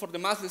example, for the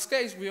massless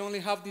case, we only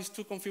have these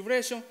two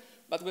configurations,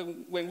 but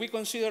when we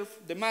consider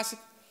the mass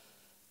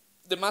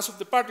of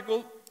the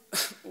particle,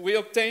 we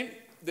obtain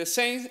the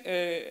same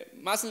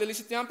mass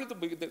helicity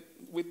amplitude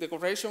with the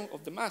correction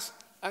of the mass,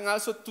 and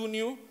also two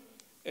new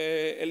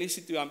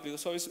helicity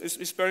amplitudes. So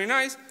it's very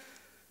nice.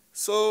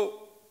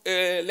 So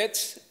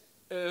let's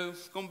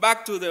come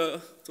back to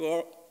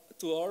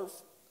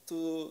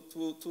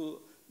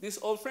this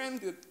old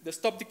friend, the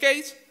stop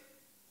decays.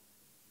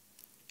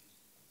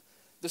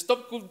 The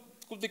stop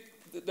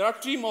there are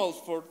three modes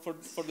for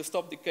the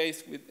stop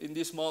decays in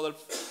this model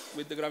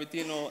with the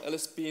gravitino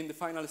LSP in the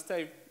final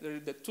state. There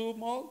is the two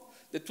mode,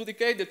 the two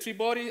decay, the three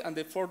body, and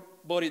the four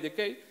body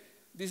decay.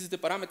 This is the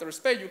parameter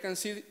space. You can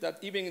see that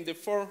even in the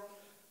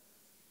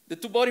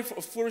two body,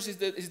 of course, is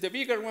the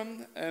bigger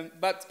one,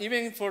 but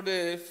even for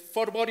the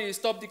four body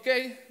stop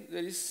decay,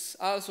 there is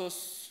also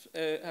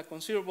a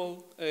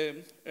considerable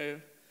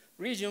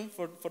region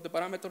for the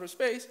parameter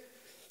space.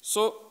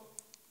 So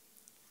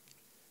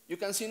you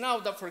can see now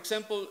that, for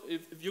example,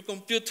 if you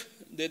compute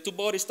the two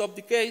body stop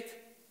decay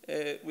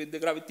with the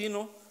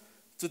gravitino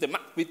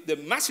with the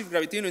massive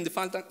gravitino in the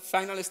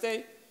final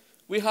state,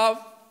 we have,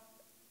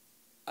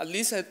 at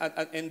least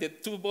in the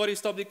two body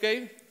stop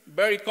decay,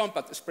 very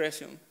compact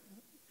expression.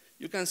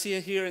 You can see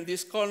here in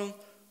this column,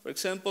 for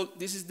example,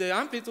 this is the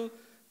amplitude.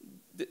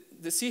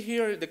 The C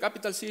here, the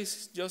capital C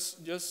is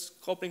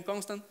just coupling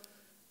constant.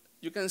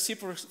 You can see,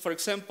 for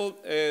example,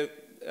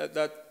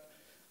 that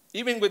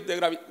even with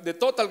the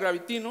total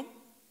gravitino,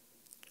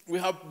 we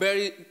have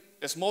very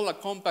small and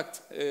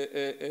compact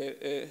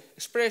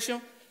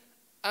expression.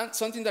 And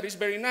something that is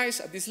very nice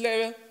at this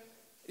level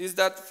is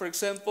that, for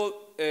example,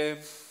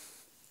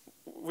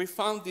 we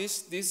found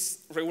this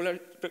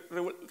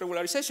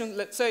regularization.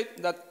 Let's say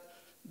that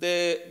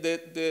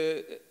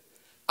the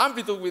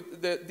amplitude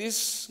with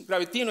this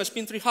gravitino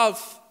spin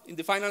 3/2 in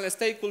the final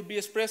state could be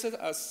expressed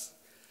as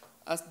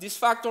this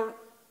factor,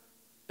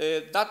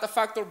 data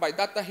factor. By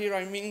data here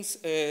I mean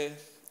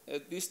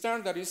this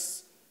term that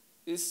is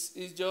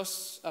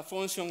just a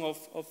function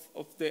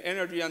of the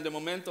energy and the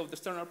momentum of the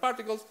external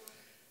particles.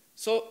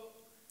 So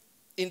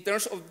in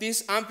terms of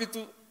this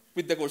amplitude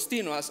with the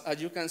Goldstino,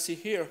 as you can see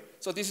here.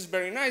 So this is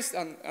very nice,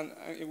 and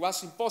it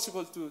was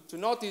impossible to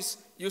notice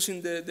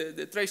using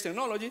the trace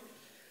technology.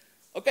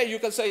 Okay, you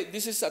can say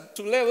this is at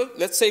two levels.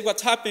 Let's say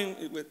what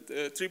happened with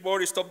three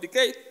body stop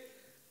decay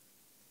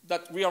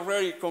that we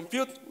already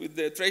compute with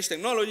the trace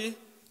technology.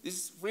 This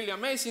is really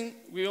amazing.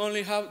 We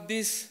only have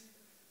this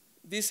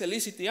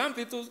helicity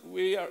amplitude.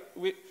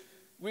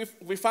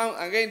 We found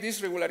again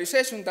this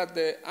regularization that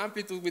the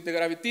amplitude with the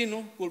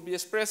gravitino could be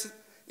expressed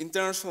in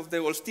terms of the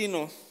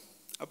Goldstino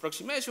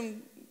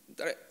approximation.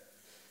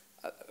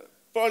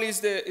 Probably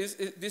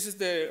this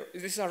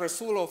is a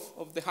result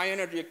of the high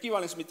energy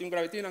equivalence between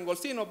gravitino and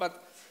Goldstino,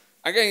 but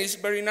again, it's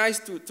very nice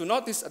to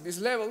notice at this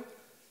level.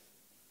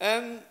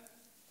 And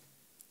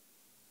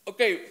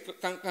okay,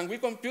 can we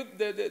compute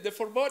the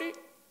four body?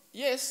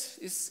 Yes,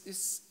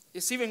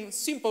 it's even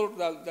simpler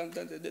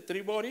than the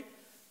three body,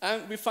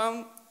 and we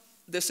found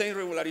the same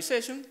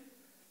regularization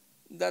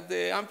that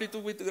the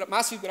amplitude with the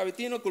massive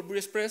gravitino could be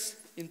expressed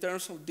in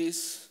terms of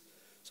this.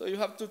 So you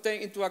have to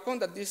take into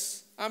account that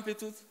this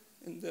amplitude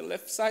in the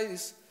left side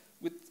is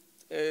with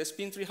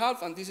spin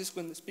 3/2, and this is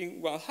when the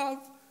spin 1/2,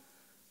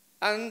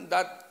 and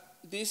that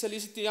this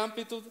helicity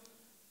amplitude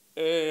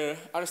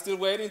are still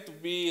waiting to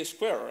be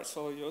squared.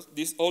 So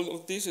all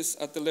of this is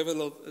at the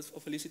level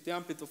of helicity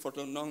amplitude for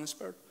the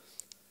non-squared.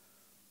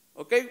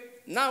 Okay,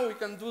 now we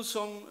can do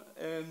some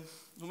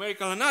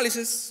numerical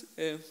analysis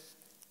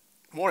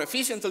more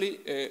efficiently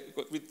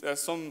with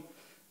some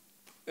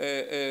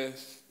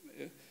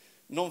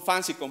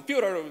non-fancy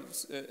computer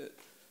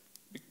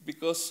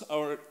because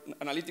our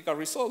analytical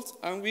results,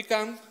 and we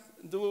can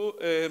do,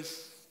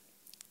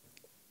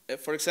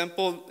 for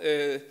example,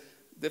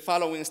 the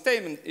following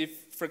statement.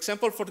 If, for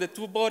example, for the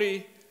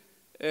two-body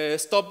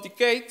stop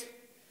decay,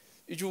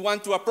 if you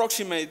want to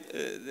approximate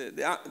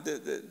the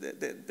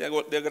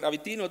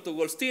gravitino to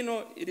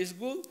Goldstino, it is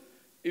good.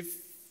 If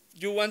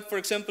you want, for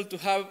example, to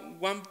have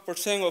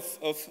 1%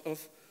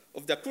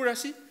 of the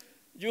accuracy,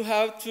 you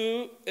have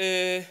to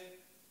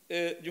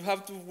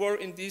work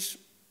in this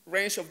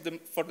range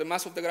for the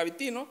mass of the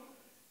gravitino.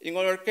 In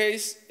other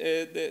case,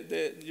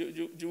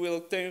 you will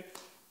obtain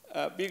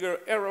a bigger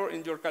error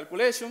in your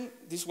calculation.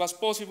 This was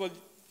possible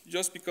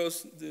just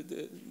because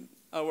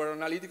our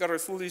analytical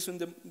result is in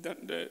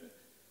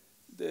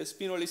the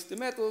spin-release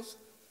methods.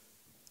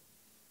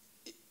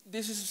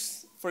 This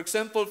is, for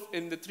example,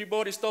 in the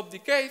three-body stop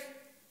decay.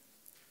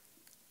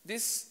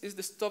 This is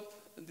the stop,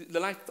 the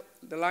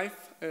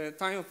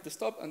lifetime of the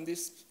stop, and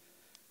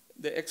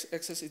the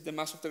excess is the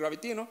mass of the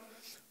gravitino.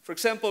 For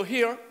example,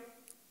 here,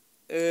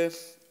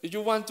 if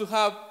you want to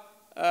have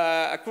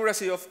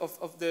accuracy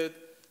of the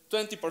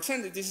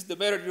 20%, this is the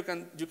better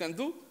you can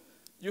do.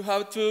 You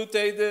have to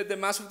take the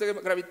mass of the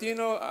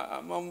gravitino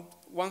among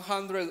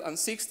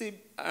 160,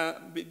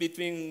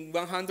 between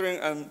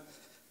 100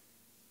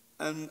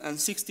 and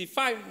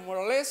 65, more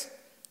or less.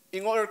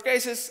 In other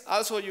cases,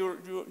 also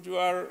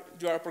your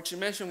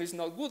approximation is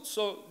not good,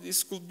 so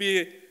this could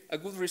be a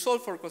good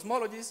result for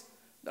cosmologists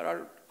that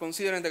are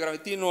considering the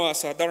gravitino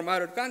as a dark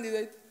matter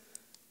candidate.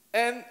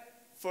 And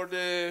for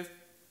the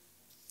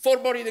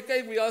four-body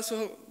decay, we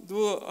also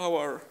do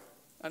our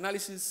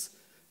analysis,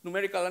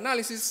 numerical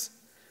analysis.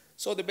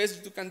 So the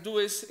best you can do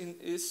is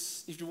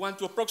if you want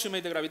to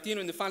approximate the gravitino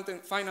in the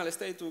final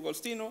state to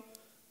Goldstino,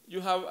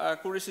 you have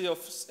accuracy of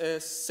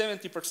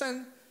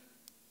 70%.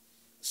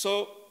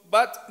 So,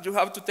 but you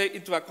have to take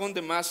into account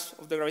the mass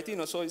of the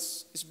gravitino. So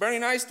it's very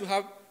nice to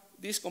have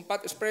this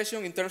compact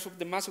expression in terms of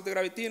the mass of the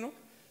gravitino,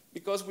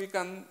 because we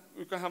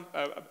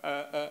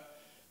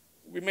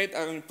made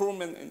an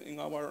improvement in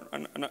our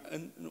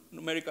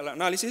numerical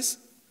analysis.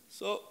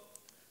 So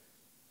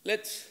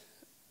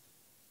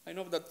I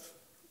know that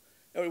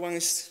everyone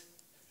is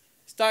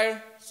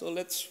tired, so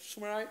let's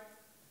summarize.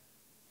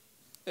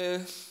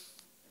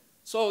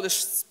 So the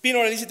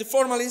spin-or-helicity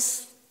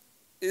formalist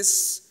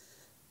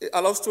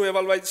allows to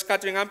evaluate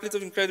scattering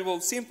amplitude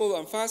incredibly simple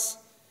and fast,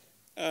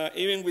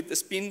 even with the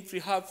spin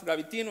 3/2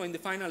 gravitino in the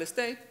final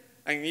state,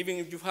 and even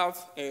if you have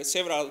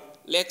several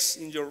legs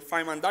in your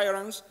Feynman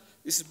diagrams,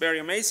 this is very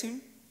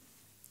amazing.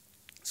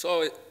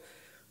 So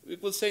we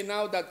could say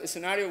now that a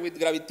scenario with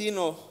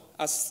gravitino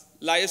as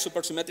lightest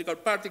supersymmetrical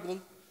particle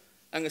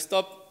and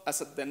stop as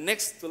the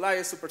next to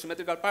lightest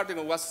supersymmetrical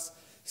particle was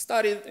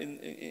studied, and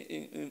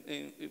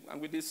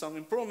we did some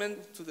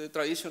improvement to the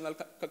traditional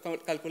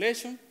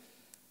calculation.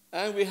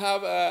 And we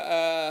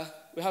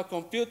have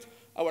computed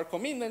our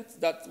commitment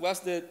that was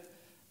the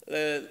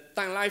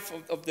time life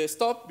of the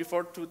stop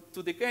before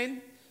to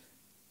decay,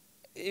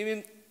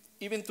 even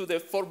to the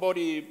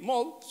four-body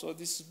mode. So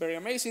this is very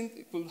amazing.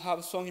 It could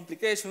have some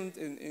implications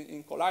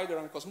in collider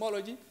and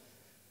cosmology.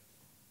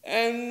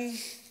 And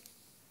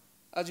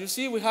as you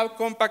see, we have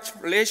compact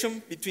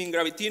relation between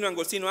gravitino and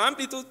Goldstino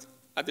amplitude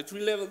at the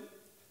tree level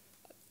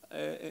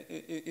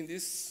in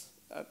this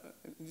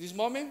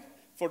moment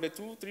for the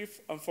 2, 3,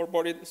 and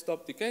 4-body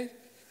stop decay.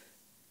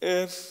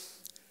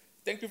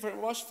 Thank you very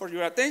much for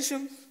your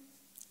attention.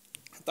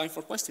 Time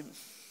for questions.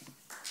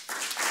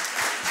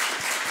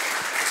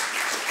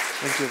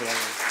 Thank you, Brian.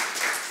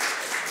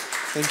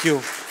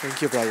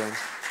 Thank you, Brian.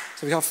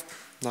 So we have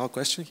now a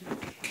question here.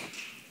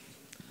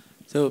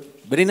 So,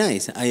 very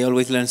nice. I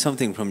always learn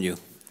something from you.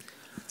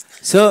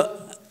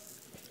 So,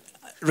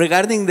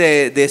 regarding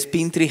the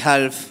spin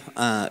 3/2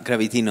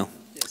 gravitino,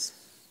 yes.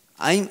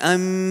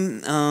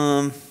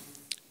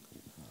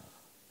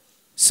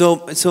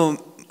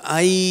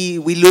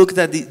 We looked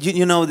at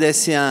you know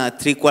this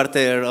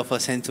 3/4 of a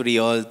century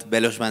old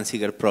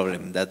Veloce-Van-Siger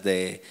problem, that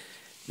the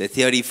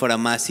theory for a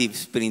massive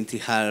spin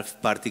 3/2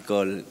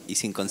 particle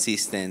is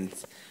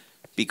inconsistent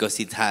because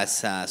it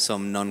has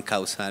some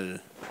non-causal.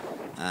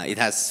 It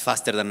has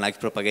faster than light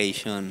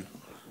propagation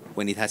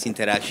when it has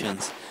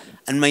interactions.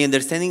 And my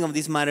understanding of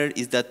this matter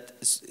is that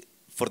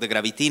for the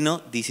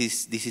gravitino, this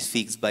is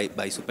fixed by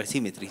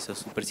supersymmetry. So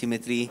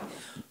supersymmetry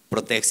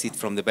protects it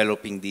from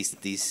developing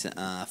these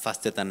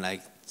faster than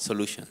light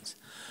solutions.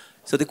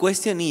 So the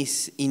question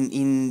is,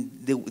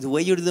 in the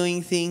way you're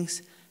doing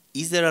things,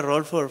 is there a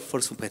role for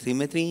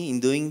supersymmetry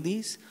in doing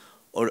this?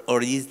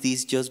 Or is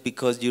this just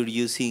because you're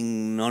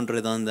using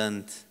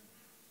non-redundant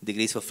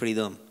degrees of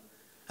freedom?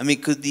 I mean,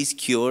 could this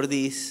cure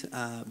this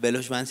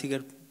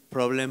Veloce-Van-Siger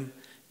problem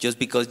just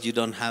because you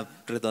don't have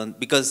redundant?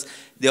 Because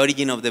the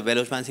origin of the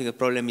Veloce-Van-Siger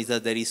problem is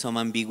that there is some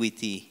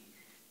ambiguity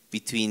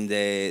between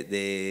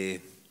the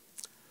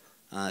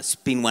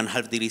spin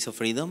 1/2 degrees of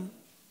freedom.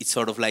 It's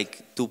sort of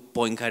like 2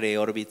 Poincare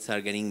orbits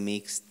are getting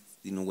mixed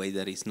in a way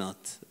that is not.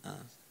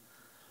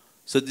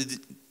 So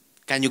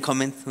can you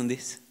comment on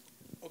this?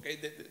 Okay,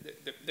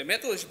 the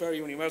method is very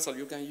universal.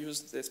 You can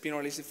use the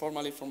spin-or-helicity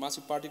formally for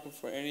massive particles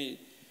for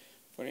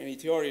any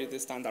theory, the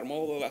standard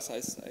model, as I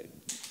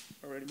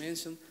already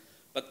mentioned.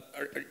 But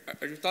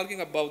are you talking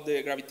about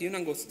the gravitino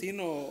and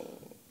Goldstino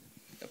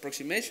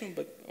approximation?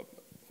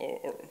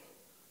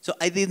 So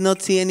I did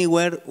not see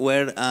anywhere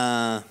where,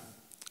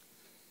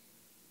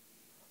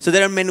 so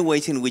there are many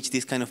ways in which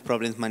these kind of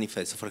problems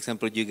manifest. So for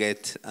example, you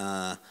get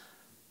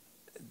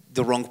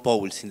the wrong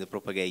poles in the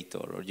propagator,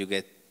 or you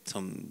get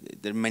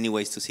there are many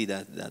ways to see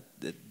that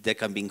there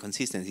can be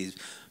inconsistencies.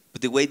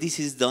 But the way this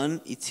is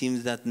done, it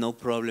seems that no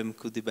problem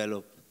could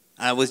develop.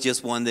 I was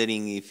just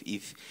wondering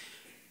if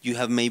you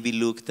have maybe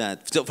looked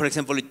at, so for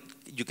example,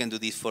 you can do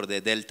this for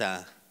the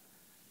delta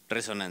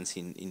resonance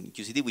in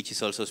QCD, which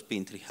is also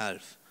spin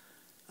 3/2.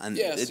 And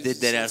yes,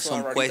 there are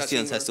some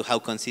questions as to how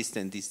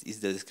consistent is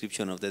the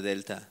description of the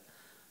delta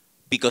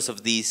because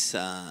of this,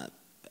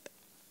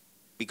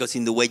 because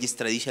in the way it's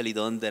traditionally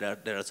done,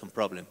 there are some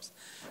problems.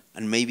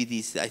 And maybe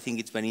this, I think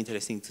it's very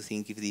interesting to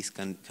think if this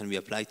can be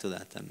applied to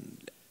that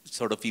and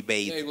sort of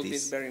evade it would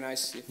this. be very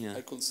nice if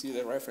I could see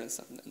the reference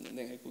and then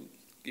I could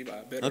give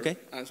a better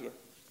answer.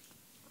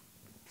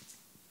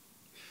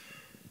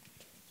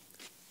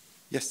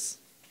 Yes.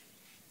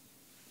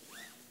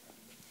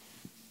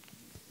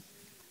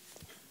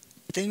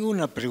 Tengo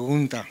una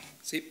pregunta.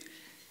 Sí.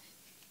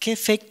 ¿Qué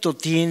efecto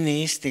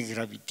tiene este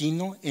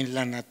gravitino en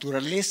la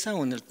naturaleza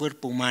o en el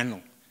cuerpo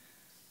humano?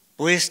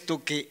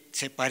 Puesto que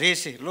se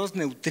parece, los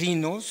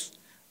neutrinos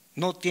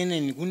no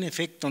tienen ningún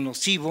efecto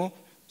nocivo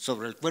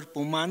sobre el cuerpo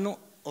humano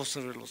o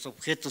sobre los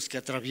objetos que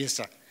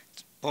atraviesa.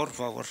 Por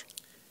favor.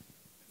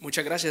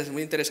 Muchas gracias,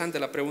 muy interesante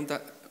la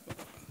pregunta.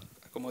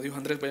 Como dijo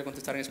Andrés, voy a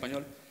contestar en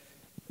español.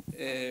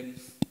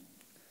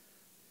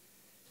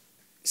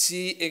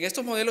 Si en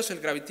estos modelos el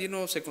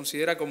gravitino se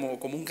considera como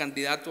un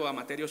candidato a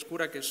materia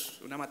oscura, que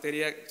es una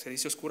materia, se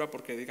dice oscura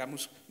porque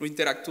digamos no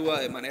interactúa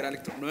de manera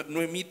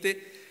no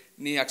emite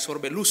ni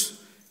absorbe luz,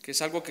 que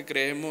es algo que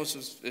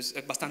creemos es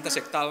bastante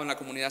aceptado en la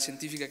comunidad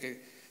científica,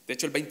 que de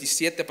hecho el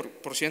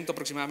 27%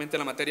 aproximadamente de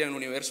la materia en el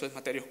universo es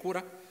materia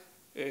oscura.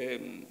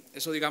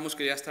 Eso digamos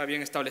que ya está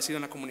bien establecido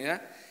en la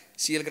comunidad.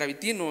 Si el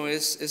gravitino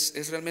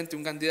es realmente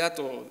un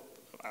candidato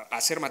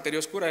a ser materia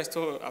oscura,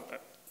 esto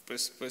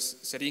pues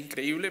sería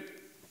increíble,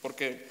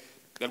 porque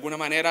de alguna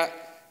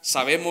manera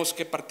sabemos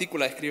qué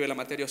partícula describe la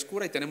materia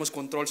oscura y tenemos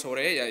control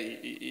sobre ella,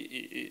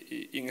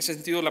 y en ese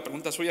sentido la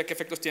pregunta suya, ¿qué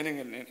efectos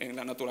tienen en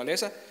la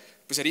naturaleza?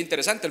 Pues sería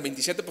interesante, el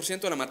 27%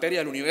 de la materia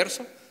del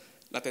universo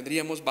la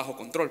tendríamos bajo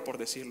control, por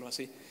decirlo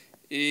así.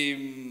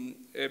 Y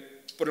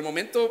por el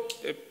momento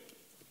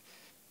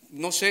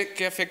no sé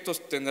qué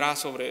efectos tendrá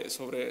sobre el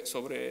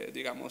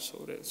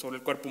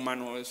cuerpo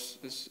humano.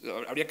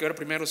 Habría que ver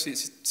primero si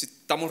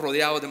estamos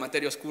rodeados de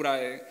materia oscura,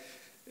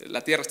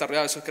 la Tierra está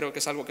rodeada, eso creo que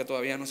es algo que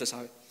todavía no se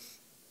sabe.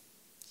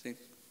 Sí. ¿Y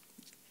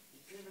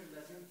qué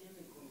relación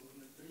tiene con los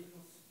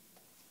neutrinos?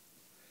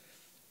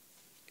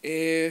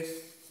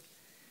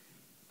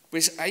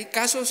 Pues hay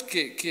casos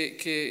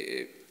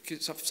que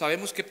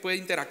sabemos que puede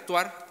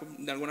interactuar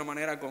de alguna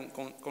manera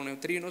con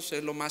neutrinos,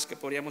 es lo más que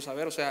podríamos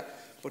saber, o sea,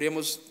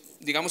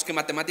 digamos que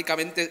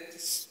matemáticamente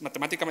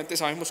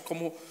sabemos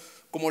cómo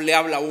le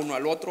habla uno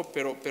al otro,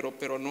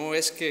 pero no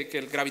es que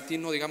el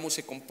gravitino, digamos,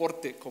 se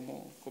comporte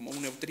como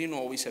un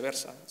neutrino o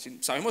viceversa.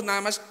 Sabemos nada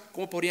más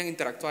cómo podrían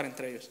interactuar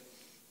entre ellos.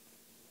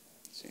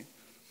 Sí.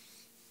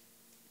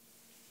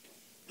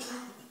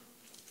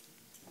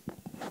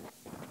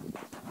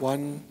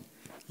 One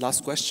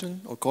last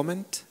question or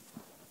comment?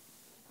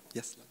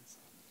 Yes.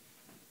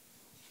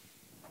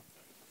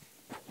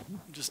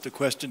 Just a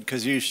question,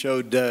 because you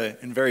showed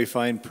in very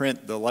fine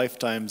print the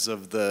lifetimes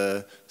of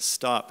the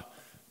stop,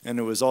 and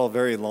it was all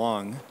very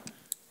long.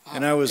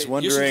 And I was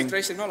wondering,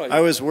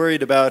 I was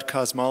worried about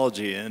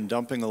cosmology and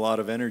dumping a lot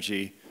of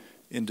energy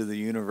into the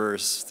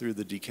universe through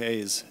the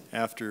decays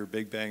after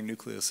Big Bang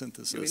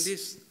nucleosynthesis. You mean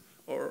this,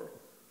 or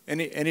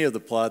any of the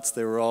plots?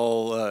 They were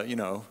all,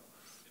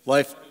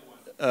 life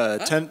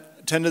 10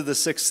 to the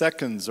 6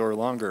 seconds or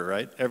longer,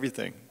 right?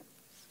 Everything.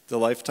 The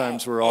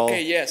lifetimes were all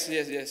yes.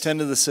 10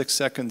 to the 6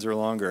 seconds or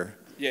longer.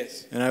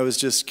 Yes. And I was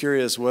just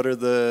curious, what are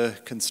the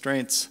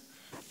constraints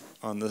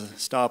on the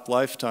stop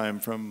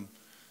lifetime from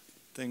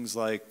things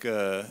like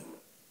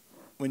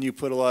when you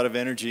put a lot of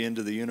energy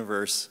into the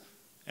universe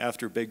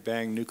after Big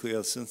Bang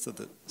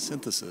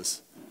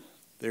nucleosynthesis?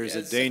 There's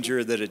a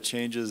danger that it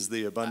changes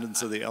the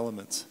abundance of the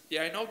elements.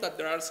 Yeah, I know that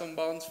there are some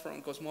bounds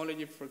from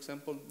cosmology, for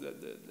example,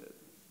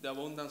 the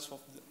abundance of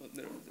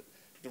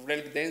the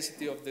relative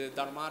density of the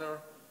dark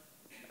matter.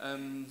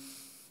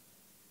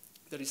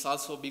 There is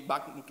also Big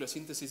Bang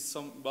nucleosynthesis,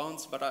 some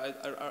bounds, but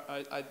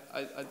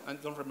I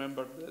don't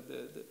remember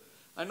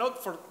I know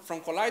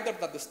from Collider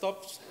that the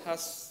stops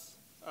has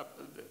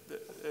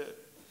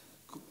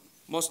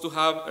must to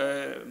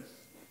have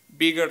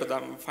bigger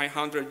than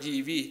 500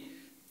 GeV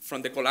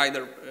from the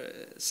Collider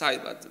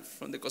side, but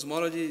from the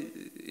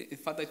cosmology, in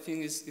fact, I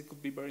think it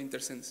could be very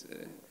interesting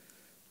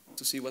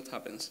to see what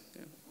happens.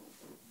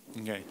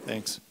 Yeah. Okay,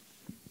 thanks.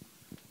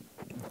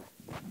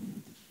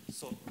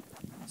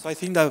 So I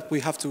think that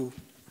we have to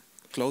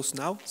close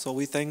now. So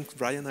we thank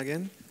Brian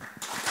again.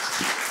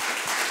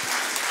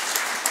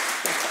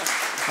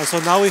 And so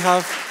now we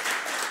have,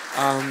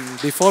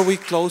 before we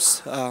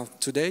close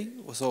today,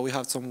 so we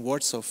have some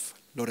words of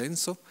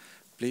Lorenzo,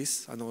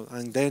 please.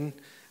 And then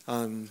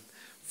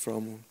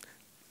from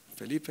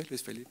Felipe,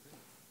 Luis Felipe.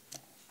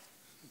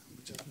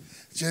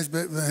 Just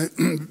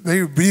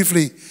very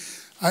briefly,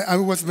 I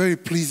was very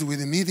pleased with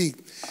the meeting,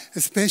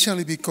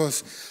 especially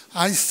because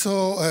I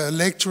saw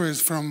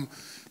lecturers from,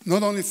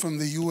 not only from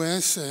the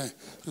US,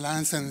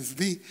 Lance and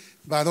SV,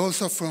 but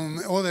also from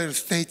other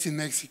states in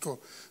Mexico.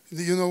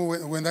 You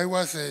know, when I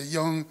was a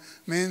young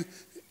man,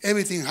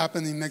 everything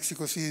happened in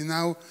Mexico City.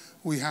 Now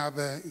we have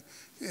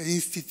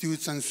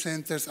institutes and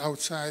centers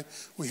outside.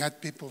 We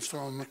had people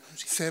from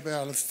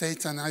several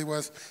states, and I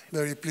was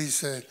very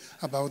pleased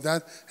about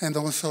that, and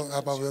also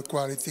about the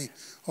quality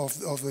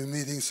of the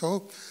meeting.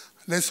 So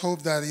let's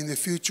hope that in the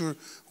future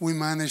we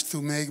manage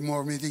to make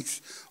more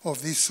meetings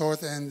of this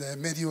sort, and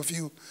many of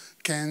you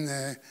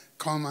can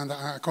come and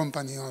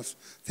accompany us.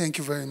 Thank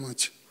you very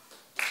much.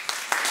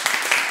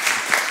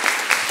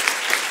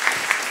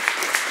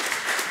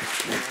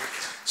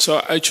 So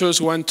I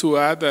just want to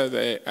add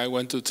that I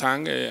want to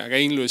thank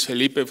again Luis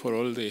Felipe for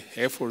all the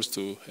efforts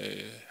to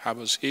have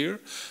us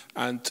here,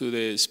 and to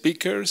the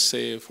speakers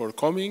for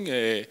coming.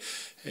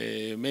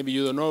 Maybe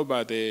you don't know,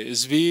 but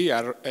SV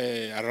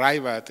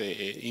arrived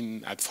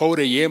at 4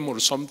 a.m. or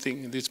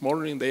something this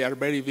morning. They are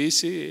very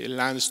busy,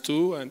 Lance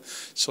too, and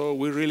so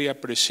we really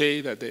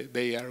appreciate that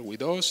they are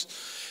with us.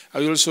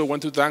 I also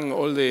want to thank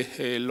all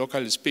the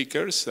local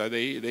speakers.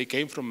 They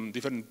came from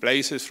different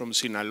places, from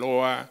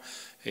Sinaloa,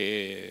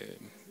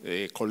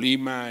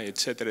 Colima,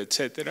 etc.,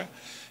 etc.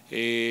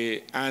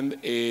 And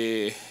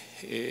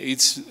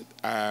it's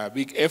a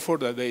big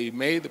effort that they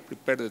made to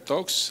prepare the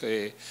talks.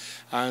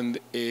 And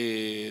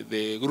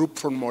the group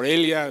from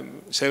Morelia,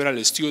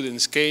 several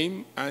students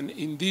came. And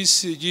in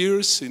these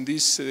years, in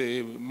these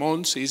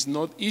months, it's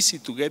not easy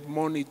to get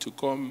money to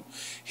come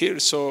here.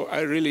 So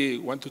I really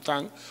want to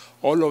thank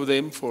all of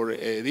them for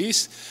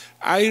this.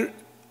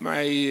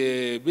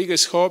 My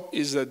biggest hope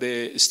is that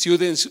the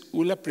students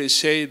will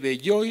appreciate the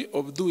joy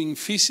of doing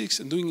physics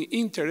and doing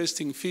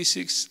interesting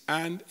physics,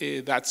 and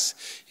that's,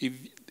 if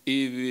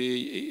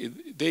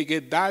they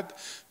get that,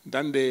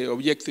 then the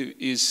objective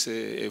is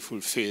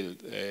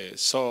fulfilled.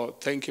 So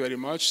thank you very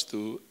much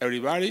to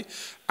everybody.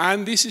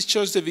 And this is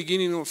just the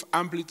beginning of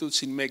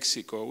Amplitudes in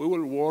Mexico. We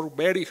will work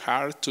very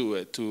hard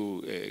to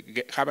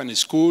have a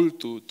school,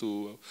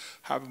 to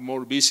have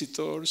more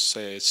visitors.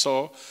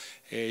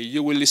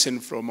 You will listen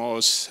from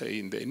us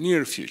in the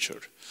near future.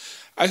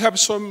 I have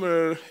some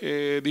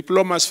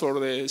diplomas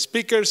for the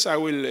speakers. I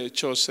will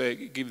just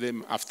give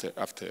them after.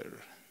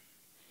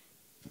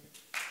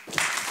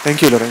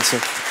 Thank you, Lorenzo.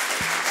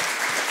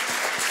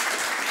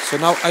 So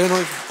now, I don't know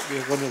if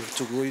we're going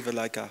to give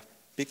like a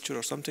picture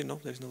or something. No,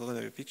 there's not going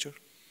to be a picture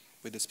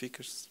with the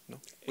speakers. No,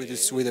 with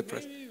the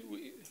press.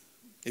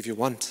 If you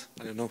want,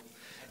 I don't know.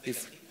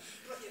 If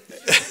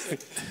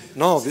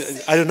no,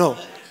 I don't know.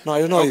 No, I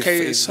don't know.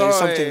 Okay, if so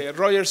something...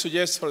 Roger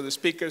suggests for the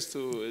speakers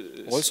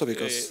to also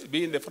because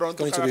be in the front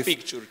to have a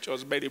picture,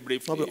 just very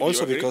briefly. No, but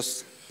also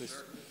because